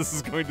know what this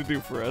is going to do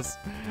for us.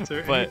 Is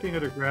there but... anything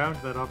underground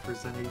that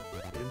offers any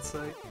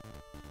insight?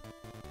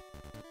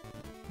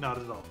 Not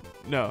at all.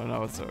 No,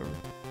 not whatsoever.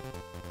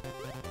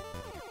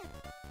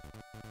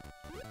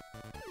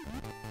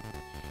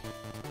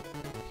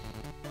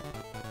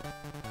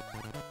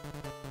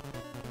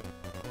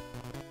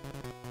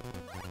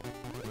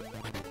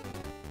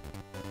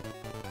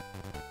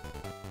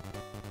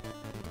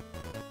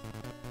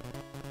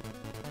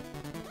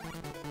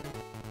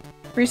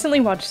 Recently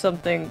watched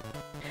something.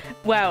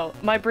 Wow,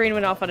 my brain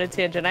went off on a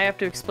tangent. I have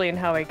to explain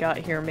how I got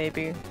here,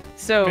 maybe.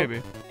 So,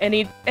 Maybe.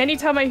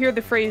 anytime I hear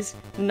the phrase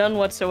 "none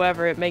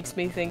whatsoever," it makes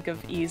me think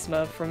of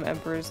Yzma from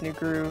Emperor's New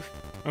Groove.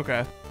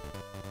 Okay.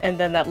 And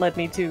then that led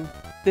me to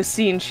the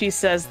scene she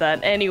says that.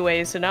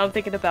 Anyway, so now I'm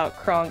thinking about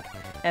Kronk,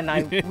 and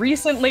I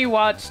recently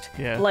watched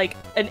like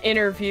an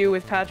interview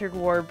with Patrick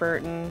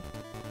Warburton,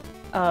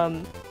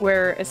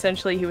 where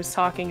essentially he was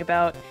talking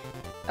about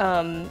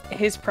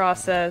his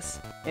process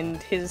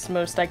and his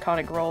most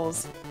iconic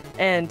roles,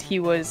 and he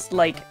was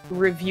like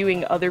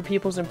reviewing other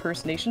people's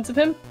impersonations of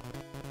him.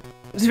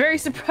 I was very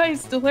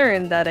surprised to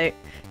learn that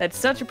that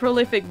such a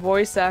prolific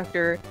voice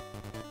actor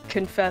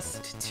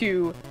confessed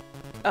to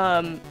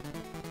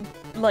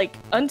like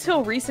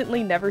until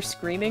recently never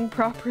screaming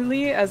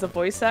properly as a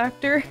voice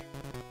actor.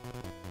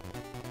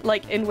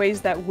 like, in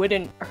ways that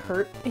wouldn't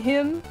hurt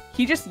him.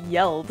 He just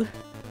yelled.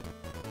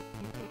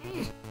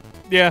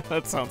 Yeah,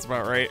 that sounds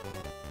about right.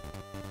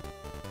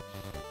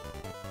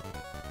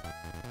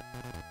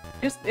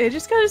 It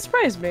just kind of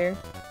surprised me.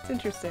 It's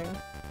interesting.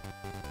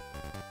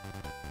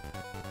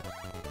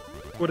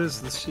 What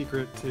is the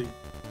secret to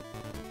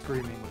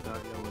screaming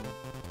without yelling?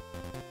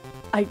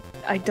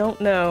 I don't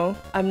know.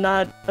 I'm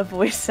not a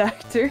voice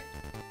actor.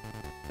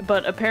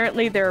 But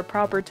apparently there are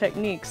proper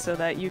techniques so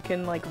that you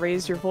can, like,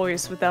 raise your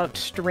voice without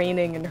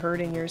straining and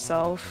hurting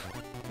yourself.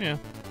 Yeah.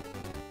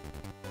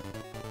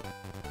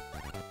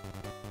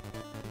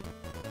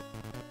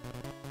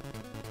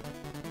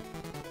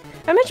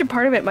 I imagine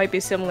part of it might be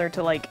similar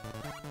to, like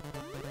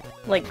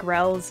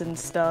growls and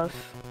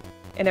stuff,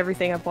 and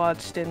everything I've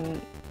watched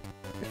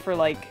for,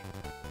 like,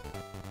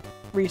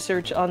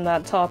 research on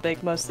that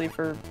topic, mostly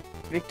for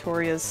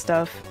Victoria's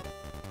stuff.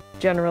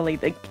 Generally,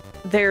 like,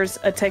 there's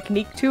a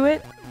technique to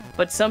it,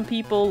 but some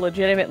people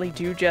legitimately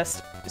do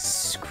just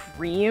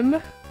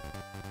scream.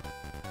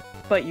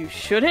 But you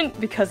shouldn't,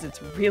 because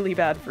it's really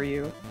bad for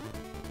you.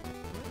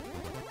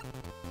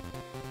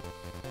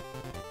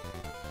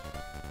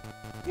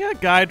 Yeah,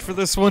 guide for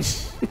this one.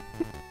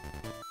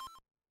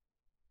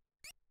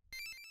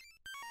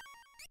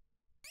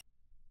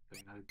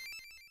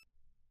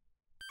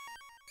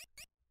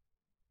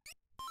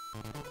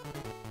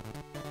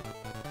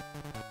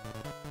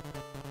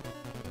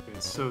 Okay,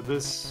 so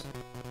this...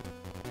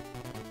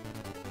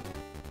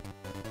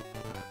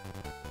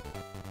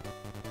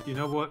 You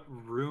know what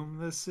room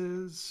this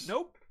is?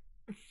 Nope.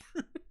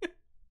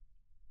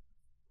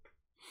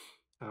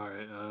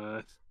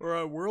 Alright,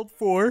 We're on World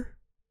 4.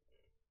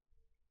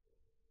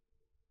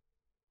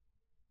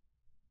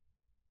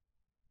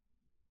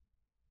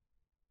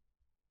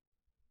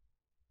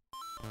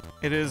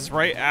 It is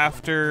right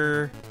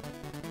after...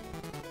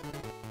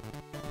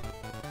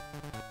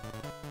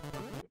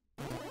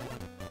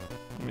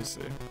 Let me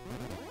see.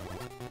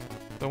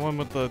 The one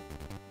with the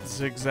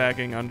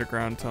zigzagging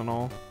underground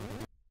tunnel.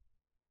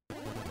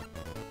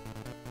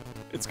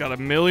 It's got a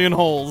million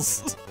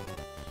holes.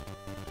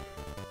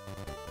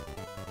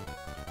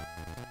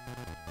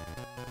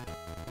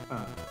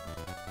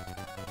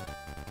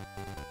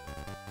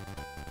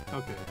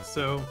 Okay,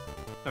 so...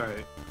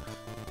 Alright.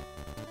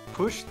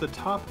 Push the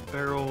top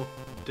barrel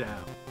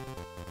down.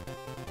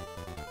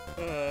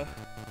 This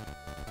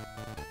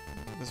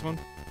one?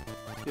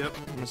 Yep.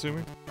 I'm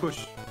assuming?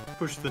 Push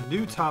the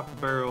new top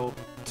barrel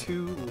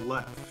to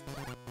left.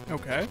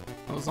 Okay.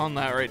 I was on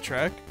that right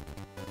track.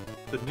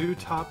 The new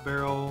top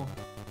barrel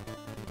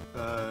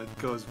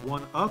goes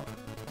one up,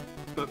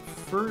 but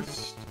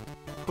first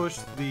push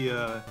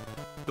the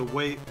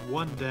weight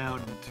one down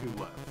and two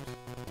left.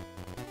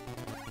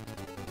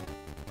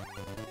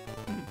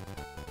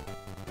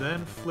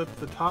 Then flip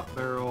the top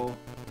barrel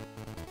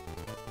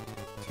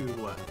to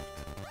left.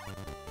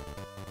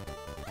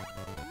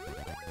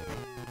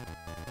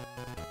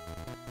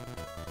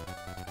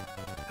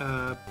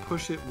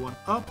 Push it one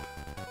up.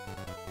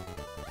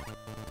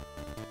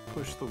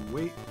 Push the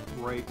weight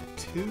right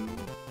two.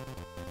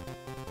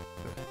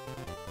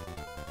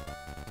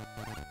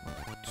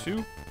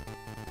 2.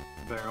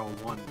 Barrel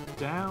one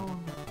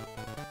down.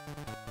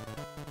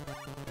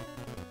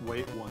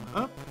 Weight one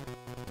up.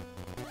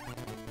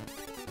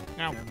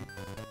 Ow.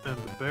 And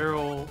the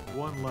barrel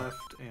one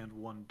left and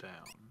one down.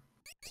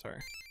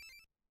 Sorry.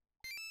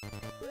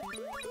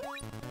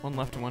 One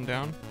left and one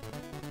down.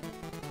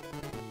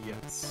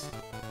 Yes.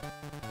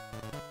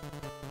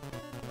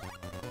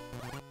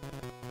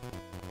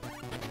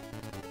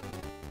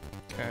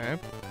 Okay.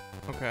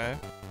 Okay.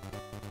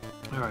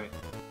 Alright.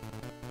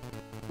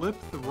 Flip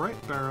the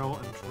right barrel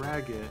and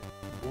drag it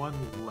one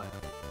left.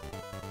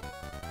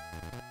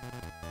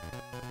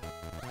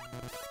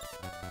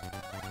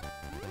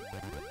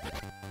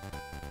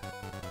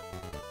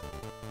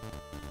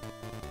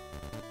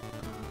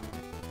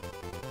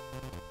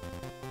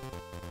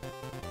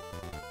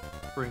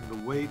 Bring the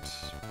weight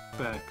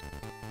back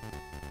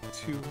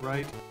to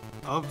right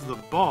of the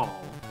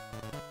ball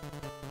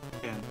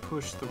and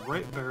push the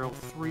right barrel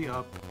 3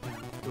 up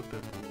and flip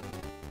it.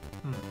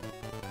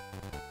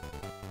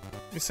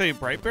 You say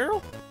right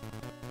barrel?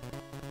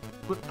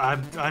 But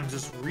I'm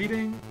just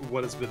reading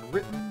what has been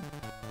written.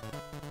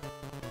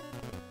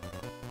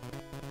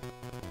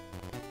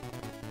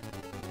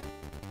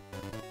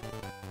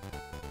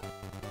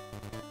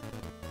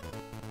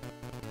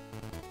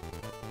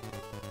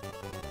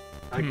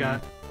 I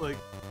got like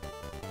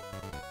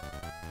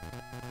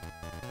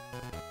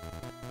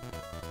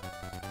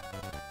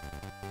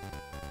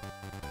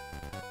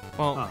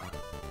Well,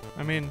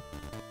 I mean,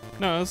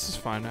 no, this is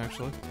fine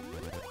actually.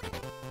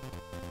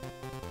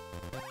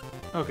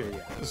 okay,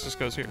 yeah. This just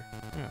goes here.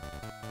 Yeah.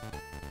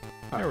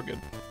 Yeah, we're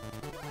good.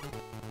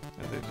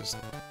 Yeah, they just...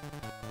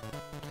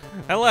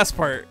 That last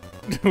part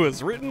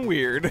was written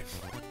weird.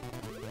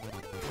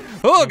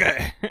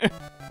 Okay.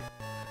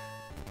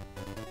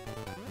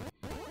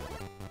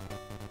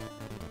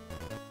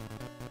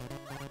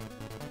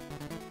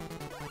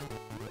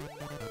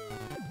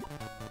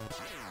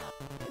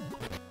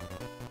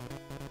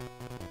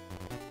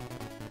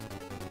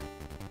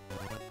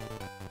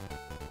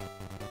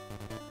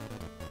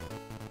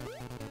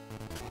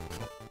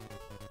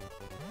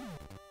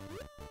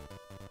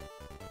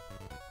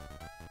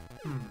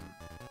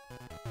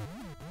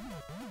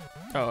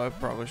 Oh, I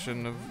probably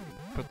shouldn't have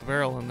put the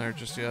barrel in there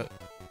just yet.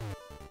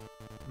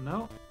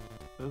 No,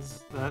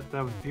 that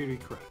would appear to be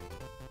correct.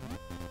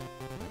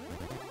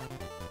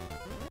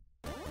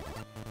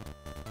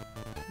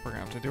 We're gonna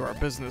have to do our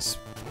business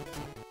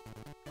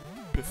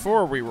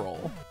before we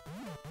roll.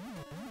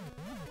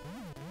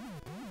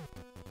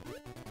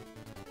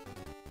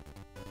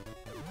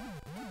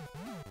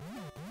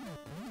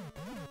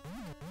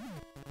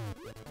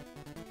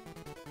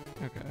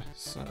 Okay,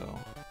 so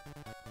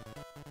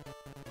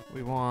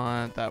we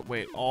want that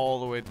weight all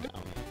the way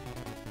down.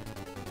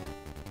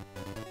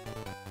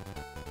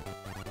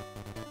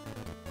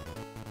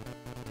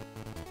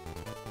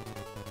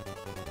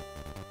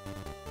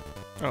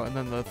 Oh, and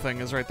then the thing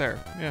is right there.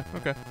 Yeah,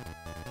 okay.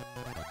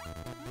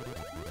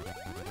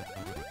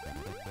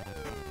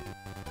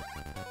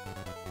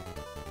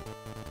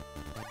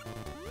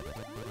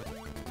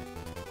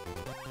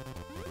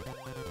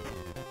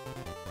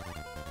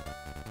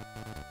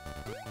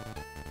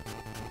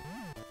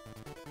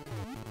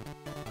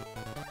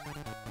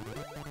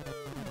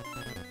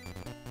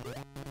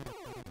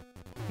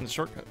 And the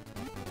shortcut.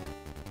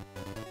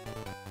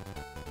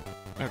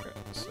 Okay,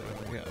 so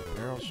yeah,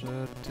 barrel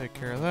should take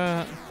care of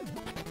that.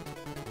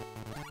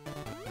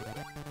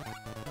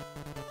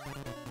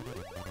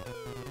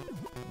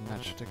 And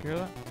that should take care of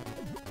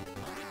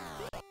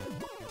that.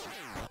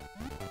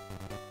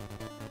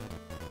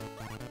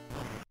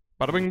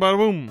 Bada bing, bada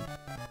boom.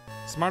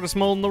 Smartest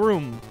mole in the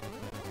room.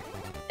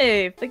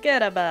 Hey,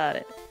 forget about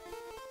it.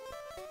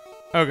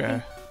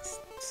 Okay.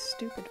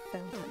 Stupid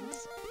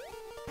fountains.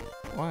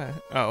 Why?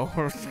 Oh,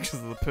 because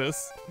of the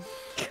piss.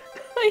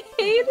 I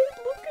hate it.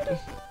 Look at it.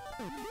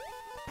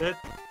 That,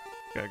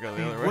 Gotta go I the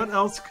mean, other way. what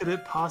else could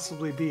it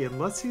possibly be?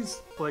 Unless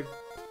he's like,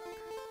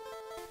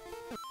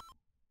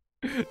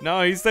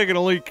 No, he's taking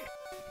a leak.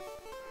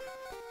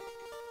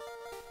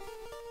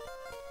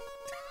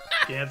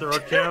 can't throw a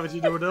cabbage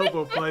into an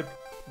elbow pipe.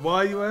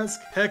 Why, you ask?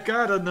 Heck,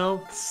 I don't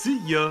know. See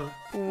ya.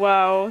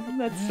 Wow,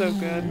 that's so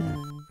good.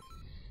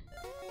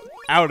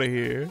 Out of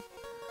here.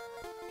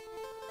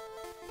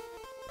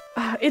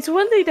 It's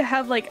one thing to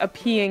have like a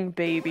peeing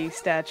baby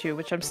statue,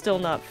 which I'm still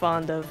not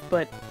fond of,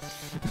 but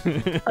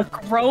a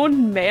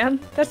grown man?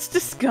 That's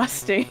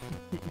disgusting.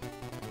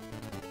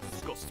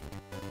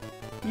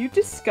 You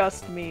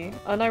disgust me,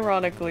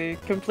 unironically,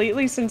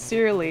 completely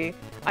sincerely.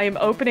 I am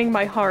opening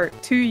my heart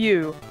to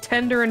you,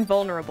 tender and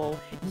vulnerable.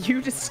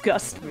 You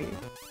disgust me.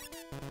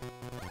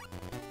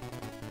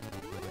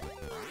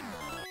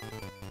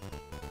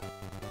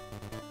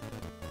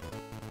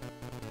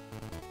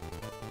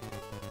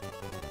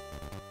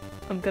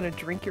 I'm gonna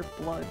drink your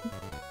blood.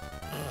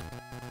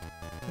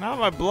 Not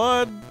my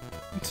blood.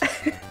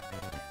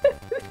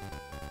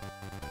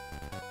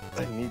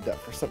 I need that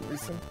for some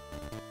reason.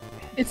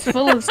 It's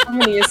full of so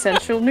many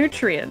essential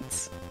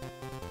nutrients.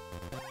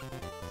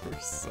 For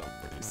some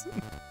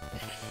reason.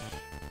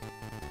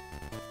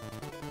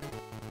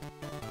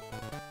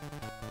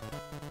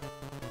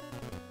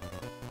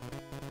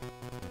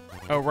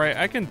 Oh, right,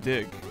 I can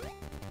dig.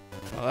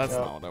 Oh, that's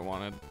Yep. not what I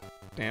wanted.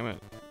 Damn it.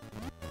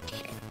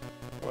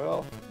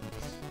 Well,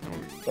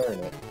 darn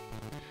it.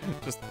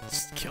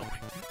 Just kill me.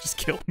 Just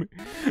kill me.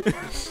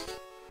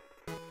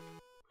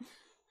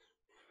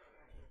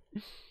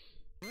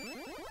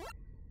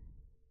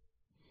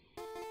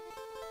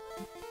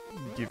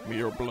 Give me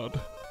your blood.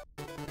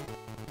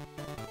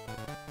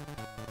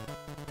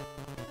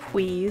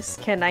 Please,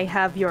 can I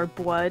have your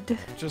blood?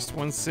 Just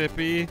one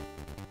sippy.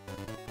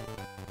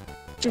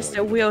 Just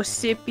a real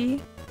sippy?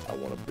 I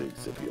want a big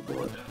sippy of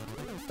blood.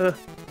 Ugh.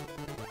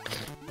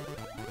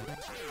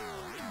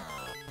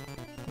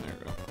 There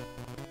we go.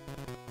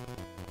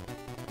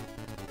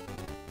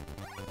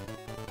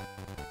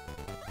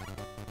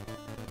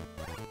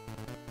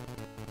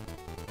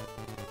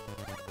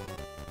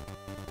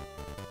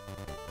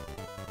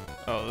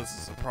 Oh, this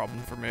is a problem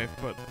for me,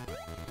 but...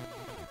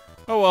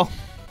 Oh well.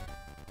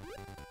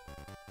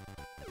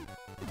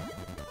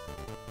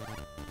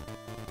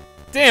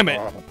 Damn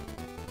it!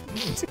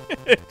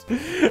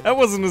 That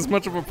wasn't as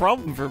much of a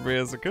problem for me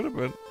as it could have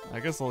been. I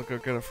guess I'll go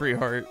get a free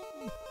heart.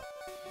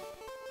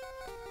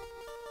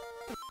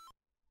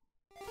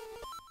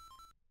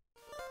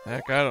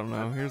 Heck, I don't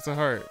know. Here's a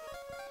heart.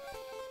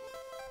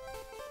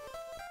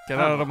 Get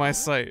out of my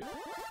sight.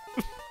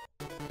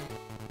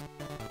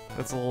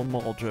 That's a little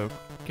mole joke.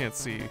 Can't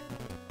see.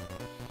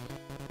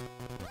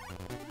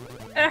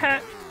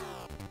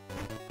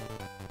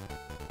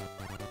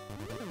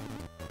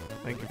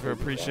 Thank you for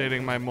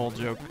appreciating my mole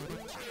joke.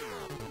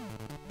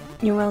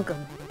 You're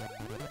welcome.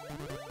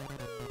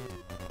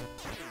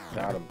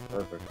 Got him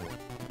perfectly.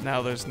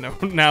 Now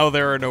now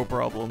there are no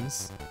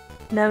problems.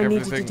 Now I need you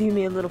to Everything- do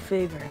me a little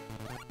favor.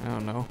 Oh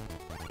no.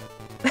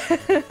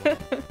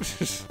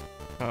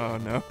 Oh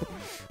no.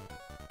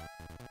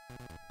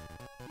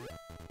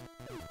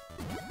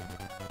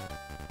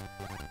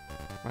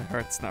 My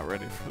heart's not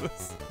ready for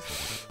this.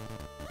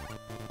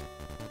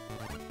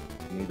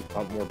 You need to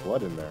pump more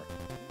blood in there.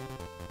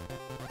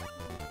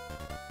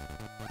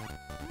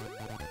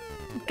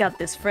 Got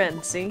this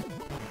friend, see?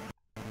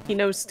 He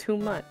knows too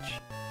much.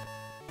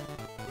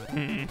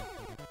 Hmm.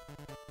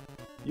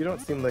 You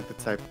don't seem like the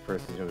type of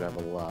person who would have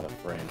a lot of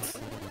friends.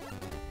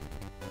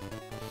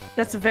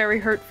 That's a very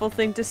hurtful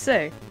thing to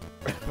say.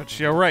 But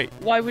you're right.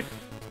 Why would...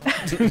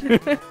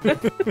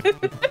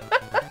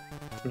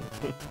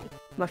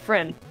 My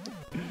friend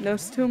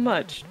knows too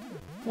much.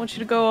 Want you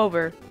to go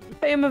over,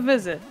 pay him a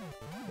visit,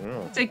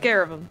 Mm, take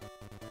care of him.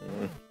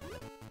 mm.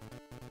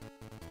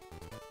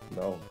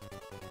 No.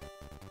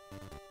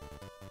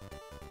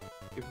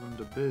 Give him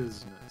the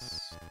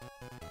business.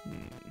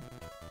 Mm.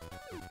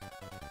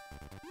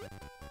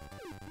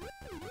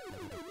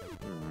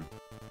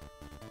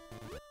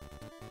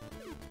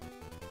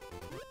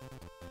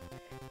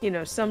 You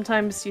know,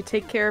 sometimes you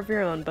take care of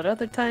your own, but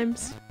other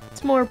times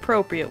it's more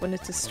appropriate when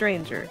it's a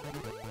stranger.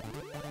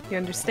 You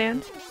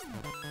understand?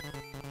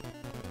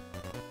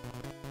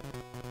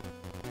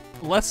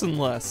 Less and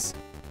less.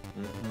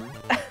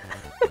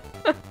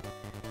 Mhm.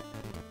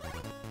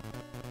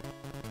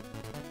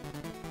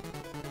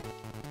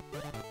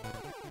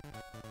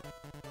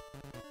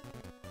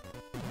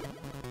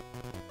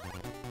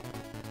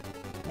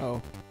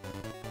 Oh.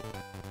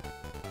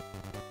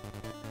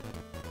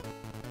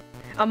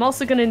 I'm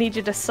also gonna need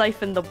you to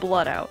siphon the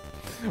blood out.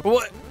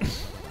 What?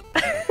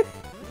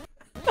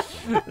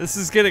 This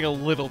is getting a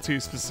little too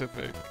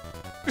specific.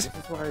 This is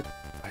why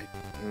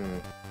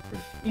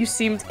You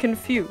seemed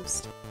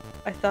confused.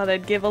 I thought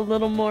I'd give a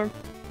little more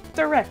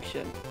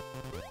direction.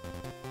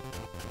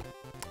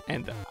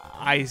 And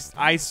I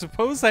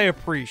suppose I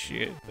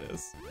appreciate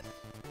this.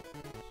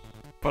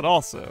 But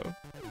also,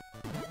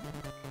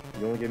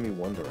 you only gave me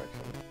one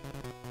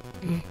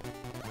direction.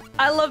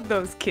 I love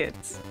those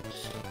kids.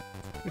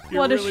 you're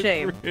What a really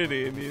shame.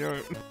 pretty and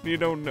you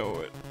don't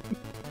know it.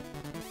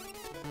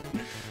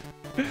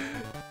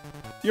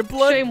 Your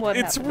blood, Shame what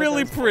it's happened to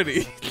really those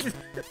pretty.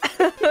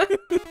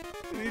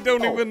 You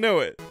don't Oh. even know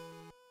it.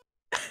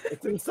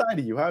 It's inside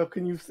of you. How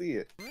can you see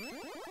it?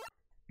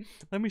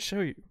 Let me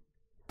show you.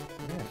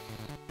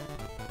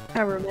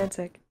 How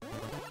romantic.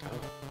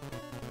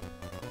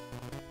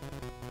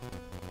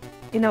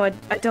 You know, I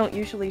don't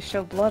usually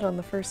show blood on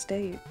the first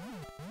date.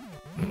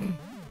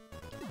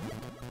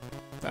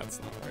 That's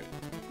not right.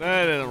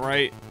 That isn't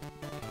right.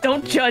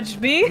 Don't judge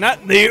me!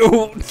 Not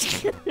you.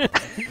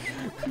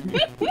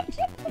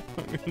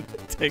 I'm gonna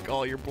take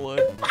all your blood.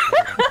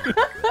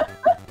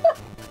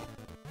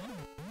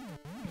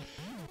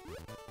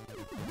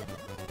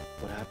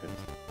 What happened?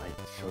 I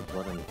showed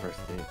blood on the first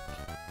date.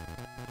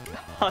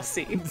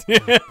 Hussy.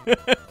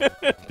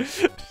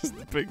 Just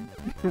a big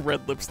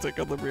red lipstick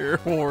on the mirror.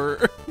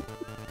 Horror.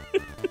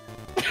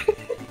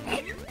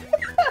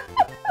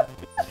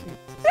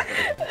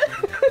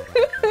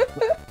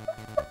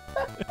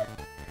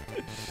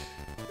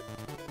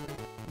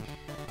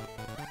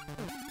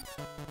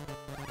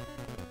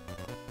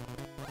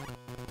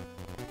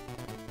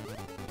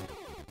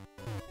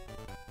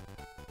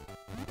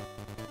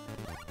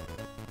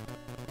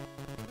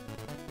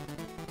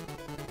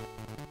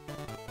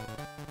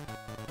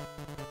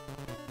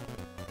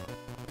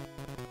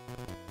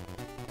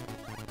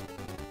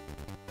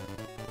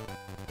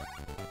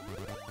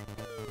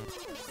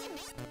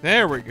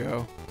 There we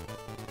go.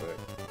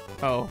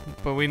 Oh,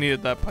 but we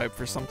needed that pipe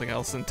for something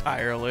else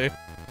entirely.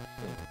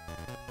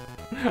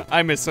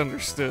 I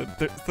misunderstood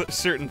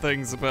certain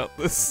things about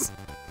this.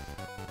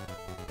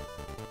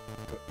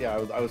 Yeah,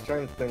 I was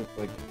trying to think,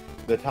 like,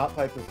 the top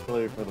pipe is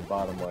clear for the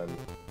bottom one.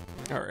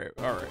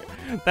 All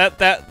right.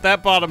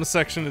 That bottom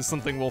section is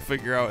something we'll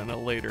figure out in a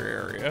later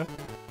area.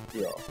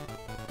 Yeah.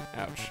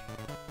 Ouch.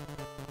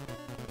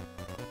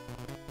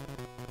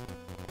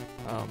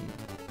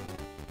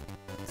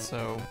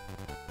 So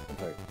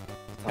Okay.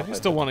 I Top do pipe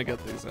still is- want to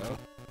get these out.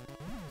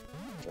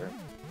 Sure.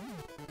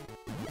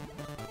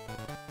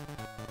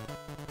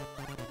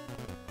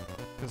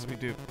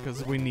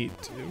 Because we need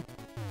to.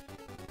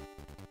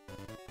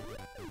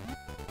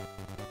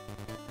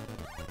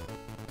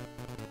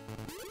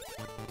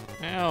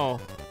 Ow.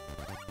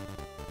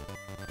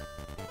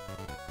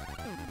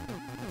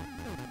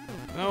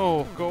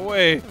 No, go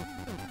away.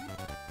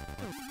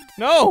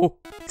 No!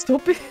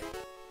 Stop it!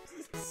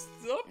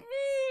 Stop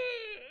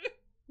it!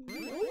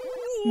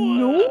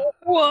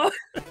 No!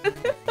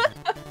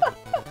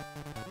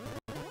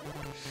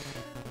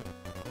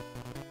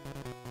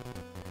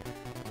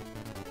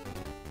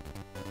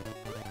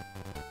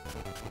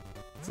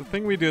 It's a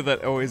thing we do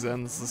that always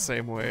ends the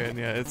same way, and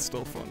yeah, it's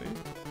still funny.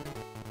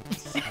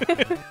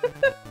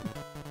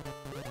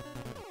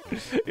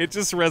 It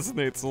just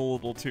resonates a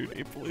little too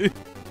deeply.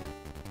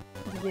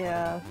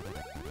 Yeah.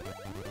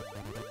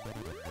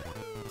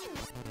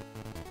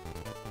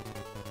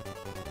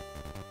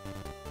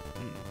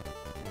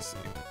 Let me see.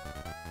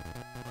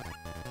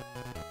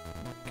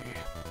 Okay.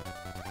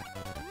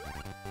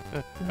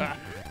 Ah.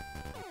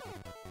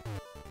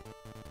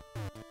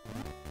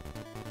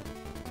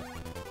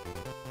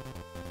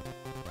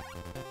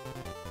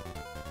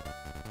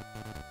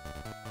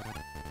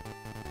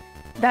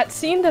 That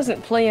scene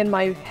doesn't play in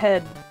my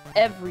head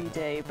every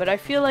day, but I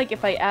feel like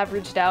if I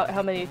averaged out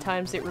how many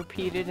times it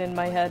repeated in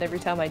my head every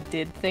time I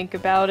did think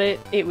about it,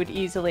 it would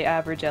easily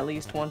average at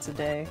least once a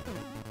day.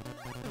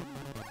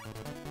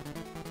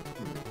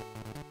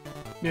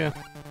 Yeah.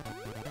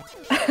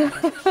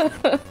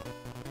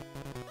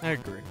 I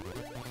agree.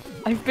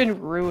 I've been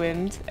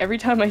ruined every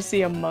time I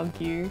see a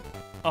monkey.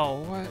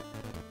 Oh, what?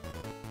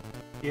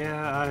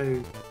 Yeah,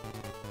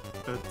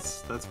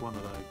 that's one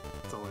that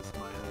it's always in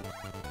my head.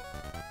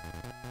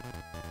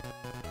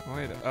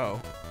 Wait, oh.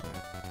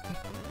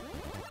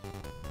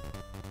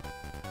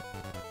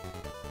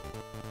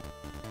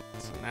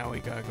 So now we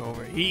gotta go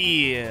over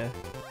here.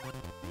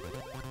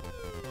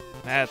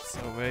 That's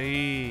over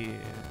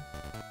here.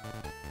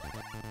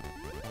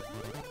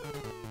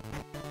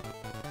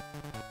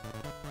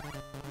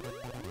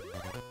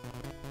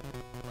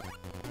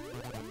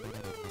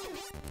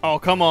 Oh,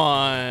 come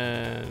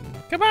on!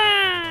 Come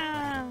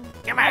on!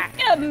 Come on!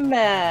 Come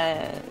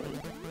on!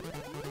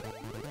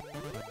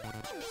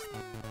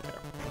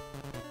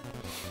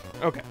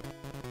 Okay.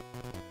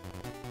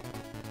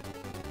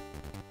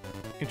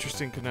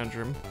 Interesting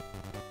conundrum.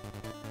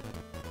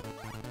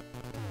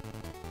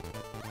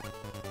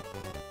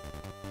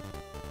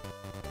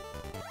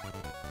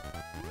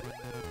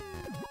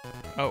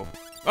 Oh.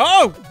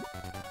 Oh!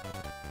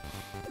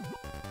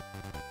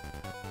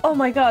 Oh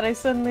my god, I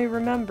suddenly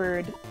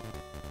remembered.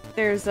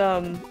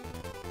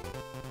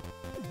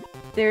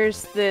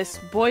 There's this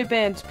boy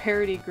band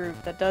parody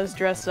group that does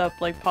dress up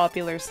like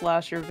popular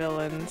slasher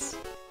villains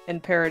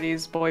and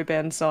parodies boy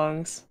band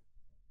songs.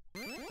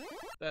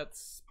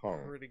 That's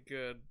pretty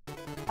good.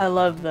 I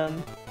love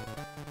them.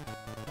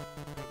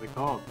 What are they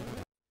called?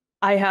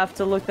 I have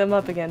to look them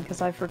up again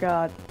because I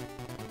forgot.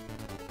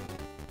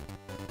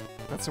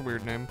 That's a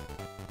weird name.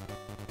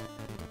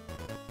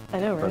 I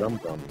know, right?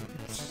 Ba-dum-bum.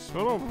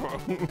 Shut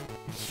up.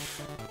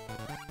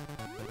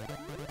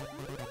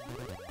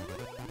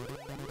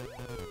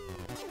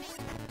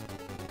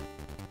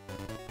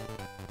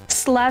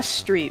 Slash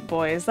Street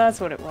Boys,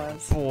 that's what it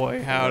was.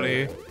 Boy,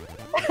 howdy.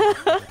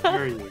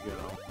 There you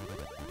go.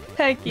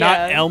 Heck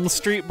yeah. Not Elm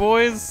Street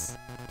Boys?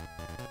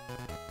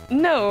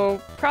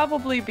 No,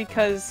 probably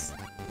because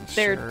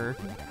they're Sure.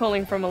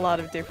 pulling from a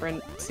lot of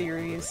different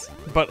series.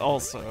 But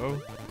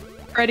also...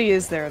 Freddy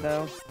is there,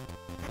 though.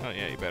 Oh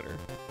yeah, you better.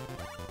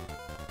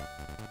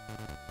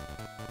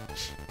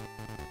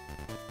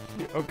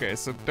 Okay,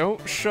 so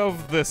don't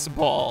shove this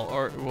ball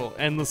or it will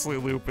endlessly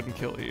loop and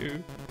kill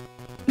you.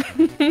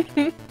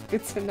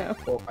 Good to know.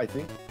 Well, I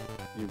think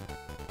you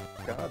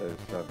gotta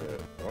shove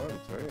it once,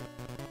 right?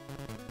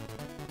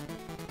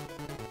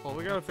 Well,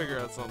 we gotta figure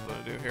out something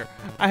to do here.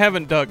 I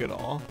haven't dug at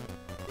all.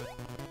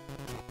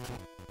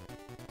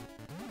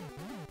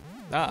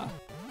 Ah.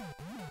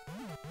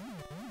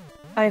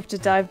 I have to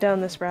dive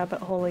down this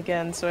rabbit hole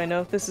again, so I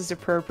know if this is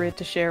appropriate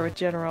to share with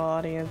general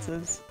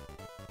audiences.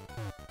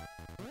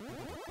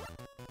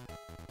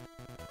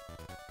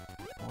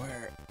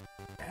 Where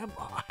am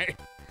I?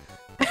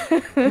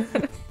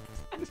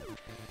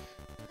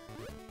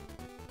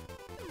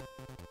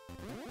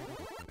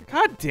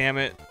 God damn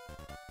it.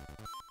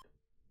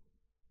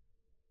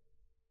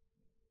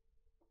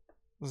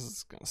 This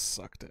is gonna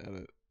suck to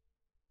edit.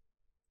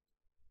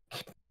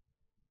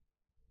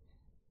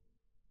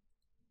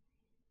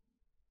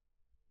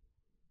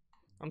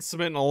 I'm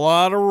submitting a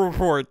lot of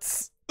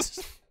reports.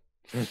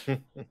 Is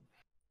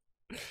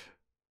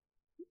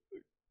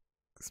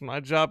my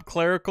job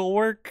clerical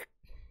work?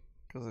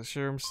 Because I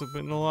sure am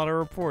submitting a lot of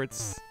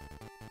reports.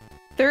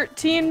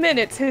 13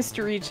 minutes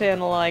History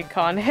Channel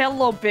icon.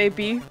 Hello,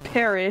 baby.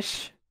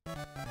 Perish.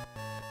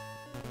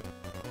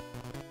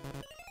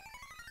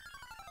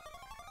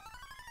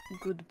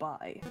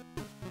 Goodbye.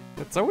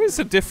 It's always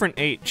a different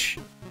H.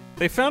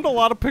 They found a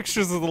lot of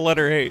pictures of the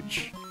letter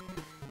H.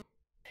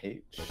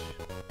 H.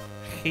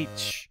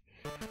 H.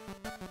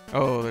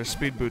 Oh, there's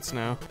speed boots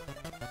now.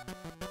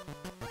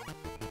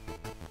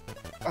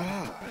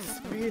 Ah,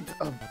 speed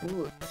of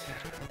boot.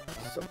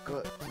 So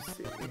good to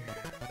see.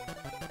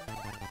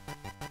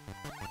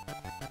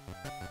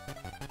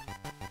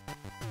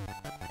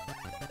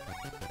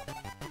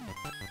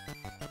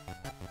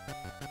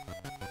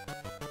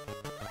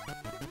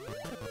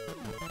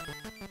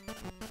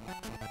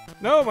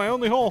 No, my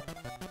only hole.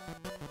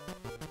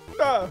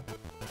 Ah!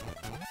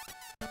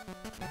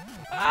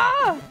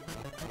 Ah!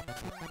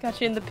 Got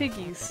you in the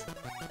piggies.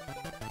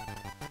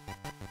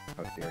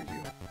 How dare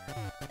you?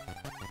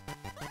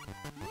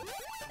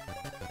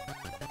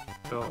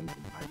 So, Come to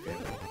my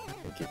family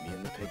and get me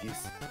in the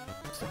piggies.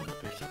 Son of a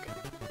bitch, you can.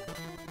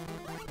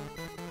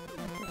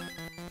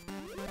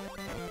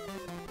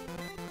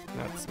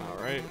 That's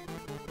not right.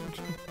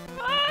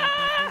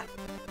 Ah!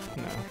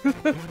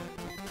 No.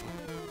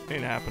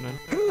 Ain't happening.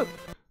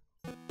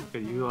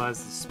 gotta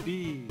utilize the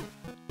speed.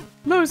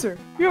 Loser!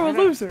 You're a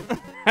loser!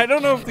 I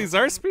don't know if these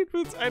are speed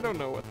boots. I don't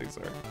know what these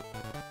are.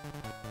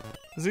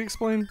 Does he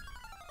explain?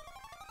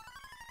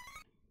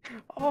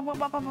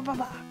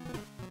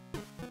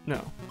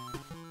 No.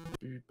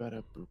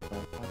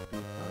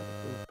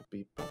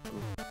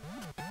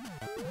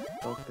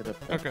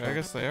 Okay, I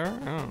guess they are.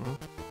 I don't know.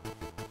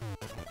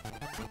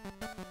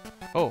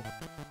 Oh.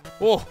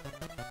 Oh!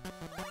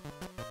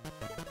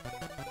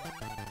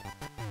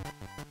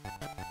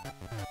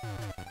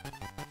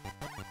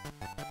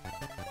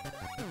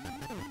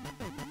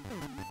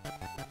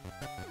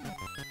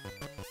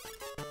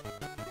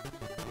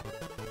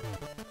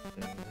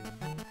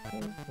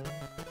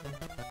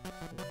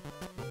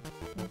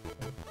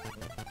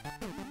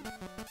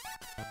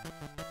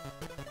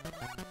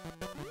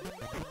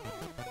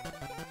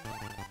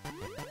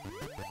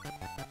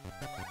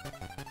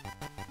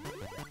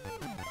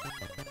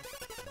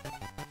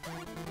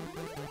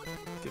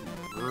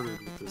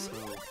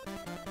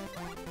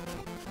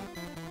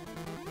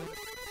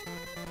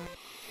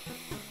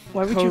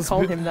 Why would you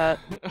call him that?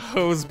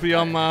 Hose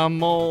beyond my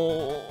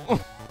mole.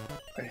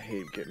 I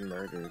hate getting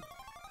murdered.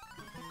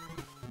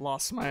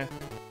 Lost my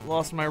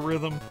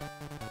rhythm.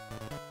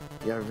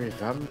 Yeah,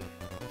 rhythm.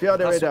 Feel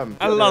the rhythm.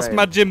 I lost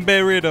my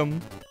djembe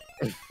rhythm.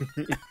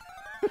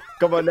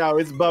 Come on now,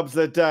 it's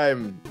Bubsa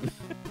time.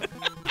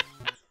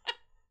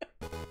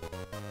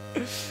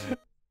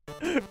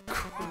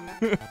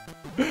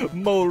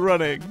 Mole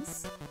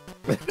runnings.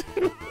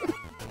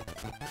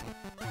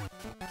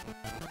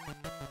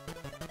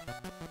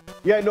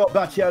 Yeah, no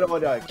backyard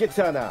order.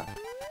 Kitana.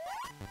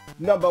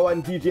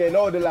 #1 DJ in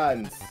all the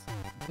lands.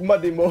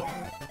 Muddy Mo.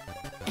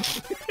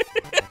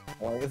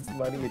 Why is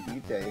Muddy a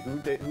DJ?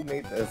 Who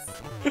made this?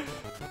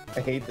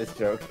 I hate this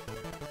joke.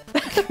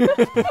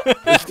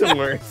 It's the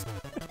worst.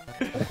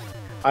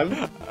 I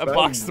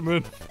boxed him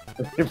in.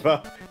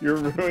 You're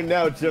ruined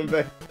now,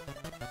 Jimbe.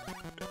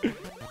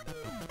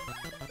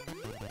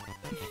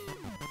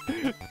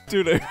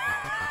 Dude,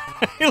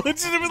 I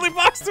legitimately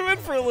boxed him in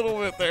for a little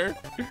bit there.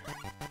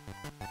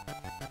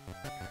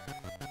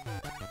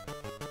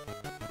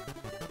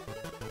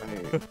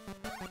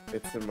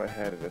 It's in my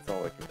head and it's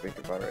all I can think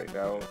about right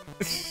now.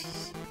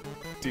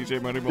 DJ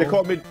Moneymole.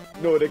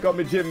 They call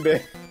me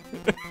Jimbe.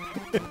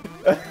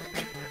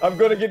 I'm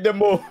gonna get them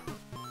more.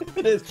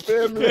 This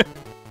family.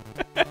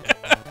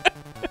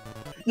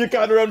 You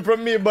can't run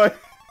from me, boy.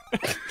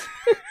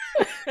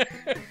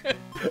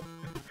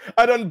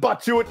 I done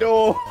butt you with the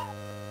hole.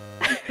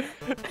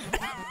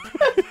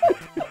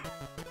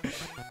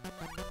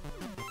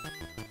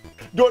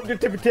 Don't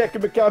get tippy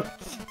taking me, cabbage.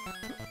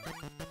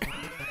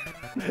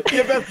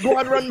 You best go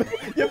and run.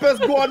 You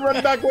best go and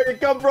run back where you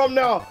come from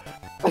now.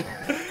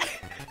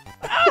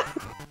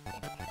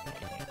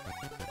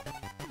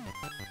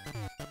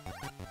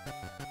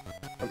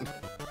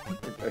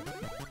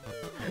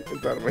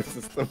 It's out of my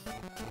system.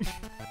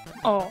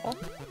 Oh.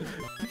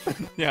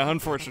 Yeah,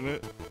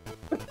 unfortunate.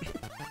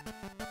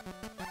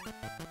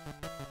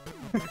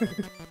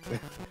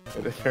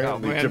 And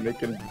apparently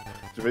Jamaican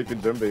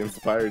Jumbe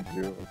inspired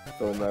you. I'm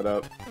throwing that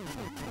up.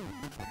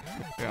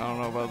 Yeah, I don't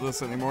know about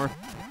this anymore.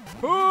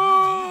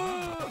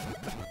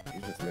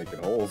 You're just making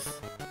holes.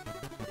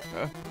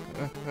 Oh,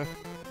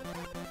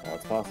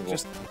 it's possible.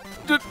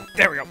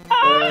 There we go.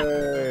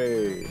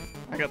 Hey!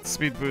 I got the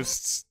speed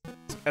boosts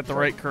at the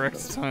right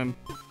correct time.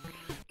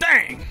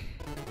 Dang!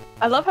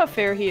 I love how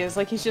fair he is.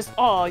 Like, he's just,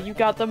 "Aw, you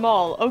got them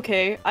all.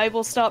 Okay, I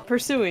will stop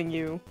pursuing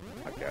you."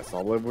 I guess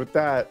I'll live with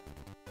that.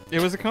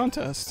 It was a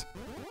contest.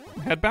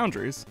 It had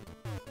boundaries.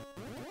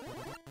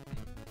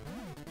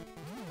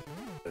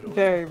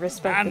 Very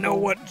respectable. I know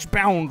what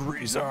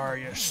boundaries are,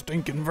 you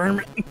stinking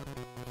vermin.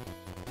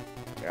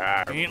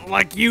 Ain't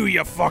like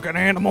you fucking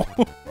animal.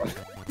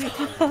 You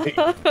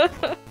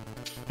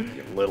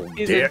little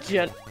He's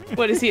dick.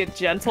 What, is he a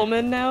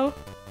gentleman now?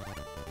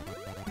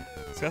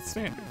 He's got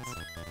standards.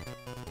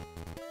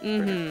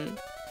 Mm-hmm.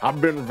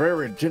 I've been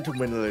very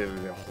gentlemanly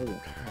the whole time.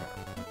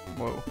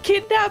 Whoa.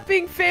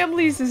 Kidnapping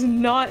families is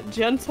not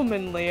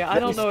gentlemanly. I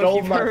don't know if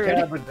you've heard.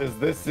 Cabbages.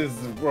 This is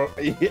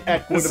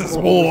equitable. This is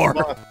war.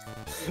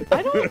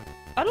 response.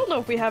 I don't know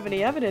if we have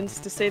any evidence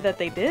to say that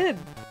they did.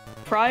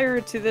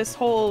 Prior to this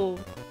whole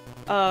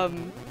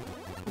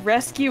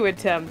rescue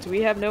attempt,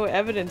 we have no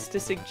evidence to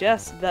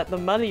suggest that the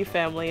Money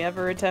family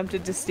ever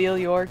attempted to steal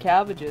your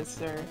cabbages,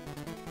 sir.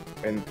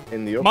 And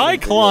in the My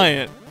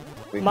client.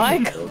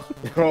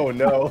 Oh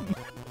no.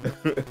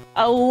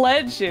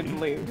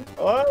 Allegedly.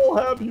 I'll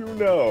have you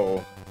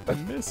know,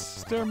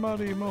 Mr.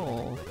 Muddy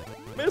Mole.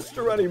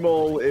 Mr. Ruddy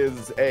Mole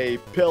is a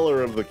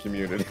pillar of the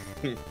community.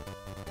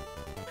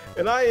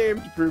 And I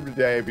aim to prove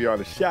today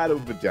beyond a shadow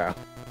of a doubt.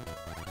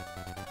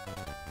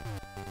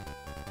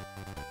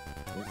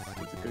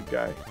 He's a good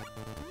guy.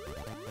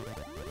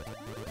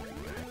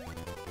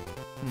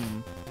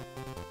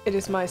 It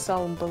is my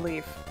solemn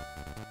belief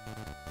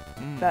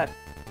that...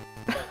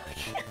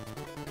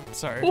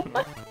 Sorry.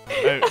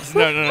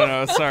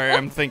 No. Sorry,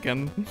 I'm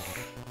thinking.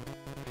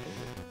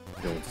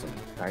 Doing some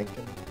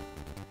thinking.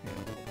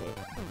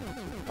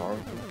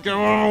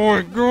 Go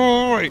away!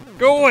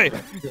 Go away!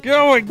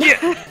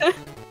 Get!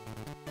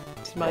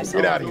 It's my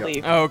Get out solemn of here.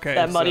 belief Oh, okay.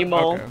 that Muddy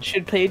Mole okay.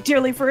 should pay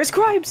dearly for his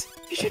crimes.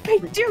 He should pay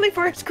dearly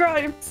for his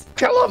crimes.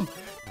 Kill him!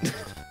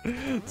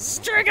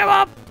 String him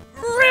up!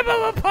 Rip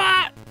him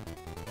apart!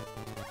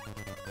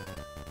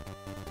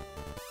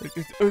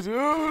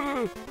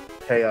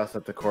 Chaos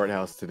at the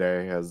courthouse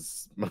today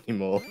as Money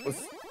Mole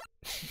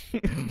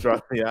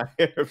dropped the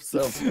eye or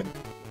something.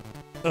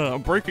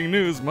 Breaking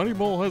news, Money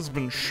Mole has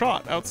been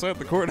shot outside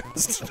the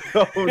courthouse today.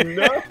 Oh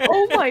no!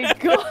 Oh my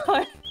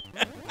god!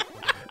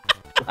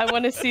 I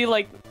want to see,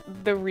 like,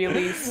 the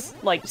really,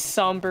 like,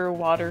 somber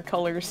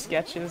watercolor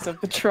sketches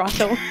of the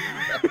trial.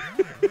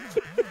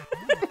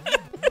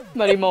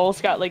 Muddy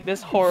Mole's got, like,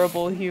 this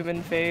horrible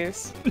human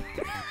face. It's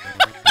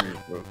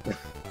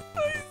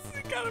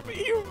gotta be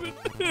human.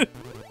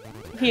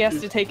 He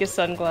has to take his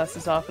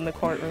sunglasses off in the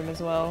courtroom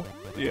as well.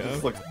 Yeah. He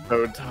just looks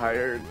so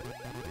tired.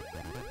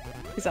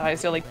 His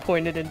eyes are, like,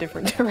 pointed in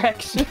different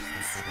directions.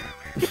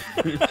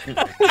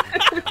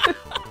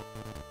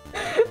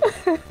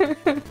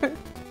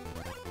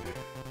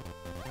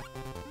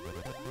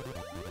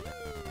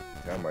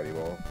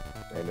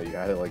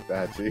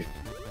 Hachi.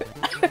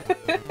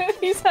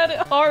 He's had it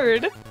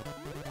hard.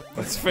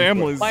 His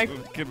family's My-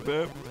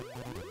 kidnapped.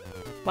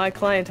 My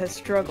client has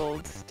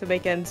struggled to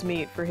make ends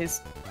meet for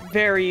his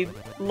very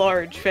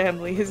large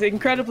family, his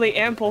incredibly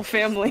ample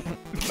family.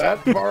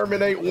 That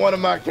varmint ate one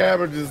of my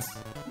cabbages.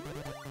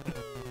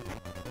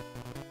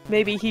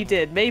 Maybe he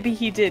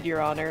did, Your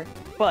Honor,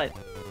 but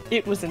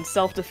it was in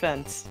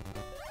self-defense.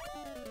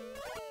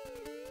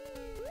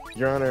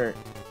 Your Honor,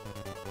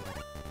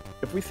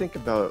 if we think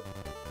about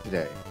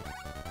today,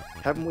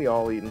 haven't we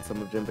all eaten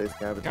some of Jinbei's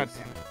cabbages? God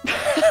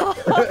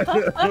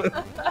damn it.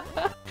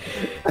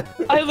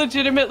 I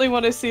legitimately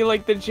want to see,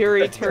 like, the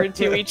jury turn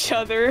to each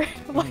other.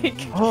 Like,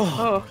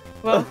 oh,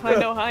 well, I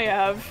know I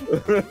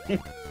have.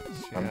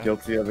 I'm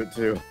guilty of it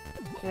too.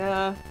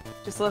 Yeah,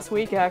 just last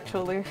week,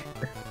 actually.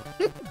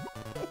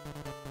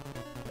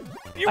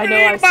 You I know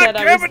ate I my said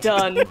I was cabbage!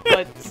 done,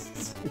 but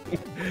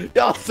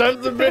Y'all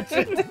sons of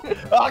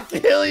bitches! I'll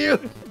kill you!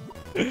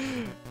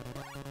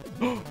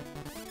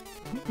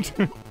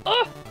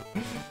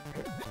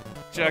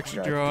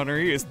 Objection, Your Honor.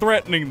 He is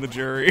threatening the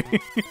jury.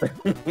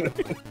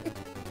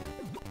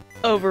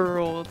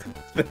 overruled.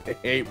 They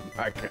ate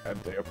my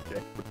goddamn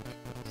cabbages.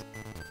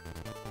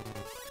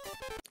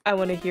 I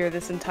want to hear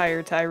this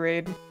entire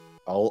tirade.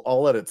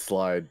 I'll let it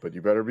slide, but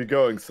you better be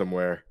going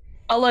somewhere.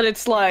 I'll let it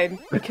slide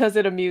because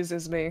it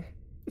amuses me.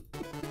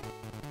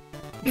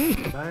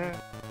 Man.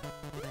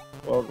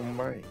 Welcome,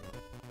 Mike.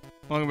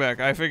 Welcome back.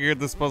 I figured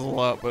this puzzle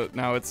out, but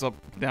now it's up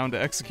down to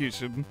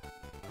execution.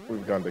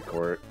 We've gone to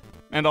court.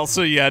 And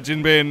also, yeah,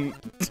 Jinbei and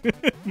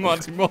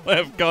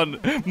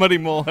Muddy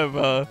Mole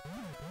have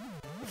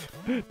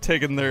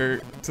taken their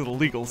to the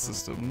legal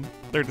system.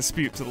 Their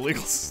dispute to the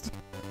legal system.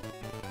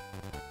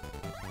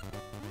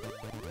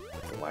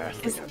 The last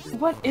thing I do.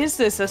 What is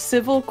this? A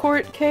civil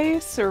court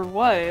case or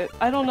what?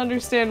 I don't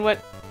understand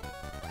what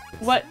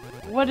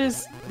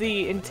is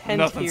the intent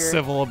Nothing here.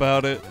 civil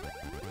about it.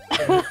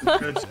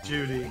 Judge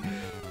Judy.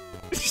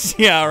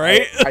 Yeah,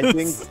 right.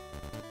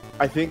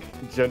 I think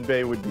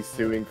Junbei would be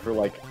suing for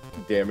like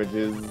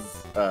damages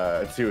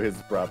to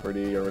his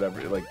property or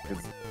whatever, like his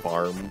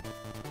farm,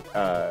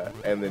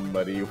 and then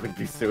Muddy would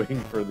be suing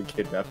for the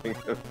kidnapping.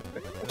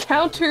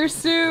 Counter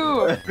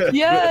sue.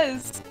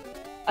 Yes.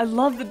 I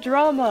love the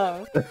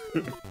drama.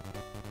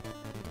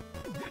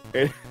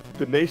 And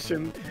the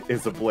nation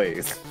is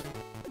ablaze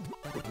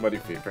with Muddy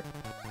fever.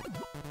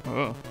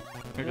 Oh,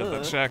 I got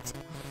that Ugh. checked.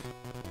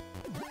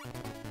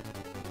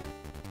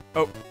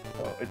 Oh,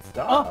 it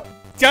stopped.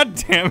 God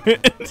damn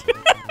it!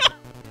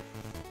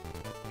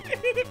 I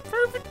hit it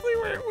perfectly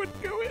where it would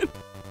go in.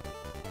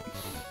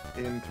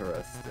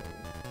 Interesting.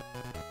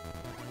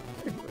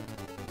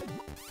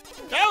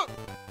 Out!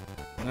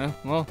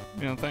 Well,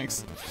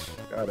 thanks.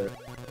 Got it.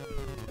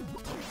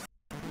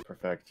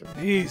 Perfection.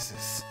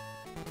 Jesus.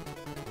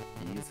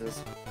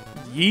 Jesus.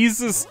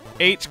 Jesus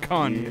H.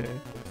 Kanye.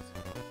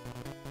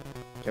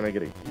 Can I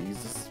get a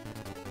Jesus?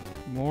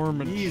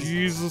 Mormon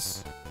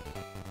Jesus.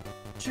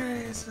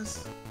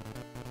 Jesus.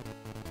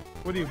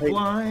 What are you, Hey.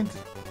 blind?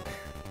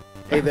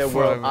 Hey there,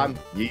 world. Forever. I'm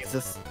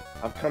Jesus.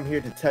 I've come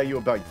here to tell you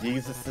about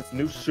Jesus'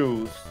 new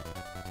shoes.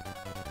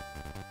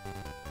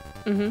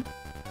 Mm-hmm.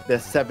 They're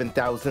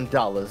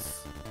 $7,000.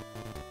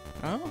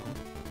 Oh.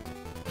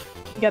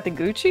 You got the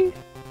Gucci?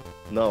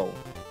 No,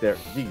 they're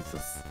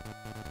Jesus.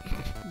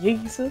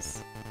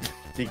 Jesus.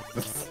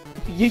 Jesus.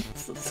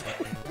 Jesus.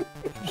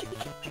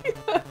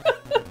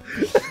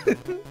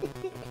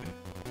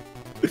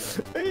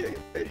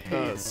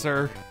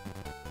 Sir.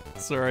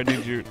 Sir, I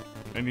need you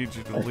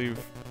to leave.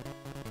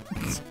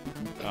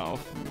 Oh.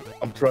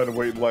 I'm trying to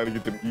wait in line to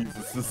get them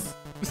Jesuses.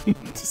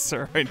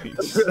 Sir, I need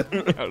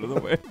you out of the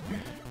way.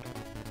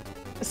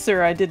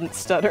 Sir, I didn't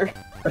stutter.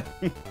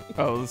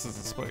 Oh, this is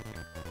a spike.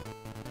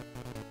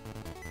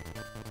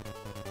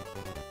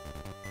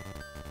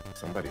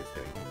 Somebody's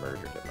getting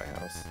murdered at my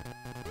house.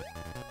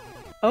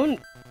 Oh,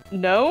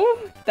 no?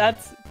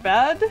 That's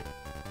bad?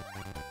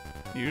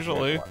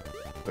 Usually.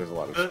 There's a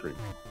lot of screaming.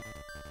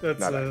 That's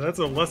Not that's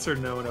a lesser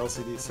known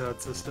LCD sound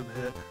system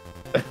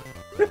hit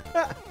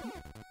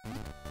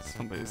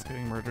Somebody's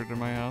getting murdered in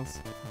my house.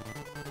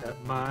 at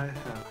my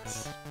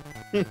house.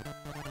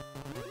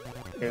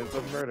 There's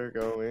a murder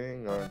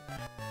going on.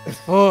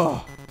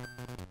 Oh.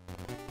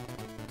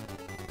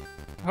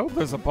 I hope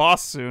there's a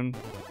boss soon.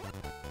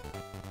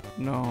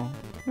 No,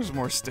 there's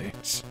more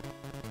stage.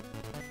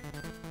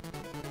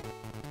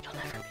 You'll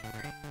never be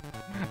free.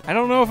 I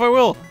don't know if I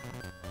will.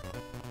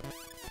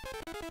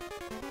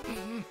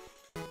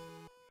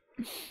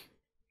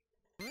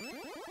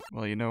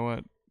 Well, you know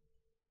what?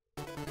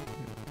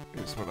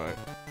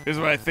 Here's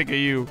what I think of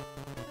you.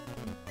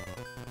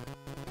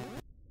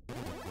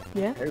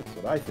 Yeah? Here's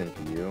what I think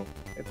of you.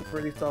 It's a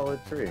pretty solid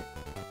tree.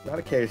 Not a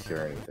acacia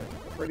or anything,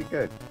 but pretty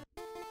good.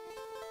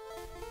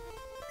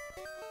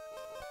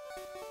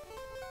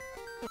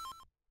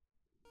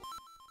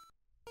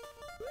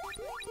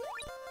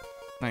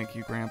 Thank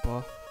you,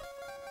 Grandpa.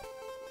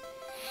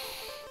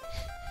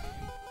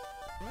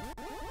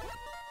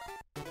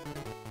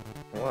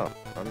 Well,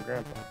 I'm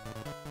Grandpa.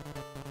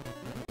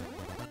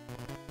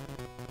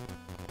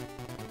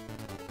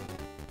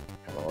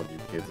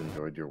 kids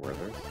enjoyed your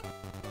Werthers?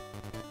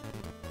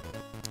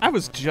 I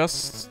was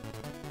just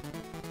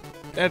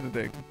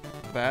editing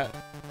that.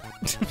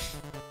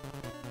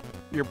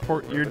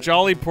 Your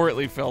jolly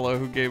portly fellow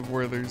who gave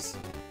Werthers.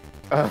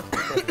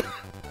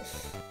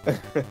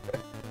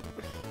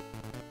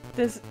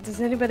 Does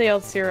anybody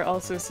else here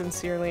also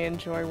sincerely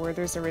enjoy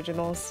Werther's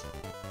Originals?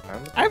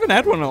 I haven't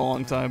had one in a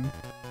long time.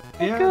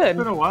 Yeah, good. it's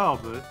been a while,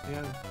 but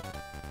yeah.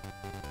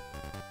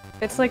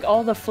 It's like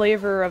all the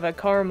flavor of a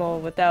caramel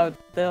without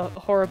the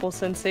horrible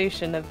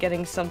sensation of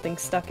getting something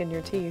stuck in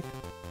your teeth.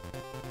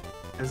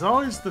 There's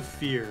always the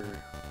fear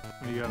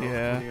when you got,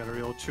 Yeah. when you got a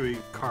real chewy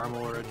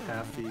caramel or a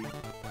taffy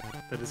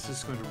that it's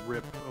just going to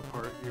rip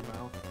apart your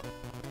mouth.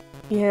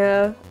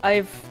 Yeah,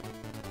 I've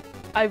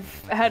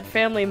had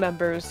family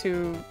members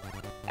who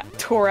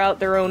tore out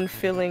their own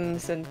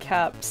fillings and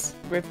caps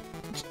with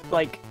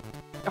like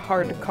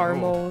hard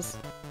caramels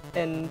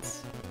and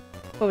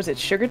what was it,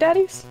 sugar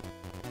daddies?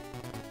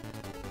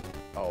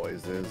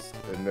 Always is,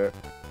 isn't it?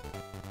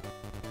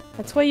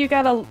 That's why you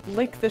gotta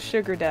lick the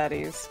sugar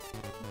daddies.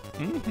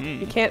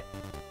 You can't.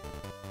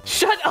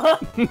 Shut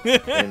up!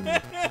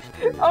 And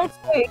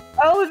Okay,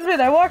 I'll admit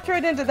I walked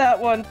right into that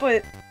one,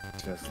 but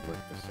just lick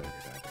the sugar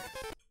daddies.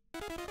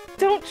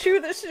 don't chew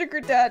the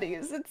sugar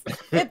daddies.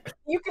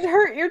 You can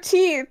hurt your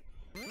teeth.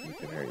 You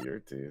can hurt your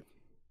teeth.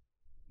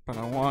 But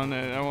I want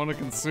to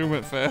consume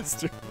it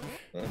faster.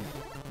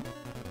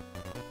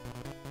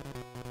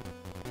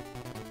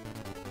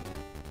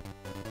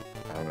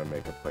 I'm gonna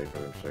make a play for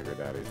them sugar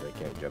daddies. They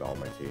can't get all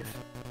my teeth.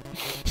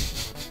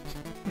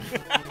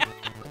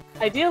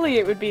 Ideally,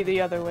 it would be the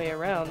other way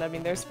around. I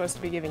mean, they're supposed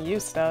to be giving you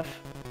stuff.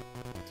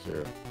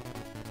 Sure.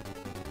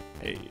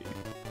 Hey.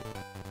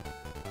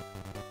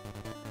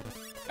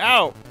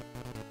 Ow!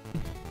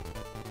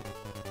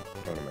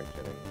 What am I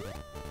kidding?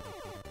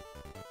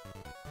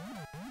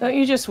 Don't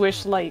you just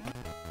wish, like,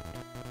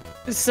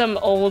 some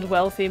old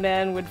wealthy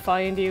man would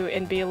find you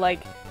and be like,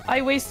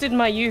 I wasted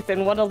my youth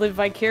and want to live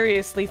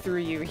vicariously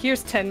through you.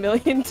 Here's $10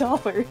 million.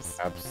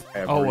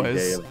 Every Always.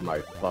 day of my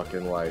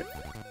fucking life.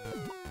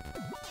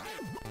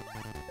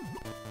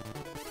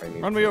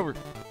 Run me over.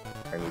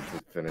 I need to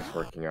finish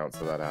working out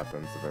so that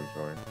happens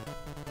eventually.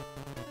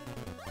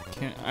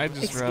 Can't I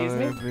just Excuse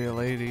rather me? be a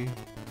lady?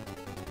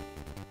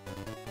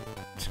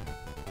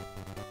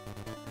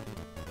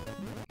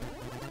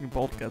 You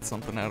both got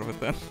something out of it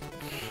then.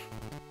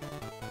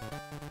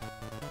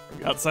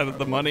 Outside of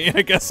the money,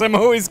 I guess I'm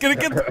always gonna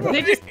get the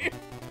money.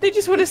 They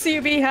just want to see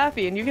you be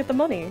happy and you get the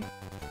money.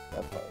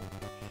 That's fine.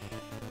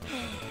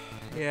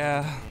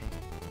 Yeah.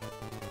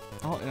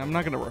 Oh, and I'm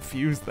not gonna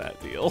refuse that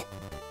deal.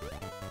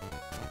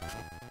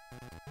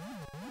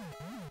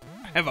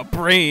 I have a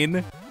brain.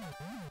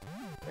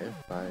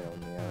 If I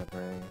only had a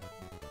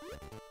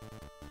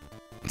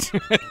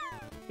brain.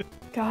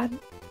 God.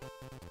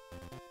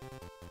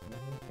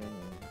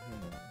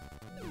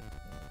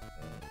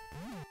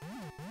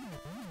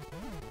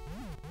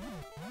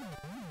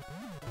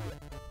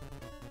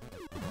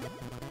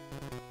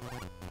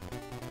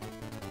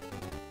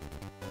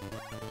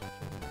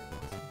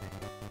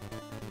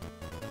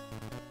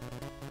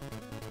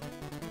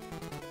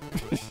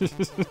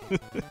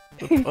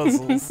 The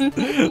puzzles.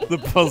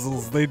 The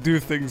puzzles, they do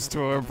things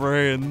to our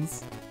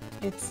brains.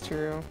 It's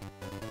true.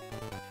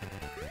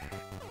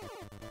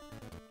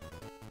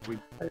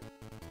 I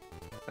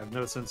have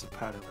no sense of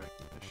pattern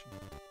recognition.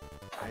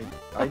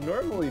 I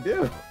normally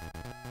do.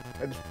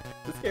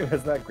 This game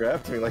has not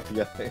grabbed me like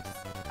the others.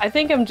 I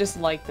think I'm just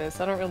like this.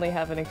 I don't really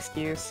have an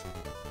excuse.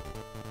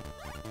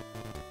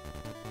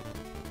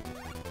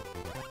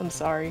 I'm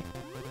sorry.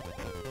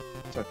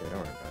 It's okay, don't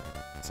worry about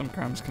it. Some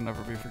crimes can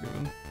never be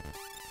forgiven.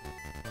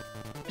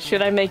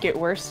 Should I make it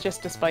worse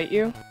just to spite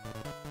you?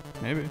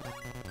 Maybe. Do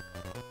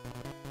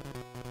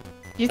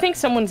you think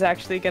someone's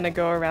actually gonna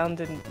go around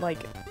and,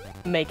 like,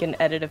 make an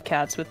edit of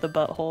cats with the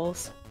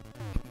buttholes?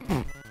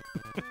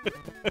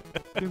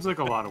 Seems like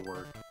a lot of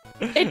work.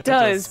 It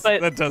does,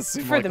 but that does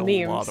seem for like the a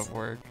memes. lot of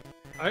work.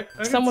 I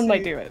could someone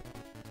might see do it.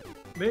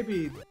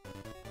 Maybe,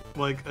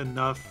 like,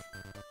 enough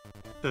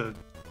to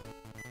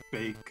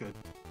bake a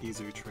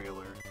teaser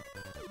trailer.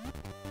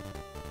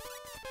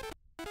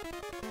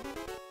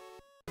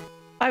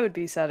 I would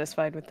be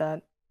satisfied with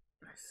that.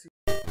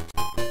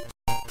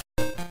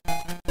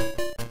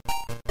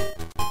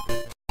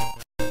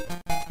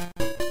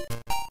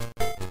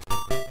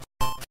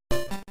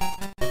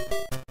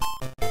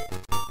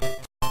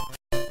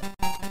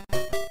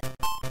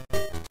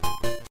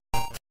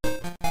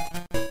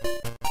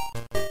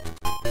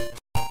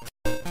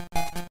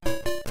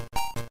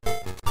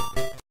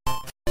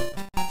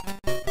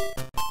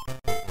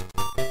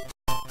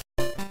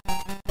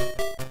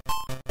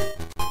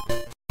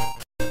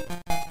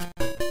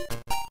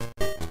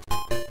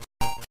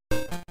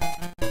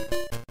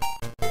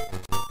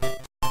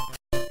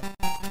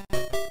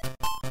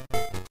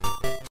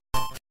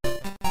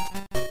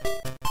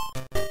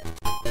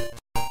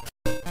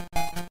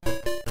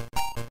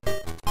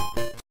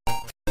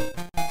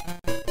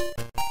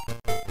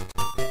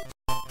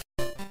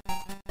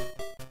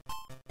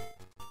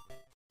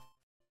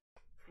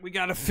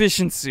 got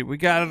efficiency. We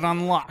got it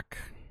on lock.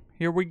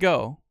 Here we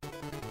go.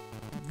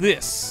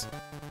 This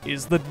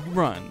is the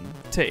run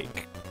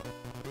take.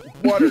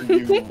 What are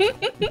you?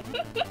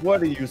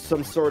 What are you,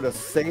 some sort of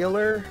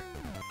sailor?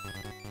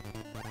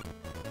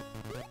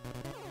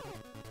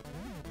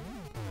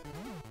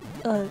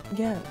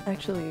 Yeah,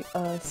 actually,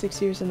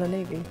 6 years in the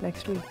Navy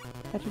next week.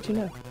 How did you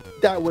know?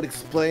 That would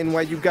explain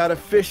why you got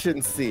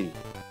efficiency.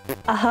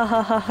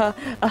 Ahahaha.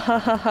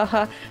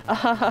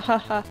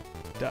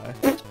 Die.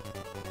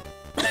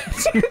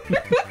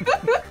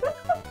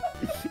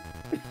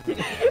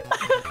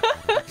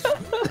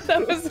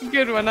 That was a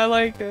good one. I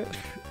liked it.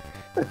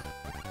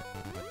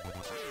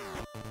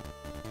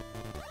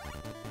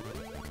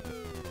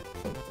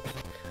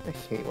 I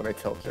hate when I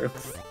tell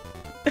jokes.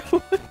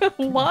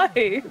 Why?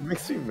 It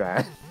makes me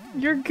mad.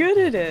 You're good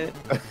at it.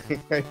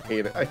 I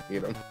hate it. I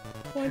hate them.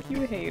 Why do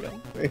you hate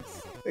them?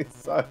 They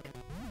suck.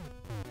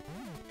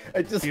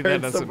 I just See, that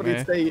heard doesn't somebody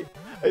matter. say.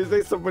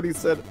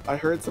 I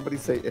heard somebody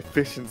say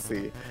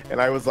efficiency,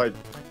 and I was like,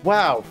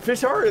 "Wow,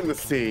 fish are in the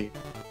sea."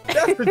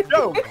 That's a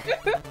joke.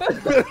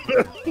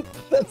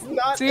 That's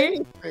not See?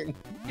 anything.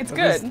 It's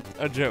That is good.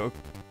 a joke.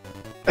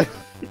 No,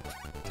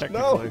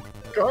 Technically.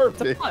 It's a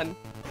garbage. pun.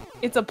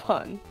 It's a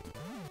pun.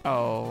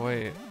 Oh,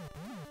 wait.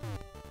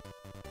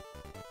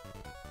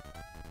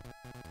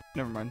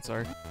 Never mind,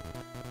 sorry.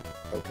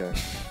 Okay,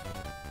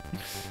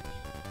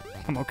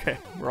 I'm okay.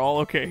 We're all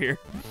okay here.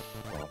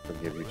 I'll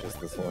forgive you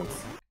just this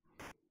once.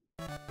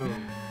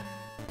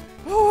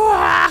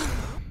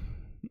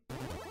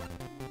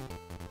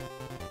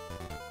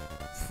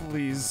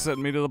 Please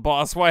send me to the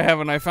boss. Why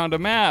haven't I found a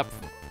map?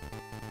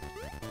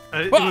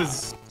 It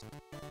was.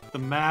 The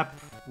map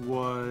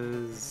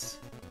was.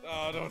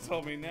 Oh, don't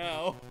tell me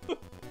now.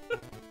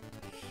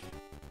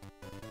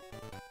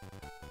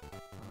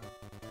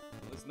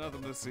 There's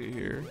nothing to see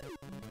here.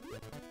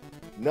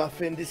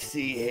 Nothing to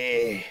see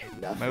here.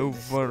 Nothing.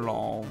 Move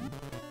along.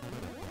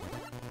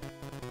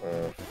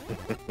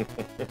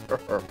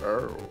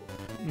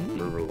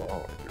 Move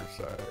along, you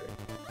say.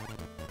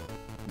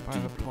 By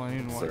the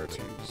plain white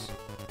Searching.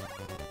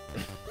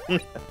 tees.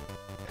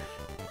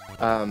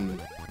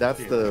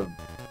 That's the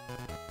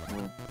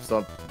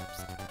some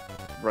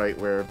right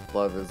where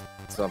love is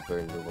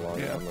something. Move along.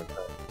 Yeah. Something like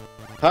that.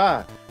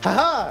 Ha! Ha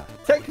ha!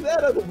 Take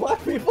that, other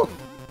black people!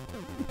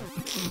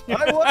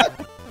 I won!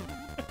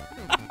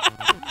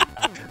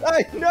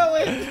 I know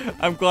it!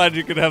 I'm glad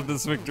you could have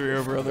this victory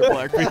over other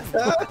black people.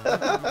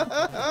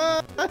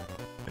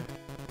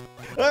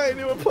 I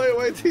knew a Play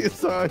White Tea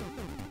song.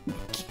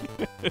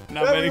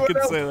 Not many Everyone can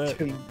else say that.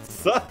 can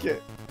suck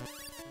it.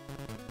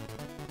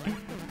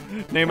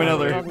 Name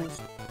another.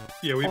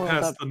 Yeah, we Oh,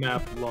 passed that- the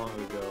map long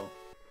ago.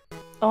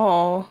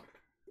 Oh,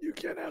 You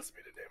can't ask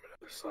me to name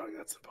another song.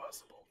 That's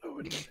impossible.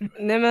 Nobody can do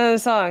it. name another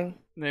song.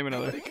 Name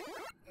another.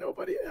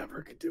 Nobody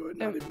ever could do it.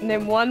 Not even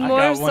Name one I more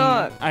got song.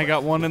 one. I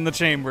got one in the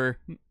chamber.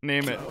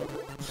 Name it.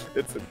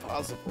 It's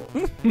impossible.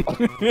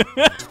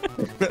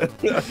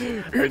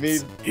 I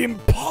need.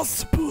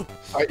 Impossible.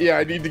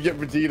 I need to get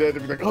Vegeta to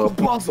be like, oh,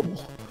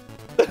 impossible.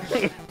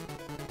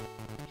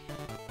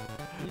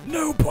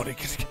 Nobody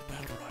can get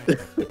that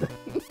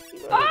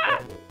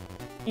right.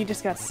 You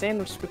just got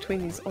sandwiched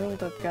between these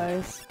old up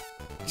guys.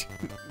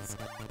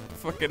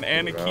 Fucking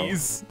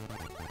Anakis.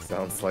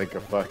 Sounds like a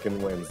fucking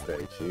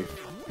Wednesday,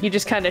 Chief. You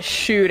just kind of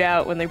shoot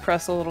out when they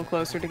press a little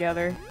closer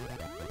together.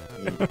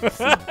 You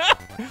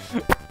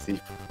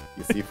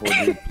see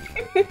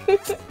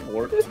 4D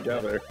work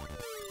together.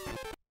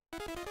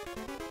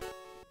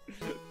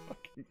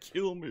 Fucking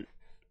kill me.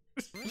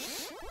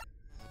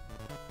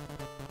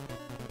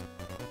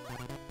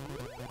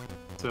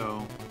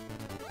 So,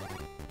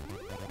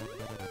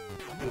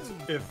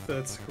 if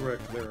that's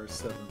correct, there are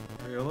 7.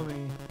 Here, let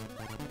me.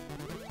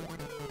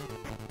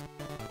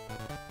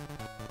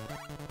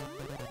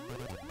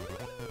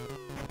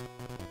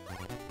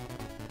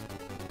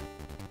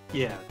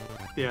 Yeah,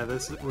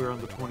 we're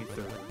on the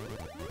 23rd.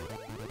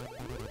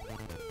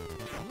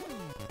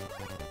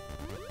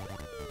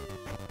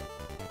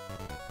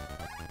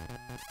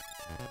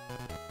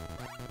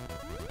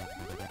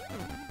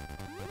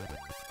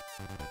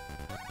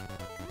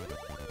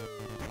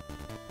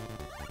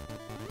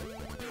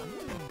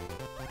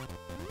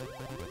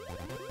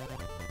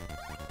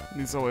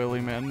 These oily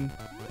men.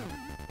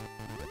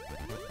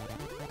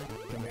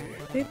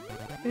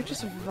 They're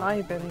just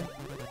vibing.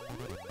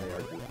 They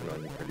are goofing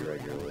on you pretty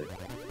regularly.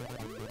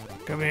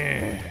 Come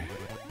here.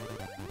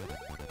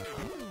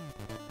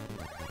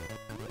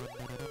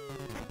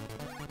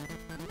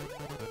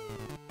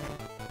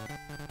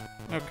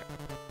 Okay.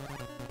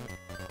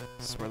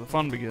 This is where the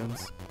fun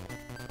begins.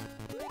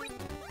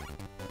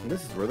 And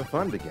this is where the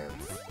fun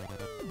begins.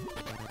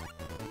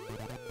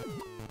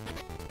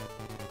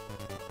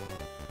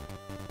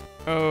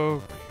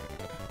 Oh.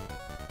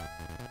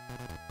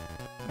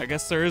 I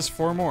guess there is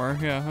 4 more.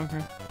 Yeah,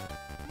 okay.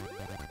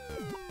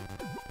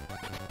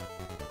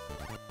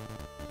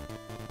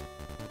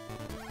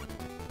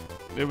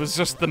 It was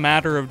just the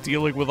matter of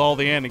dealing with all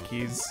the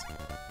Anakis.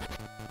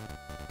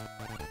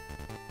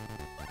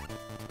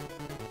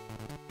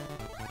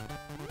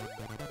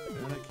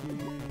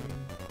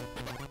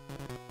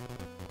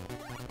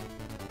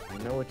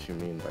 what you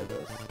mean by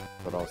this,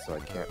 but also I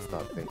can't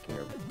stop thinking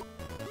of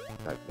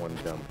that one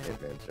dumb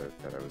Hitman joke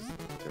that I was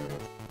doing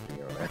with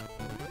Fiona.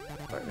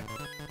 Fine.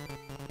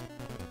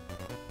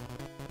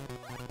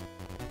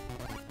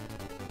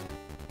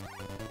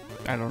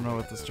 I don't know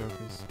what this joke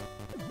is.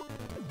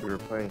 We were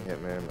playing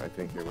Hitman. I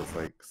think it was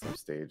like some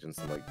stage in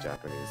some like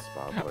Japanese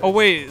spa place. Oh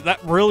wait,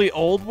 that really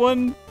old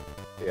one?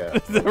 Yeah.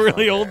 The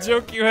really old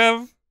joke you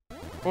have?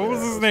 What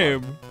was his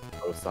name?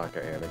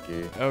 Osaka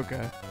Anarchy.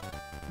 Okay.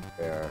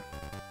 Yeah.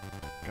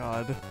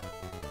 God.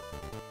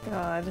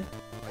 God.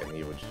 And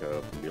he would show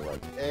up and be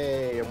like,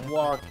 "Hey, I'm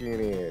walking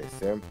here,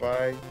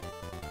 senpai."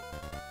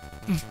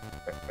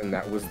 And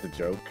that was the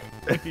joke.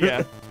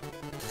 Yeah.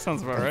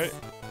 Sounds about right.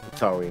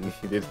 That's all we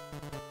needed.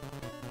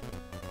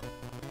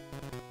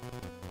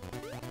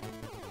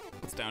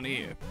 What's down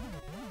here?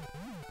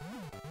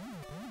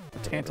 A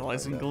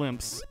tantalizing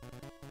glimpse.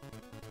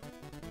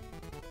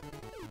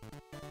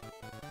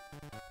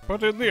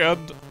 But in the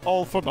end,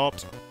 all for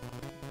naught.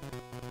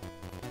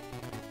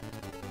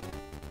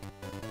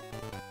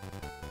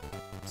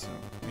 So,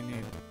 we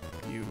need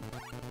you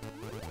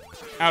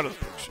out of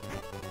the picture.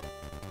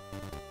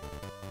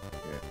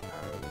 Get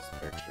out of this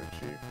picture,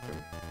 chieftain.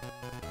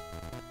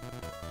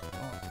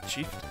 Oh, the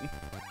chieftain.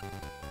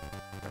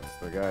 That's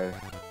the guy.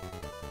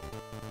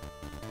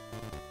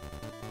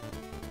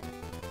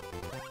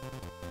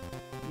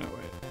 No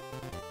way.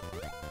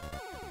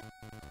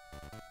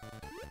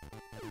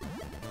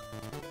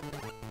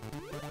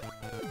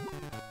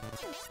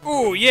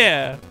 Oh,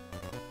 yeah!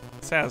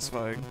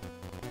 Satisfying.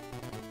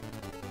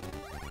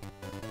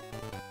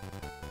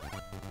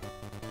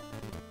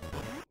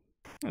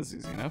 That's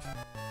easy enough.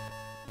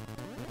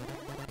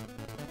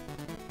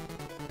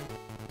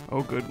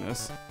 Oh,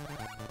 goodness.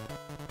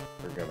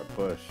 We're gonna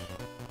push.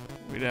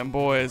 We them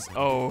boys.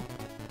 Oh.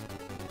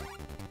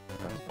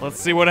 Let's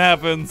see what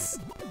happens.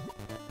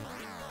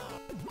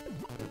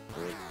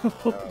 And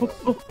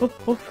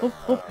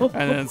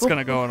then it's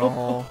gonna go in a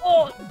hole.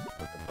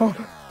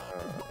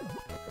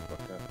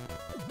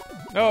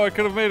 No, I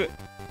could have made it.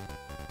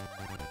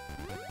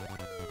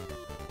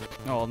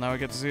 Oh, well, now we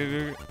get to see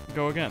it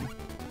go again.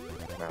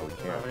 Now we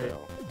can't Alright.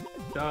 fail.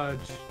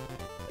 Dodge.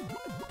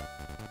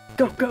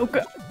 Go, go, go!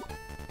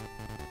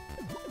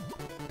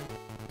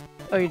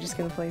 Oh, you're just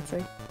gonna play it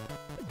safe?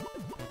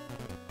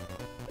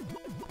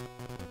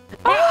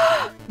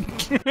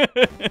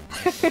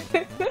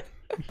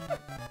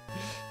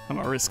 I'm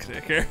a risk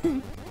taker.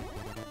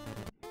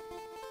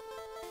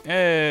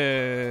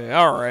 Hey,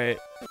 alright.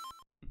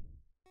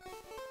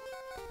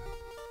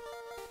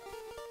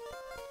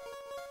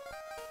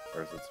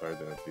 First it's hard,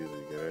 then it's easy to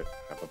get it.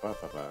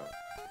 Ha-pa-pa-pa-pa.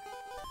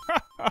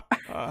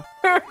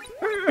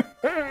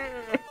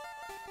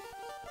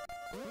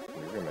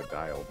 You're gonna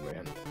die, old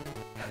man.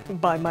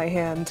 By my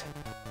hand.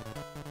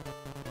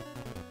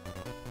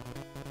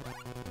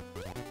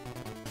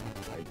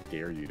 I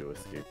dare you to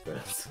escape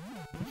this.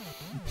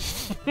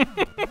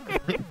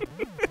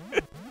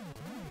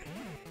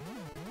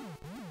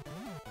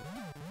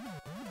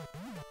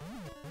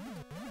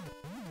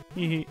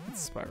 It's a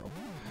spiral.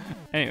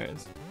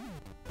 Anyways.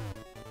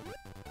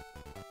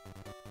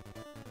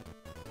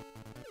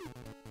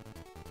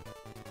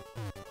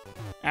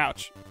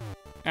 Ouch.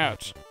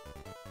 Ouch.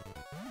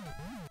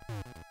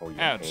 Oh, you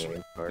Ouch.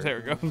 aim hard. There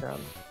we go. Down.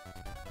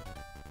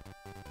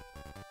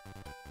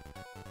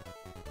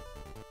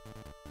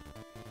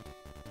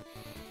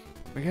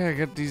 We gotta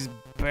get these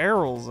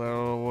barrels out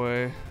of the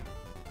way.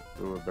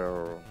 Through a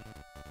barrel.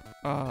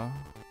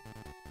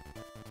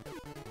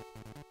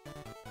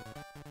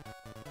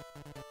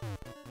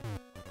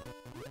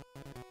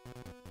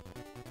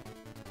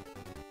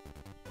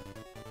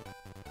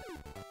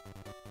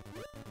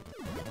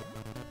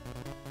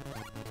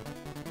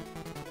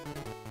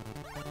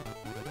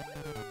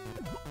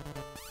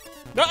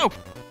 No!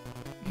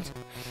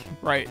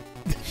 Right.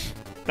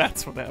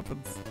 That's what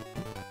happens.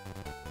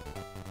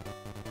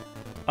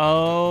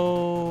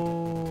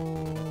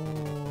 Oh,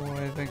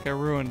 I think I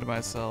ruined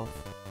myself.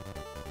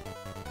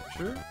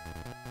 Sure.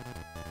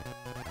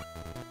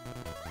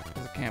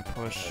 'Cause I can't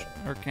push,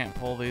 or can't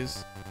pull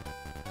these.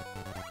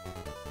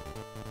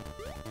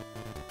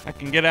 I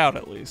can get out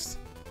at least.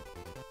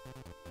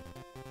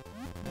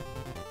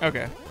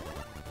 Okay.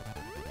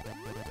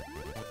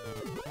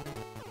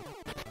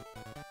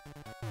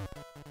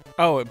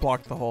 Oh, it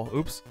blocked the hole.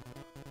 Oops.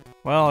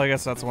 Well, I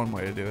guess that's one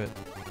way to do it.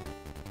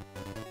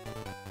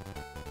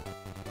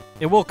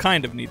 It will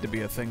kind of need to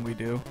be a thing we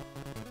do.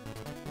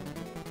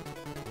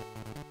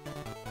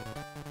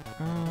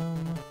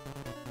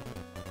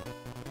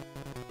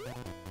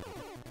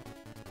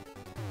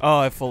 Oh,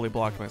 I fully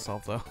blocked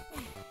myself, though.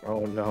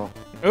 Oh no.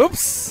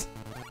 Oops!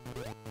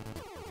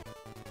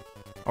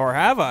 Or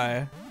have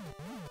I?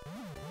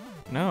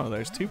 No,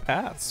 there's two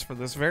paths for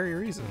this very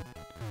reason.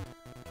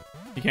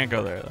 You can't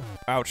go there, though.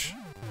 Ouch.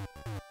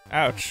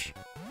 Ouch.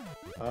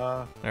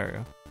 There we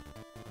go.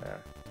 Yeah.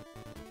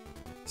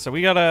 So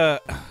we gotta...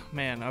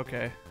 Man,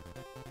 okay.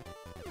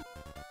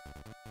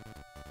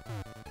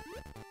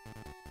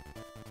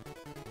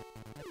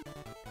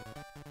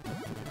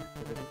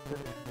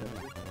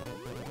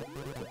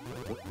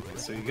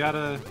 so you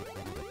gotta...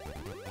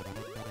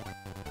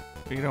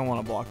 You don't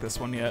want to block this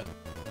one yet.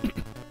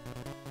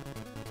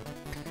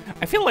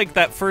 I feel like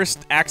that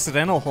first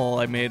accidental hole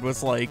I made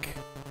was, like,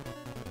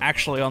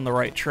 actually on the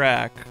right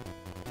track.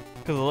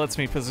 Because it lets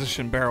me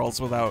position barrels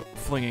without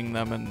flinging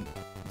them and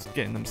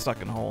getting them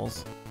stuck in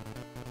holes.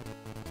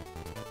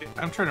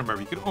 I'm trying to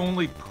remember. You can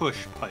only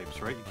push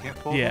pipes, right? You can't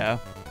pull Yeah.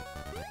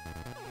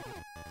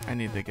 I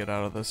need to get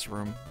out of this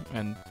room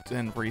and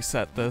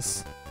reset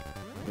this.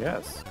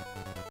 Yes.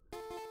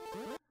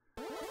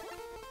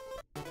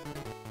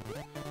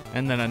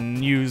 And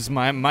then use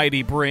my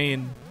mighty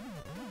brain.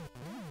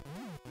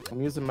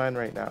 I'm using mine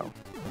right now.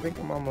 I think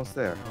I'm almost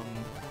there.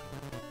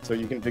 So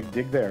you can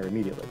dig there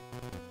immediately.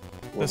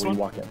 This where one? you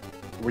walk in.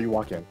 Where you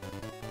walk in.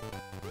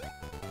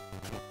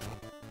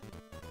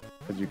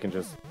 Because you can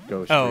just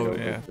go straight over.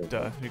 Yeah, to-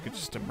 duh. You could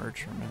just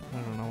emerge from it.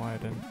 I don't know why I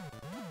didn't.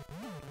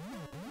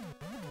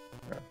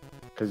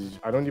 Because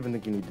I don't even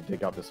think you need to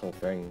dig out this whole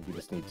thing. You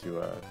just need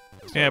to.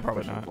 Yeah, start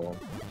probably pushing not. forward.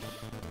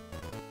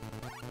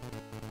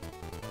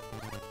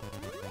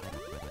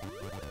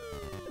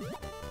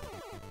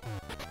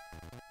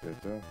 Good,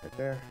 right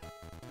there.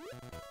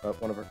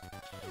 One of her.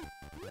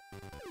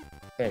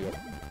 There you go.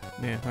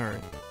 Yeah,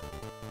 alright.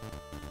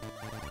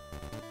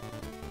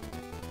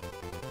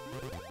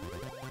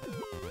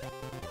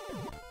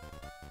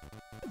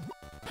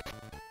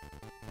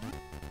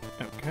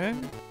 Okay.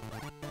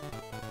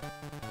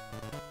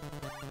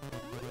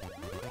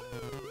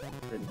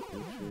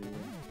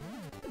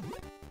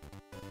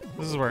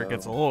 This is where it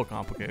gets a little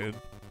complicated.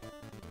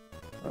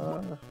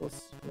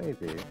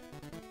 Maybe.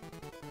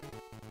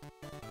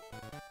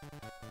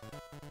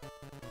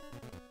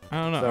 I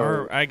don't know, So-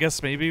 or I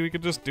guess maybe we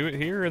could just do it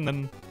here and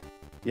then...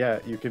 Yeah,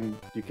 you can.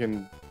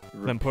 Then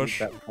repeat push?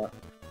 That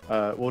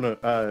well,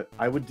 no.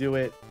 I would do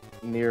it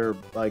near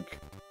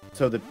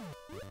so the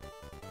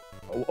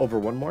over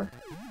one more.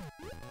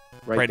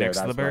 Right there, next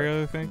to the that's where-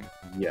 barrier, I think?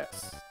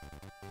 Yes,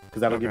 because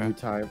that'll give Okay. you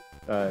time.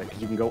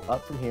 Because you can go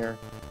up from here,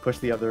 push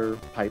the other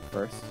pipe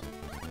first,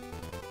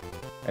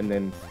 and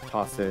then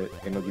toss it,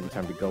 and it'll give you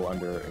time to go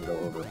under and go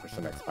over, push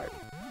the next pipe.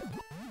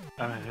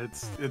 I mean,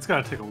 it's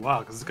gotta take a while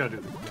because it's gotta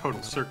do the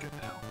total circuit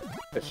now.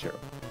 That's true.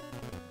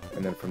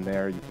 And then from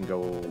there, you can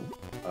go.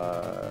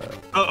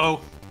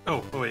 Oh,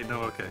 wait,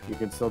 no, okay. You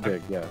can still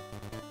dig, yeah.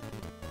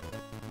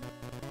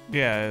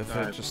 Yeah, if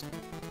Alright.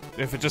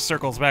 it just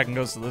circles back and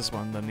goes to this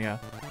one, then yeah.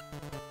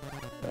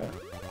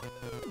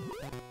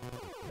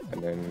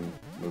 And then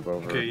move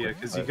over. Okay, yeah,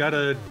 because you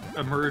gotta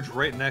emerge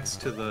right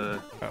next to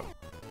the... Oh.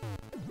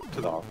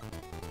 To the... off.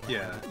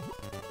 Yeah.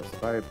 Push the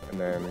pipe, and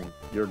then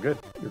you're good.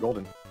 You're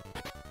golden.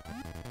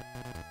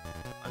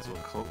 Might as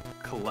well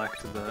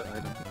collect the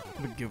item.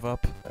 I'm gonna give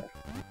up.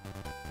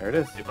 There it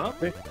is. Give up?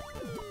 See?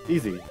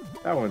 Easy.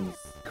 That one's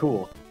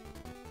cool.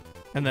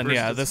 And then First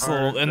yeah, it's this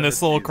hard, little then this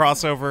it's little easy.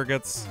 crossover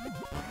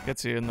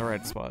gets you in the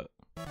right spot.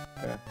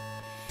 Yeah.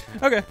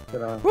 Okay.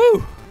 Ta-da.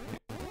 Woo!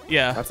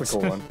 Yeah. That's a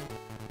cool one.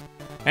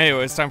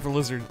 Anyways, time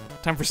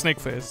for snake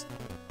phase.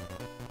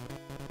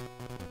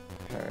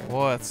 Okay.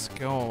 What's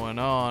going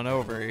on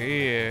over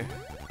here?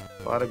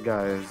 A lot of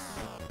guys.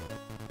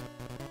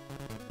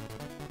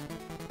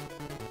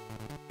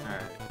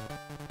 Alright,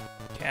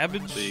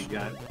 Cabbage? so you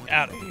got...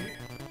 Out of here.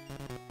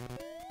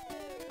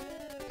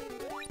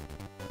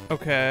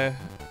 Okay.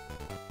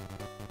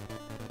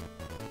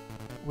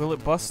 Will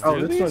it bust Oh,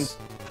 through this these?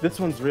 this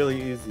one's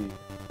really easy.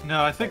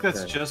 No, I think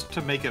that's Okay. just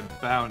to make it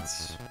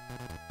bounce.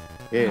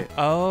 Yeah.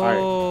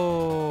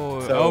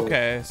 Oh, So-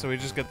 okay. So we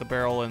just get the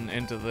barrel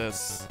into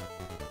this,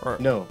 or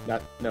No.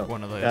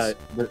 one of those.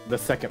 The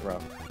second row.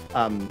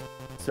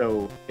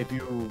 So if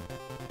you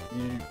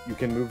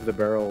can move the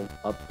barrel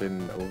up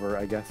and over,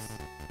 I guess,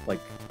 like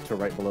to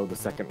right below the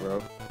second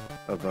row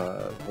of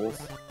holes.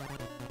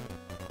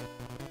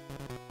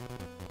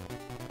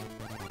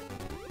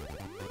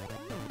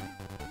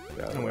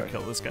 Get out of I'm the gonna way.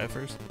 kill this guy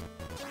first.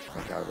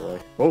 Get out of the way.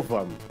 Both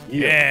of them.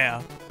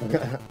 Yeah.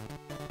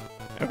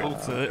 Okay,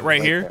 so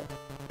right here. there.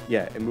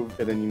 Yeah, and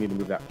then you need to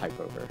move that pipe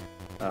over,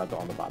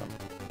 on the bottom.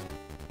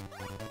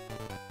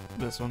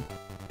 This one.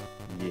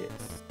 Yes.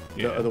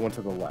 Yeah. The other one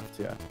to the left.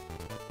 Yeah.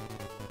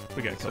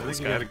 We gotta So kill I this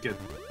think you guy. gotta get...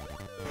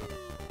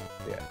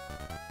 Yeah.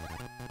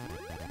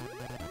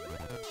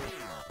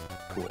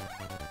 Cool.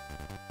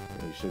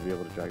 And you should be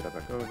able to drag that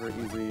back over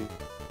easy.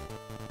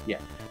 Yeah.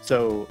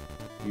 So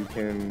you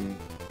can.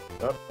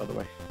 Oh, other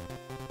way.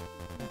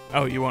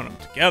 Oh, you want them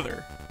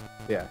together?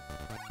 Yeah.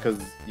 Because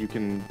you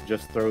can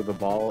just throw the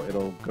ball,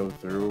 it'll go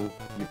through.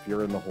 If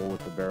you're in the hole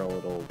with the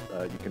barrel,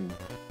 you can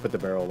put the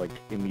barrel like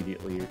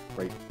immediately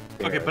right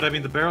there. Okay, but I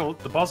mean, the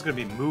ball's gonna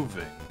be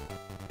moving.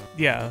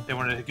 Yeah. And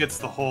when it hits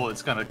the hole,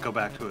 it's gonna go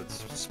back to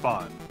its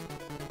spawn.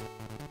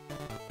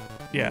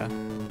 Yeah.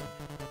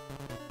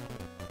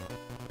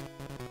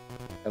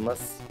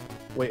 Unless,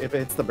 wait, if it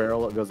hits the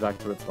barrel, it goes back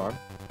to its spawn.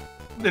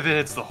 If it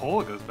hits the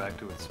hole, it goes back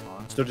to its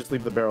spawn. So just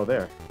leave the barrel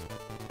there.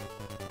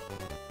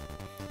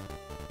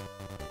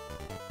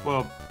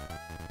 Well,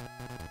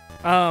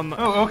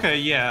 Oh, okay,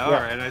 yeah, Yeah.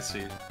 alright, I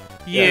see.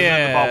 yeah. And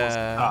then the ball will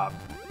stop.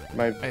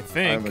 I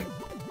think.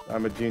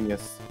 I'm a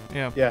genius.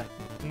 Yeah. Yeah,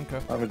 Okay.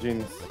 I'm a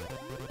genius.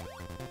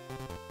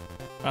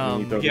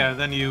 And you throw the- Yeah,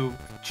 then you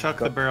chuck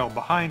the barrel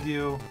behind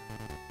you.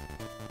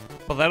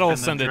 Well, that'll And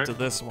then send it dra- to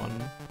this one.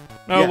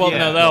 Oh, Yeah. well, Yeah.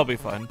 no, that'll be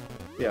fine.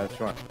 Yeah,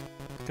 sure.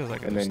 Because I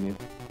can And just... then you,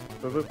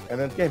 boop, boop, and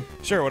then game.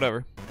 Sure,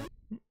 whatever.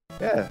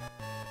 Yeah.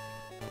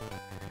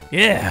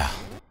 Yeah.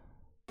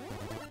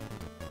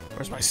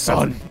 Where's my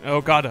son?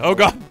 Oh god! Oh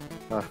god!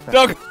 Uh,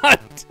 Oh god!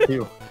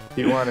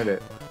 he wanted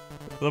it.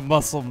 The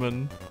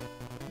muscleman.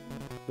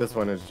 This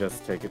one is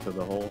just take it to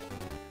the hole,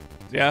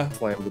 Yeah,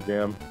 slam the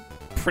jam.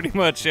 pretty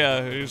much.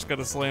 Yeah, you just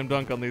gotta slam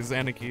dunk on these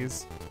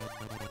Zanakis.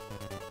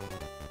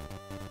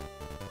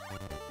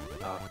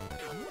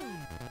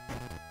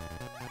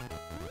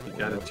 You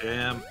got a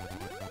jam.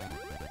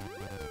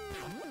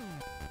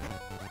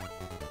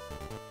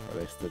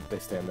 Or they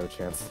stand no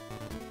chance.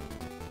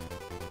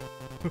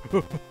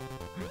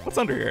 What's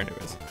under here,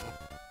 anyways?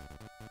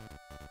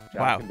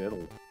 Jack Wow. and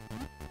diddle.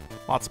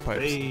 Lots of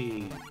pipes.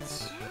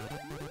 Spades.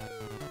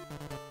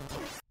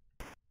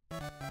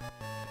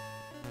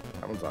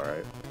 That one's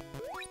alright.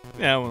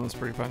 Yeah, well, that's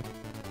pretty fun.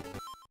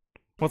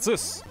 What's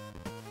this?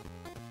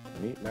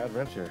 Meet Mad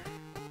Wrencher.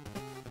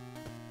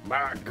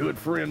 My good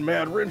friend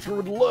Mad Wrencher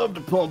would love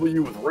to pummel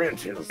you with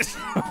wrenches.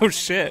 Oh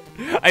shit!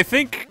 I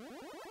think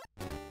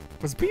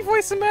was B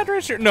voice in Mad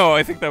Rancher? No,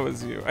 I think that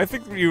was you. I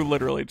think you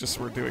literally just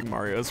were doing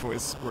Mario's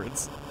voice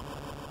words.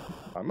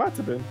 I might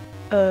have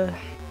been.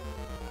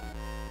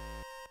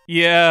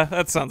 Yeah,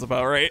 that sounds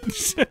about right.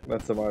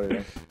 That's the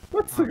Mario.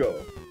 Let's go.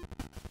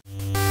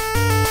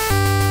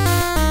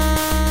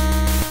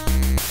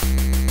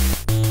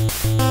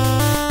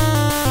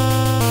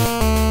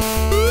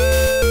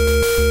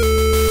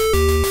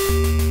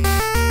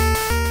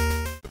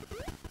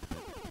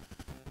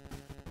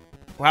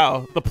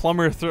 Wow, the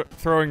plumber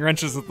throwing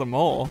wrenches at the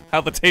mole.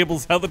 How the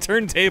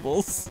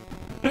turntables.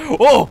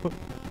 Whoa!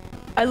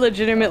 I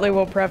legitimately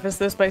will preface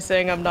this by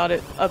saying I'm not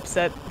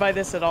upset by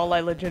this at all.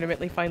 I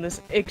legitimately find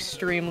this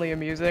extremely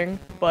amusing,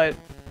 but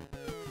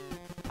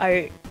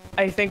I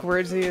think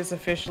Wordsy is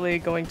officially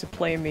going to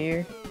play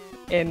me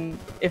in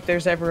if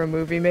there's ever a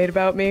movie made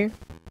about me.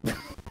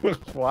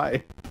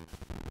 Why?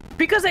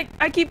 Because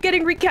I keep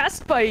getting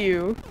recast by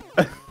you.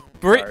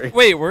 Sorry.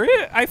 Wait, were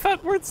it? I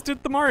thought Words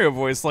did the Mario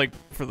voice, like,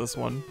 for this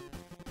one.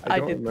 I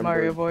don't did the remember.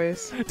 Mario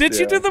voice. Did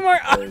you Yeah, do the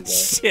Mario? there you Oh, go.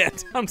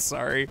 shit. I'm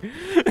sorry.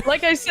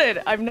 Like I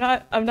said, I'm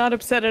not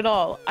upset at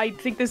all. I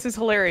think this is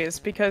hilarious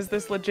because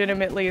this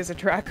legitimately is a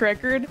track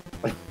record.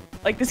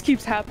 Like, this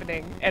keeps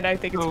happening, and I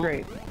think it's Oh.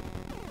 great.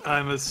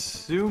 I'm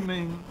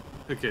assuming.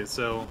 Okay,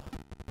 so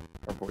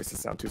Our voices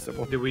sound too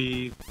simple. do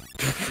we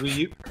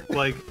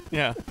like?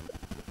 Yeah.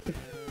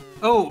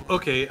 Oh,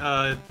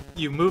 okay.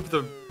 You move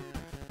the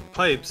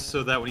pipes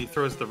so that when he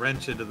throws the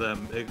wrench into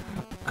them, it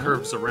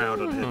curves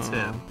around and hits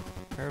him.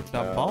 Curve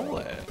the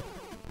bullet.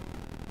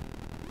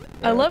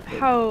 I love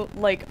how,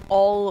 like,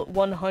 all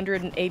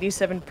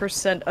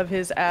 187% of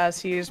his ass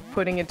he is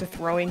putting into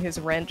throwing his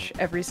wrench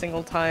every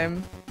single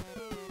time.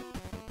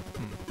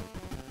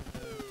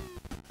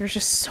 There's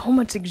just so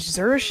much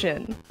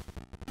exertion.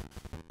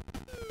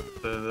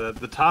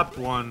 The top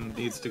one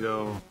needs to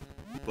go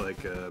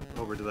like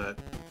over to that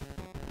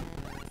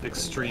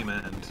extreme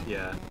end.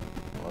 Yeah,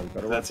 Well, you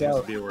better that watch seems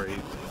to out. be where he.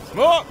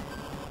 Oh!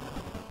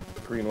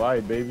 Green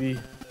light, baby.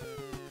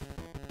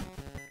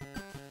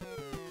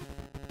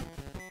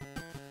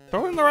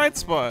 Throw in the right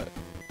spot.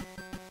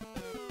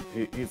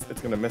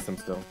 It's gonna miss him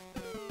still.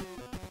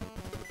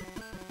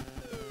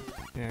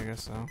 Yeah, I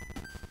guess so.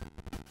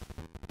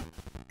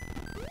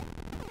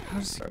 How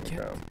does he Starting to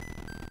get... count.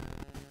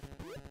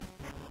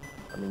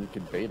 I mean, you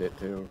could bait it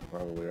too,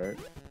 probably, right?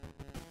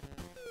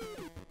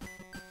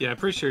 Yeah, I'm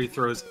pretty sure he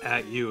throws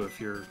at you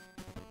if you're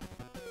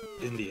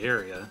in the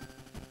area.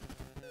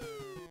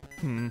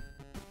 Hmm.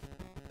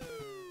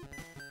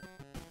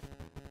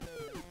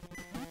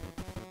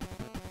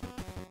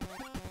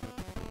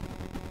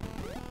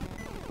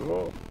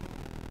 Cool.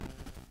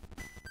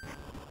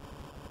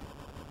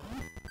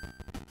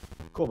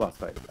 Cool boss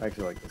fight. I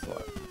actually like this a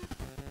lot.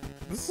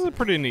 This is a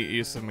pretty neat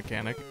use of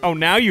mechanic. Oh,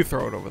 now you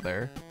throw it over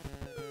there.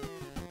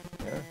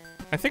 Yeah.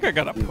 I think I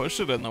gotta push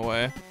it in the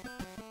way.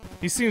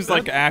 He seems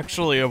like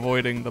actually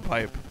avoiding the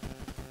pipe.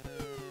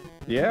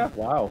 Yeah.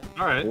 Wow.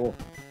 All right. Cool.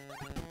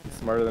 He's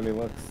smarter than he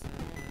looks.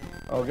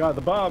 Oh god,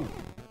 the bomb.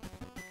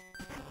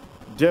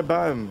 Jet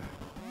bomb.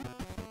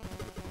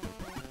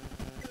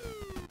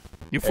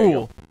 You There you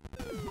fool.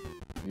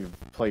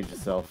 You've played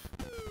yourself.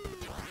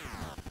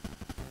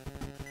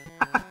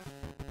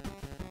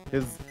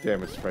 His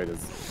damage sprite is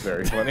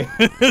very funny.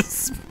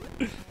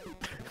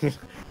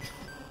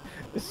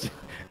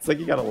 It's like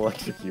he got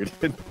electrocuted.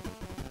 The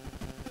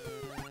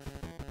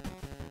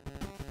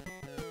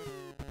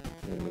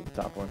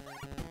top one.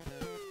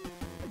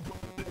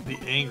 The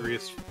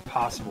angriest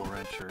possible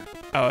wrencher.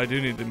 Oh, I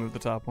do need to move the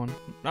top one.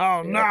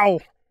 Oh, Yeah. no!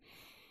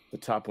 The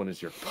top one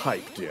is your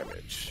pipe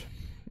damage.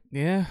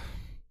 Yeah.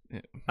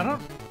 I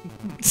don't.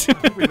 I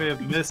think we may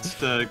have missed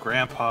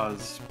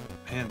Grandpa's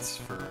hints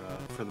for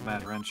the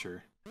Mad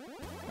Wrencher.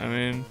 I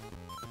mean...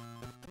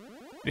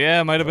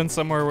 Yeah, it might have been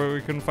somewhere where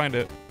we couldn't find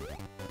it.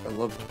 I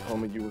love to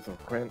pummel you with a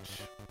wrench.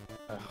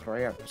 A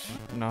wrench.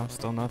 No,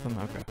 still nothing?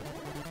 Okay.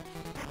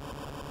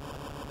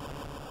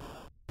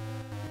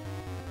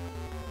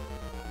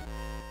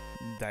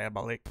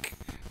 Diabolic.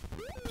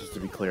 Just to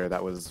be clear,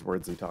 that was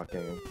Wordsy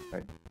talking.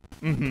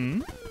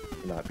 Mm-hmm.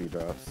 Not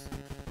B-Drops.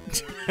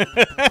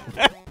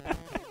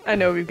 I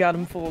know we've got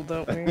him fooled,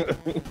 don't we?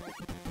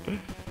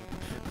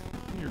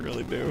 You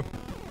really do.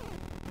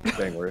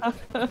 Dang word.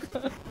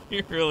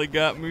 You really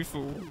got me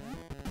fooled.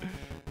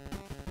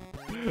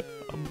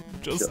 I'm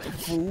just a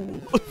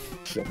fool.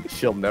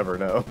 She'll never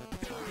know.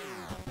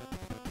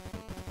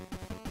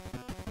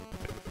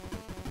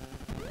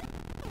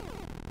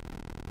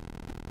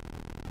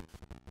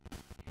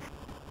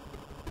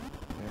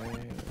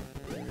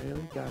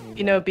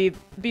 You know,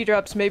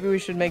 B-Drops, maybe we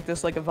should make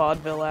this like a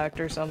vaudeville act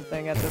or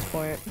something at this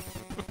point.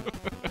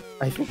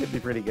 I think it'd be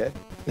pretty good.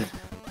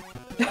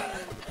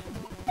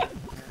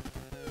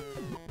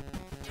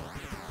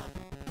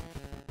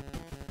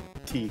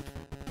 Teeth.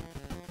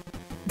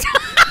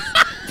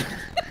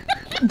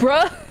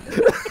 Bruh!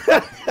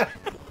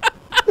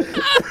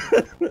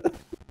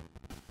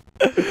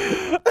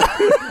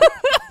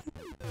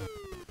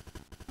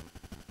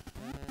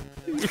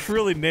 You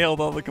really nailed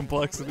all the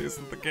complexities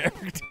of the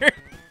character.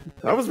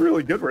 That was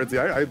really good,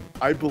 Wordsy.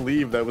 I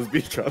believe that was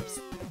B-Drops.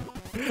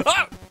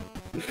 Ah!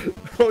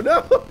 Oh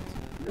no!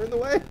 You're in the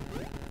way.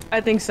 I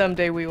think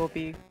someday we will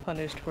be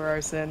punished for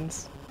our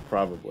sins.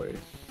 Probably.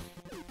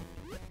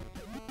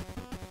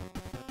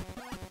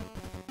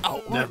 Oh,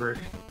 what? Never.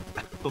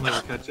 They'll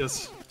never catch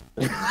us.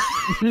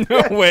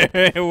 No,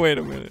 wait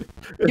a minute.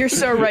 You're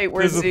so right,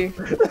 There's a-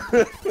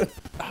 Wordsy.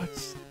 Oh,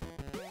 it's-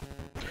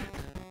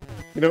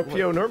 You know,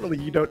 Pio, normally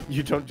you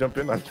don't jump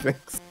in on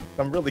things.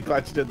 I'm really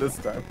glad you did this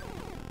time.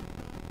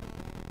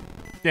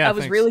 yeah, I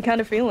was thanks. really kind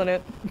of feeling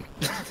it.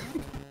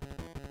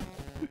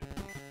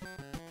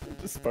 It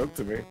just spoke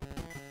to me.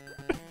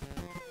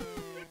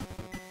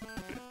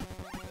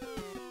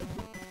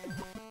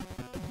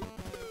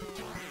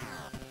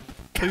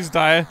 Please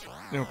die.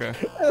 Okay.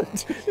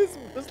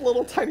 this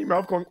little tiny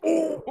mouth going,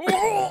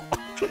 oh!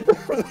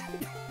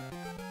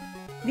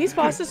 These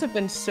bosses have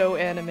been so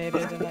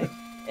animated, and I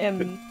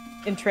am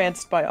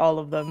entranced by all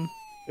of them.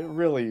 I'm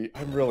really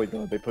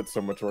glad they put so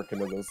much work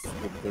into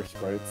their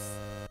sprites.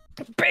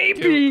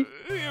 Baby!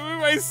 Give me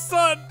my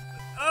son!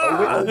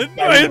 Oh,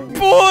 My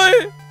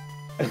boy!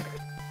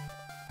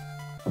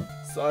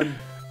 Son,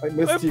 I My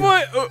missed you.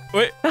 boy! Oh,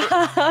 wait.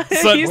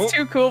 Son- He's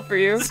too cool for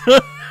you.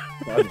 Son.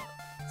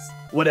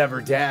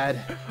 Whatever, Dad.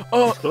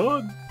 Oh,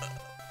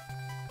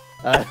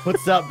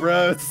 What's up,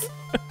 bros?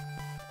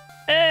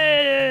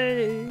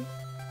 Hey!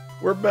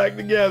 We're back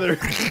together.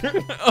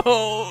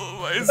 oh,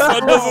 my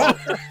son doesn't.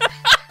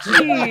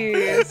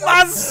 Jeez.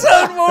 My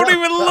son won't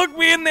even look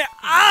me in the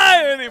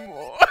eye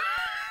anymore.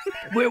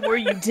 Where were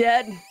you,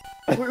 Dad?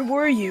 Where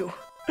were you?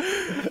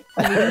 I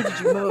needed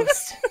you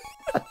most.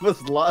 I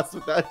was lost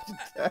without you,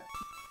 Dad.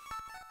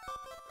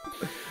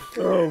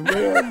 Oh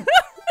man.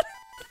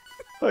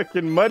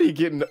 Fucking Muddy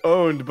getting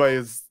owned by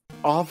his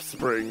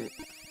offspring.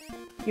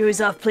 He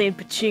was off playing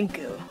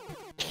pachinko,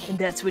 and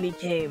that's when he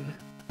came.